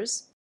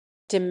ears?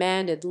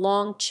 Demanded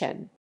Long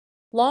Chen.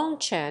 Long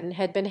Chen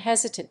had been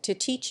hesitant to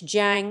teach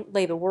Jiang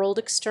Lei the world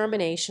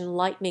extermination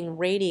lightning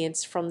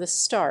radiance from the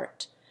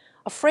start,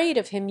 afraid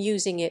of him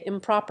using it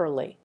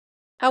improperly.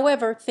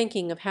 However,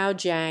 thinking of how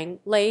Jiang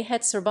Lei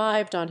had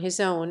survived on his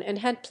own and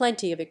had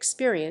plenty of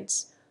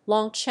experience,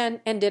 Long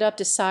Chen ended up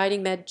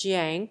deciding that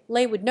Jiang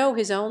Lei would know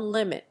his own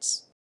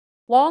limits.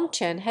 Long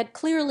Chen had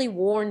clearly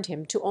warned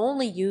him to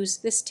only use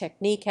this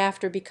technique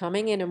after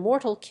becoming an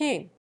immortal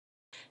king.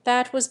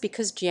 That was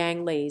because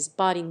Jiang Lei's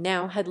body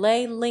now had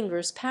Lei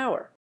Linger's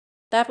power.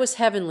 That was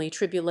heavenly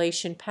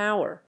tribulation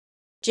power.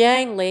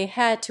 Jiang Lei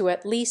had to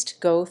at least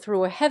go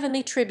through a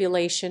heavenly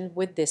tribulation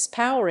with this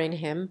power in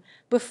him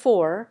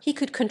before he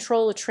could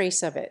control a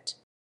trace of it.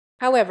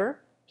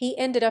 However, he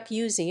ended up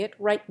using it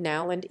right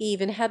now and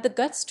even had the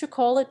guts to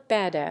call it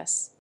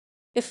badass.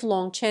 If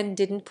Long Chen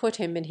didn't put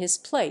him in his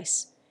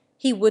place,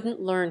 he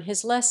wouldn't learn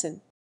his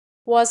lesson.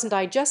 Wasn't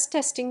I just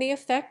testing the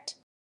effect?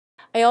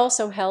 I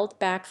also held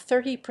back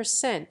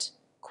 30%,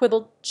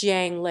 quibbled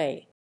Jiang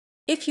Lei.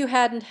 If you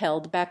hadn't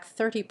held back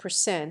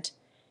 30%,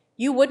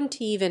 you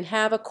wouldn't even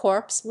have a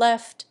corpse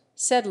left,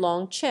 said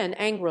Long Chen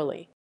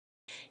angrily.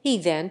 He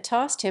then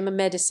tossed him a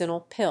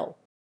medicinal pill.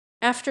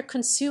 After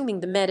consuming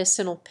the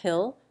medicinal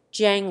pill,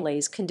 Jiang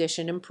Lei's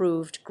condition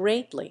improved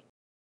greatly.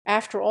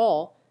 After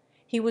all,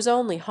 he was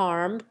only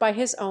harmed by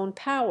his own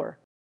power.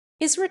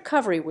 His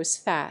recovery was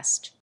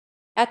fast.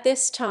 At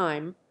this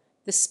time,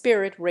 the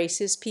spirit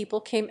race's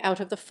people came out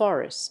of the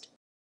forest.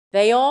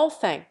 They all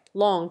thanked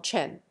Long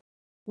Chen.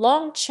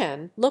 Long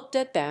Chen looked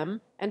at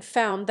them and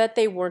found that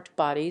they weren't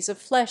bodies of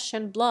flesh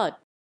and blood.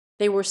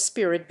 They were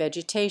spirit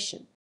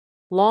vegetation.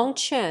 Long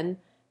Chen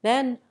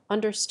then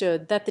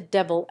understood that the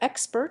devil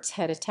experts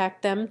had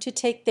attacked them to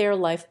take their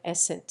life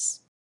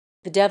essence.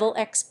 The devil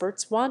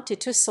experts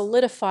wanted to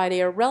solidify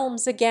their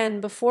realms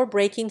again before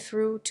breaking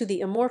through to the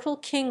immortal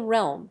king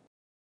realm.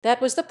 That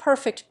was the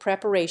perfect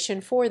preparation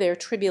for their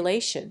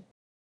tribulation.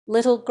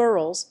 Little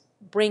girls,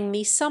 bring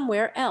me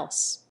somewhere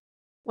else.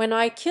 When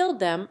I killed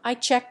them, I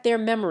checked their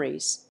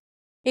memories.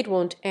 It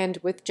won't end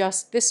with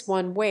just this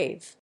one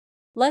wave.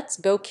 Let's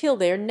go kill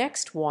their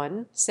next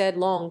one, said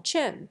Long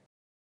Chen.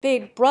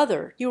 Big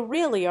brother, you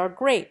really are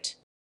great.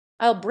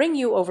 I'll bring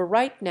you over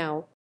right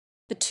now."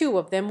 The two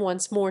of them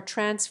once more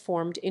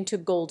transformed into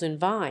golden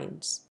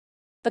vines.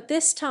 But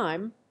this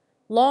time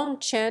Long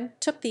Chen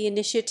took the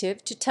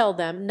initiative to tell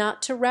them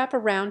not to wrap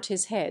around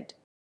his head.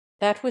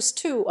 That was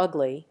too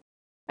ugly.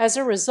 As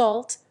a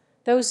result,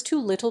 those two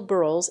little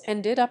burls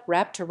ended up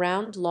wrapped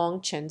around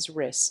Long Chen's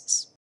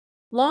wrists.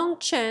 Long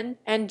Chen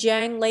and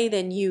Jiang Lei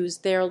then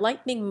used their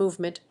lightning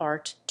movement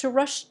art to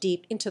rush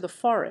deep into the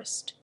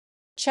forest.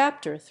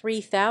 Chapter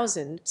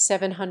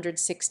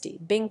 3760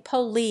 Bing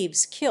Po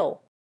leaves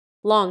kill.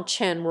 Long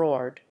Chen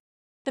roared.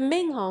 The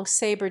Minghong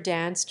saber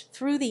danced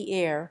through the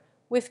air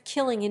with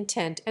killing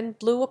intent and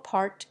blew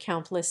apart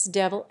countless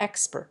devil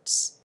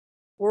experts.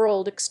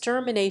 World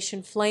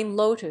extermination flame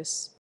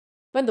Lotus.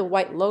 When the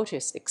white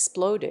lotus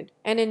exploded,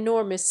 an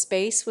enormous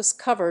space was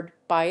covered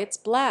by its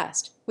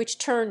blast, which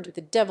turned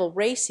the devil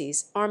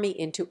races army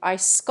into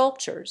ice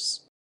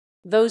sculptures.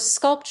 Those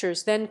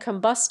sculptures then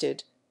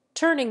combusted,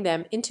 turning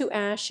them into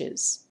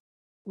ashes.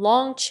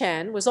 Long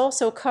Chen was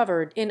also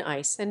covered in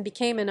ice and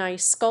became an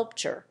ice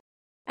sculpture.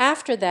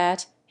 After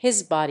that,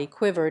 his body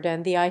quivered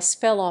and the ice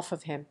fell off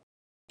of him.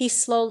 He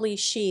slowly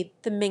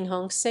sheathed the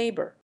Minghong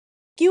saber.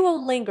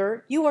 "Guo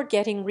Linger, you are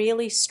getting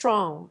really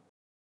strong."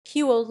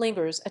 Guo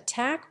Linger's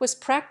attack was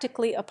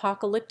practically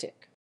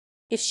apocalyptic.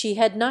 If she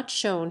had not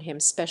shown him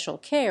special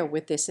care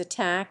with this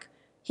attack,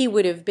 he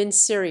would have been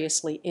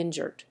seriously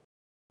injured.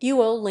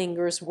 Guo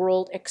Linger's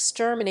world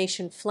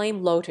extermination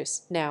flame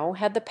Lotus now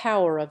had the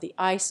power of the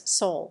ice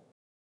soul.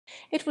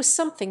 It was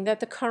something that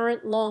the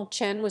current Long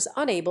Chen was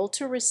unable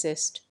to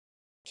resist.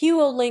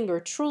 Guo Linger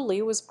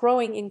truly was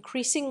growing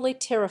increasingly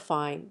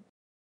terrifying.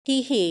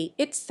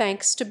 It's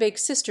thanks to big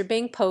sister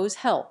Bing Po's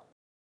help.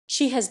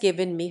 She has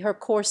given me her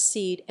course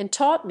seed and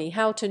taught me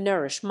how to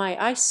nourish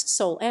my ice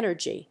soul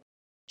energy.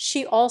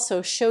 She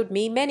also showed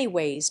me many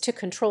ways to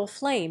control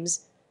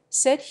flames,"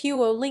 said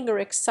Guo Linger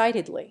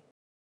excitedly.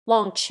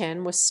 Long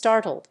Chen was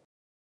startled.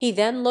 He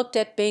then looked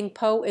at Bing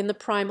Po in the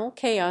primal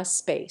chaos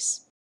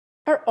space.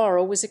 Her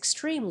aura was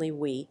extremely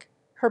weak,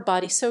 her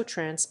body so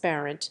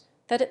transparent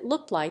that it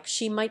looked like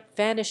she might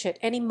vanish at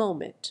any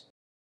moment.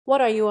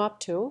 "What are you up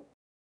to?"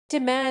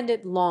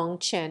 demanded Long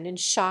Chen in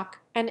shock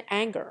and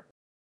anger.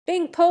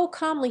 Bing Po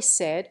calmly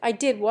said, "I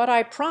did what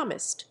I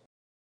promised."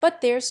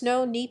 "But there's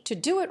no need to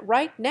do it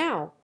right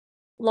now."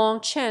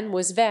 Long Chen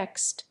was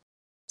vexed.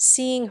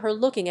 Seeing her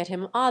looking at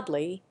him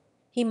oddly,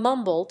 he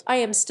mumbled, "I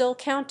am still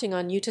counting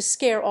on you to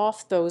scare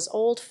off those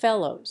old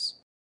fellows."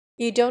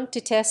 "You don't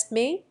detest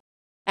me?"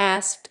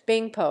 asked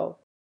Bing Po.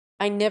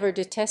 "I never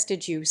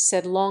detested you,"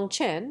 said Long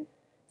Chen,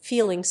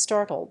 feeling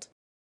startled.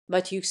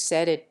 "But you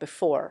said it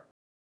before.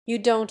 You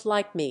don't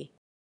like me.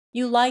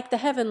 You like the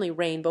heavenly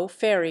rainbow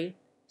fairy,"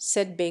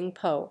 said Bing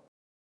Po.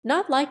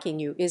 "Not liking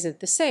you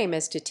isn't the same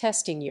as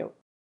detesting you."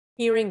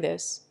 Hearing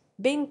this,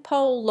 Bing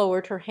Po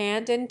lowered her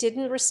hand and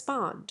didn't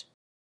respond.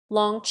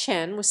 Long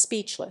Chen was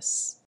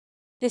speechless.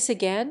 This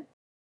again?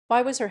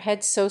 Why was her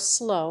head so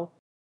slow?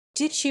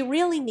 Did she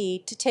really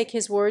need to take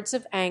his words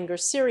of anger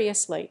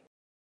seriously?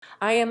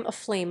 "I am a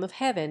flame of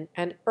heaven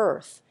and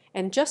earth,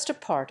 and just a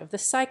part of the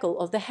cycle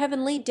of the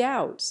heavenly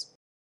Taoes.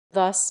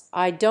 Thus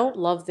I don't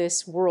love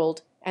this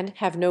world and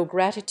have no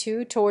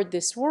gratitude toward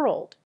this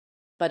world.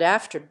 But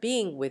after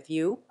being with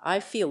you, I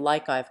feel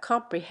like I've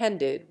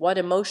comprehended what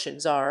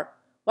emotions are,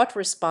 what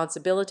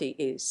responsibility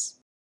is."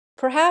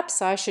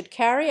 "Perhaps I should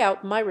carry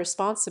out my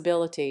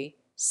responsibility,"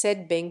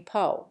 said Bing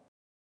Po.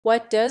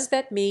 "What does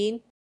that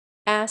mean?"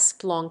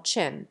 asked Long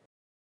Chen.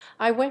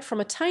 "I went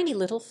from a tiny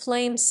little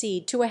flame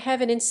seed to a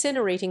heaven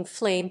incinerating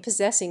flame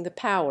possessing the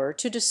power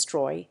to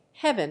destroy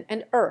heaven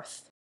and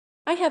earth.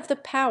 I have the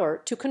power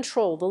to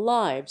control the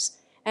lives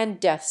and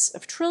deaths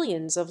of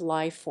trillions of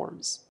life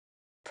forms.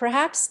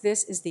 Perhaps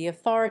this is the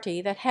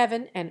authority that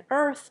heaven and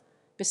earth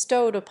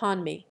bestowed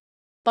upon me.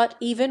 But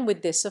even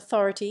with this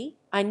authority,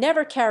 I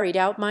never carried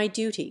out my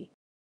duty.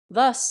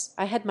 Thus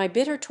I had my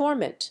bitter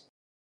torment.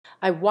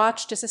 I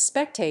watched as a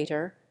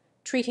spectator,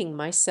 treating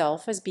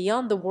myself as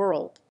beyond the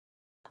world.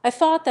 I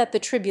thought that the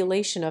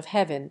tribulation of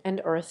heaven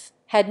and earth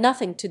had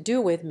nothing to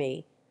do with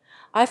me.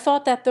 I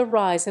thought that the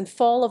rise and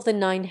fall of the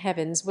 9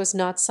 heavens was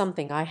not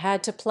something I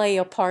had to play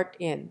a part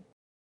in.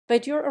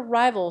 But your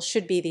arrival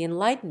should be the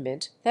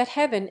enlightenment that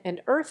heaven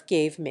and earth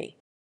gave me.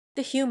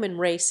 The human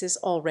race is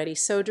already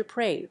so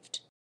depraved.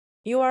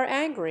 You are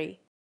angry.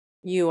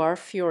 You are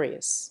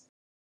furious.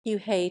 You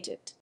hate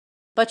it.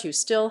 But you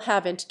still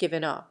haven't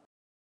given up.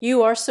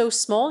 You are so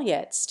small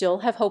yet still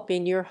have hope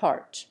in your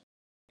heart.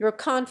 Your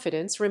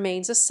confidence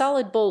remains a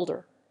solid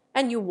boulder,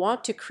 and you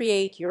want to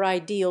create your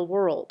ideal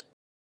world.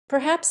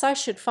 Perhaps I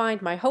should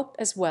find my hope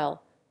as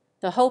well,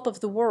 the hope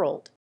of the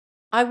world.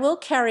 I will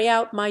carry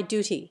out my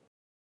duty."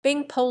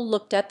 Bing Po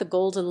looked at the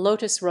golden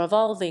lotus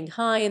revolving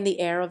high in the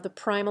air of the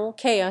primal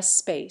chaos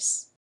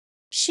space.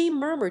 She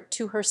murmured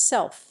to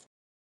herself.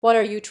 "What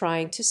are you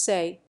trying to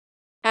say?"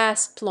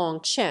 asked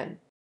Long Chen.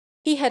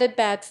 He had a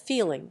bad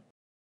feeling.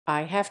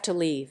 "I have to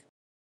leave.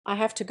 I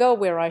have to go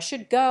where I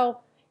should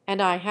go,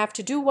 and I have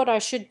to do what I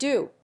should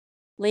do."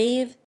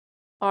 "Leave?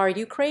 Are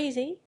you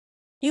crazy?"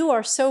 You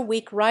are so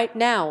weak right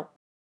now.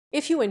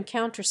 If you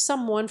encounter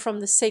someone from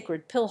the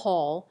sacred pill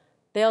hall,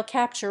 they'll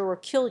capture or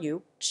kill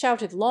you,"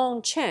 shouted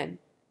Long Chen,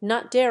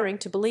 not daring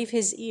to believe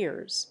his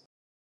ears.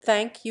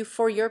 "Thank you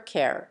for your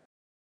care.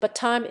 But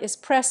time is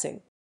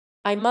pressing.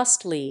 I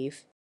must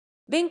leave."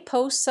 Bing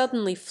Po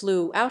suddenly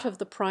flew out of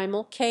the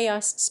primal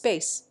chaos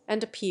space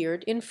and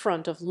appeared in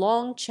front of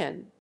Long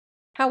Chen.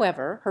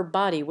 However, her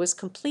body was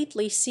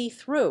completely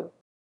see-through.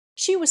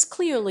 She was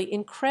clearly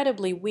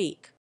incredibly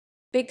weak.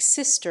 "Big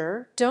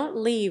sister, don't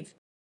leave,"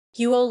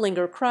 Huo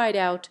Linger cried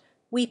out,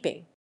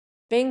 weeping.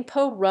 Bing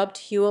Po rubbed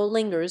Huo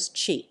Linger's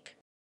cheek.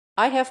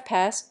 "I have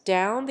passed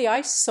down the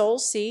ice soul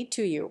seed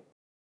to you.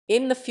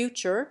 In the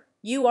future,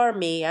 you are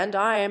me and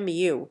I am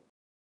you.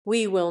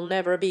 We will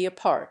never be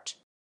apart."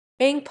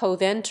 Bing Po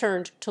then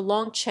turned to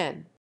Long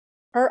Chen.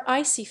 Her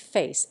icy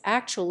face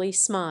actually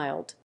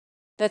smiled.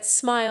 That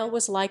smile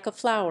was like a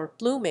flower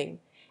blooming,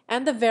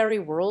 and the very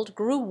world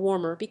grew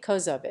warmer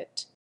because of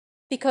it.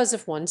 Because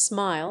of one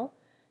smile,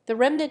 the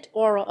remnant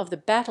aura of the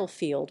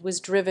battlefield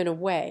was driven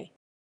away.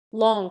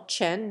 "Long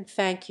Chen,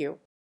 thank you.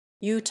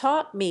 You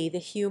taught me the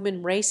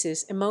human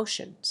race's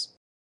emotions.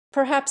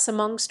 Perhaps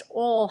amongst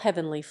all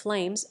heavenly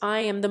flames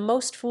I am the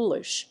most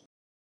foolish.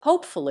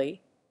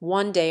 Hopefully,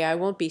 one day I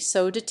won't be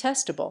so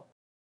detestable.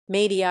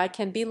 Maybe I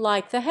can be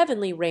like the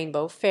heavenly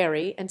rainbow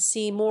fairy and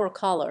see more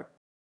color."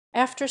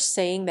 After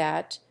saying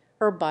that,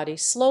 her body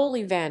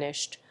slowly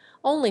vanished,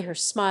 only her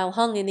smile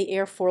hung in the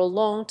air for a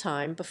long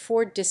time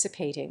before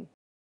dissipating.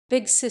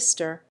 "Big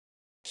sister."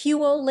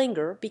 Huo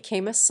Linger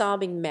became a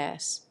sobbing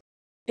mess.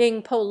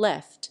 Bing Po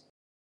left.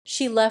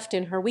 She left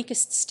in her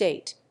weakest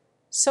state,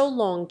 so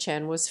Long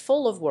Chen was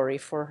full of worry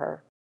for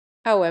her.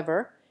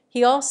 However,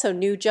 he also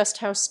knew just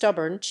how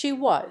stubborn she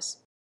was.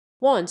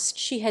 Once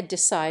she had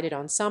decided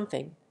on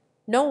something,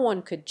 no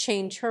one could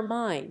change her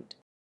mind.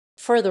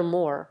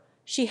 Furthermore,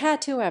 she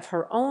had to have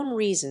her own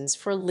reasons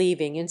for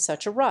leaving in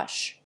such a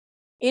rush.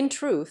 "In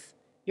truth,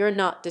 you're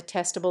not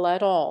detestable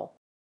at all."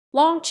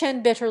 Long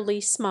Chen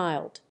bitterly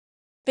smiled.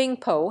 Bing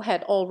Po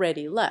had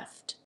already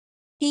left.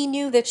 He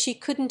knew that she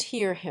couldn't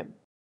hear him.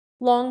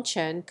 Long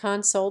Chen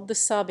consoled the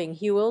sobbing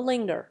Huo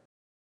Linger.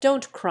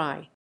 "Don't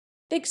cry.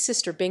 Big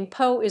sister Bing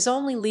Po is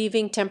only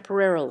leaving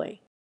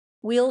temporarily.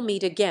 We'll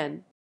meet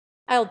again.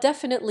 I'll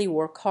definitely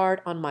work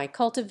hard on my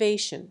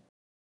cultivation.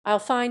 I'll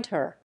find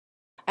her.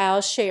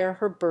 I'll share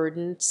her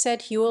burden,"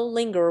 said Huo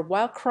Linger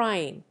while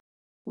crying.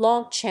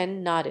 Long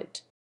Chen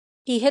nodded.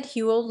 He had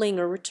Huo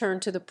Linger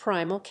return to the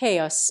primal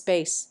chaos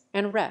space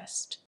and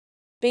rest.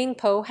 Bing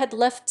Po had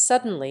left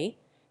suddenly,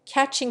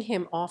 catching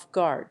him off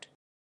guard.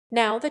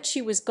 Now that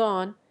she was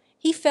gone,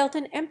 he felt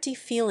an empty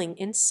feeling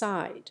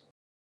inside.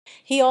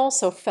 He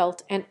also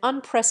felt an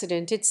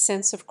unprecedented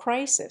sense of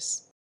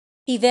crisis.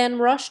 He then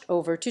rushed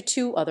over to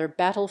two other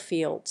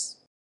battlefields.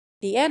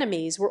 The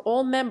enemies were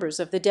all members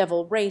of the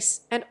devil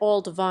race and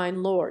all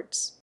divine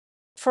lords.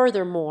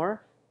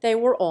 Furthermore, they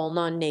were all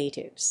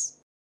non-natives.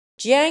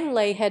 Jiang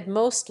Lei had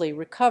mostly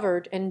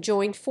recovered and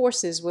joined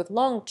forces with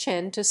Long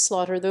Chen to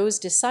slaughter those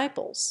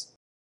disciples.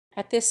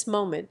 At this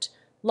moment,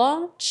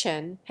 Long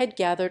Chen had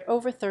gathered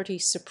over 30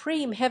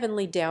 supreme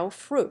heavenly Tao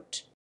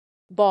fruit.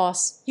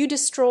 "Boss, you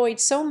destroyed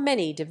so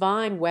many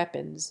divine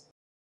weapons.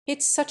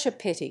 It's such a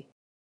pity."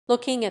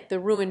 Looking at the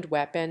ruined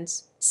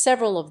weapons,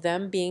 several of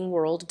them being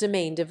world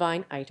domain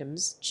divine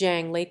items,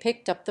 Jiang Lei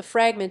picked up the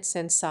fragments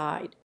and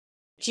sighed.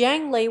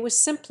 Jiang Lei was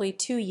simply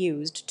too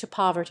used to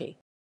poverty.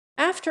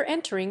 After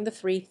entering the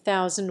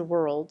 3,000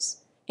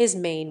 worlds, his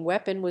main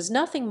weapon was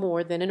nothing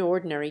more than an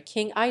ordinary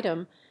king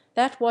item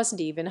that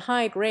wasn't even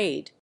high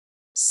grade.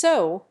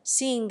 So,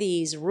 seeing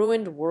these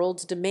ruined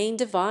world domain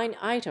divine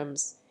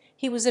items,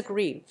 he was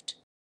aggrieved.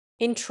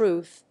 In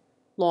truth,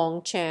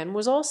 Long Chen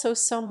was also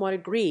somewhat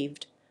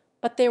aggrieved,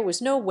 but there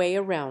was no way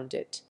around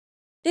it.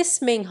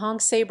 This Ming Hong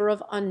saber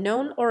of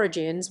unknown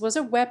origins was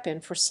a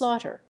weapon for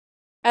slaughter.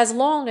 As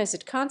long as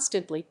it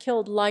constantly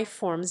killed life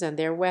forms and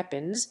their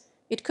weapons,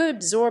 it could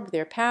absorb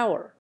their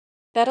power.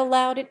 That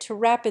allowed it to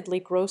rapidly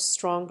grow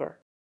stronger.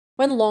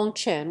 When Long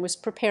Chen was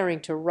preparing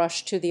to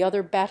rush to the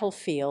other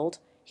battlefield,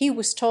 he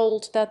was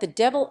told that the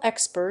devil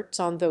experts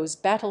on those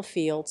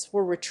battlefields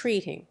were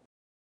retreating.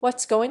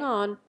 "What's going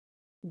on?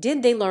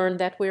 Did they learn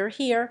that we're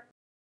here?"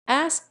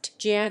 asked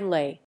Jiang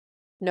Lei.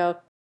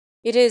 "No,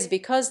 it is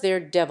because their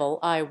devil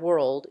eye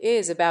world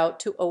is about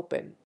to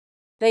open.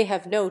 They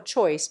have no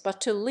choice but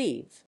to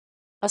leave."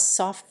 A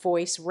soft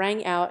voice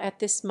rang out at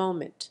this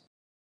moment.